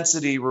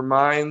intensity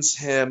reminds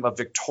him of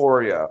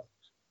Victoria.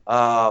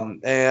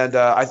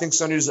 I think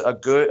Sonya's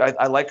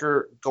I like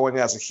her going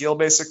as a heel,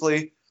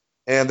 basically.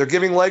 And they're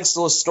giving legs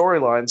to the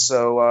storyline,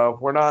 so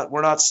we're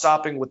not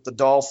stopping with the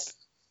Dolph,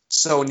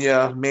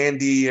 Sonya,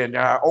 Mandy, and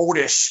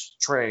Otis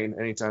train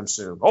anytime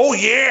soon. Oh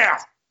yeah!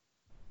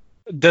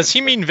 Does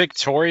he mean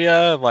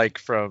Victoria, like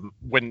from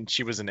when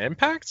she was in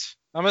Impact?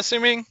 I'm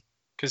assuming,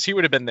 Because he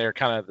would have been there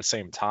kind of at the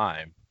same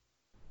time.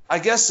 I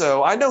guess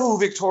so. I know who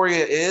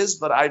Victoria is,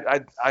 but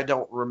I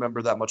don't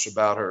remember that much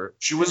about her.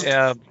 She was.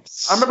 Yeah.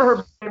 I remember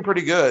her being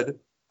pretty good.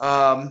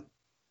 But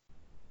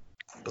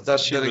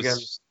that's then again.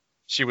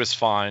 She was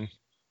fine.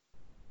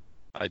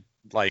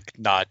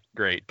 Not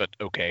great, but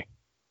okay.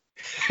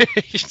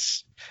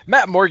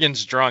 Matt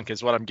Morgan's drunk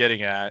is what I'm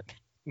getting at.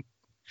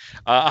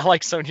 I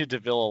like Sonya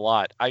Deville a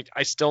lot. I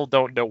still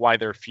don't know why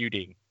they're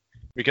feuding,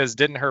 because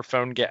didn't her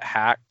phone get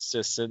hacked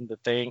to send the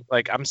thing?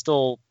 Like, I'm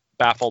still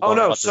baffled. Oh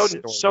no,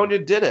 Sonya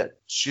did it.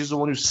 She's the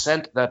one who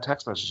sent that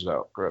text message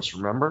out, Chris.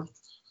 Remember?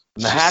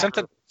 And the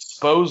hacker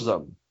exposed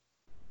them.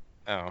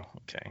 Oh,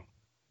 okay.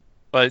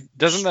 But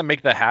doesn't that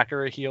make the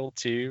hacker a heel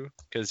too?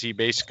 Because he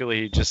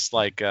basically just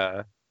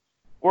or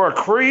a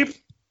creep.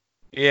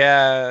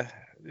 Yeah.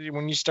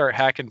 When you start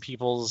hacking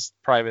people's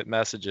private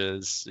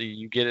messages,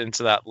 you get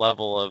into that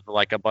level of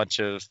like a bunch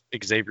of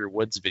Xavier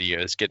Woods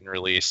videos getting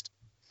released.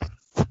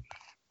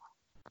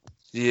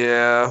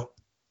 Yeah.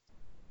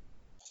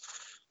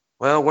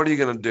 Well, what are you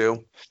going to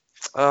do?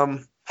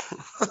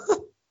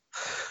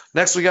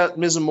 Next, we got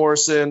Miz and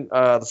Morrison,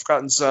 the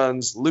Forgotten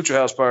Sons, Lucha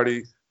House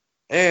Party,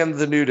 and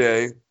the New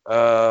Day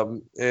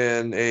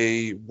in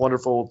a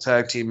wonderful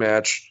tag team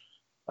match.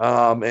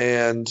 Oh,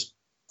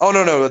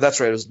 no,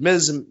 that's right. It was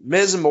Miz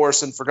and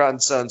Morrison,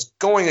 Forgotten Sons,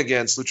 going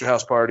against Lucha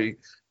House Party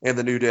and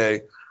the New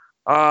Day.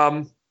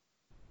 And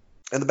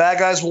the bad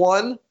guys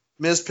won.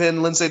 Miz pinned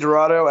Lince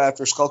Dorado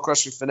after Skull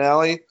Crushing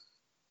finale.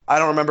 I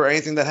don't remember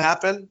anything that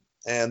happened,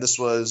 and this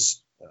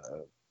was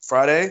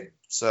Friday,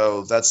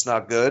 so that's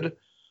not good.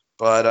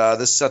 But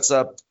this sets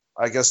up,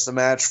 I guess, the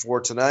match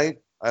for tonight.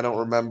 I don't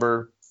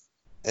remember,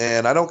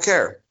 and I don't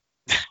care.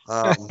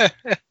 Who's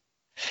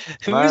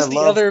the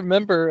other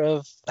member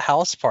of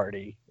House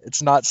Party?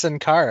 It's not Sin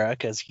Cara,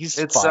 because he's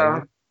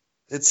fine.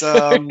 It's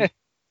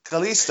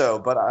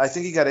Kalisto, but I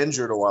think he got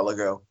injured a while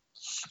ago.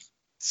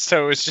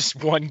 So it's just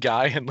one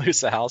guy in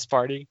Lucha House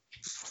Party?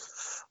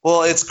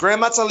 Well, it's Gran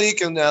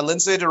Metalik and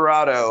Lince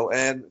Dorado,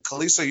 and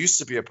Kalisto used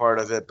to be a part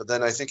of it, but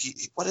then I think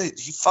he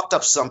fucked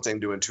up something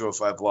doing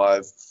 205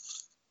 Live.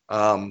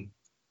 I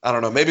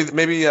don't know. Maybe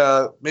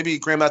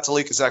Gran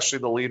Metalik is actually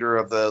the leader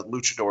of the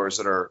luchadors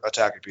that are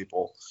attacking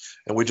people,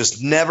 and we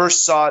just never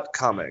saw it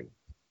coming.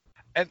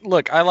 And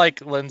look, I like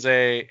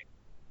Lince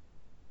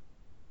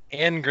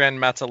and Gran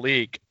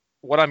Metalik.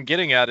 What I'm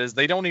getting at is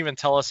they don't even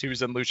tell us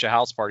who's in Lucha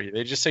House Party.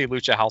 They just say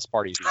Lucha House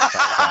Party.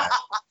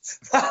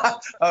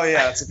 Oh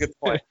yeah, that's a good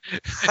point.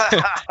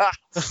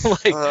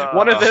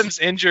 One of them's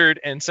injured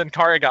and Sin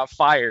Cara got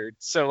fired.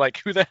 So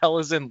who the hell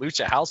is in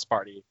Lucha House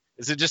Party?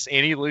 Is it just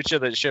any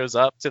lucha that shows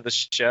up to the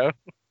show?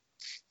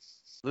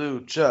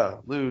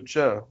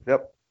 Lucha.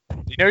 Yep.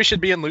 You know who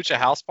should be in Lucha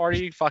House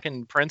Party?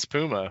 Fucking Prince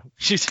Puma.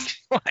 She's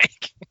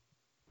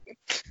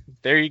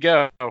there you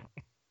go.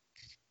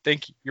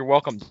 You're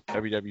welcome,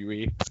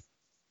 WWE.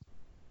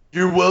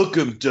 You're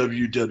welcome,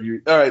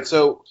 WWE. All right,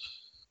 so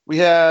we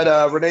had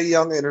Renee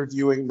Young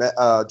interviewing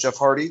Jeff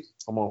Hardy.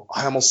 I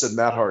almost said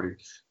Matt Hardy.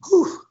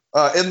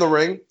 In the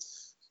ring.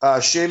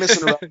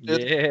 Sheamus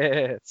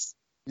interrupted.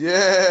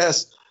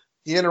 Yes.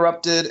 He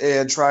interrupted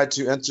and tried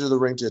to enter the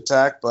ring to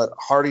attack, but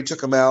Hardy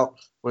took him out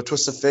with a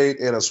twist of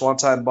fate and a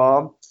swanton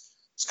bomb.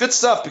 It's good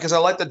stuff because I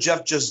like that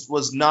Jeff just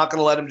was not going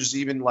to let him just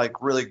even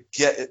really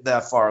get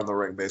that far in the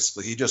ring.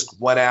 Basically, he just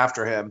went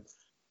after him,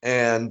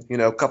 and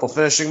a couple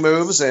finishing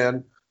moves,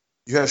 and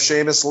you have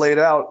Sheamus laid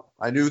out.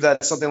 I knew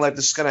that something like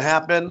this is going to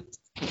happen.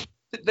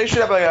 They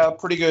should have a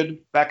pretty good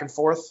back and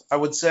forth, I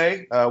would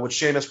say, with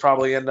Sheamus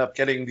probably end up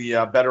getting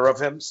the better of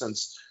him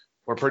since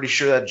we're pretty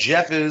sure that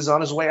Jeff is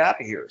on his way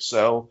out of here.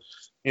 So,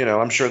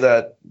 I'm sure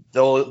that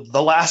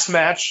the last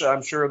match,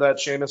 I'm sure that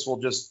Sheamus will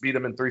just beat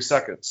him in 3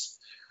 seconds.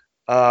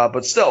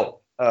 But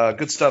still,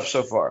 good stuff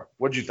so far.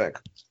 What'd you think?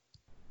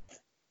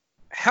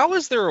 How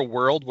is there a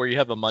world where you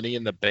have a Money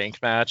in the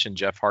Bank match and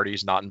Jeff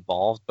Hardy's not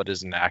involved but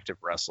is an active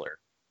wrestler?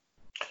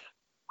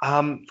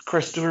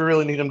 Chris, do we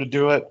really need him to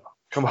do it?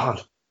 Come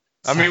on.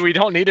 I mean, we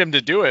don't need him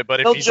to do it,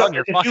 but if he's on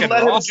your fucking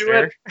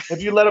roster,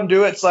 if you let him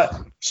do it, it's like,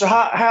 so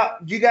how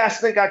do you guys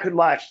think I could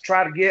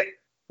try to get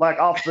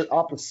off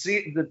the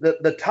seat,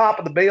 the top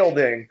of the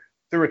building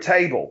through a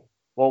table?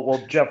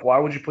 Well, Jeff, why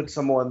would you put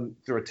someone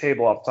through a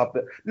table off the top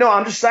of it? No,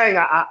 I'm just saying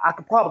I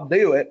could probably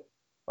do it.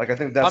 I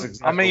think that's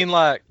exactly. I mean,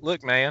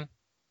 look, man,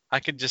 I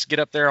could just get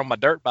up there on my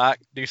dirt bike,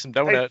 do some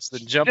donuts,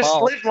 then jump off.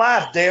 Just live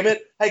life, damn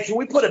it. Hey, can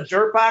we put a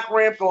dirt bike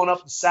ramp going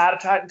up the side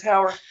of Titan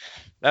Tower?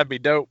 That'd be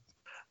dope.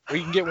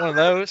 We can get one of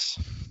those.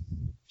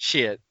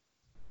 Shit.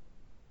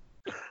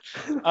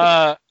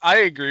 I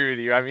agree with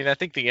you. I mean, I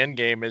think the end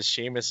game is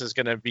Sheamus is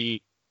going to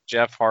beat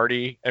Jeff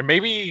Hardy, and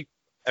maybe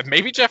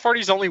Jeff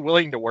Hardy's only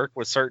willing to work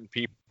with certain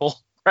people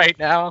right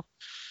now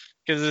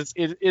because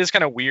it is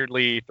kind of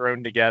weirdly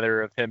thrown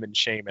together of him and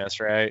Sheamus,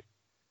 right?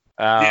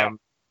 Yeah.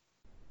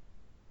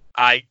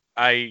 The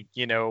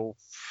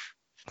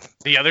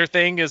other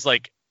thing is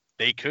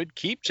they could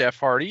keep Jeff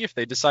Hardy if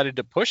they decided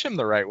to push him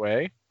the right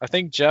way. I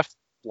think Jeff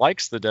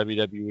likes the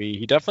WWE.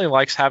 He definitely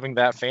likes having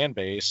that fan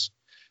base.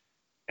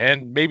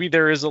 And maybe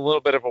there is a little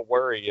bit of a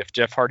worry if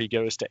Jeff Hardy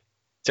goes to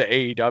to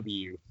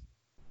AEW,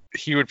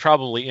 he would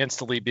probably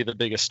instantly be the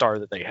biggest star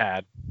that they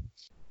had.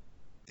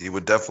 He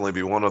would definitely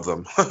be one of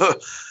them.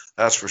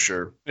 That's for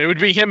sure. It would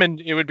be him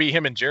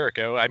and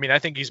Jericho. I mean, I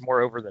think he's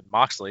more over than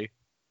Moxley.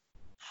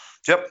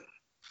 Yep.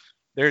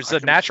 There's a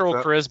natural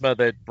charisma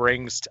that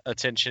brings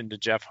attention to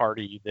Jeff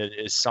Hardy that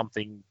is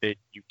something that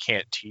you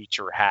can't teach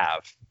or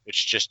have.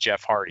 It's just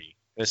Jeff Hardy.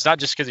 And it's not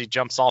just because he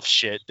jumps off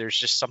shit. There's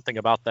just something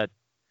about that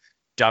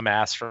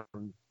dumbass from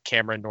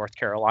Cameron, North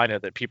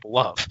Carolina that people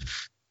love.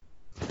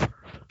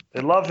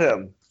 They love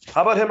him.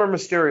 How about him or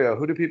Mysterio?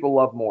 Who do people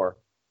love more?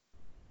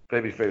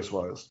 Babyface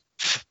wise.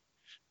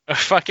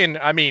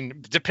 I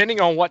mean,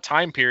 depending on what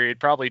time period,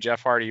 probably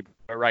Jeff Hardy,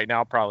 but right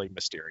now, probably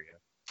Mysterio.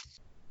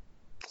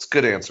 It's a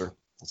good answer.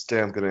 It's a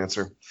damn good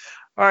answer.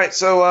 All right,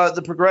 so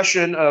the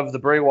progression of the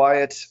Bray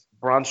Wyatt,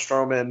 Braun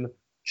Strowman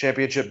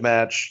championship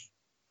match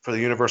for the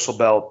Universal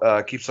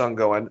Belt keeps on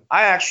going.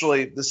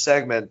 This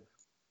segment,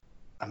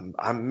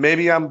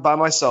 maybe I'm by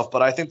myself,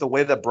 but I think the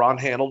way that Braun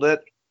handled it,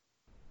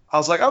 I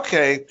was like,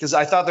 okay, because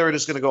I thought they were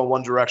just going to go in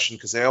one direction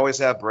because they always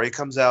have Bray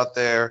comes out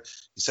there,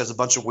 he says a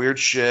bunch of weird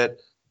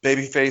shit,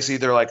 babyface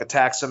either like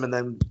attacks him and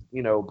then,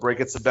 Bray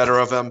gets the better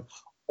of him,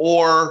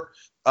 or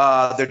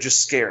they're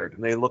just scared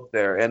and they look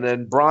there. And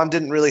then Braun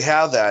didn't really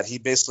have that. He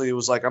basically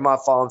was like, I'm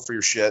not falling for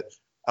your shit.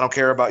 I don't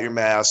care about your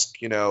mask.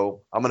 I'm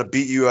going to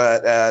beat you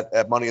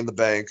at Money in the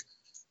Bank,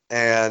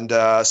 and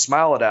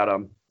smile it at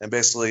him. And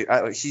basically,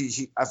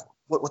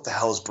 what the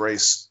hell is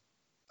Brace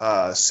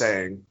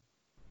saying?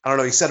 I don't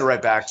know. He said it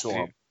right back to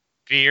him.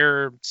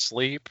 Fear,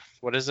 sleep.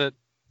 What is it?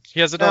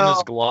 He has it on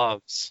his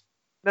gloves.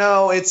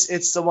 No,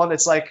 it's the one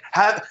that's like,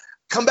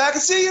 come back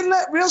and see you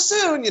real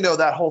soon.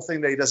 That whole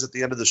thing that he does at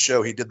the end of the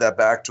show. He did that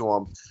back to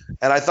him,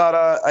 and I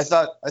thought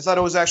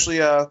it was actually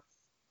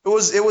it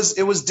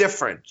was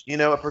different.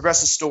 It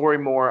progressed the story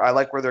more. I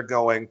like where they're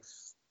going.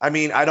 I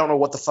mean, I don't know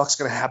what the fuck's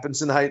gonna happen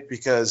tonight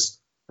because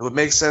it would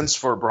make sense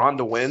for Braun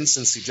to win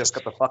since he just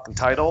got the fucking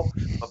title.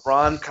 But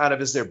Braun kind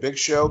of is their big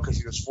show because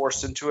he was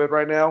forced into it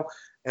right now.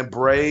 And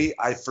Bray,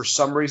 for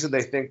some reason,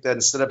 they think that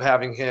instead of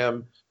having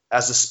him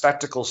as a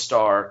spectacle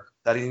star,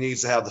 that he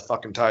needs to have the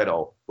fucking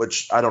title,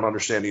 which I don't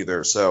understand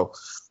either. So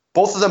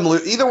both of them,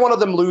 either one of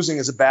them losing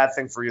is a bad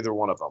thing for either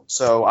one of them.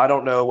 So I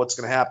don't know what's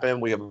going to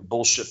happen. We have a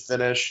bullshit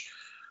finish.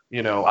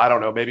 I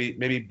don't know.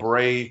 Maybe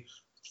Bray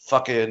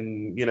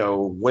fucking,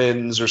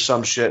 wins or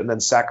some shit and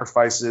then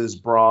sacrifices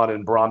Braun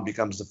and Braun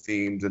becomes the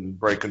Fiend and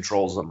Bray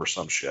controls them or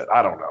some shit.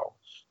 I don't know.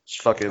 It's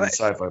fucking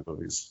sci-fi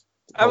movies.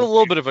 I have a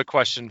little bit of a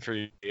question for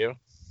you.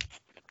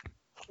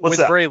 What's With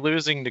that? Bray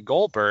losing to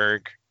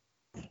Goldberg,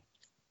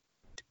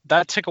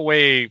 that took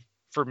away,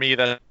 for me,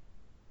 that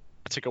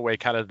took away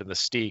kind of the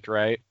mystique,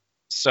 right?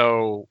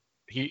 So,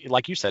 he,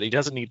 like you said, he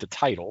doesn't need the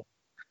title.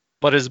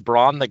 But is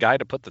Braun the guy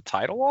to put the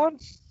title on?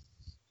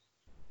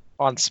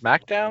 On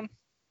SmackDown?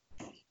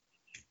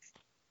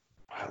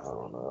 I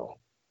don't know.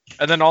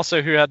 And then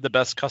also, who had the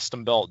best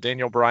custom belt?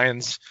 Daniel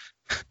Bryan's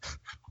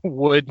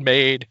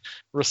wood-made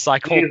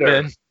recycled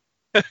bin.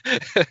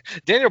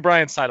 Daniel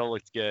Bryan's title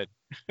looked good.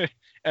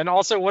 And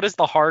also, what is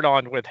the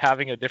hard-on with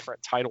having a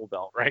different title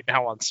belt right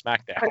now on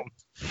SmackDown?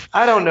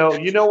 I don't know.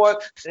 You know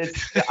what?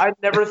 I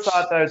never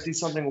thought that I'd see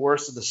something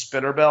worse than the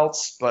spinner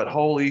belts, but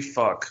holy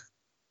fuck.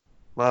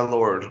 My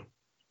lord.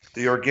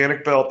 The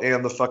organic belt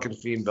and the fucking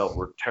Fiend belt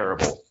were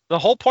terrible. The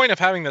whole point of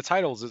having the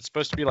titles, it's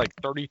supposed to be like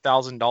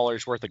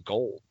 $30,000 worth of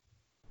gold.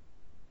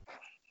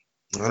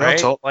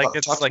 Right?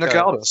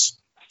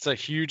 It's a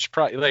huge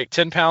price, like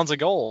 10 pounds of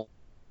gold.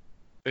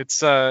 It's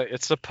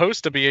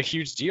supposed to be a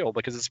huge deal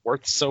because it's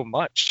worth so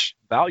much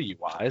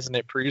value-wise, and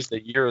it proves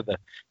that you're the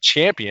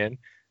champion.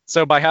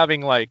 So by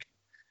having like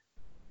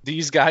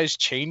these guys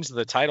change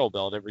the title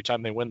belt every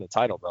time they win the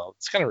title belt,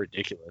 it's kind of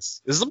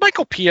ridiculous. Is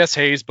Michael P.S.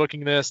 Hayes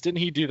booking this? Didn't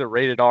he do the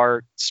rated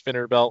R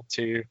spinner belt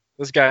too?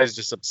 This guy is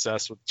just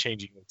obsessed with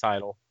changing the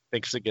title.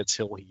 Thinks it gets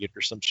heel heat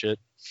or some shit.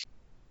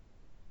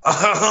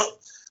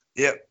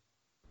 Yep.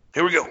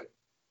 Here we go.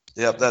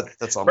 Yep,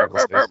 that's all. Dude.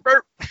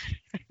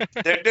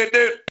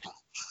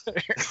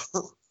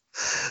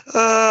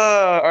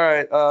 All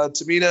right.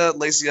 Tamina,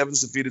 Lacey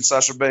Evans defeated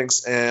Sasha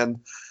Banks and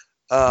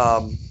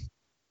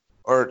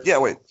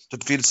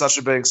defeated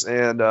Sasha Banks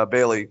and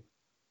Bayley in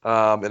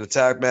a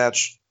tag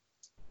match.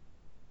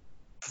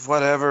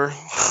 Whatever.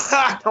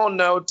 I don't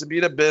know.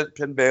 Tamina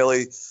pinned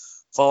Bayley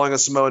following a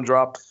Samoan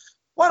drop.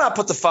 Why not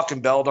put the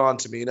fucking belt on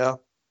Tamina?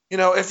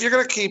 If you're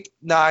going to keep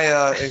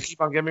Nia and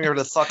keep on giving her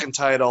the fucking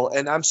title,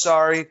 and I'm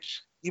sorry,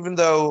 even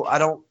though I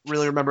don't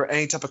really remember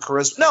any type of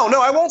charisma.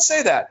 No, I won't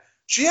say that.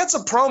 She had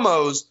some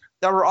promos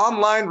that were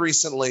online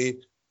recently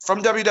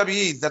from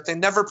WWE that they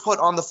never put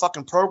on the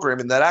fucking program,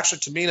 and that actually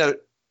Tamina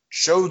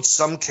showed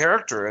some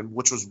character, and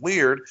which was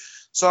weird.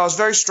 So I was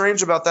very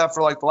strange about that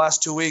for like the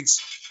last 2 weeks.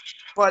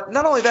 But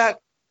not only that,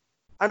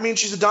 I mean,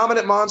 she's a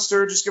dominant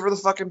monster. Just give her the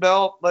fucking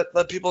belt.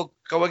 Let people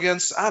go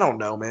against. I don't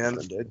know, man.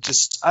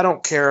 I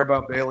don't care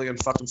about Bayley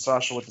and fucking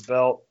Sasha with the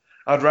belt.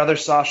 I'd rather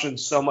Sasha and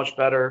so much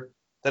better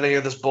than any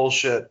of this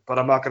bullshit. But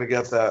I'm not going to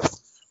get that.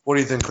 What do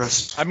you think,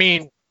 Chris? I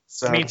mean,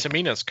 So, I mean,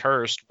 Tamina's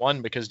cursed.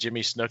 One, because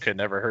Jimmy Snuka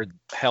never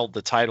held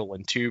the title,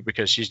 and two,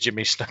 because she's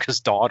Jimmy Snuka's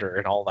daughter,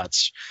 and all that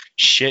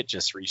shit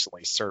just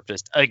recently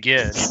surfaced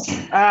again.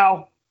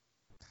 Ow.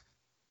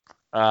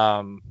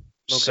 Okay.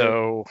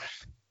 So,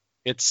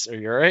 are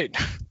you all right?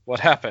 What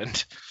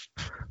happened?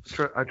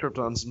 I tripped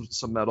on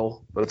some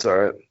metal, but it's all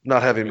right.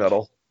 Not heavy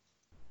metal.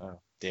 Oh,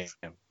 damn.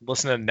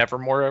 Listen to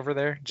Nevermore over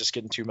there. Just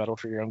getting too metal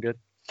for your own good.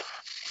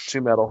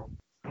 Too metal.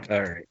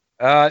 All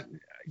right.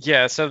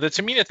 Yeah. So the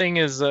Tamina thing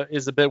is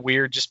a bit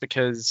weird, just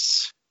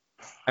because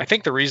I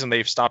think the reason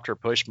they've stopped her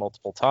push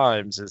multiple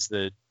times is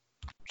that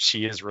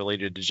she is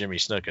related to Jimmy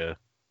Snuka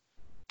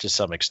to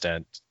some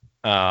extent.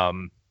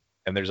 And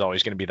there's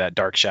always going to be that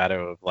dark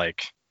shadow of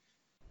like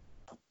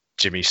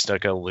Jimmy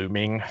Snuka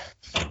looming,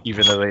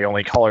 even though they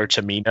only call her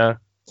Tamina,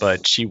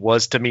 but she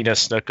was Tamina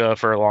Snuka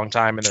for a long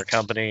time in their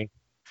company.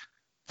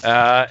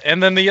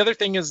 And then the other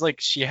thing is like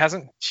she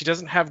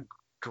doesn't have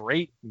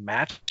great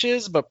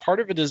matches, but part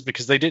of it is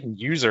because they didn't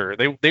use her.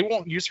 They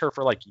won't use her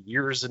for like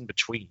years in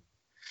between.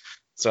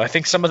 So I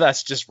think some of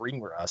that's just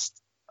ring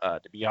rust,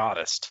 to be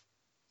honest.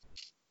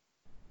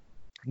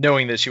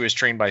 Knowing that she was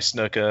trained by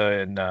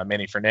Snuka and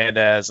Manny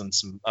Fernandez and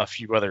a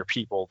few other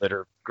people that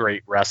are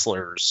great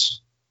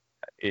wrestlers,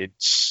 I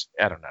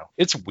don't know.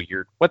 It's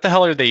weird. What the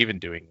hell are they even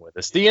doing with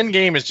this? The end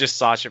game is just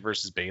Sasha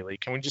versus Bayley.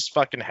 Can we just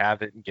fucking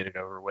have it and get it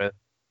over with?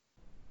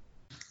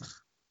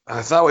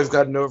 I thought we've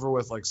gotten over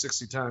with like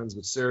 60 times,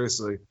 but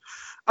seriously,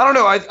 I don't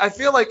know. I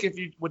feel like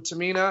with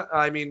Tamina,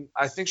 I mean,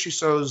 I think she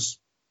shows,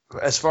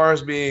 as far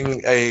as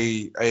being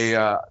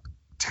a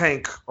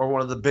tank or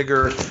one of the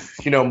bigger,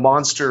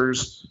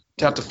 monsters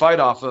to have to fight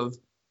off of. I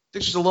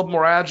think she's a little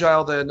more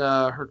agile than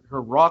her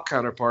Raw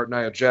counterpart,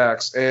 Nia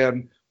Jax.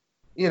 And,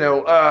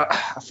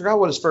 I forgot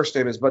what his first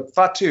name is, but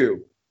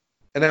Fatu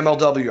in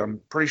MLW, I'm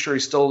pretty sure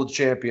he's still the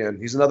champion.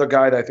 He's another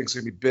guy that I think is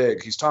going to be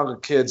big. He's Tonga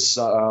Kid's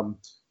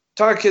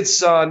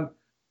son,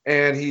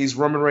 and he's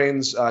Roman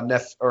Reigns'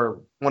 nephew, or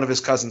one of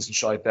his cousins and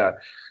shit like that.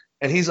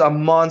 And he's a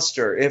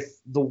monster. If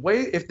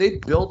they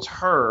built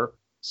her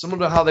similar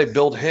to how they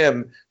build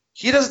him,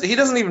 he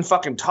doesn't even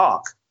fucking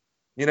talk.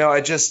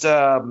 I'm just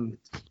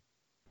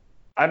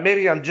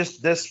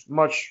this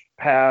much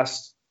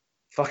past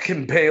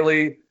fucking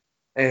Bayley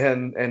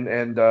and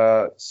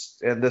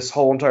this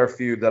whole entire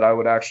feud that I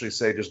would actually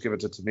say just give it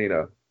to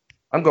Tamina.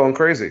 I'm going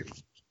crazy.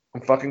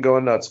 I'm fucking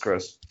going nuts,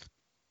 Chris.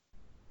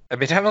 I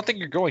mean, I don't think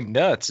you're going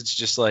nuts. It's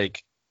just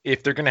like,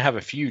 if they're going to have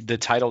a feud, the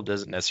title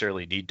doesn't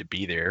necessarily need to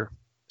be there.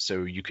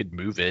 So you could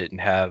move it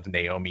and have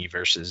Naomi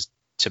versus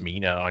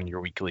Tamina on your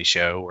weekly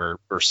show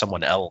or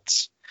someone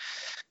else.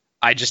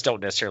 I just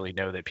don't necessarily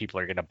know that people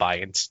are going to buy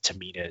into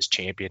Tamina as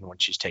champion when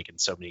she's taken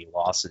so many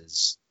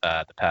losses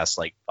the past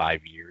like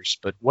 5 years.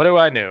 But what do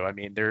I know? I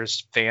mean,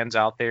 there's fans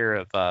out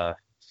there of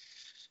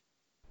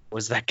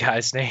what's that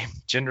guy's name?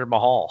 Jinder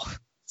Mahal.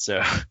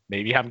 So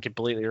maybe I'm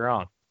completely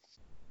wrong.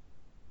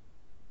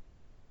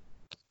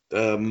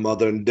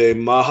 Modern day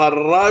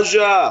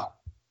Maharaja.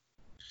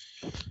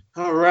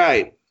 All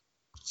right.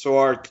 So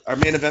our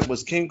main event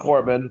was King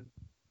Corbin,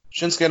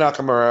 Shinsuke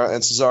Nakamura,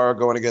 and Cesaro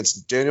going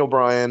against Daniel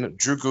Bryan,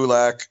 Drew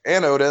Gulak,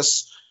 and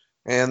Otis.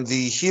 And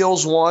the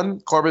heels won.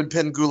 Corbin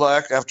pinned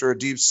Gulak after a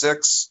deep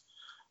six.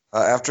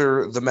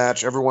 After the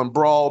match, everyone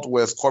brawled,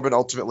 with Corbin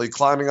ultimately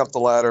climbing up the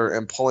ladder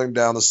and pulling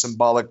down the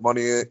symbolic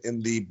Money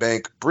in the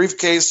Bank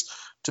briefcase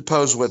to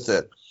pose with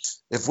it.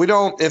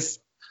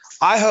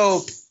 I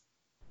hope,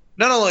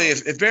 not only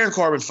if Baron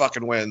Corbin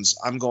fucking wins,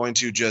 I'm going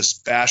to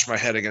just bash my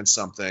head against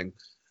something.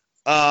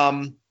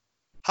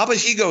 How about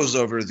he goes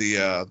over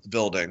the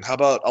building? How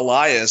about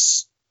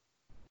Elias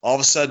all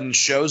of a sudden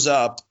shows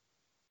up,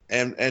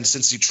 and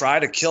since he tried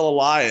to kill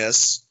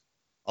Elias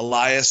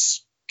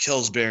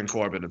kills Baron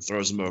Corbin and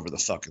throws him over the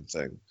fucking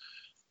thing.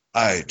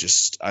 I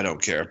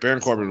don't care. If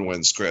Baron Corbin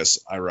wins, Chris,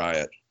 I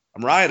riot.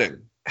 I'm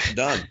rioting. I'm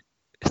done.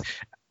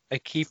 I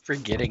keep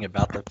forgetting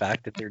about the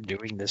fact that they're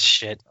doing this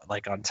shit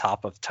like on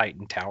top of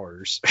Titan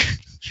Towers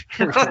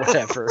or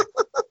whatever.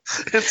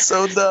 It's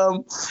so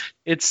dumb.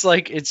 It's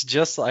like, it's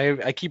just,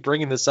 I keep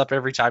bringing this up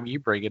every time you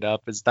bring it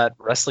up. Is that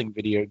wrestling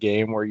video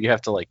game where you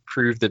have to like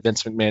prove that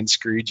Vince McMahon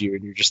screwed you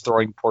and you're just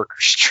throwing poor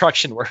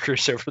construction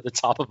workers over the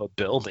top of a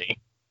building.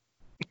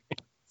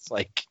 It's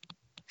like,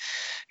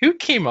 who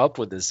came up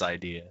with this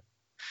idea?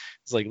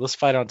 It's like, let's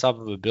fight on top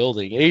of a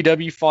building.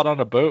 AEW fought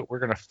on a boat. We're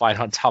going to fight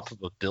on top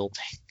of a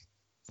building.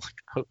 Like,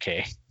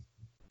 okay.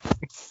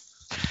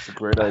 It's a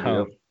great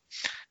idea.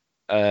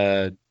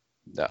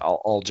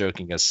 All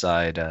joking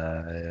aside,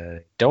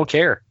 don't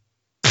care.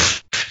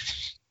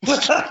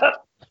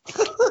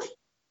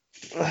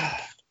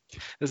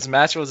 This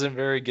match wasn't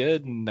very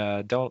good, and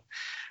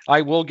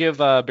I will give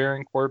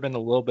Baron Corbin a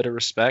little bit of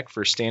respect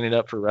for standing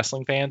up for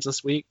wrestling fans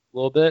this week, a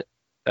little bit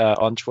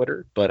on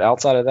Twitter. But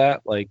outside of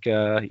that,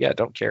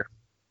 don't care.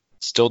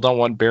 Still don't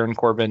want Baron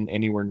Corbin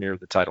anywhere near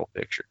the title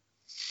picture.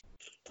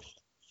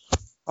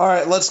 All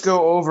right, let's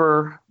go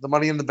over the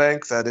Money in the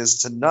Bank that is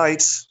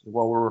tonight.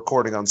 Well, we're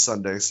recording on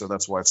Sunday, so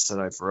that's why it's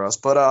tonight for us.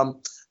 But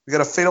We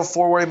got a fatal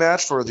four-way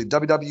match for the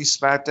WWE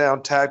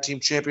SmackDown Tag Team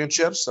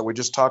Championships that we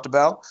just talked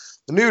about.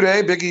 The New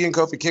Day, Big E and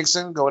Kofi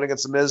Kingston going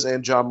against The Miz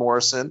and John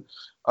Morrison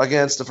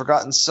against the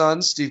Forgotten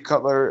Sons, Steve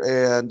Cutler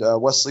and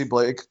Wesley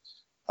Blake,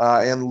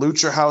 and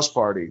Lucha House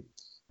Party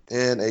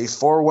in a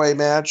four-way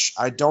match.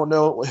 I don't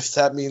know if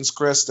that means,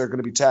 Chris, they're going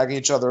to be tagging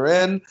each other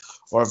in,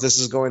 or if this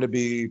is going to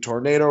be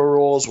tornado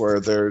rules where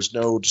there's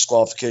no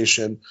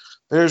disqualification.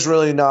 There's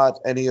really not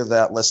any of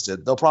that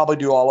listed. They'll probably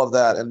do all of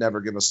that and never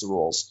give us the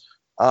rules.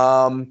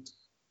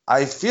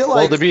 I feel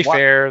like. Well,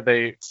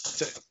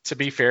 to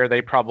be fair,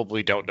 they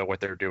probably don't know what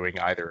they're doing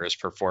either as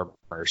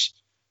performers.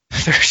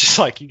 They're just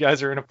like, you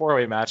guys are in a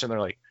four-way match, and they're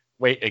like,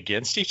 wait,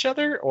 against each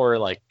other, or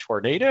like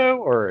tornado,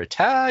 or a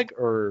tag,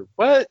 or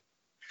what?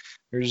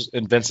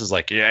 And Vince is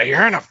like, yeah,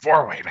 you're in a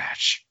four-way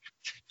match.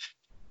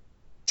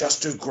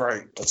 Just do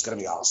great. That's gonna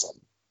be awesome.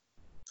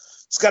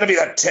 It's gonna be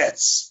the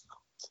tits.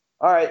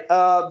 All right,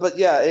 but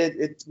yeah,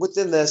 it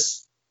within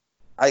this.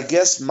 I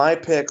guess my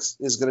pick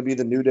is going to be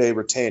the New Day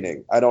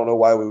retaining. I don't know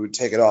why we would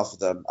take it off of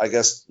them. I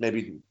guess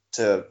maybe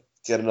to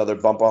get another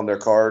bump on their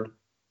card.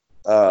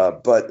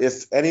 But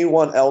if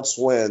anyone else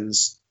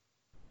wins,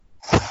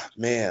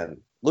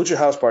 man, Lucha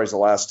House Party is the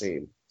last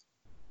team.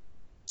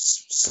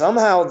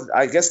 Somehow,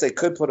 I guess they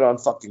could put it on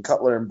fucking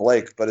Cutler and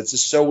Blake, but it's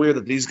just so weird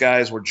that these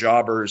guys were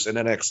jobbers in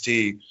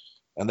NXT,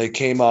 and they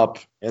came up,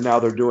 and now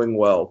they're doing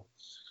well.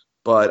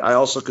 But I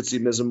also could see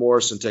Miz and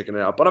Morrison taking it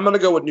out. But I'm going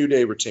to go with New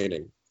Day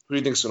retaining. Who do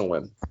you think's going to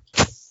win?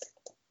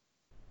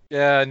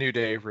 Yeah, New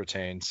Day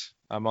retains.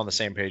 I'm on the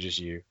same page as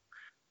you.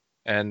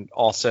 And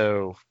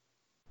also,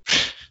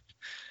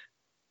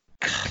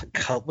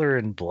 Cutler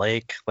and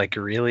Blake, like,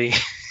 really?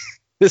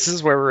 This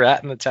is where we're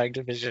at in the tag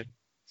division.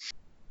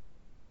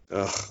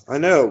 I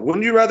know.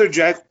 Wouldn't you rather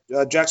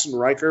Jackson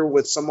Riker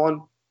with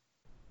someone?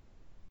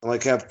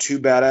 Like have two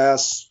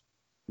badass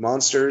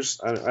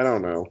monsters? I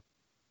don't know.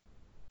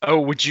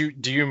 Oh, do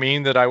you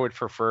mean that I would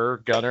prefer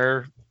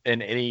Gunner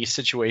in any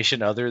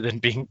situation other than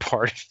being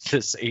part of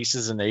this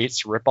Aces and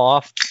Eights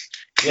ripoff?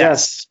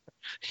 Yes.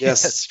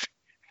 Yes,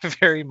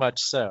 very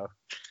much so.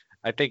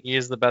 I think he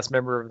is the best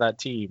member of that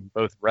team,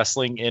 both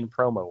wrestling and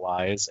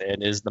promo-wise,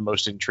 and is the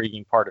most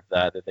intriguing part of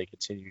that they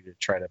continue to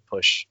try to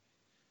push.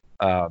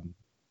 I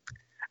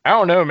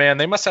don't know, man.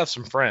 They must have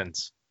some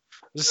friends.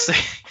 Just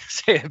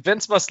say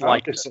Vince must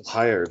like it.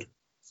 Hired.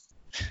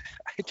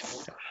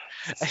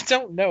 I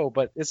don't know,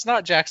 but it's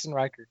not Jackson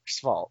Riker's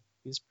fault.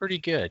 He's pretty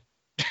good.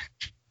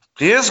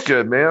 He is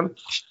good, man.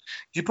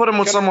 You put him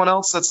with someone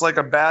else that's like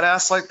a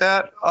badass like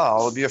that,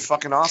 it would be a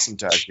fucking awesome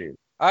tag team.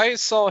 I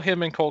saw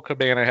him and Colt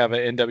Cabana have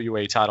an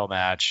NWA title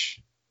match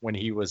when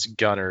he was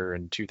Gunner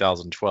in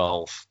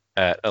 2012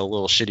 at a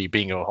little shitty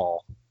bingo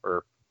hall,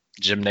 or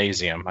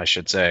gymnasium, I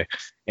should say.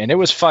 And it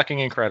was fucking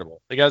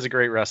incredible. The guy's a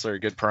great wrestler,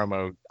 good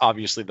promo,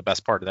 obviously the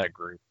best part of that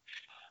group.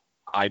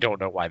 I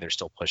don't know why they're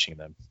still pushing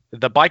them.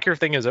 The biker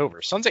thing is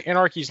over. Sons of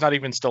Anarchy's not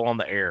even still on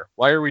the air.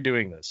 Why are we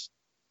doing this?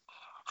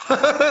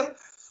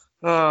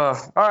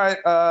 All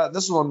right.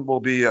 This one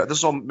will be.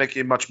 This will make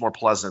it much more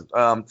pleasant.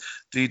 The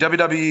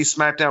WWE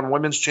SmackDown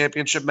Women's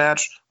Championship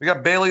match. We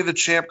got Bayley the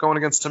champ going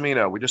against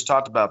Tamina. We just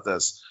talked about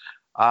this.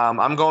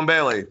 I'm going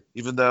Bayley,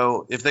 even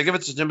though if they give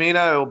it to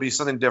Tamina, it will be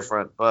something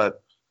different.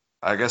 But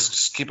I guess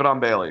just keep it on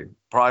Bayley.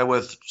 Probably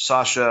with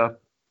Sasha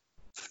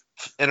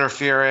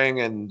interfering,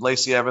 and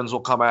Lacey Evans will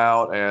come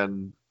out,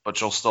 but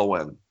she'll still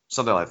win.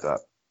 Something like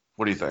that.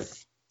 What do you think?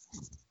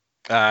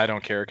 I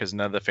don't care because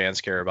none of the fans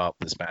care about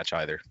this match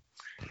either.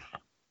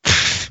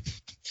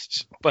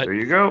 But there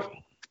you go.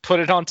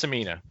 Put it on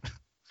Tamina.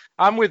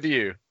 I'm with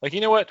you. Like,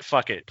 you know what?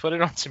 Fuck it. Put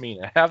it on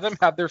Tamina. Have them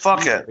have their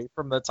feud away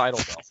from the title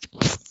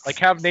belt. Like,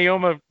 have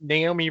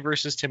Naomi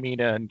versus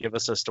Tamina and give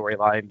us a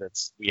storyline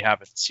that's we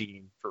haven't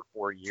seen for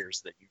 4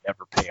 years that you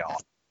never pay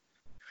off.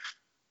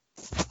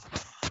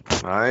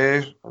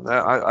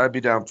 I'd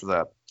be down for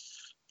that.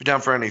 Be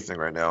down for anything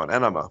right now in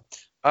Enema.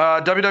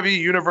 WWE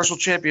Universal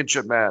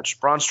Championship match.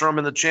 Braun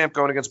Strowman, the champ,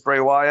 going against Bray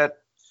Wyatt.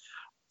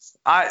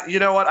 You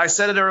know what? I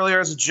said it earlier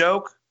as a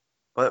joke,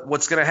 but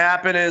what's going to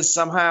happen is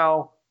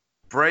somehow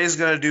Bray's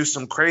going to do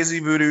some crazy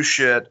voodoo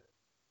shit,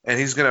 and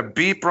he's going to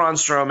beat Braun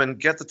Strowman,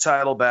 get the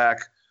title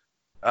back,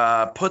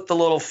 put the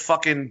little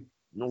fucking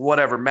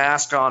whatever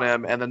mask on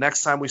him, and the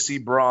next time we see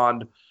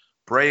Braun,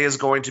 Bray is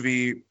going to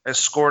be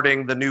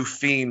escorting the new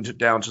Fiend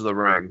down to the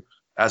ring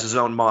as his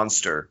own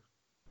monster.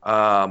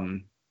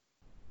 I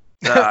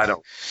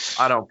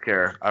don't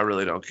care. I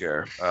really don't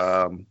care.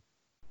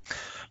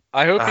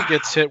 I hope he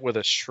gets hit with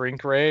a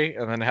shrink ray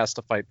and then has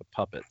to fight the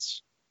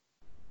puppets.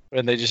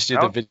 And they just do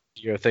the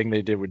video thing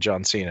they did with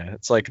John Cena.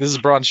 It's like, this is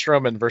Braun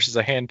Strowman versus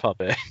a hand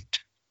puppet.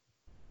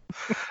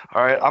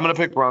 All right, I'm going to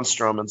pick Braun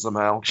Strowman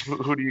somehow.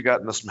 Who do you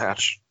got in this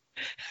match?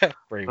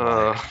 Bray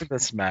Wyatt in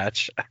this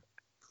match.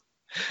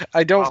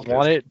 I don't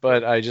want it,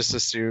 but I just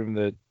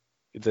assume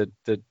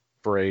that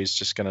Bray's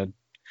just going to...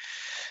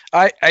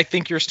 I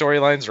think your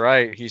storyline's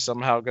right. He's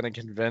somehow going to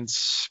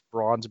convince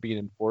Braun to be an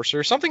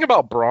enforcer. Something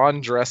about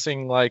Braun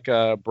dressing like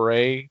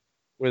Bray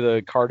with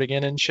a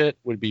cardigan and shit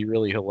would be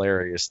really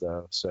hilarious,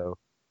 though. So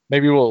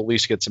maybe we'll at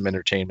least get some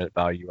entertainment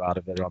value out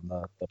of it on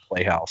the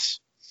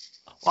Playhouse.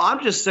 Well,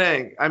 I'm just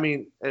saying. I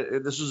mean,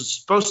 this was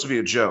supposed to be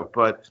a joke,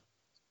 but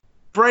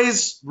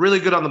Bray's really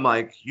good on the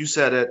mic. You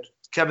said it.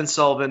 Kevin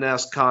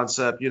Sullivan-esque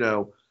concept. You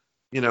know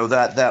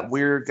that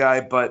weird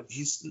guy, but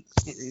he's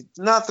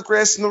not the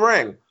greatest in the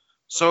ring.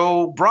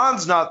 So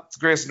Braun's not the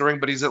greatest in the ring,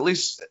 but he's at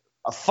least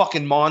a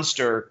fucking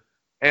monster.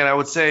 And I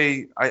would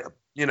say,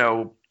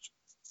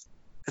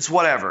 it's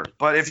whatever.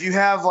 But if you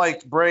have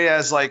like Bray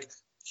as like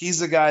he's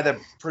the guy that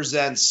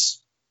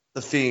presents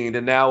the Fiend,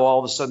 and now all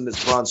of a sudden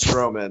it's Braun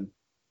Strowman,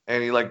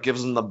 and he like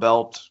gives him the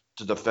belt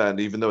to defend,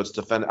 even though it's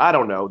defend. I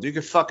don't know. You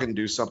could fucking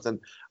do something.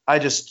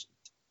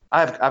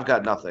 I've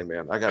got nothing,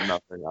 man. I got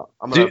nothing.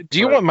 Do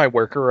you want my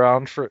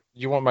workaround for?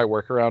 You want my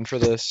workaround for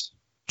this?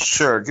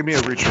 Sure. Give me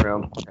a reach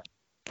around.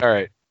 All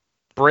right.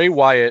 Bray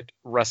Wyatt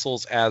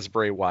wrestles as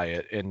Bray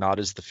Wyatt and not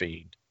as the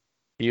Fiend.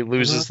 He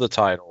loses the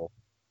title.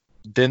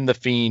 Then the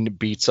Fiend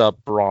beats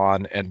up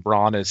Braun, and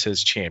Braun is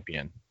his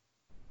champion.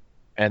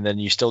 And then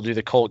you still do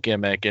the cult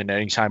gimmick, and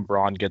anytime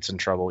Braun gets in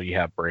trouble, you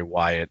have Bray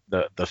Wyatt,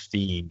 the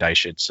Fiend, I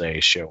should say,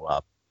 show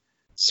up.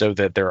 So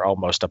that they're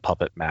almost a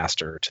puppet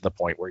master to the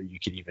point where you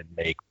can even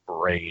make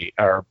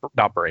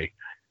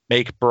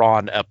make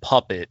Braun a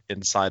puppet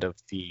inside of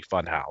the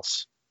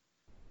Funhouse,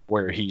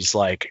 where he's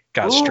like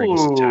got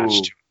strings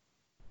attached to him.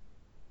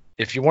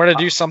 If you want to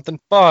do something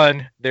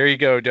fun, there you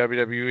go,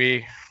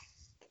 WWE.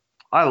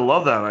 I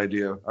love that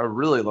idea. I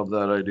really love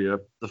that idea.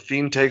 The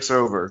Fiend takes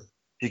over.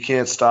 He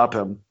can't stop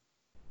him.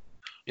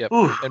 Yep.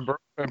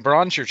 And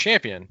Braun's your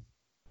champion.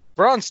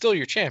 Braun's still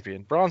your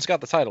champion. Braun's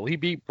got the title. He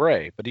beat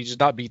Bray, but he does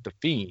not beat the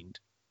Fiend.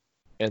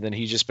 And then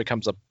he just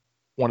becomes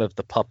one of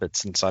the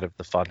puppets inside of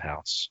the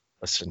Funhouse,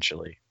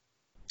 essentially,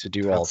 to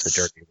do all of the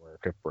dirty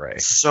work of Bray.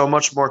 So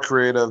much more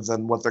creative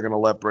than what they're going to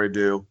let Bray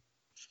do.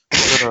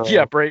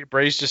 Yeah,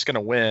 Bray's just going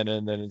to win,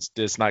 and then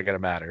it's not going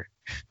to matter.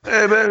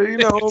 Hey, baby, you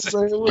know what I'm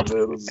saying?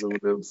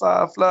 With them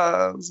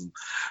Fireflies.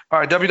 All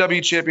right,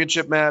 WWE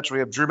Championship match. We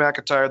have Drew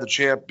McIntyre, the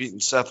champ,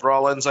 beating Seth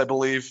Rollins, I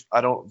believe.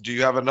 Do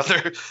you have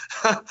another?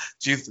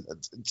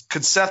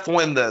 Could Seth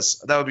win this?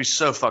 That would be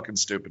so fucking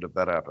stupid if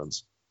that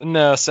happens.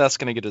 No, Seth's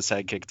going to get his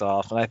head kicked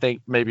off. And I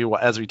think maybe,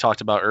 as we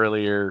talked about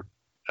earlier,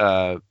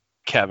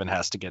 Kevin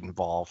has to get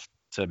involved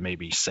to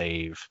maybe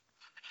save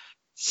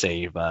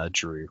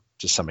Drew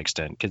to some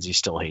extent, because he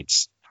still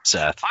hates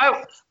Seth.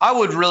 I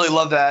would really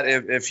love that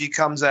if he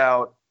comes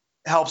out,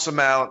 helps him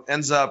out,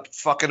 ends up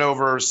fucking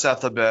over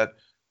Seth a bit,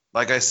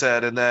 like I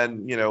said, and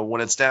then, when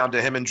it's down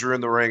to him and Drew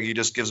in the ring, he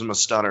just gives him a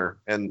stunner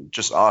and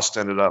just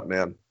Austin it up,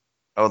 man.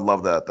 I would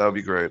love that. That would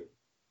be great.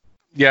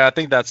 Yeah, I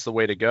think that's the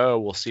way to go.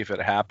 We'll see if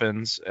it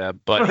happens.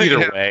 But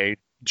either way,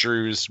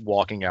 Drew's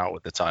walking out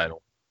with the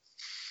title.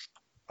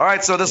 All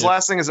right, so this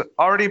last thing is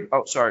already –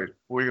 oh, sorry.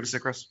 What were you going to say,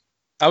 Chris?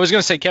 I was going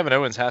to say Kevin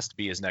Owens has to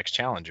be his next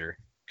challenger,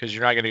 because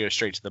you're not going to go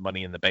straight to the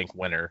Money in the Bank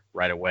winner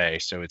right away.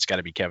 So it's got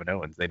to be Kevin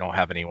Owens. They don't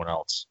have anyone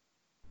else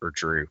for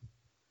Drew.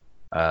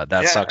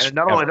 That sucks. And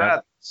not only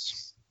that,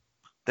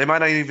 they might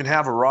not even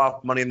have a Raw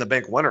Money in the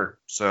Bank winner.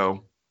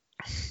 So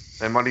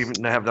they might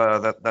even have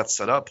that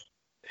set up.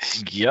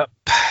 Yep.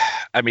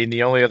 I mean,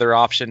 the only other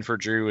option for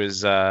Drew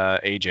is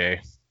AJ.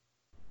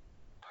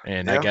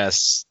 And I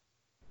guess,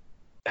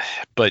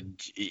 but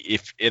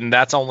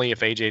that's only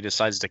if AJ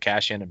decides to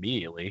cash in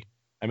immediately.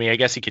 I mean, I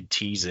guess he could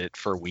tease it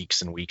for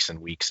weeks and weeks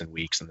and weeks and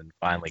weeks and then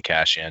finally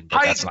cash in,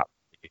 but that's not.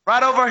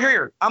 Right over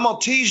here. I'm going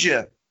to tease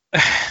you.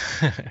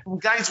 From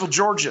Gainesville,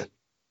 Georgia.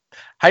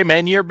 Hey,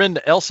 man, you ever been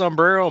to El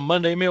Sombrero on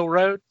Monday Mill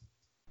Road?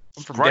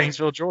 I'm from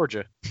Gainesville,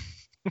 Georgia.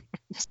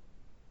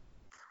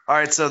 All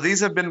right, so these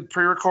have been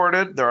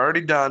pre-recorded. They're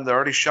already done. They're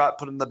already shot,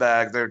 put in the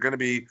bag. They're going to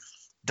be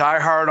Die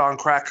Hard on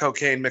crack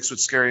cocaine mixed with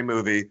Scary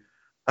Movie.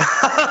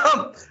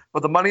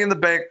 But the Money in the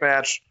Bank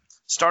match,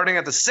 starting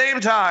at the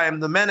same time,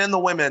 the men and the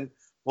women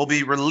will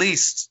be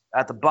released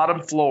at the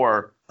bottom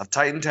floor of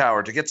Titan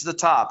Tower to get to the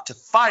top, to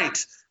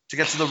fight, to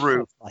get to the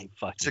roof,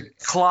 to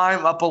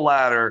climb up a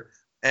ladder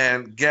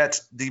and get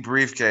the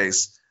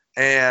briefcase.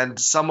 And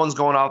someone's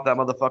going off that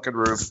motherfucking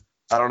roof.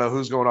 I don't know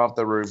who's going off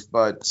the roof,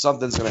 but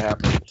something's going to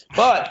happen.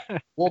 But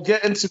we'll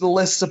get into the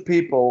list of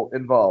people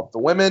involved. The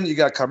women, you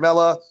got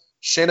Carmella,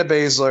 Shayna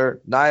Baszler,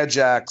 Nia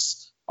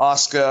Jax,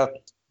 Asuka,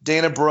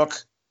 Dana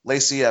Brooke,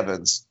 Lacey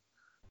Evans.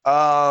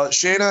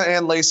 Shayna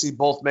and Lacey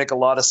both make a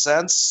lot of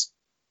sense.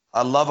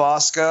 I love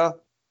Asuka,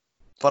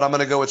 but I'm going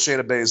to go with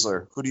Shayna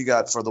Baszler. Who do you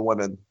got for the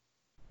women?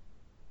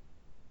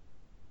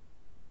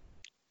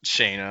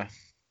 Shayna.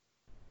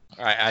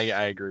 I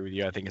agree with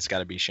you. I think it's got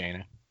to be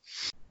Shayna.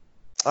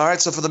 All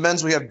right, so for the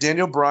men's, we have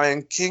Daniel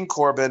Bryan, King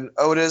Corbin,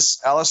 Otis,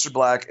 Aleister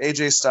Black,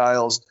 AJ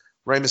Styles,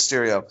 Rey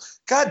Mysterio.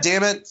 God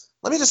damn it.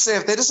 Let me just say,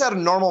 if they just had a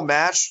normal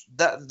match,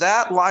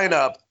 that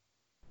lineup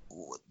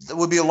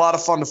would be a lot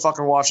of fun to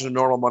fucking watch in a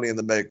normal Money in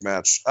the Bank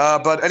match.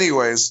 But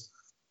anyways,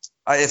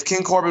 if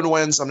King Corbin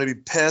wins, I'm going to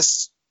be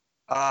pissed.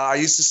 I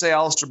used to say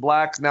Aleister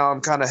Black. Now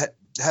I'm kind of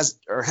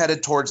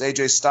headed towards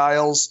AJ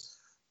Styles.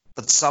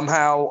 But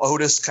somehow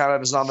Otis kind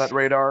of is on that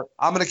radar.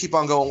 I'm going to keep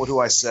on going with who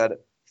I said.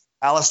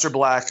 Aleister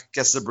Black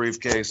gets the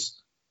briefcase,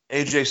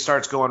 AJ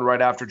starts going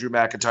right after Drew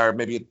McIntyre,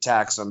 maybe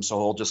attacks him, so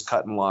he'll just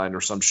cut in line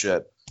or some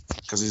shit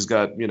because he's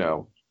got,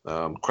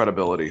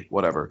 credibility,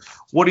 whatever.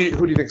 Who do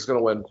you think is going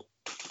to win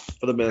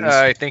for the men's?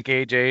 I think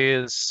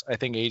AJ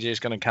is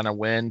going to kind of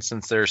win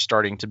since they're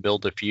starting to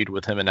build a feud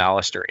with him and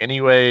Alistair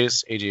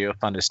anyways. AJ will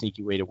find a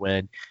sneaky way to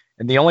win.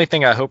 And the only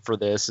thing I hope for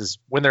this is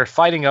when they're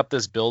fighting up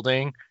this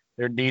building,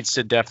 there needs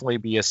to definitely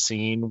be a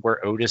scene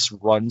where Otis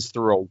runs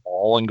through a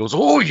wall and goes,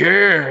 "Oh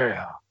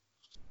yeah!"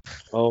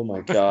 Oh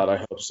my God, I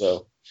hope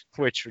so.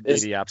 Which would be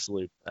the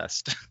absolute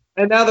best.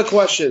 And now the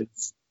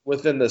questions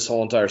within this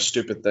whole entire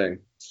stupid thing.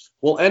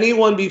 Will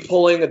anyone be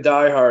pulling a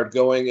diehard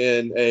going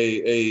in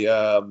a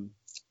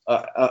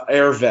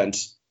air vent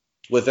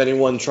with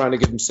anyone trying to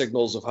give them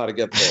signals of how to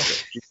get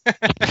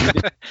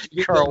there?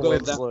 Carl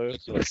Winslow.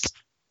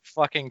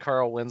 Fucking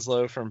Carl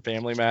Winslow from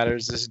Family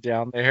Matters is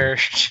down there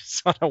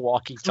just on a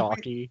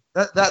walkie-talkie.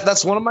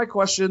 That's one of my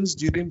questions.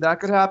 Do you think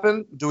that could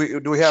happen? Do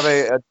we have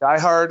a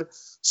diehard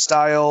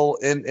style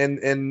in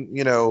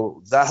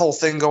that whole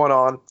thing going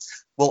on?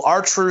 Will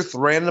R-Truth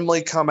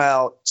randomly come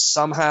out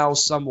somehow,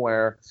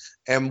 somewhere,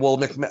 and will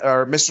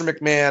Mr.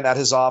 McMahon at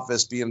his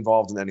office be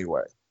involved in any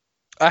way?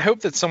 I hope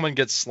that someone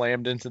gets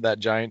slammed into that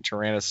giant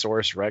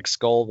Tyrannosaurus Rex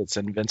skull that's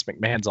in Vince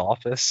McMahon's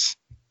office.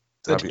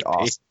 That'd be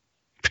awesome.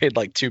 Paid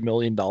like $2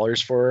 million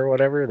for or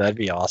whatever. That'd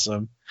be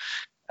awesome.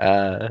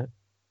 There's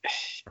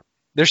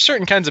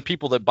certain kinds of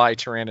people that buy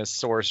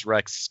Tyrannosaurus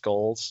Rex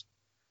skulls.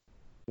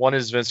 One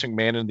is Vince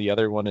McMahon and the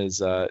other one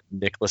is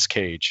Nicolas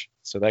Cage.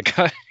 So that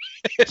kind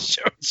of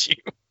shows you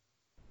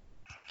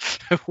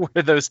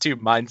where those two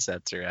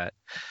mindsets are at.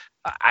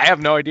 I have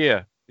no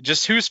idea.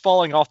 Just who's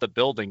falling off the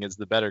building is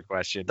the better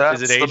question.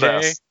 Is it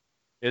AJ?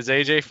 Is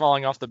AJ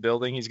falling off the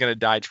building? He's going to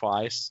die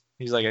twice.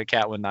 He's like a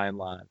cat with 9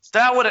 lives.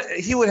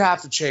 He would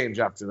have to change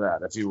after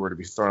that if he were to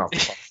be thrown off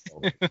the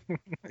building.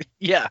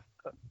 Yeah.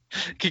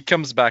 He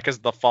comes back as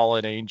the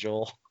fallen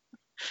angel.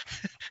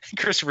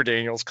 Christopher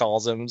Daniels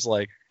calls him. He's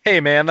like, "Hey,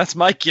 man, that's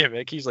my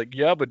gimmick." He's like,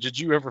 "Yeah, but did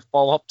you ever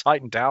fall up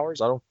Titan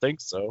Towers? I don't think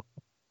so."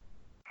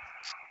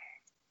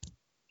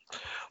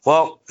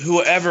 Well,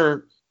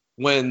 whoever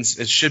wins,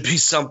 it should be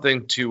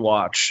something to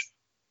watch.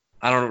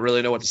 I don't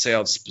really know what to say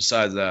else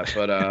besides that,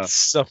 but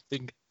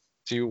something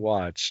to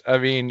watch. I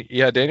mean,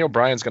 yeah, Daniel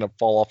Bryan's going to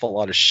fall off a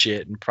lot of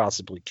shit and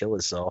possibly kill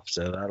himself,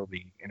 so that'll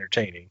be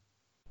entertaining.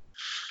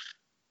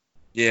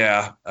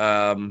 Yeah.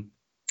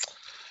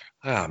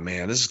 Oh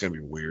man, this is going to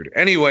be weird.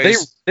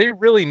 Anyways, they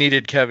really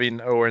needed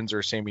Kevin Owens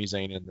or Sami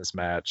Zayn in this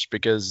match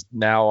because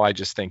now I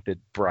just think that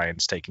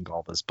Bryan's taking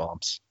all those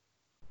bumps.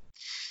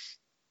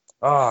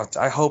 Oh,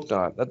 I hope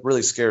not. That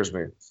really scares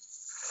me.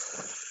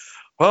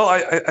 Well,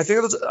 I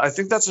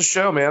think that's a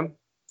show, man.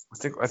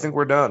 I think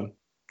we're done.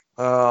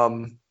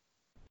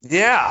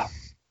 Yeah,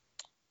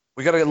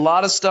 we got a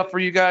lot of stuff for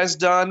you guys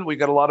done. We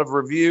got a lot of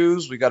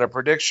reviews. We got our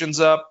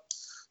predictions up.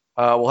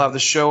 We'll have the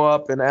show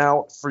up and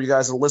out for you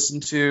guys to listen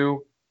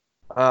to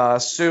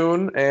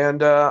soon.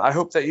 And I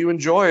hope that you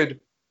enjoyed,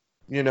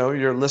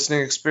 your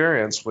listening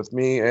experience with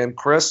me and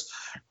Chris.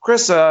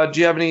 Chris, do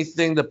you have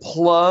anything to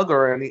plug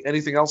or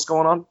anything else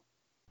going on?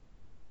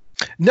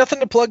 Nothing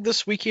to plug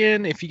this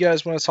weekend. If you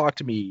guys want to talk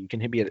to me, you can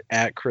hit me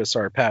at Chris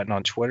R. Patton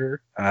on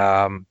Twitter.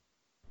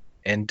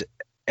 And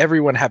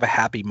everyone have a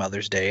happy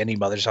Mother's Day. Any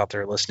mothers out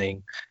there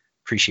listening,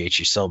 appreciate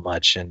you so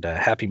much. And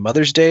happy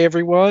Mother's Day,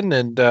 everyone.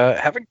 And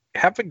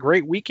have a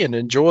great weekend.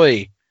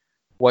 Enjoy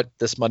what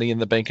this Money in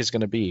the Bank is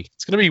going to be.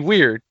 It's going to be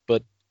weird,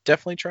 but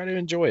definitely try to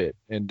enjoy it.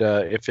 And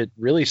if it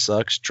really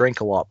sucks,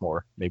 drink a lot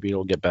more. Maybe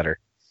it'll get better.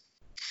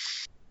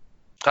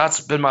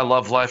 That's been my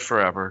love life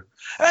forever.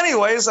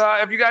 Anyways,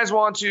 if you guys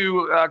want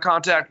to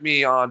contact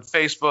me on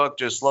Facebook,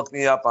 just look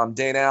me up on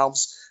Dane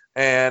Alves,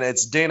 and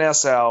it's Dane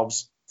S.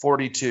 Alves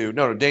 42.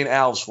 No, Dane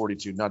Alves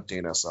 42, not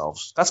Dane S.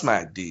 Alves. That's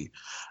my ID.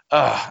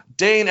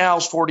 Dane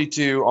Alves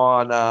 42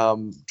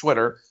 on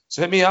Twitter.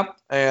 So hit me up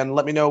and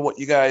let me know what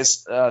you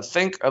guys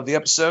think of the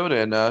episode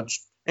and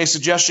any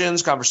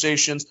suggestions,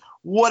 conversations,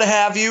 what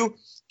have you.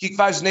 Geek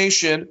Vibes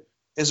Nation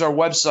is our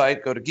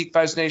website. Go to Geek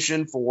Vibes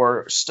Nation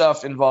for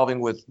stuff involving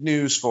with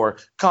news for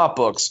comic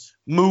books,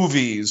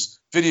 movies,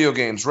 video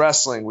games,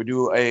 wrestling. We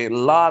do a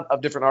lot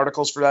of different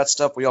articles for that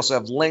stuff. We also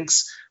have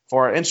links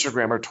for our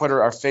Instagram, our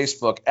Twitter, our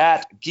Facebook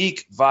at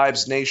Geek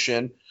Vibes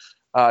Nation.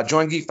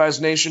 Join Geek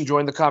Vibes Nation,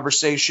 join the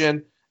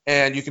conversation,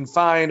 and you can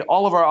find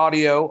all of our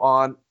audio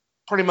on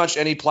pretty much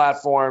any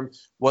platform,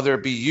 whether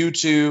it be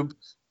YouTube.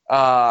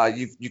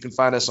 You can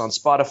find us on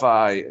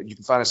Spotify. You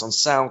can find us on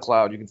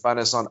SoundCloud. You can find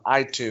us on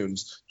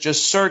iTunes.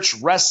 Just search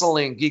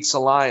Wrestling Geeks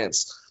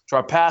Alliance. To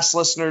our past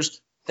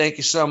listeners, thank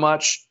you so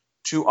much.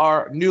 To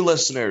our new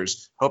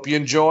listeners, hope you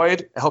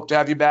enjoyed. I hope to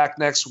have you back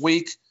next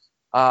week.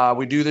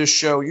 We do this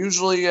show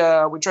usually.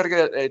 We try to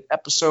get an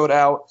episode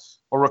out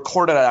or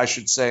record it, I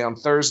should say, on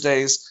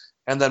Thursdays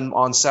and then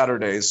on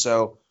Saturdays.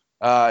 So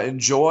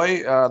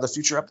enjoy the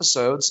future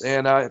episodes.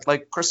 And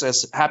like Chris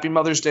says, happy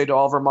Mother's Day to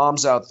all of our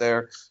moms out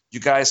there. You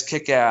guys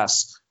kick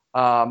ass.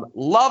 Love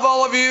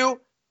all of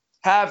you.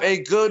 Have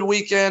a good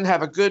weekend.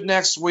 Have a good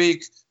next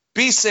week.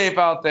 Be safe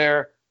out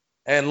there.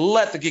 And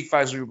let the Geek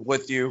Vibes be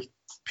with you.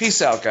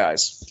 Peace out,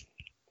 guys.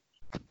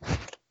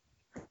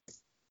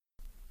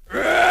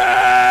 Ray!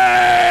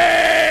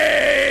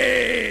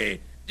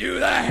 Do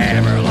the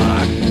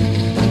hammerlock.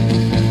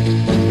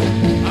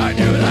 I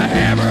do the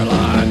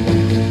hammerlock.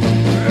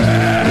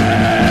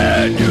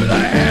 Ray! Do the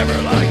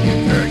hammerlock,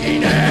 you turkey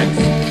necks.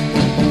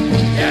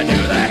 Yeah,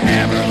 do the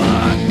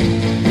hammerlock.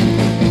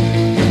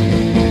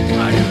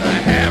 I do the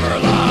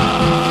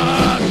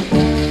hammerlock.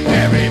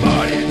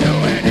 Everybody's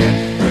doing it.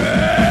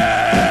 Ray!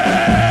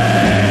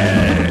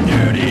 Do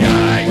the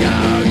eye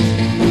gouge.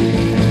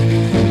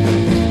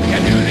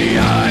 Yeah, do the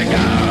eye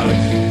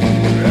gouge.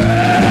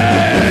 Ray!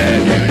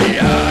 Do the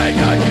eye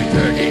gouge, you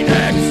turkey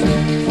necks.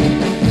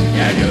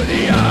 Yeah, do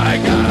the eye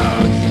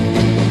gouge.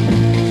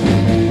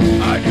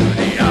 I do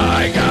the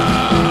eye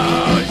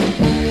gouge.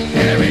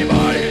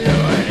 Everybody's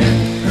doing it.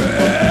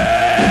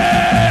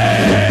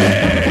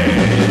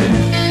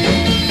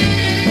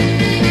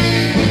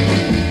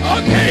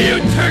 Okay, you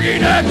turkey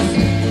nuts,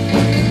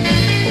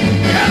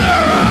 gather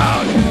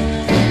around.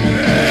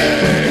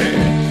 Hey,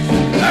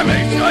 let me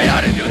show you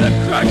how to do the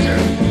crusher.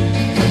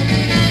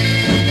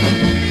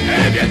 And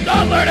if you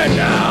don't learn it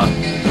now,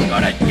 I'm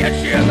gonna get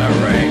you in the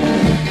ring.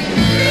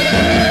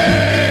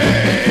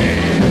 Hey,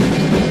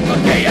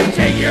 okay, you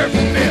take your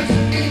fist,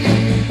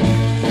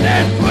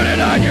 then put it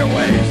on your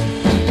waist.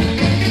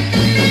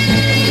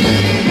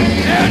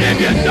 And if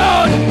you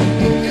don't,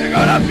 you're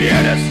gonna be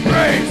a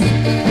disgrace.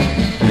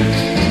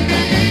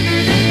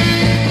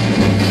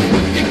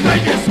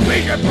 Because you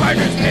squeeze your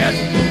partner's head